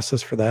your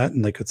process for that?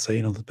 And they could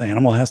say, the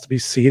animal has to be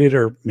seated,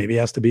 or maybe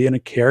has to be in a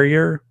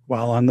carrier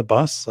while on the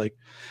bus. Like,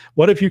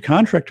 what if you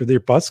contract with your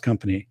bus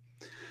company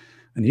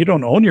and you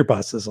don't own your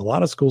buses? A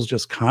lot of schools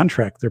just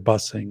contract their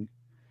busing.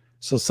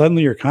 So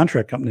suddenly your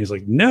contract company is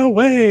like, no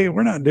way,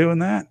 we're not doing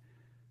that.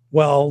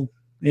 Well,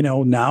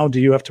 now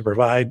do you have to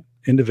provide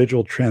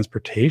individual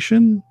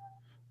transportation?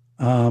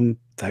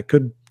 That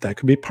could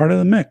be part of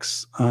the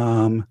mix.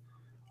 Or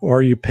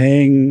are you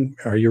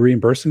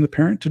reimbursing the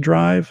parent to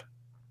drive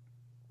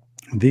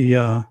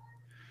the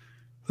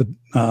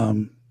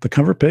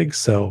Comfort Pig?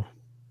 So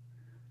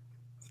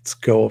let's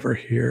go over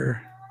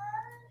here.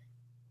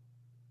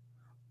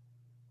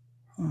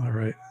 All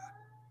right.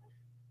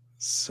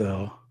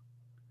 So,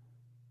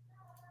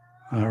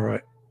 all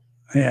right.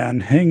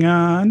 And hang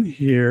on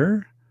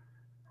here.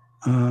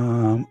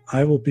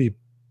 I will be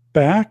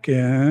back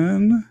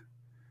in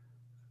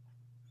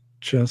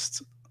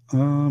just a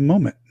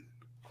moment.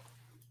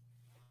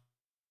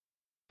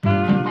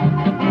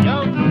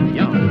 Yum,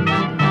 yum.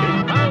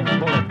 It's time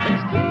for a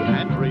tasty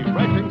and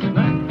refreshing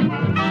snack.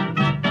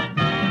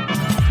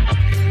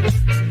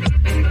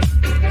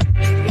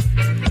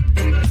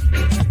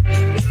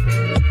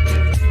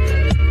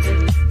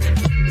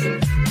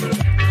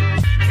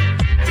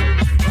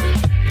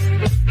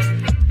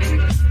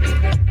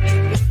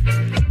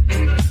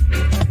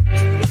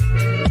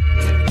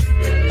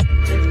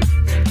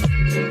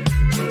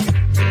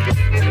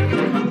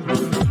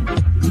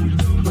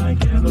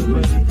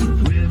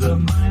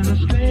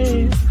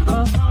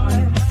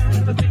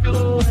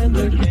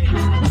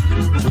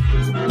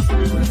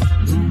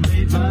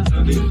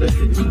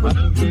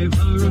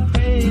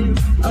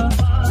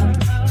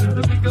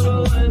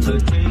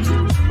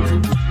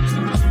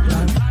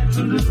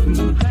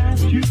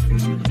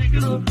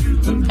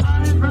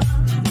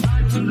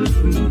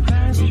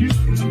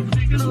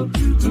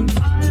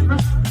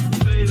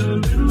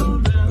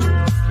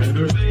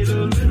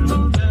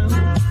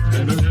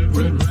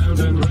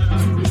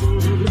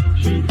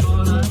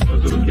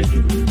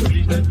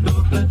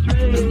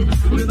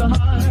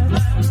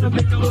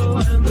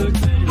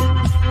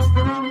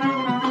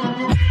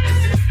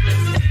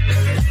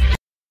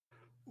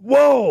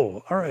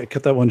 Whoa! All right,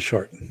 cut that one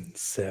short.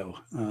 So,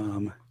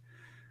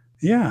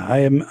 yeah, I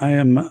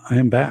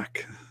am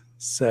back.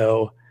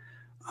 So,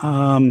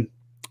 let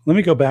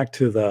me go back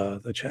to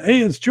the chat.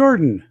 Hey, it's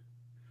Jordan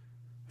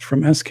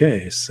from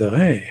SK. So,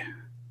 hey,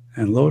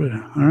 and loaded.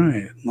 All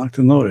right, locked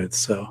and loaded.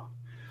 So,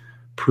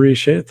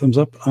 appreciate it. Thumbs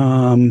up.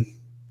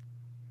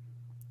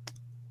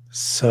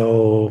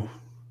 So,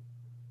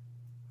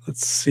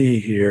 let's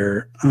see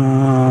here.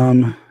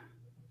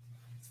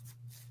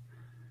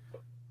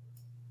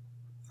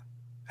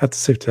 At the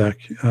safe tech.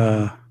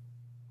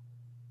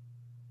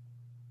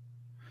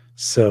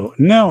 So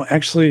no,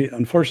 actually,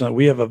 unfortunately,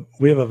 we have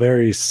a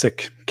very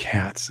sick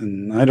cat,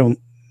 and I don't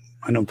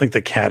think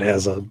the cat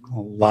has a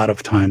lot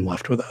of time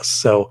left with us.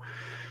 So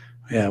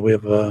yeah, we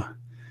have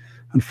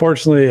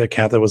unfortunately a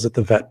cat that was at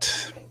the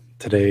vet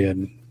today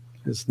and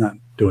is not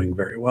doing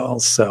very well.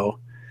 So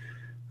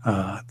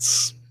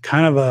it's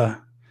kind of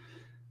a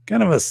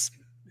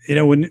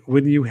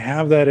when you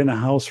have that in a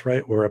house,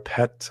 right, where a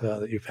pet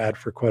that you've had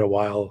for quite a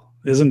while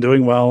isn't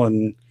doing well,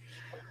 and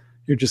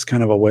you're just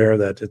kind of aware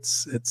that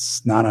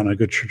it's not on a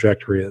good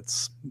trajectory.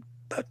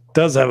 That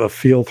does have a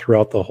feel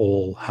throughout the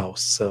whole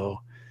house. So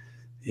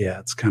yeah,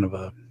 it's kind of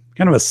a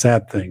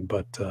sad thing,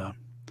 but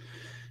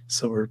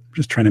so we're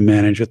just trying to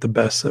manage it the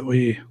best that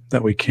we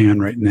can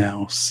right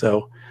now.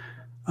 So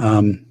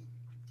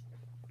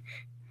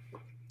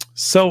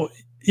so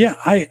yeah,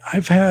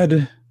 I've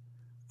had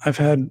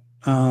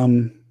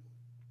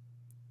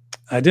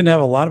I didn't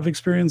have a lot of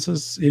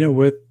experiences,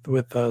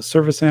 with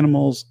service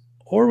animals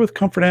or with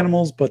comfort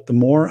animals, but the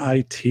more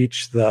I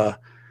teach the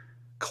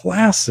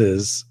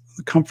classes,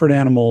 the comfort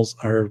animals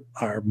are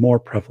more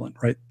prevalent,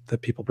 right?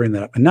 That people bring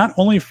that up. And not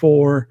only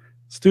for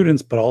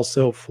students, but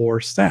also for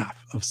staff,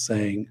 of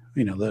saying,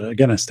 that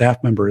again, a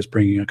staff member is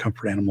bringing a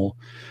comfort animal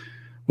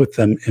with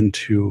them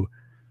into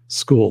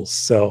schools.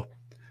 So,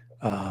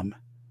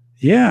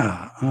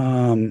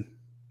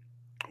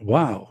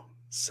 wow.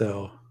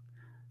 So,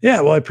 yeah,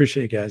 well, I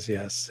appreciate you guys.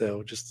 Yeah.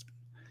 So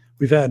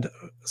we have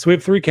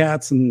 3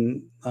 cats,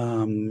 and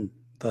we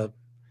have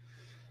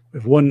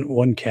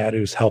one cat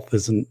whose health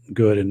isn't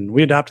good, and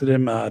we adopted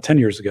him 10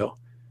 years ago,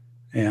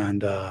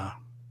 but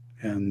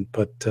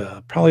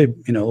probably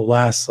the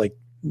last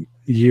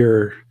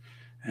year,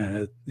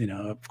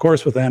 of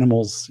course with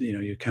animals,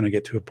 you kind of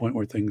get to a point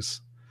where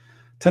things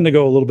tend to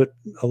go a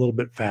little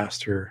bit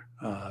faster.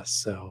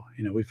 So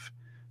we've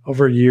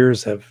over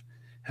years have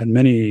had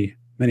many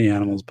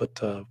animals,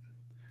 but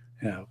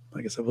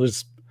like I said,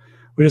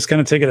 we just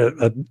kind of take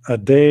it a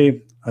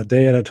day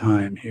at a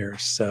time here.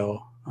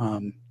 So,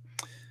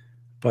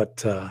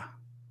 but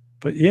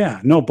yeah,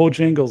 no,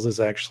 Bojangles is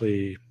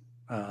actually,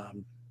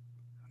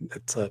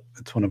 it's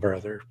one of our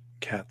other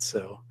cats.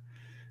 So,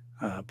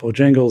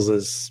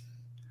 Bojangles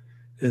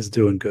is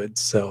doing good.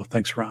 So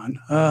thanks,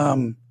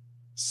 Ron.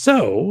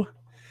 So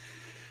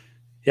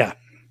yeah,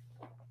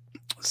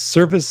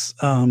 service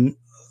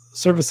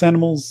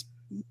animals,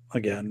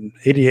 again,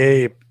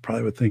 ADA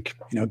probably would think,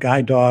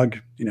 guide dog,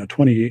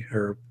 20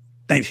 or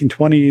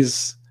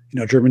 1920s,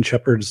 German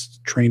Shepherds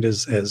trained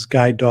as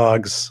guide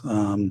dogs.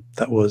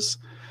 That was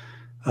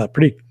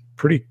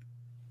pretty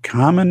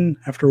common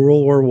after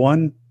World War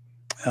I.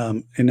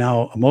 And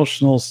now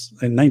emotionals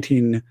in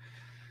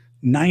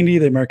 1990,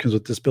 the Americans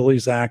with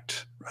Disabilities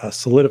Act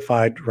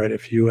solidified, right?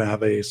 If you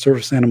have a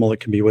service animal, it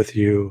can be with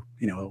you,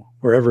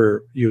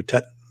 wherever you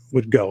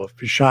would go, if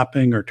you're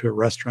shopping or to a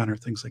restaurant or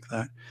things like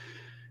that.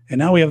 And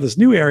now we have this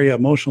new area,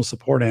 emotional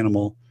support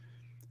animal,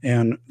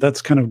 and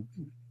that's kind of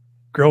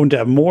grown to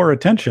have more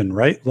attention,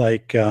 right?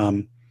 Like,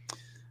 it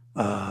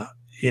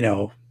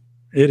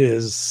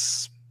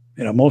is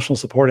an emotional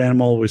support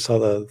animal. We saw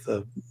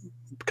the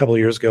a couple of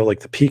years ago,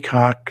 like the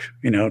peacock,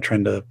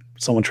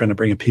 someone trying to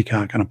bring a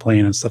peacock on a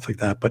plane and stuff like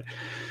that. But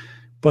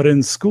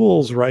in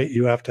schools, right,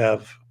 you have to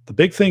have the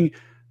big thing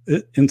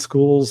in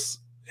schools,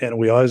 and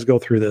we always go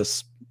through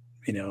this,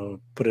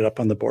 put it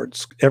up on the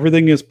boards.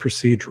 Everything is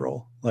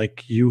procedural.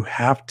 Like, you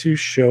have to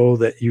show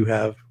that you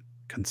have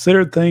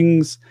considered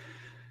things,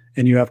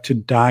 and you have to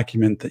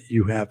document that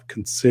you have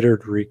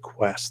considered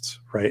requests,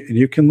 right? And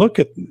you can look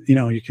at,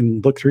 you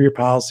can look through your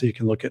policy, you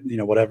can look at,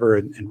 whatever,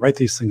 and write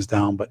these things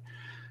down. But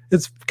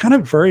it's kind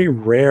of very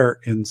rare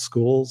in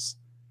schools,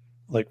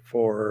 like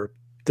for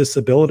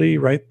disability,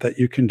 right, that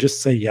you can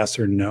just say yes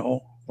or no.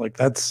 Like,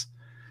 that's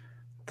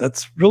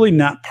really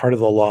not part of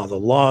the law. The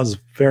law is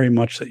very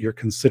much that you're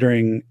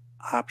considering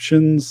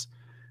options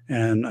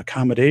and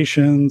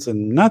accommodations,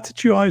 and not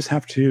that you always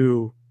have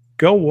to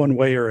go one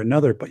way or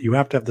another, but you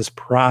have to have this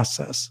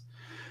process.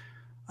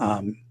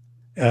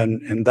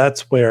 And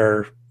that's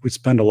where we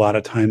spend a lot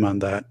of time on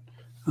that.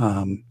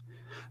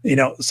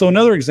 So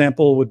another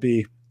example would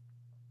be,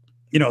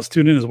 a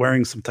student is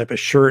wearing some type of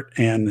shirt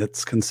and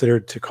it's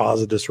considered to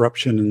cause a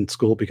disruption in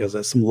school because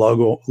there's some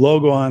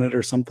logo on it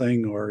or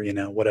something, or,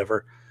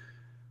 whatever.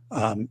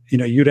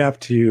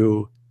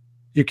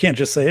 You can't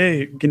just say,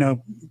 hey,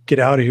 get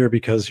out of here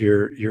because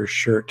your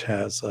shirt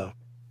has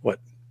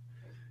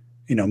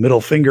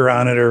middle finger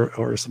on it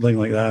or something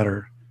like that,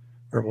 or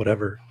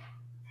whatever.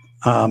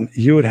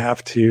 you would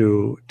have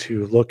to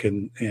look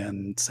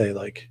and say,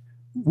 like,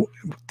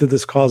 did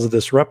this cause a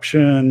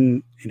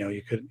disruption?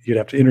 You'd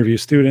have to interview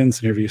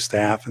students, interview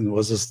staff, and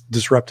was this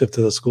disruptive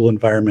to the school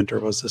environment, or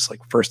was this like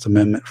First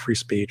Amendment free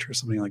speech or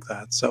something like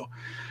that? So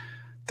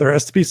there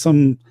has to be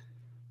some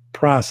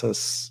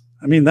process.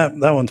 I mean, that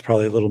one's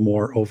probably a little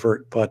more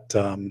overt, but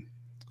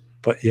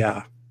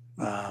yeah.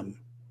 And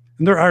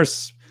there are,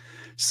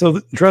 so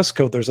the dress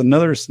code, there's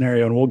another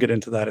scenario, and we'll get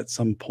into that at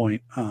some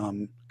point,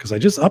 because I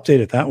just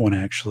updated that one,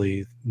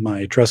 actually,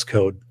 my dress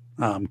code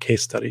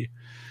case study.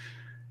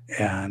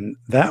 And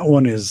that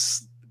one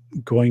is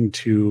going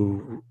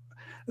to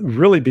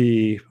really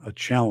be a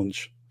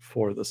challenge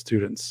for the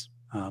students.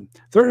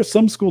 There are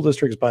some school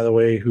districts, by the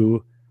way,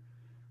 who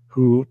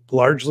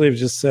largely have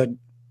just said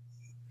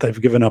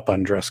they've given up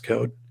on dress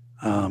code.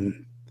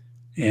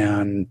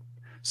 And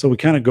so we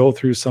kind of go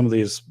through some of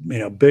these,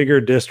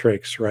 bigger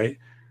districts, right,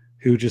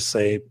 who just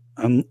say,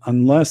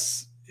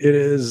 unless it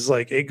is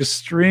like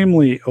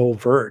extremely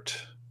overt,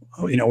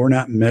 we're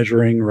not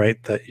measuring,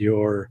 right, that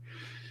you're,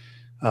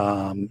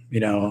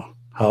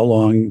 how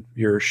long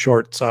your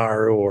shorts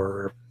are,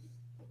 or,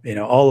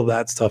 all of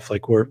that stuff.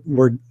 Like where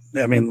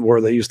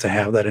they used to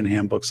have that in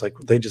handbooks, like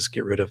they just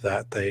get rid of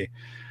that.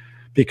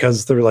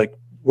 Because they're like,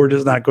 we're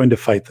just not going to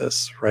fight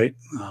this, right?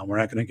 We're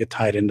not going to get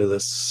tied into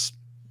this.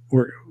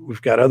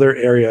 We've got other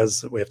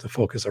areas that we have to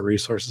focus our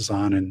resources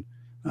on. And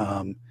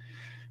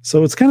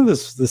so it's kind of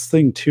this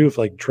thing too, of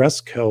like dress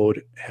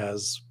code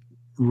has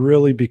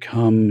really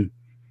become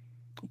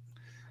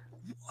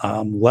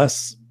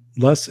less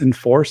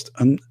enforced,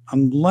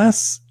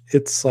 unless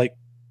it's like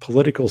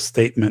political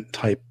statement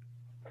type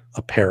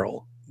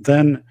apparel.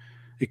 Then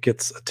it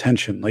gets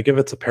attention. Like if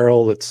it's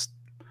apparel that's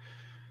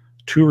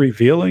too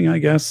revealing, I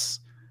guess,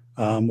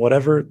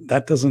 whatever,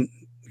 that doesn't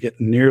get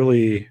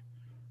nearly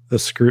the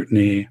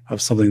scrutiny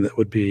of something that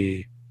would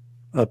be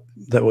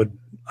that would,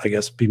 I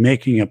guess, be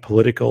making a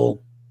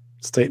political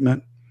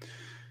statement.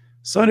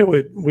 So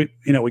anyway, we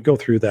go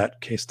through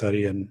that case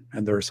study, and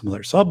there are some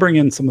others. So I'll bring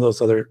in some of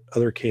those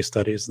other case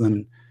studies.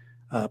 And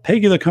then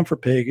Peggy the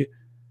Comfort Pig,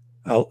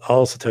 I'll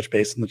also touch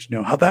base and let you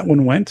know how that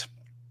one went.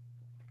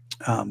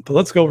 But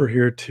let's go over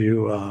here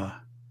to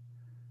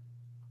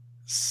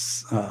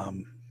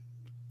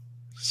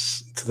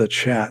the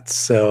chat.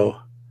 So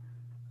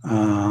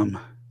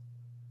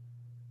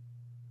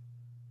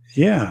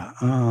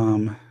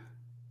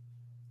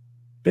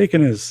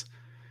Bacon is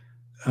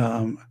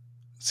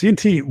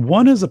CNT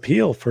won his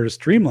appeal for his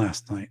stream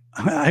last night.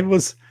 I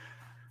was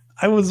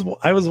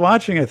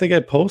watching. I think I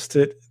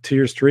posted to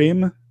your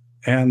stream,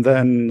 and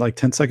then like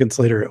 10 seconds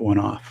later it went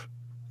off.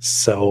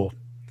 So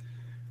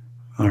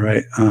all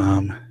right.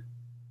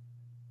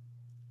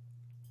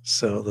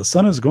 So the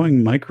sun is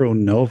going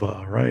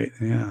micronova, right?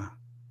 Yeah.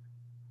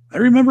 I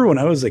remember when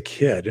I was a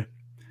kid,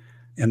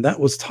 and that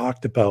was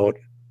talked about,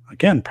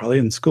 again, probably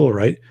in school,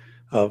 right?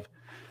 Of,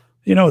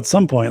 at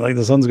some point, like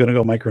the sun's going to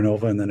go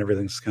micronova, and then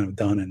everything's kind of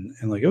done. And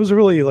like, it was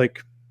really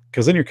like,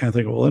 because then you're kind of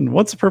thinking, well, then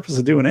what's the purpose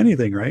of doing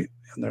anything, right?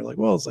 And they're like,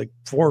 well, it's like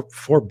 4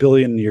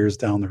 billion years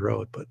down the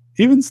road. But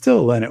even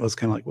still, then it was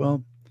kind of like,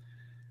 well,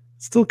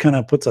 it still kind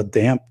of puts a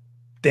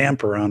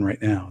damper on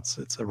right now.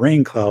 It's a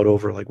rain cloud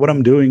over like what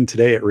I'm doing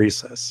today at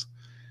recess.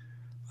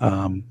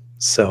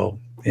 So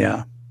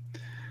yeah.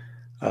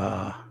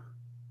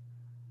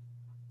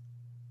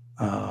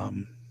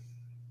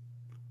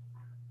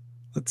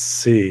 Let's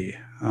see.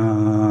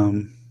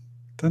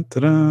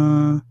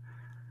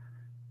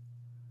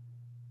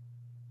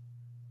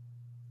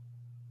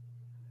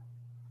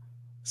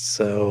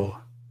 So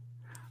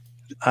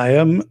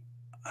I've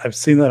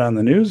seen that on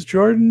the news,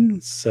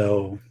 Jordan.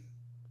 So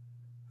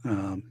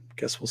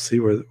guess we'll see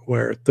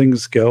where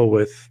things go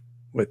with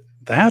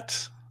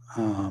that.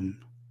 I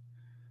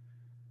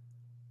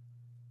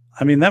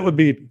mean, that would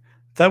be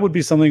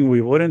something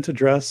we wouldn't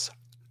address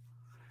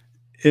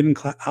in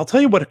class. I'll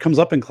tell you what comes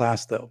up in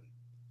class, though.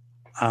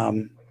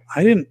 I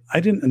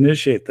didn't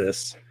initiate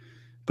this,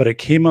 but it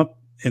came up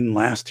in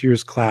last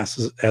year's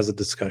class as a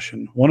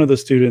discussion. One of the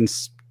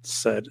students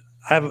said,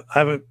 I have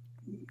a,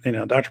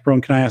 Dr.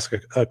 Brown, can I ask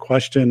a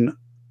question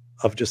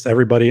of just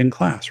everybody in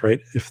class,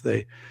 right?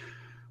 Do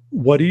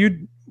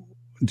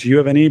you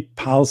have any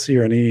policy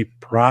or any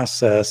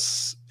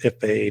process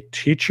if a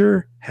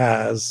teacher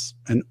has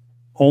an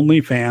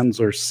OnlyFans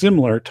or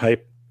similar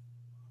type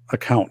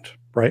account,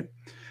 right?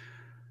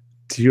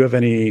 Do you have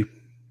any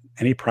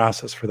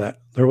process for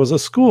that? There was a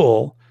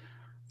school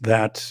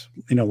that,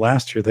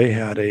 last year they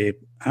had I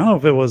don't know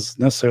if it was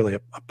necessarily a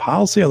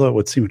policy, although it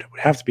would seem it would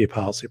have to be a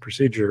policy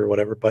procedure or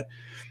whatever, but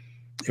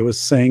it was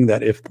saying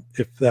that if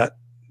the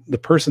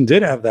person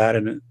did have that,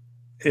 and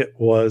it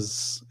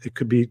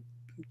could be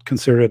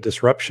considered a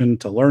disruption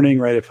to learning,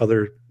 right? If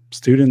other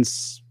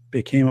students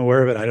became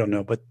aware of it, I don't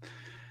know, but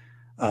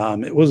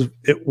it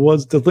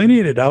was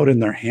delineated out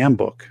in their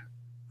handbook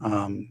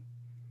I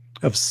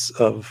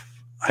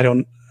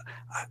don't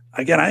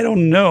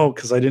know,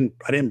 because I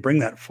didn't bring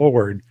that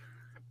forward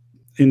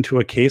into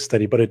a case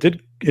study, but it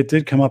did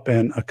come up,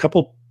 and a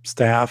couple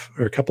staff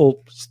or a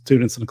couple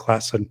students in the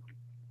class said,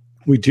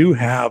 we do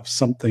have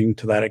something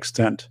to that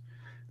extent.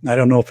 And I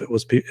don't know if it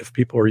was if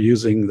people are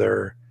using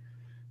their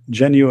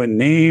genuine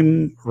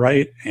name,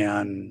 right?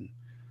 And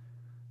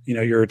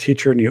you're a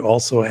teacher and you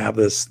also have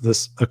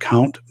this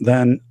account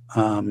then.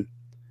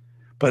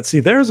 But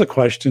see, there's a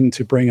question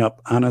to bring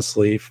up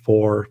honestly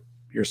for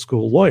your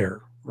school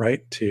lawyer,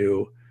 right?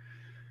 To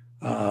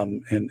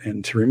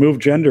and to remove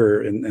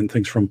gender and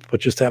things from, but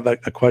just have a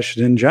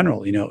question in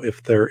general.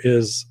 If there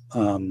is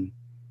an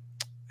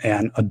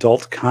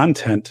adult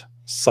content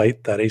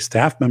site that a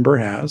staff member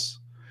has,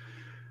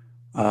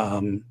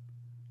 and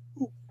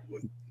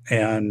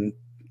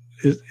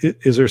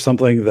is there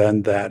something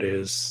then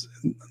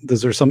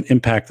is there some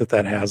impact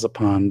that has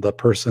upon the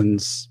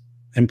person's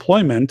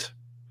employment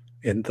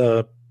in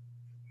the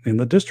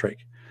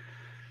district?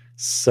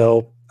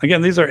 So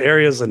again, these are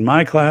areas in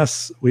my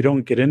class we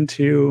don't get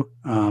into,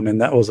 and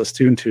that was a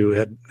student who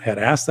had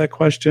asked that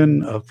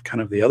question of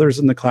kind of the others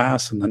in the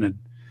class, and then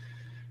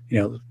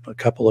a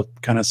couple of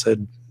kind of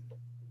said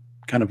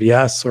kind of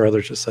yes, or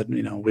others just said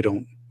we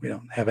don't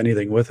have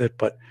anything with it.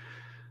 But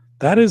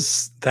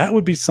that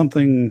would be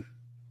something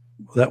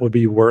that would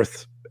be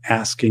worth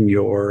asking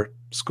your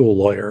school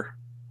lawyer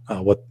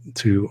what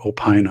to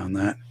opine on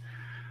that.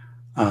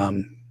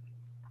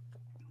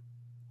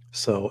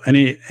 So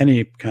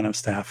any kind of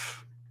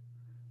staff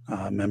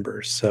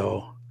members.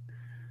 So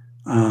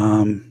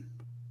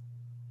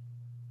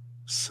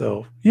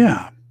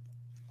yeah.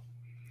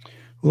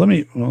 This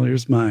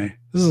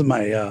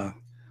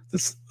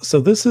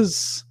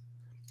is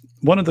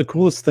one of the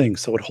coolest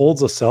things. So it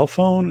holds a cell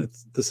phone.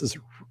 It's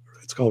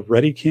called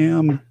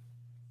ReadyCam,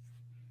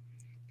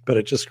 but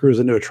it just screws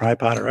into a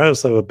tripod. Or I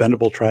also have a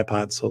bendable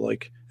tripod. So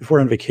like if we're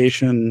on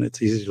vacation,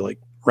 it's easy to like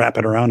wrap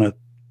it around a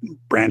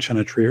branch on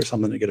a tree or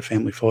something to get a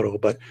family photo.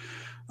 But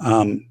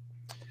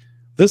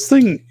this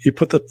thing, you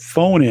put the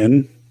phone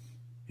in,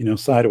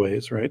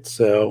 sideways, right?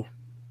 So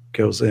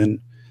goes in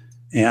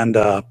and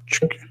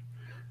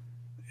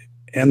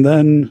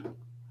then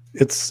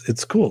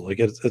it's cool. Like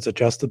it's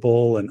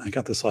adjustable, and I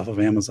got this off of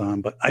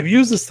Amazon, but I've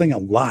used this thing a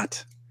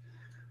lot,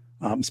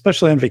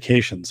 especially on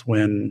vacations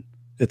when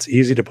it's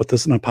easy to put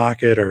this in a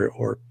pocket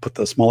or put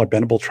the smaller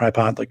bendable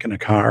tripod like in a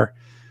car,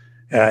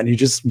 and you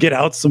just get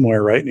out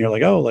somewhere, right? And you're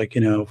like, oh, like,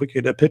 if we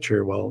could get a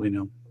picture, well,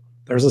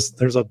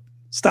 there's a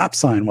stop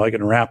sign. Well, I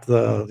can wrap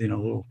the,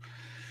 little,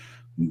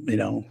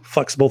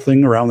 flexible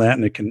thing around that,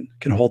 and it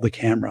can hold the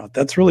camera.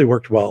 That's really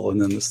worked well. And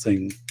then this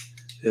thing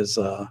has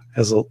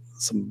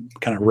some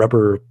kind of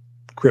rubber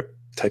grip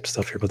type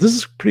stuff here, but this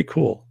is pretty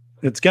cool.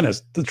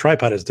 The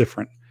tripod is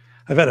different.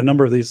 I've had a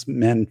number of these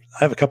I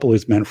have a couple of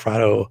these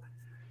Manfrotto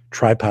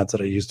tripods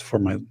that I used for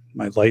my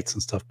lights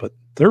and stuff, but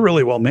they're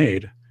really well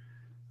made.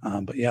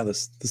 But yeah,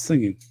 this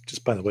thing,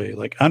 just by the way,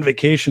 like on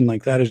vacation,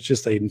 like that is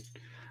just a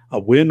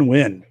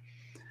win-win,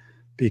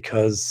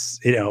 because,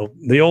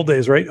 the old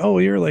days, right? Oh,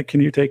 you're like,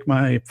 can you take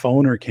my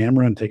phone or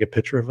camera and take a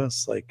picture of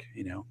us? Like,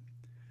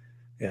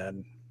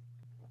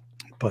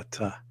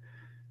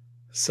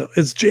 so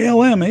it's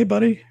JLM. Hey,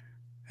 buddy.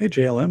 Hey,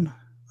 JLM.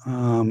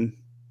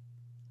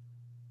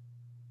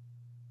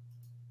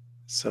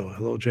 So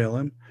hello,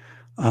 JLM.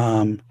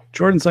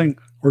 Jordan saying,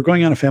 we're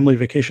going on a family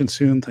vacation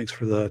soon. Thanks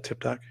for the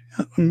tip, Doc.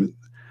 I've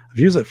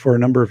used it for a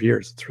number of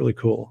years. It's really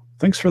cool.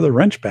 Thanks for the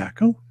wrench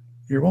back. Oh,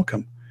 you're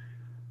welcome.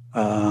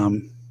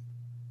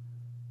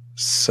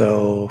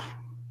 So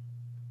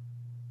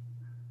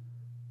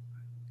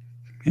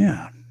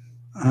yeah.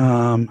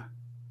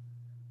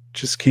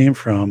 Just came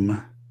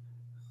from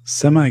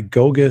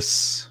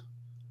Semi-Gogus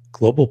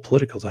Global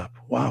Political Talk.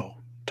 Wow.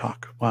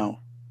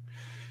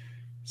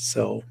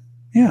 So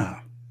yeah,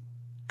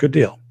 good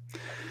deal.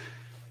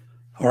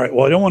 All right.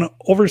 Well, I don't want to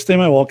overstay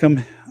my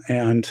welcome,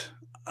 and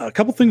a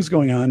couple things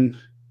going on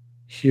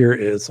here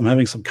is I'm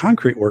having some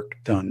concrete work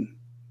done.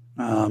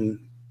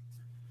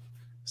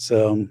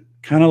 So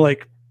kind of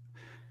like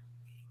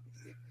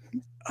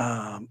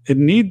it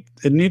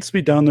needs to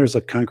be done. There's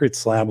a concrete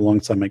slab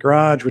alongside my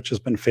garage, which has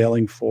been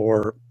failing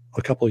for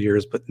a couple of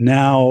years, but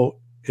now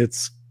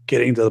it's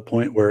getting to the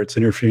point where it's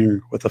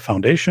interfering with the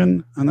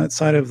foundation on that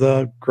side of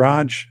the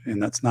garage,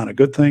 and that's not a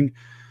good thing.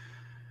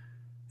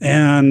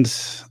 And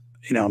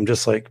I'm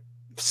just like,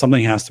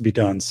 something has to be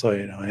done. So,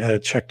 I had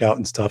it checked out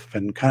and stuff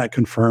and kind of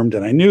confirmed.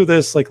 And I knew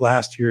this like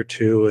last year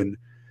too.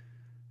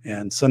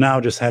 And so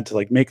now just had to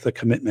like make the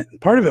commitment.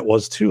 And part of it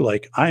was too,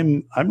 like,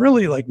 I'm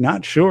really like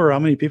not sure how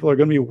many people are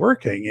going to be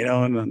working,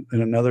 in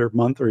another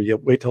month, or you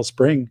wait till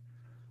spring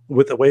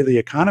with the way the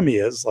economy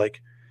is,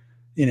 like,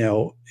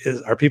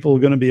 are people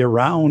going to be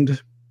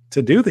around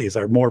to do these?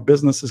 Are more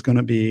businesses going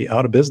to be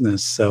out of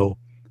business? So,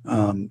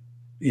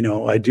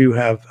 I do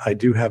have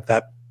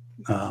that,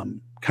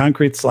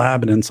 concrete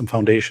slab and then some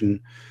foundation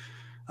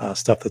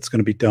stuff that's going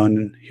to be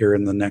done here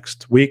in the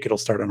next week. It'll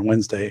start on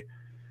Wednesday.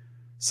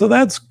 So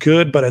that's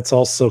good, but it's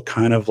also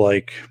kind of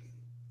like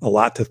a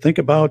lot to think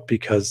about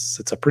because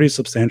it's a pretty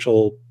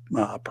substantial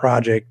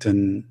project.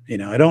 And,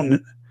 I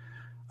don't,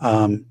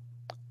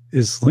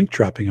 is link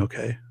dropping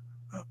okay?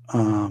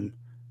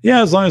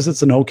 Yeah, as long as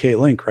it's an okay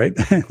link, right?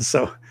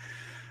 So,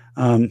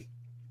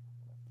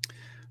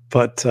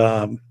 but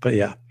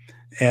yeah,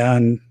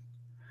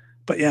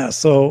 but yeah,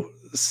 so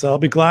I'll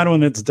be glad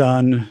when it's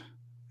done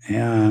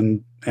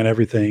and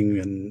everything,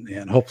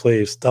 and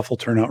hopefully stuff will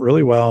turn out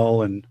really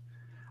well. And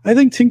I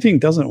think Ting Ting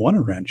doesn't want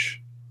a wrench.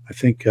 I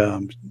think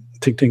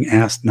Ting Ting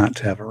asked not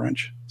to have a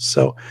wrench.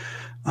 So,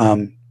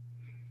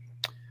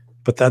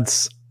 but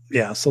that's,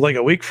 yeah. So like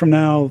a week from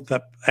now,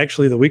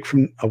 a week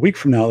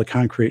from now, the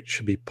concrete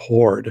should be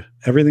poured.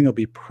 Everything will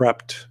be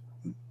prepped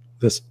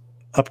this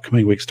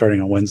upcoming week,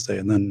 starting on Wednesday,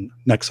 and then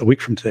a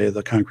week from today,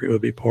 the concrete will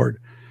be poured.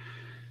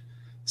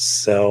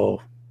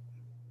 So,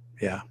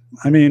 yeah,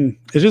 I mean,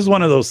 it's just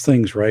one of those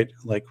things, right?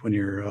 Like when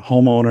you're a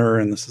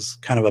homeowner and this is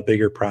kind of a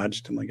bigger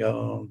project, I'm like,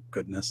 oh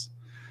goodness.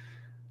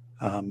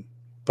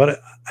 But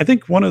I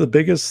think one of the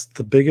biggest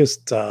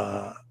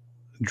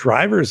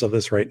drivers of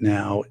this right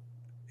now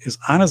is,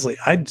 honestly,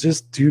 I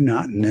just do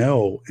not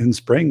know in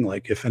spring,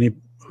 like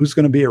who's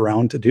going to be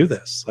around to do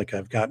this. Like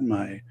I've got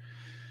my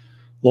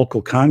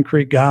local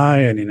concrete guy,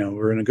 and,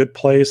 we're in a good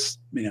place,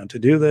 to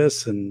do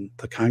this, and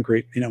the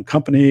concrete,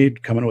 company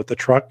coming with the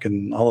truck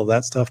and all of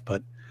that stuff.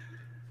 But,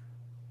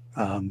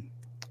 I'm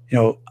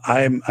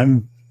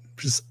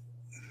just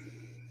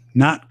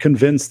not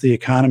convinced the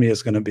economy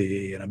is going to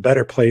be in a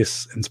better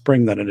place in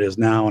spring than it is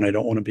now. And I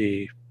don't want to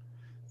be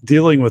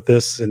dealing with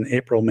this in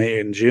April, May,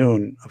 and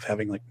June of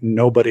having like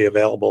nobody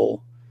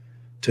available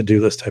to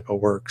do this type of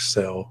work.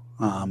 So,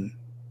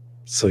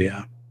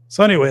 yeah.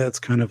 So anyway, that's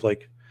kind of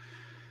like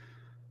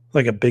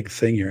a big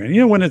thing here.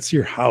 And, when it's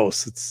your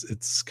house,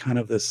 it's kind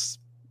of this,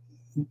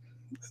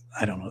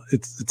 I don't know.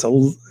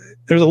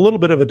 There's a little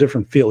bit of a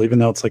different feel, even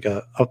though it's like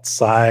a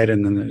outside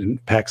and then it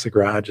impacts the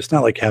garage. It's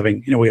not like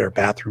having, we had our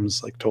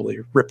bathrooms like totally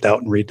ripped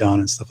out and redone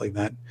and stuff like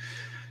that.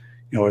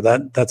 Or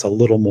that's a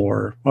little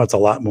more, well, it's a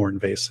lot more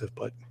invasive,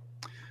 but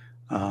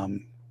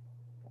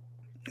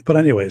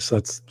anyways,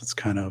 that's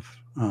kind of,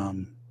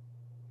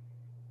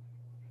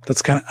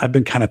 I've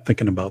been kind of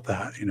thinking about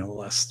that,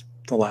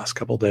 the last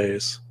couple of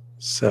days.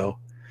 So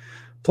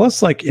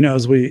plus, like,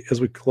 as we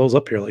close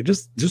up here, like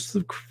just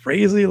the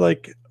crazy,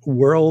 like,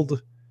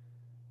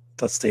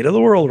 the state of the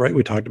world, right?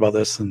 We talked about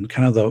this, and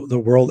kind of the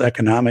world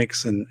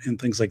economics and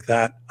things like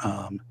that.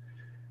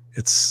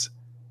 It's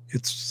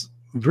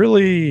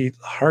really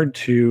hard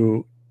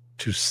to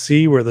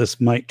see where this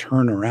might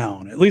turn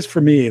around, at least for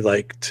me,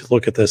 like to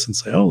look at this and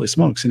say, holy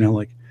smokes,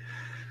 like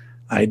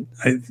I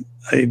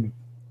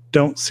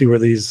don't see where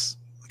these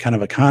kind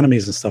of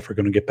economies and stuff are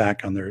going to get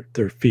back on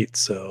their feet.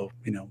 So,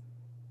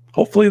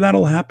 hopefully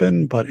that'll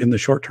happen, but in the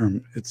short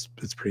term, it's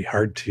pretty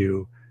hard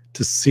to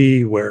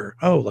see where,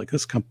 like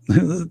this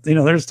company,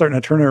 they're starting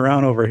to turn it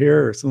around over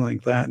here or something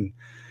like that. And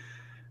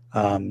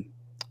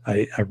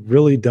I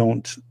really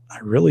don't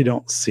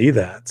see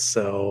that.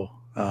 So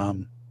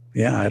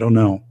yeah, I don't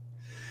know.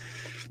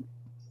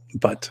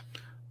 But,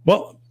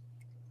 well,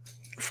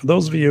 for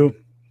those of you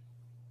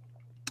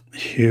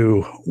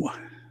who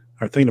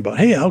are thinking about,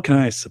 hey, how can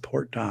I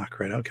support Doc,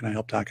 right? How can I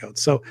help Doc out?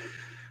 So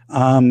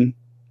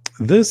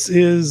this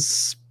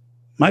is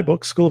my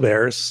book, School of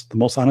Errors, the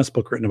most honest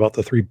book written about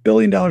the $3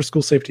 billion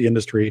school safety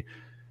industry.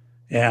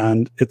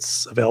 And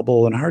it's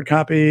available in hard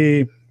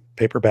copy,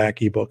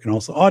 paperback, ebook, and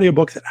also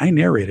audiobook that I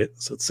narrate it.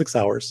 So it's 6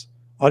 hours.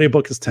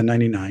 Audiobook is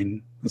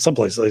 $10.99. In some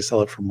places they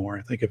sell it for more.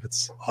 I think if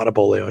it's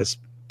Audible, they always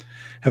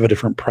have a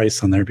different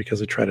price on there because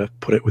they try to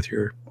put it with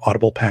your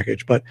Audible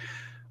package. But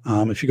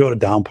if you go to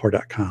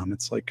downpour.com,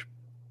 it's like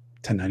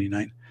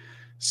 $10.99.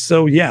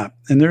 So yeah,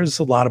 and there's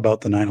a lot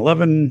about the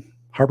 9/11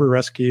 harbor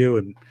rescue,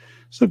 and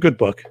it's a good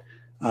book.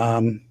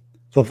 The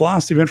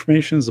Velocity of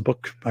Information is a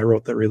book I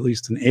wrote that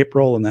released in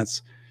April, and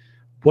that's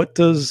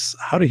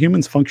how do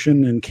humans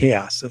function in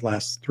chaos? It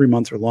lasts 3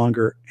 months or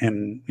longer.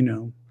 And,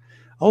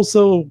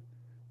 also,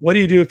 what do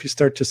you do if you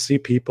start to see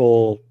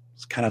people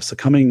kind of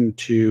succumbing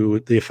to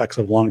the effects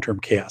of long-term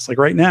chaos? Like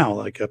right now,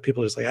 like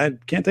people are just like, I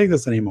can't take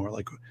this anymore.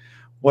 Like,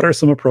 what are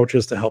some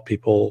approaches to help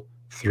people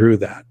through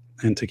that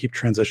and to keep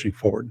transitioning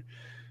forward?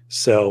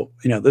 So,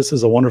 this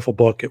is a wonderful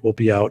book. It will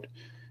be out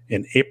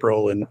in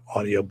April in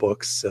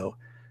audiobooks. So,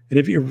 and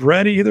if you've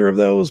read either of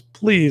those,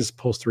 please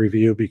post a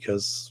review,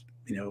 because,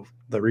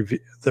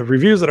 the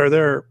reviews that are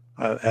there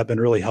have been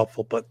really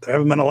helpful, but there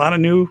haven't been a lot of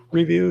new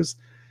reviews.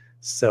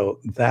 So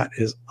that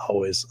is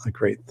always a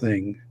great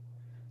thing.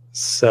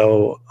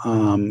 So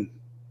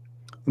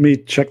let me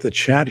check the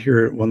chat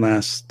here one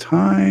last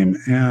time.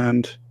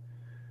 And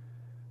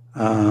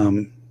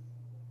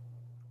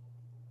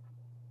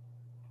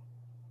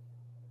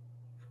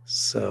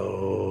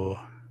so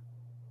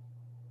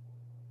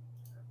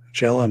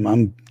Jill,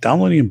 I'm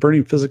downloading and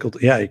burning physical.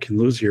 Yeah, you can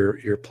lose your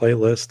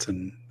playlist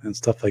and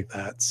stuff like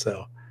that.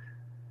 So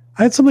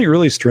I had something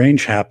really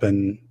strange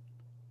happen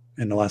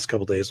in the last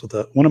couple of days with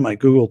one of my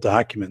Google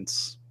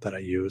documents that I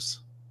use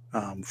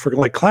for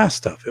like class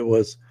stuff. It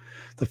was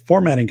the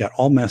formatting got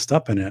all messed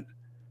up in it,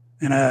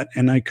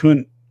 and I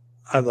couldn't.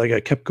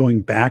 I kept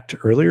going back to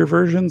earlier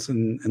versions,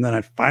 and then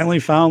I finally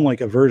found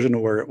like a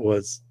version where it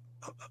was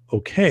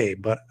okay,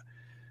 but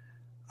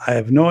I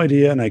have no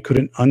idea, and I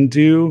couldn't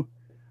undo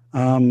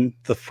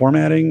the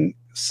formatting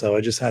So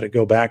I just had to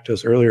go back to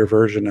this earlier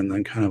version and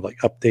then kind of like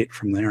update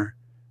from there.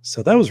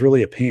 So that was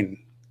really a pain.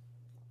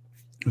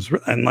 It was,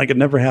 and like it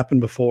never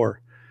happened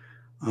before.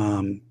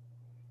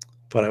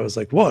 But I was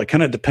like, well, I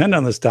kind of depend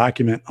on this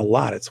document a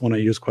lot. It's one I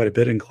use quite a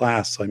bit in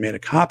class. So I made a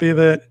copy of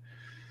it,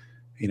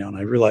 and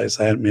I realized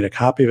I hadn't made a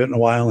copy of it in a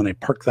while, and I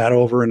parked that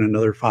over in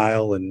another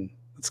file. And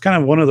it's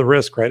kind of one of the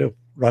risks, right, of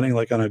running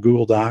like on a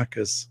Google Doc,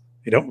 is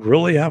you don't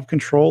really have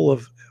control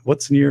of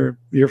what's in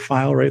your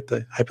file, right?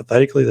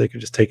 Hypothetically, they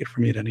could just take it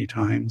from you at any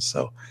time.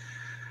 So,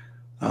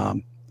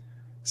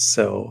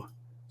 so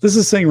this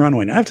is saying Ron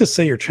Wayne. I have to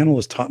say your channel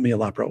has taught me a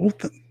lot, bro. Well,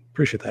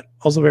 appreciate that.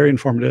 Also very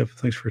informative.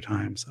 Thanks for your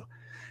time. So,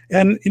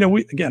 and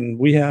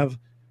we have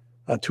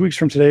 2 weeks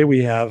from today,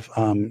 we have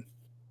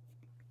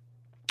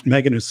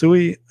Megan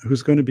Usui,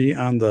 who's going to be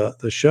on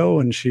the show,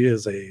 and she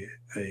is a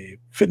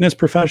fitness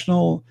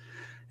professional,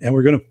 and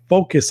we're going to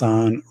focus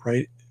on,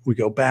 right, we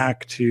go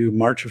back to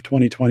March of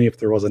 2020. If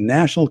there was a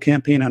national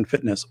campaign on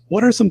fitness,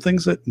 what are some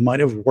things that might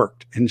have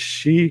worked? And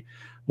she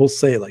will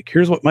say, like,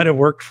 here's what might have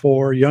worked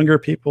for younger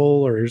people,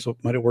 or here's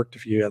what might have worked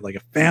if you had like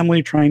a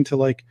family trying to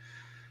like,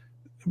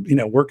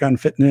 work on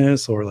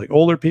fitness, or like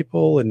older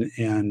people.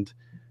 And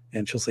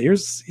she'll say,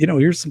 here's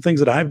some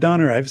things that I've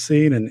done or I've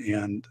seen.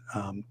 And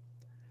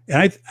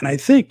I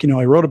think,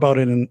 I wrote about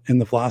it in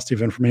the Velocity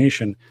of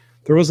Information.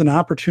 There was an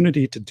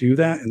opportunity to do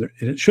that, and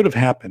it should have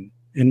happened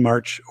in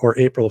March or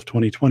April of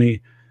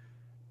 2020,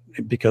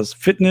 because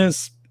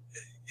fitness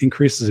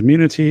increases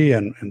immunity,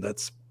 and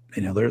that's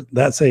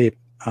that's a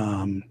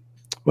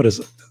what is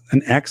it?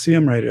 An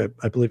axiom, right?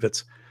 I believe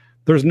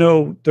there's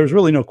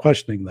really no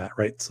questioning that,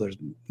 right? So there's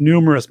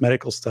numerous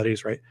medical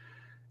studies, right?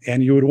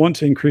 And you would want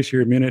to increase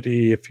your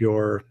immunity if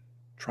you're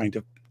trying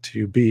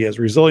to be as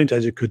resilient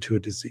as you could to a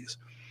disease.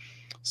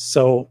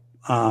 So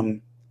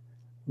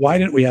why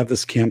didn't we have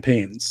this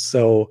campaign?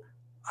 So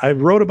I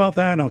wrote about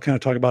that, and I'll kind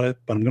of talk about it,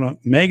 but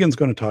Megan's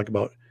going to talk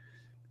about,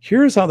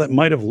 here's how that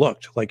might have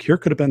looked. Like, here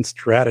could have been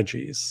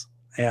strategies.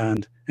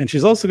 And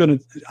she's also going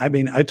to,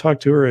 I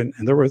talked to her, and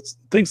there were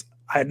things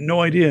I had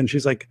no idea. And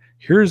she's like,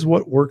 here's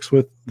what works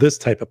with this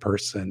type of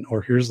person,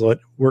 or here's what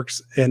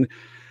works. And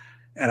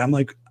I'm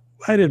like,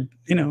 I didn't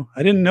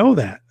know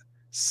that.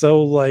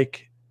 So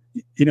like,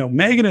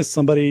 Megan is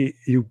somebody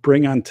you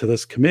bring onto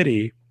this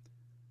committee,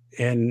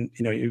 and,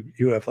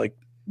 you have like,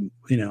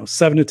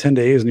 7 to 10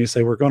 days, and you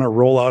say, we're going to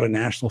roll out a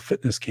national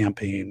fitness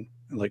campaign.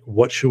 Like,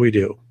 what should we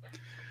do?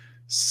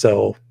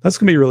 So that's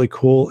going to be really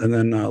cool. And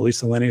then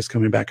Lisa Lenny is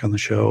coming back on the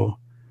show.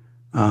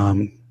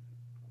 And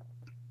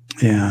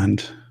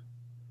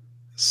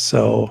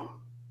so,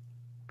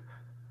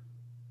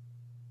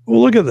 well,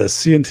 look at this.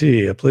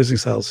 CNT, Blazing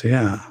Cells.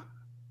 Yeah.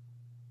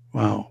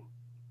 Wow.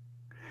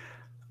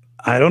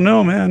 I don't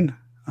know, man.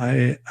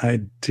 I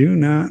do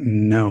not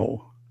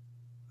know.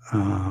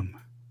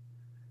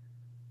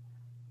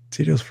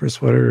 Tito's for a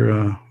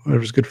sweater,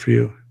 whatever's good for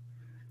you.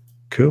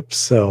 Coop.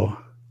 So,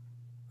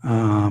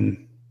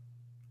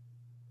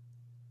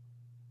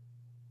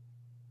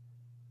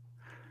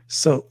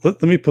 so let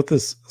me put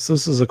this. So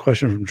this is a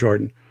question from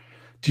Jordan.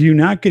 Do you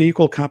not get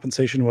equal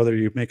compensation whether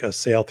you make a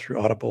sale through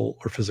Audible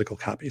or physical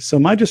copies? So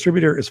my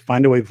distributor is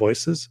Findaway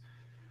Voices,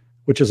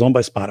 which is owned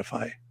by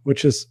Spotify,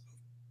 which is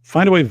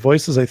Findaway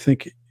Voices, I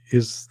think,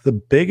 is the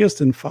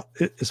biggest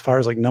as far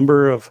as like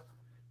number of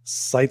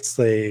sites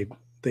they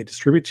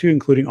distribute to,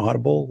 including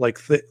Audible,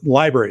 like the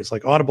libraries.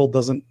 Like Audible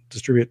doesn't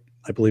distribute,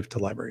 I believe, to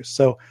libraries.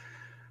 So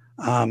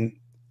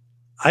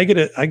I get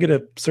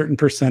a certain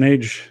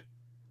percentage,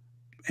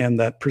 and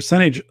that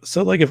percentage,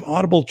 so like if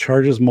Audible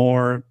charges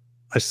more,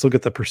 I still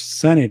get the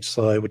percentage,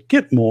 so I would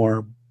get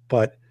more.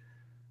 But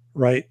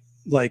right,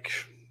 like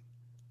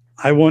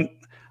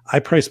I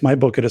price my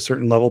book at a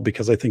certain level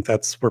because I think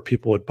that's where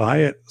people would buy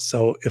it.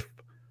 So if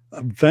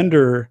a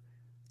vendor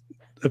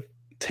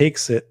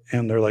takes it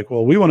and they're like,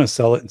 well, we want to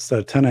sell it instead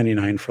of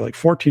 $10.99 for like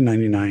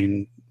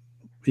 $14.99,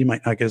 you might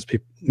not get as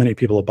many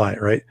people to buy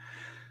it, right?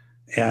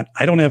 And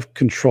I don't have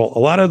control. A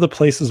lot of the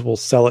places will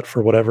sell it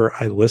for whatever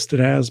I list it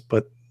as,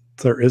 but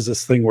there is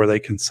this thing where they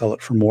can sell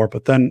it for more,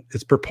 but then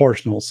it's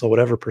proportional. So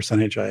whatever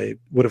percentage I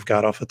would have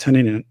got off of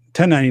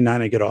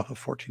 $10.99, I get off of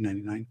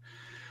 $14.99.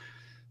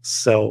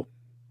 So,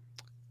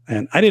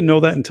 and I didn't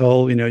know that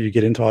until, you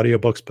get into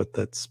audiobooks, but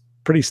that's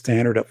pretty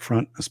standard up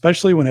front,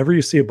 especially whenever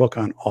you see a book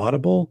on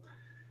Audible.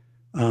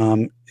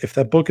 If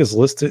that book is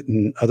listed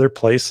in other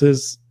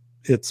places,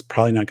 it's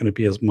probably not going to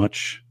be as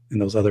much in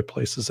those other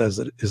places as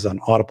it is on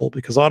Audible,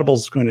 because Audible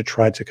is going to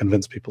try to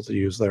convince people to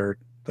use their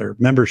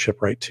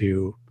membership right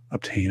to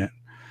obtain it,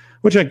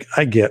 which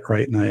I get,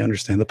 right? And I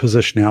understand the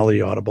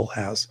positionality Audible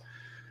has.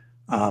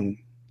 And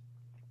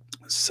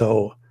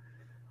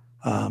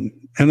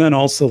then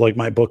also, like,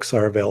 my books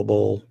are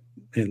available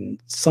in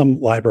some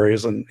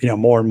libraries, and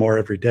more and more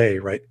every day,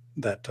 right?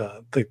 That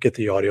get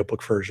the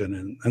audiobook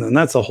version, and then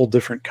that's a whole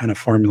different kind of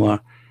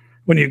formula.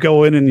 When you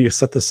go in and you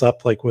set this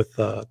up, like with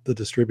the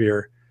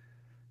distributor,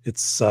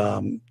 it's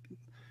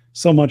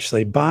so much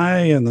they buy,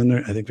 and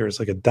then I think there's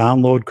like a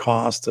download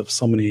cost of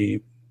so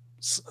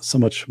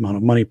much amount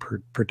of money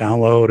per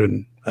download,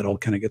 and that all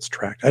kind of gets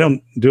tracked. I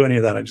don't do any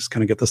of that. I just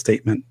kind of get the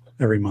statement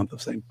every month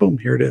of saying, boom,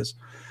 here it is.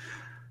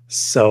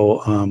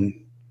 So,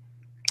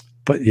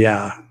 but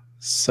yeah,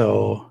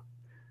 so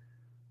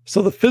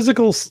the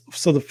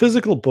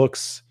physical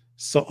books,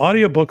 so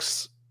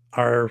audiobooks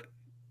are,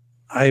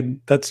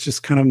 that's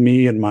just kind of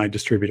me and my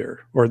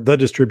distributor, or the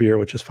distributor,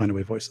 which is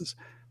Findaway Voices.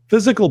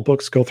 Physical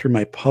books go through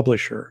my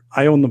publisher.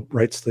 I own the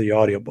rights to the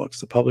audiobooks.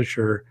 The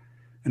publisher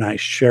and I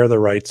share the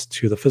rights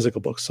to the physical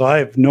books.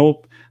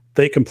 So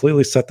they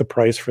completely set the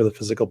price for the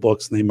physical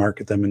books and they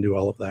market them and do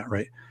all of that,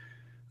 right?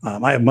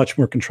 I have much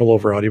more control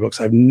over audiobooks.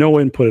 I have no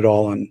input at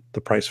all on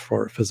the price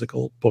for a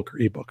physical book or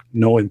ebook.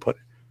 No input.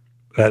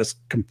 That is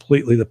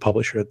completely the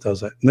publisher that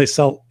does it. And they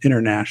sell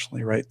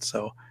internationally, right?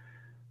 So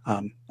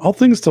all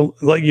things to,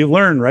 like, you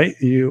learn, right?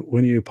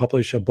 When you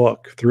publish a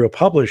book through a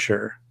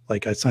publisher,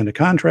 like I signed a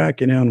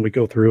contract, and we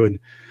go through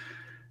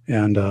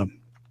and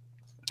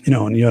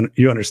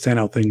you understand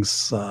how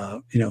things,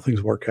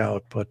 things work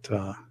out. But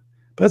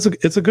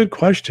it's a good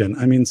question.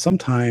 I mean,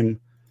 sometime,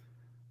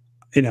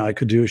 I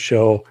could do a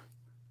show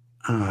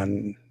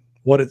on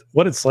what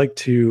it's like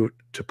to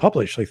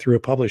publish, like through a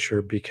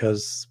publisher,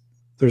 because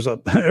there was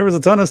a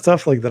ton of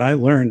stuff like that I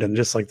learned, and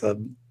just like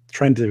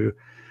trying to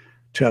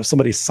have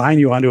somebody sign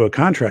you onto a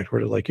contract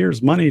where they're like,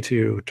 here's money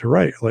to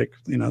write, like,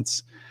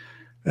 it's,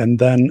 and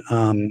then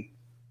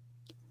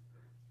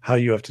how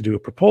you have to do a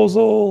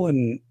proposal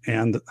and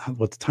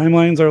what the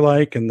timelines are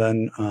like. And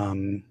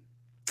then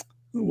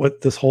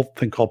what this whole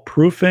thing called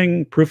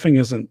proofing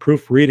isn't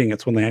proofreading.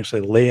 It's when they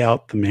actually lay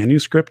out the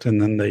manuscript and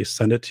then they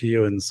send it to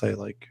you and say,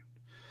 like,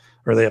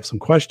 or they have some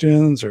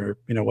questions or,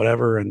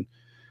 whatever. And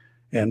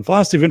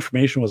velocity of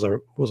information was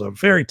a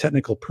very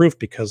technical proof,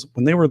 because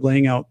when they were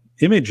laying out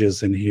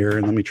images in here,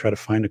 and let me try to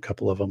find a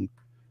couple of them,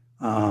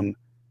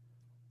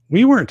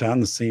 we weren't on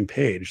the same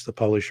page, the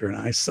publisher and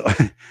I.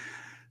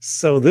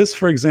 So this,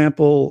 for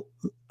example,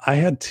 I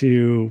had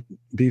to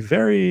be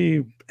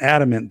very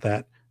adamant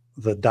that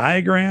the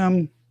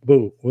diagram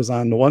was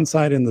on the one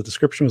side and the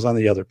description was on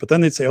the other. But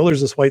then they'd say, oh,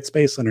 there's this white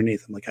space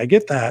underneath. I'm like, I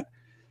get that,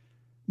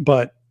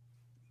 but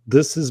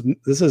this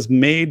is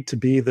made to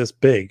be this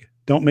big.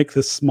 Don't make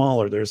this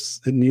smaller. It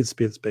needs to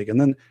be this big. And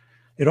then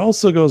it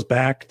also goes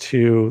back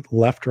to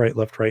left, right.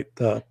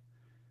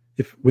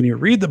 When you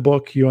read the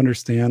book, you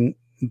understand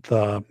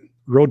the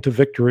Road to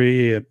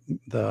Victory,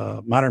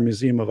 the Modern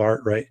Museum of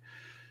Art, right?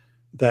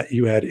 That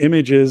you had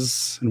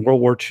images in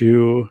World War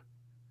II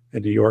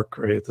in New York,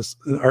 right? This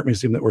art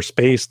museum that were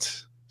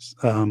spaced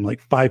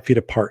like 5 feet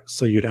apart.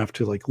 So you'd have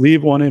to like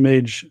leave one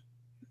image,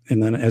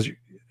 and then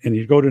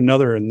you go to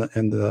another, and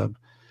the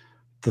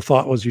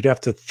thought was you'd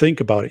have to think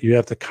about it. You'd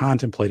have to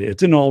contemplate it. It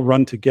didn't all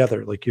run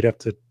together. Like you'd have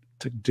to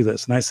do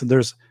this. And I said,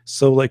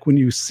 so like when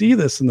you see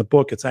this in the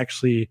book, it's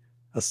actually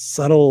a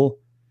subtle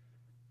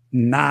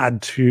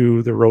nod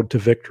to the Road to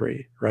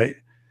Victory, right?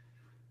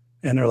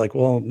 And they're like,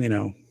 well,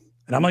 and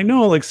I'm like,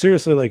 no, like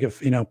seriously, like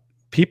if,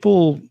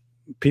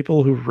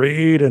 people who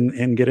read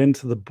and get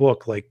into the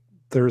book, like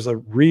there's a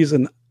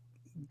reason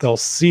they'll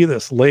see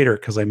this later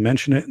because I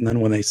mention it. And then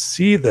when they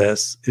see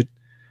this,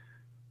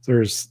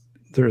 there's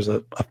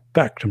a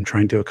effect I'm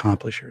trying to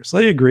accomplish here. So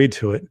they agreed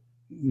to it.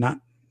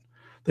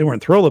 They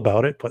weren't thrilled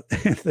about it, but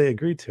they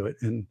agreed to it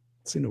and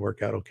it seemed to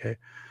work out okay.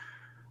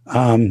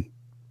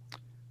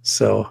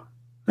 So,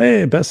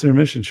 hey, best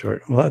intermission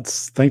short. Well,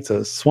 that's thanks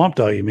to Swamp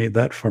Dog. You made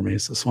that for me.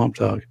 So Swamp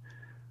Dog.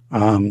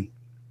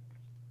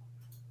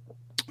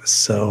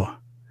 So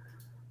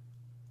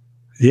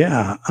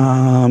yeah.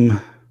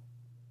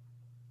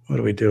 What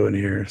are we doing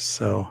here?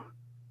 So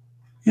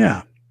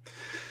yeah.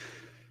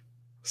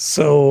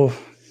 So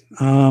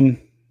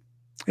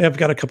yeah, I've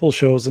got a couple of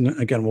shows, and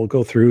again, we'll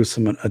go through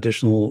some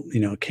additional,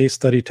 case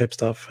study type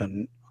stuff.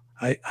 And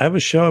I have a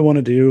show I want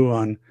to do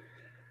on,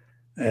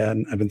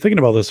 and I've been thinking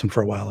about this one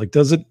for a while. Like,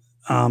 does it,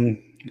 I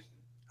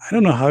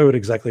don't know how I would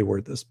exactly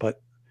word this,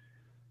 but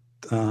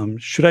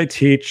should I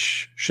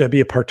be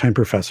a part-time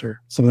professor?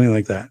 Something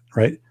like that,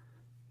 right?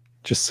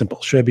 Just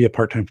simple. Should I be a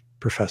part-time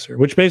professor?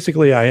 Which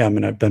basically I am,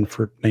 and I've been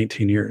for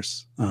 19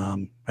 years.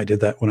 I did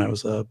that when I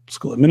was a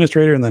school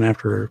administrator, and then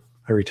after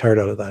I retired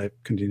out of that, I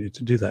continued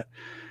to do that.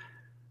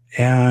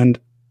 And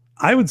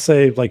I would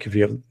say, like, if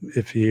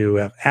you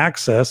have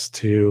access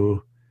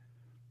to,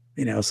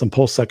 some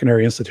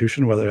post-secondary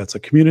institution, whether that's a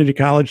community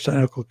college,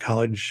 technical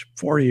college,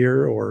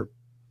 4-year, or,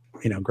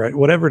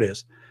 whatever it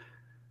is,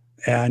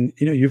 and,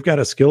 you've got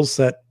a skill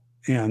set,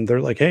 and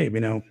they're like, hey,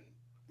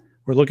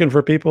 we're looking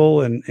for people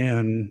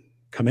and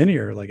come in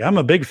here. Like, I'm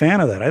a big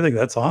fan of that. I think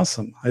that's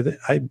awesome.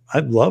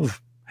 I'd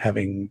love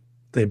having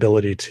the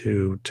ability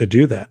to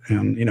do that.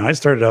 And, I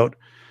started out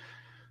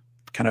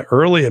kind of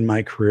early in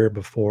my career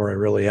before I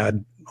really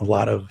had a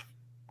lot of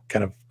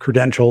kind of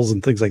credentials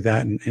and things like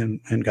that,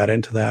 and got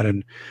into that.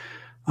 And,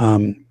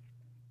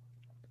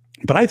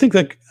 but I think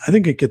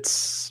it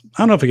gets,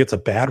 I don't know if it gets a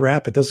bad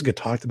rap. It doesn't get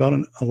talked about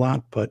a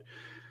lot, but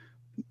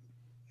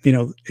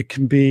it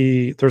can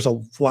be, there's a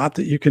lot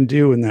that you can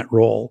do in that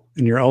role.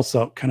 And you're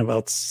also kind of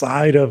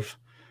outside of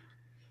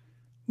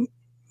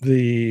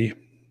the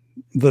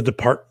the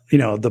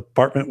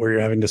department where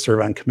you're having to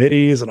serve on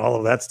committees and all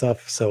of that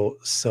stuff. So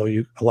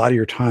a lot of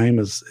your time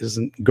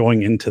isn't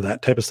going into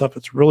that type of stuff.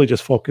 It's really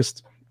just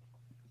focused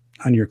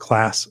on your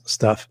class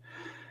stuff.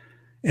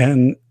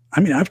 And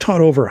I mean, I've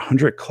taught over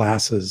 100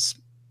 classes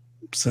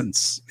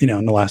since,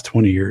 in the last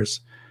 20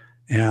 years.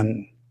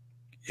 And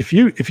if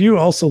you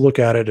also look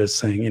at it as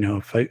saying,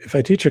 if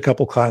I teach a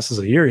couple classes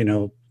a year,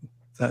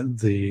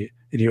 that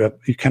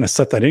you kind of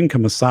set that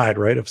income aside,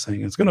 right? Of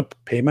saying it's going to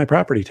pay my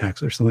property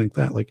tax or something like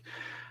that. Like,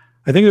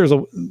 I think there's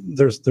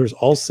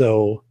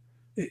also,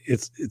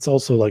 it's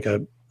also like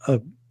a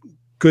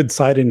good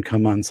side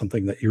income on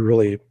something that you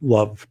really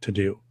love to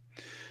do.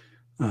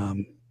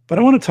 But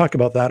I want to talk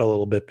about that a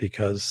little bit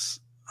because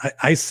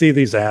I see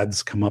these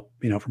ads come up,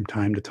 from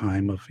time to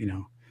time of,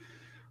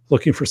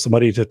 looking for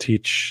somebody to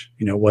teach,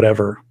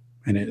 whatever.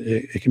 And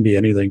it can be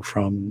anything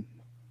from,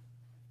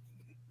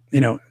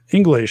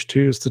 English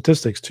to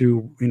statistics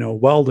to,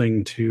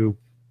 welding to,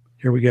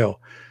 here we go.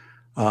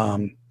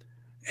 And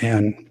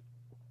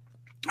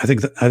I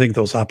think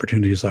those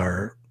opportunities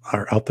are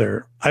out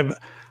there. I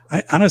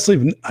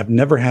honestly, I've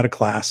never had a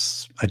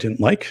class I didn't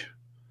like.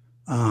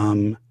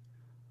 And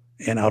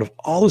out of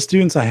all the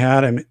students I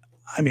had, I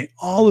mean,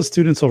 all the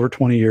students over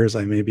 20 years,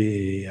 I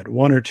maybe had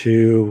one or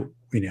two,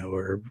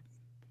 or,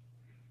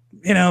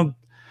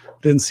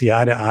 didn't see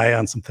eye to eye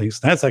on some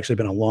things. That's actually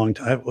been a long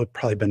time. I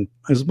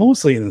was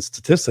mostly in the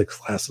statistics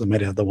classes. I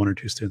might have the one or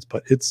two students,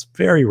 but it's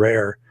very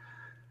rare.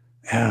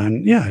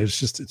 And yeah,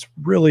 it's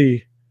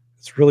really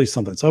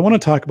something. So I want to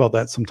talk about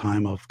that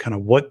sometime of kind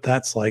of what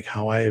that's like,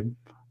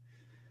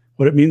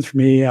 what it means for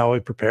me, how I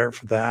prepare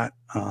for that,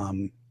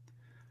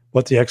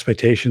 what the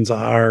expectations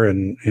are,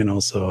 and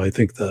also I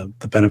think the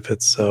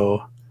benefits.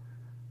 So,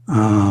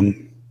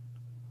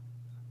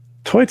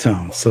 Toy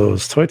Tone. So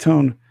is Toy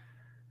Tone,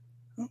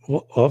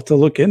 we'll have to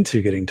look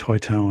into getting Toy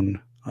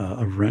Tone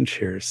a wrench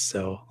here.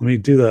 So let me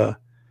do the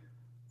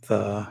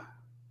dun,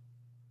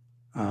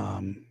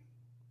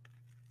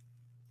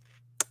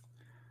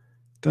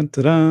 dun,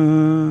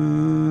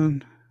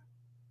 dun.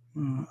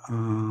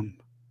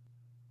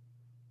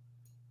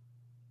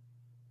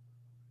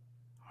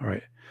 All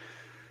right.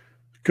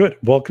 Good.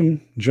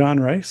 Welcome, John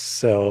Rice.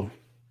 So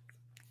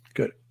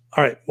good.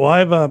 All right. Well, I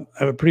have a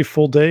pretty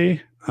full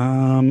day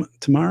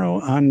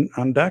tomorrow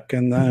on deck,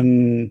 and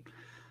then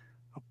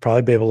I'll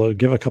probably be able to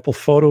give a couple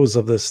photos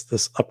of this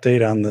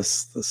update on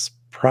this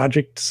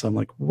project. So I'm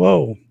like,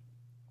 whoa.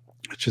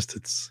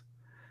 It's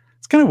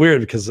kind of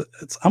weird because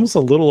it's almost a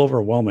little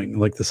overwhelming,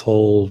 like this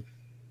whole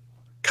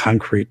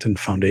concrete and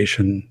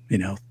foundation,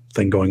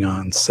 thing going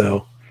on.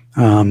 So,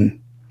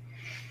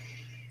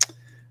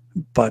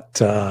 but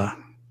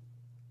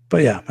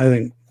yeah, I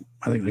think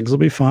things will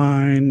be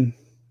fine.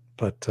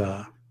 But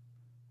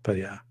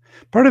yeah,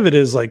 part of it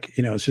is like,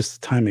 it's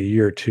just the time of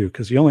year too,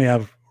 because you only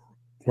have,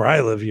 where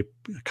I live, a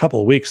couple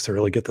of weeks to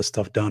really get this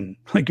stuff done.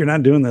 Like, you're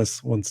not doing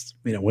this once,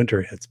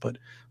 winter hits, but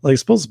like, it's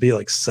supposed to be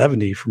like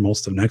 70 for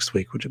most of next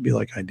week, which would be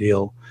like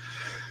ideal.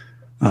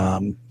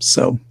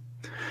 So,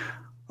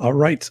 all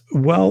right.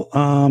 Well,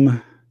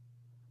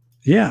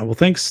 yeah, well,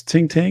 thanks,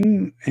 Ting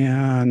Ting.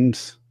 And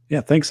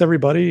yeah, thanks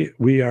everybody.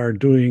 We are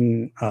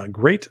doing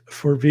great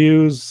for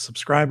views,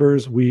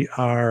 subscribers. We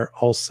are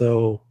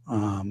also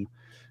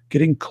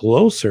getting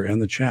closer in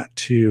the chat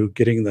to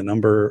getting the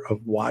number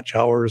of watch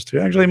hours to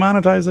actually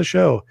monetize the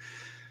show.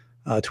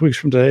 2 weeks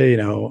from today,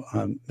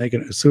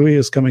 Megan Usui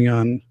is coming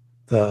on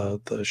the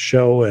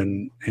show,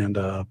 and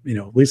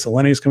Lisa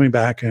Lenny is coming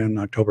back in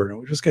October. And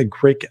we just got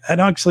great.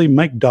 And actually,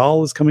 Mike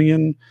Dahl is coming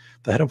in.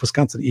 The head of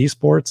Wisconsin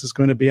Esports is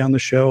going to be on the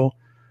show.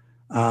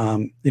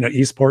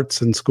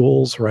 Esports in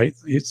schools, right?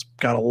 He's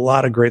got a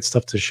lot of great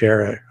stuff to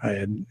share. I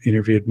had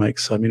interviewed Mike,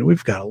 so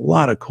we've got a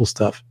lot of cool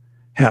stuff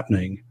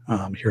happening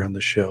here on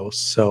the show.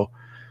 So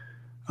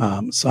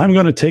I'm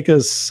going to take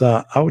us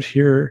out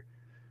here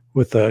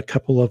with a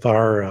couple of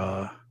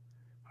our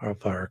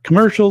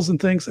commercials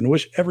and things, and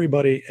wish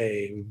everybody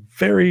a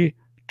very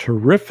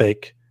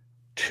terrific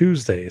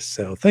Tuesday.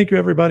 So thank you,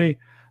 everybody.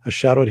 A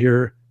shout out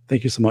here.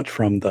 Thank you so much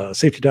from the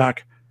Safety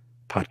Doc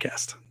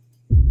podcast.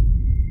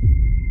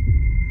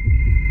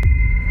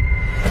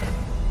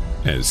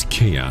 As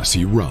chaos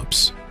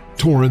erupts,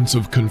 torrents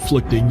of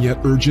conflicting yet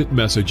urgent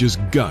messages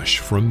gush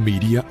from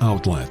media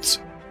outlets.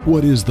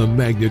 What is the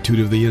magnitude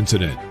of the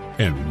incident,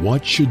 and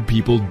what should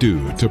people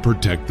do to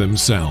protect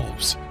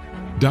themselves?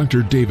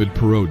 Dr. David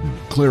Perodin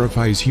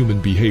clarifies human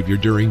behavior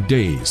during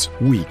days,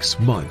 weeks,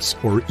 months,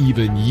 or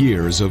even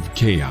years of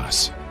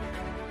chaos.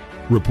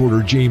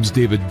 Reporter James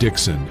David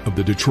Dixon of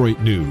the Detroit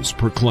News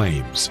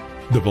proclaims,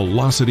 "The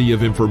velocity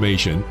of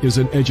information is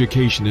an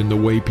education in the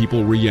way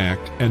people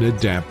react and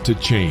adapt to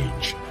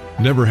change.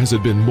 Never has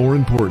it been more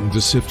important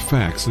to sift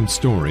facts and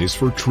stories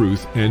for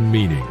truth and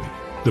meaning.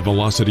 The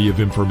velocity of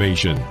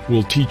information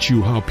will teach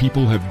you how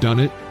people have done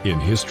it in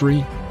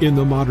history, in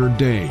the modern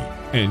day,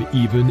 and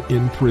even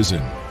in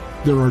prison.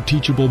 There are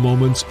teachable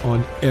moments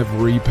on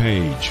every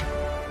page."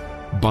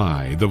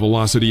 Buy The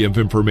Velocity of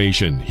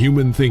Information,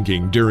 Human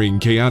Thinking During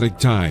Chaotic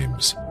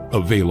Times.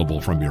 Available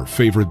from your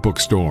favorite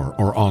bookstore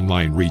or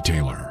online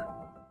retailer.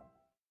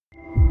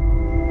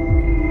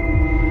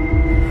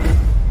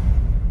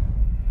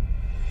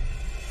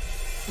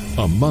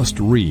 A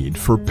must-read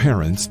for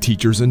parents,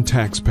 teachers, and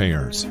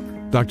taxpayers.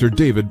 Dr.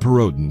 David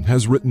Perodin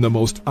has written the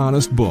most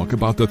honest book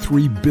about the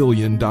 $3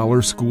 billion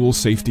school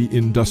safety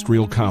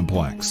industrial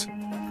complex.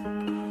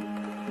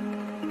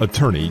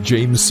 Attorney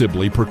James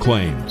Sibley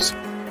proclaims,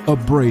 a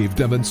brave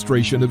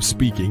demonstration of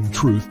speaking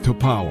truth to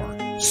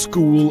power.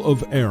 School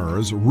of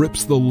Errors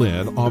rips the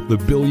lid off the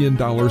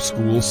billion-dollar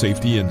school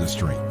safety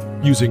industry.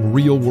 Using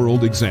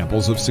real-world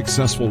examples of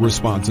successful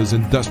responses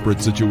in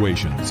desperate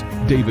situations,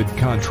 David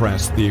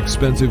contrasts the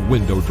expensive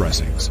window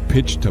dressings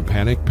pitched to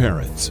panicked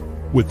parents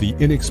with the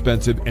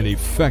inexpensive and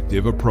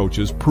effective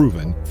approaches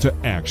proven to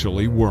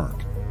actually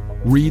work.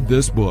 Read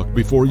this book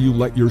before you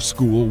let your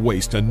school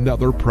waste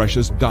another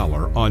precious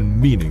dollar on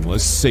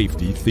meaningless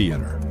safety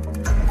theater.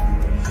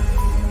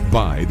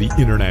 Buy the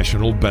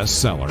international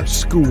bestseller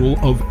School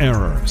of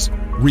Errors,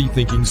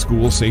 Rethinking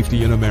School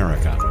Safety in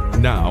America,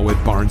 now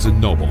at Barnes &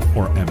 Noble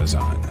or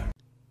Amazon.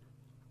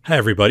 Hi,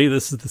 everybody.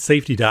 This is the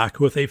Safety Doc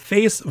with a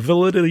face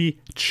validity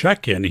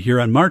check-in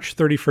here on March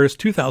 31st,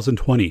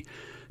 2020.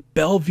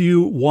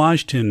 Bellevue,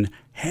 Washington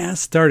has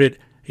started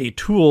a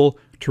tool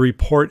to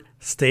report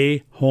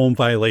stay-home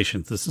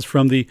violations. This is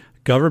from the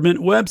government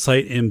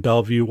website in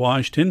Bellevue,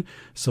 Washington.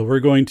 So we're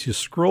going to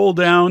scroll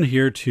down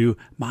here to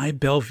My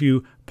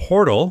Bellevue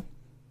portal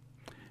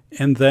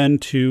and then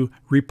to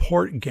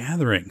report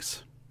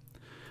gatherings.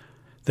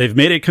 They've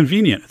made it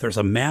convenient. There's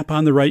a map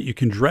on the right. You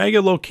can drag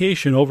a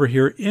location over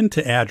here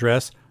into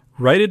address,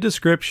 write a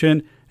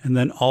description, and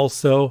then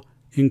also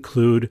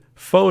include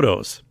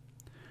photos.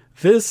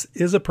 This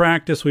is a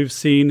practice we've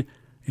seen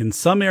in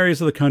some areas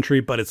of the country,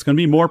 but it's going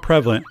to be more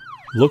prevalent.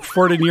 Look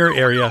for it in your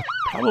area,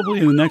 probably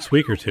in the next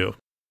week or two.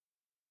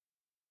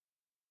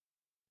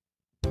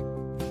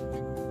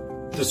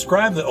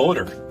 Describe the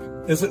odor.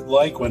 Is it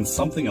like when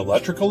something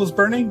electrical is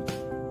burning?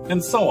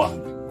 And so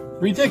on.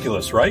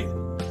 Ridiculous, right?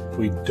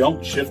 We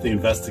don't shift the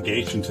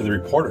investigation to the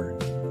reporter,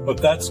 but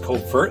that's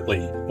covertly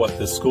what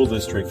the school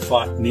district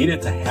thought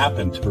needed to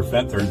happen to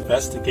prevent their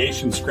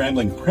investigation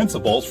scrambling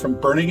principals from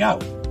burning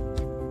out.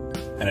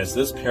 And as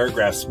this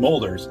paragraph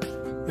smolders,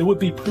 it would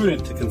be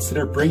prudent to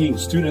consider bringing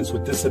students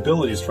with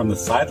disabilities from the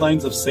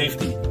sidelines of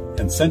safety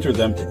and center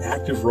them to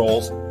active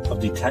roles of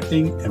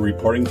detecting and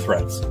reporting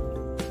threats.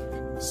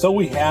 So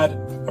we had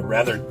a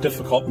rather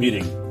difficult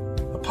meeting.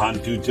 Upon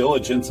due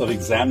diligence of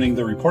examining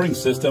the reporting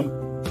system,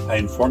 I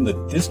informed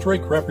the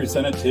district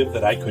representative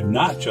that I could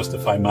not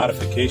justify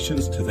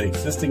modifications to the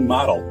existing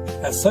model,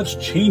 as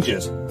such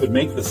changes would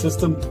make the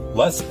system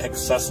less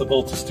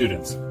accessible to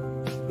students.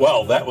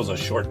 Well, that was a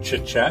short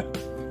chit-chat.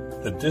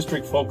 The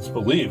district folks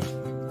believed,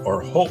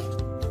 or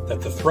hoped,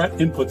 that the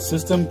threat input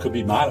system could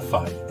be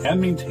modified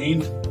and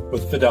maintained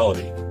with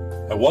fidelity.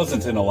 I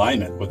wasn't in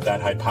alignment with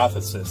that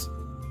hypothesis,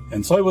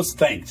 and so I was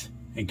thanked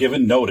and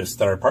given notice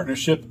that our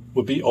partnership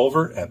would be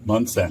over at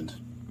month's end.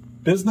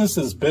 Business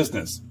is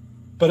business,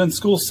 but in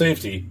school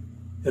safety,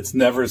 it's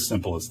never as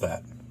simple as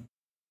that.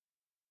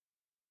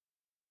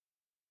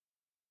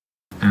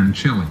 And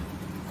chili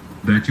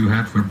that you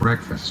had for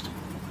breakfast.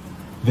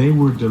 They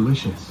were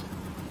delicious.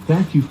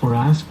 Thank you for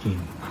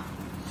asking.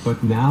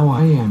 But now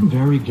I am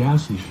very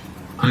gassy.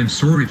 I'm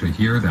sorry to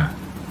hear that.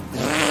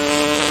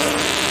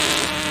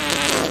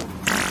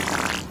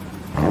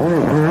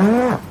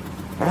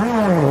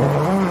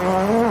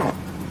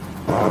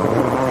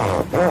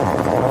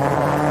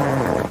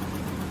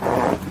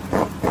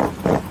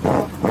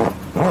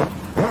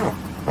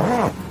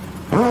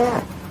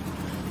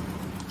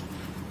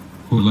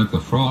 Who let the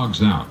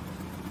frogs out?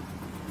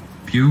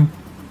 Pew,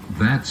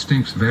 that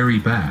stinks very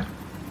bad.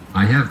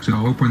 I have to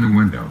open the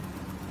window.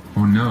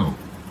 Oh no.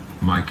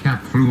 My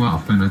cap flew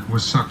off and it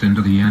was sucked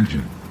into the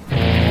engine.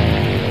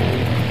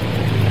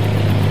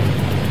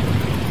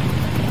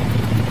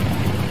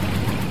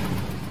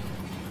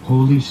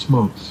 Holy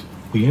smokes,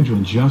 the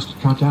engine just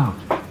cut out.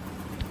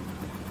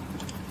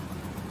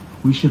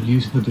 We should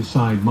use the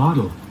Decide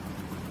model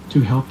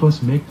to help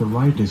us make the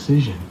right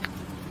decision.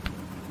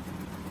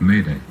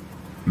 Mayday.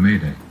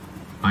 Mayday.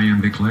 I am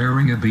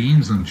declaring a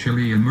beans and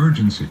chili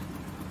emergency.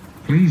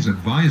 Please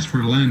advise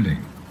for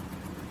landing.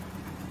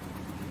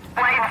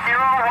 Flight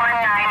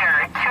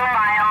 019er, 2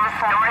 miles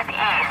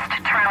northeast.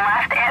 Turn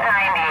left at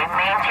 90.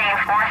 Maintain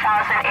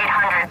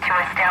 4,800 to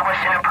establish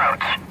an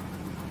approach.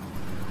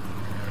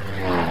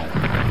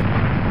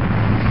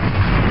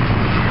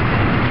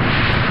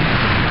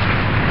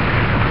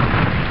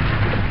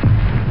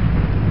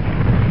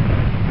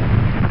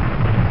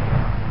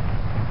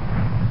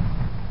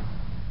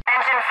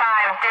 Engine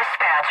 5,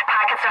 dispatch.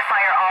 Pockets of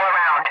fire all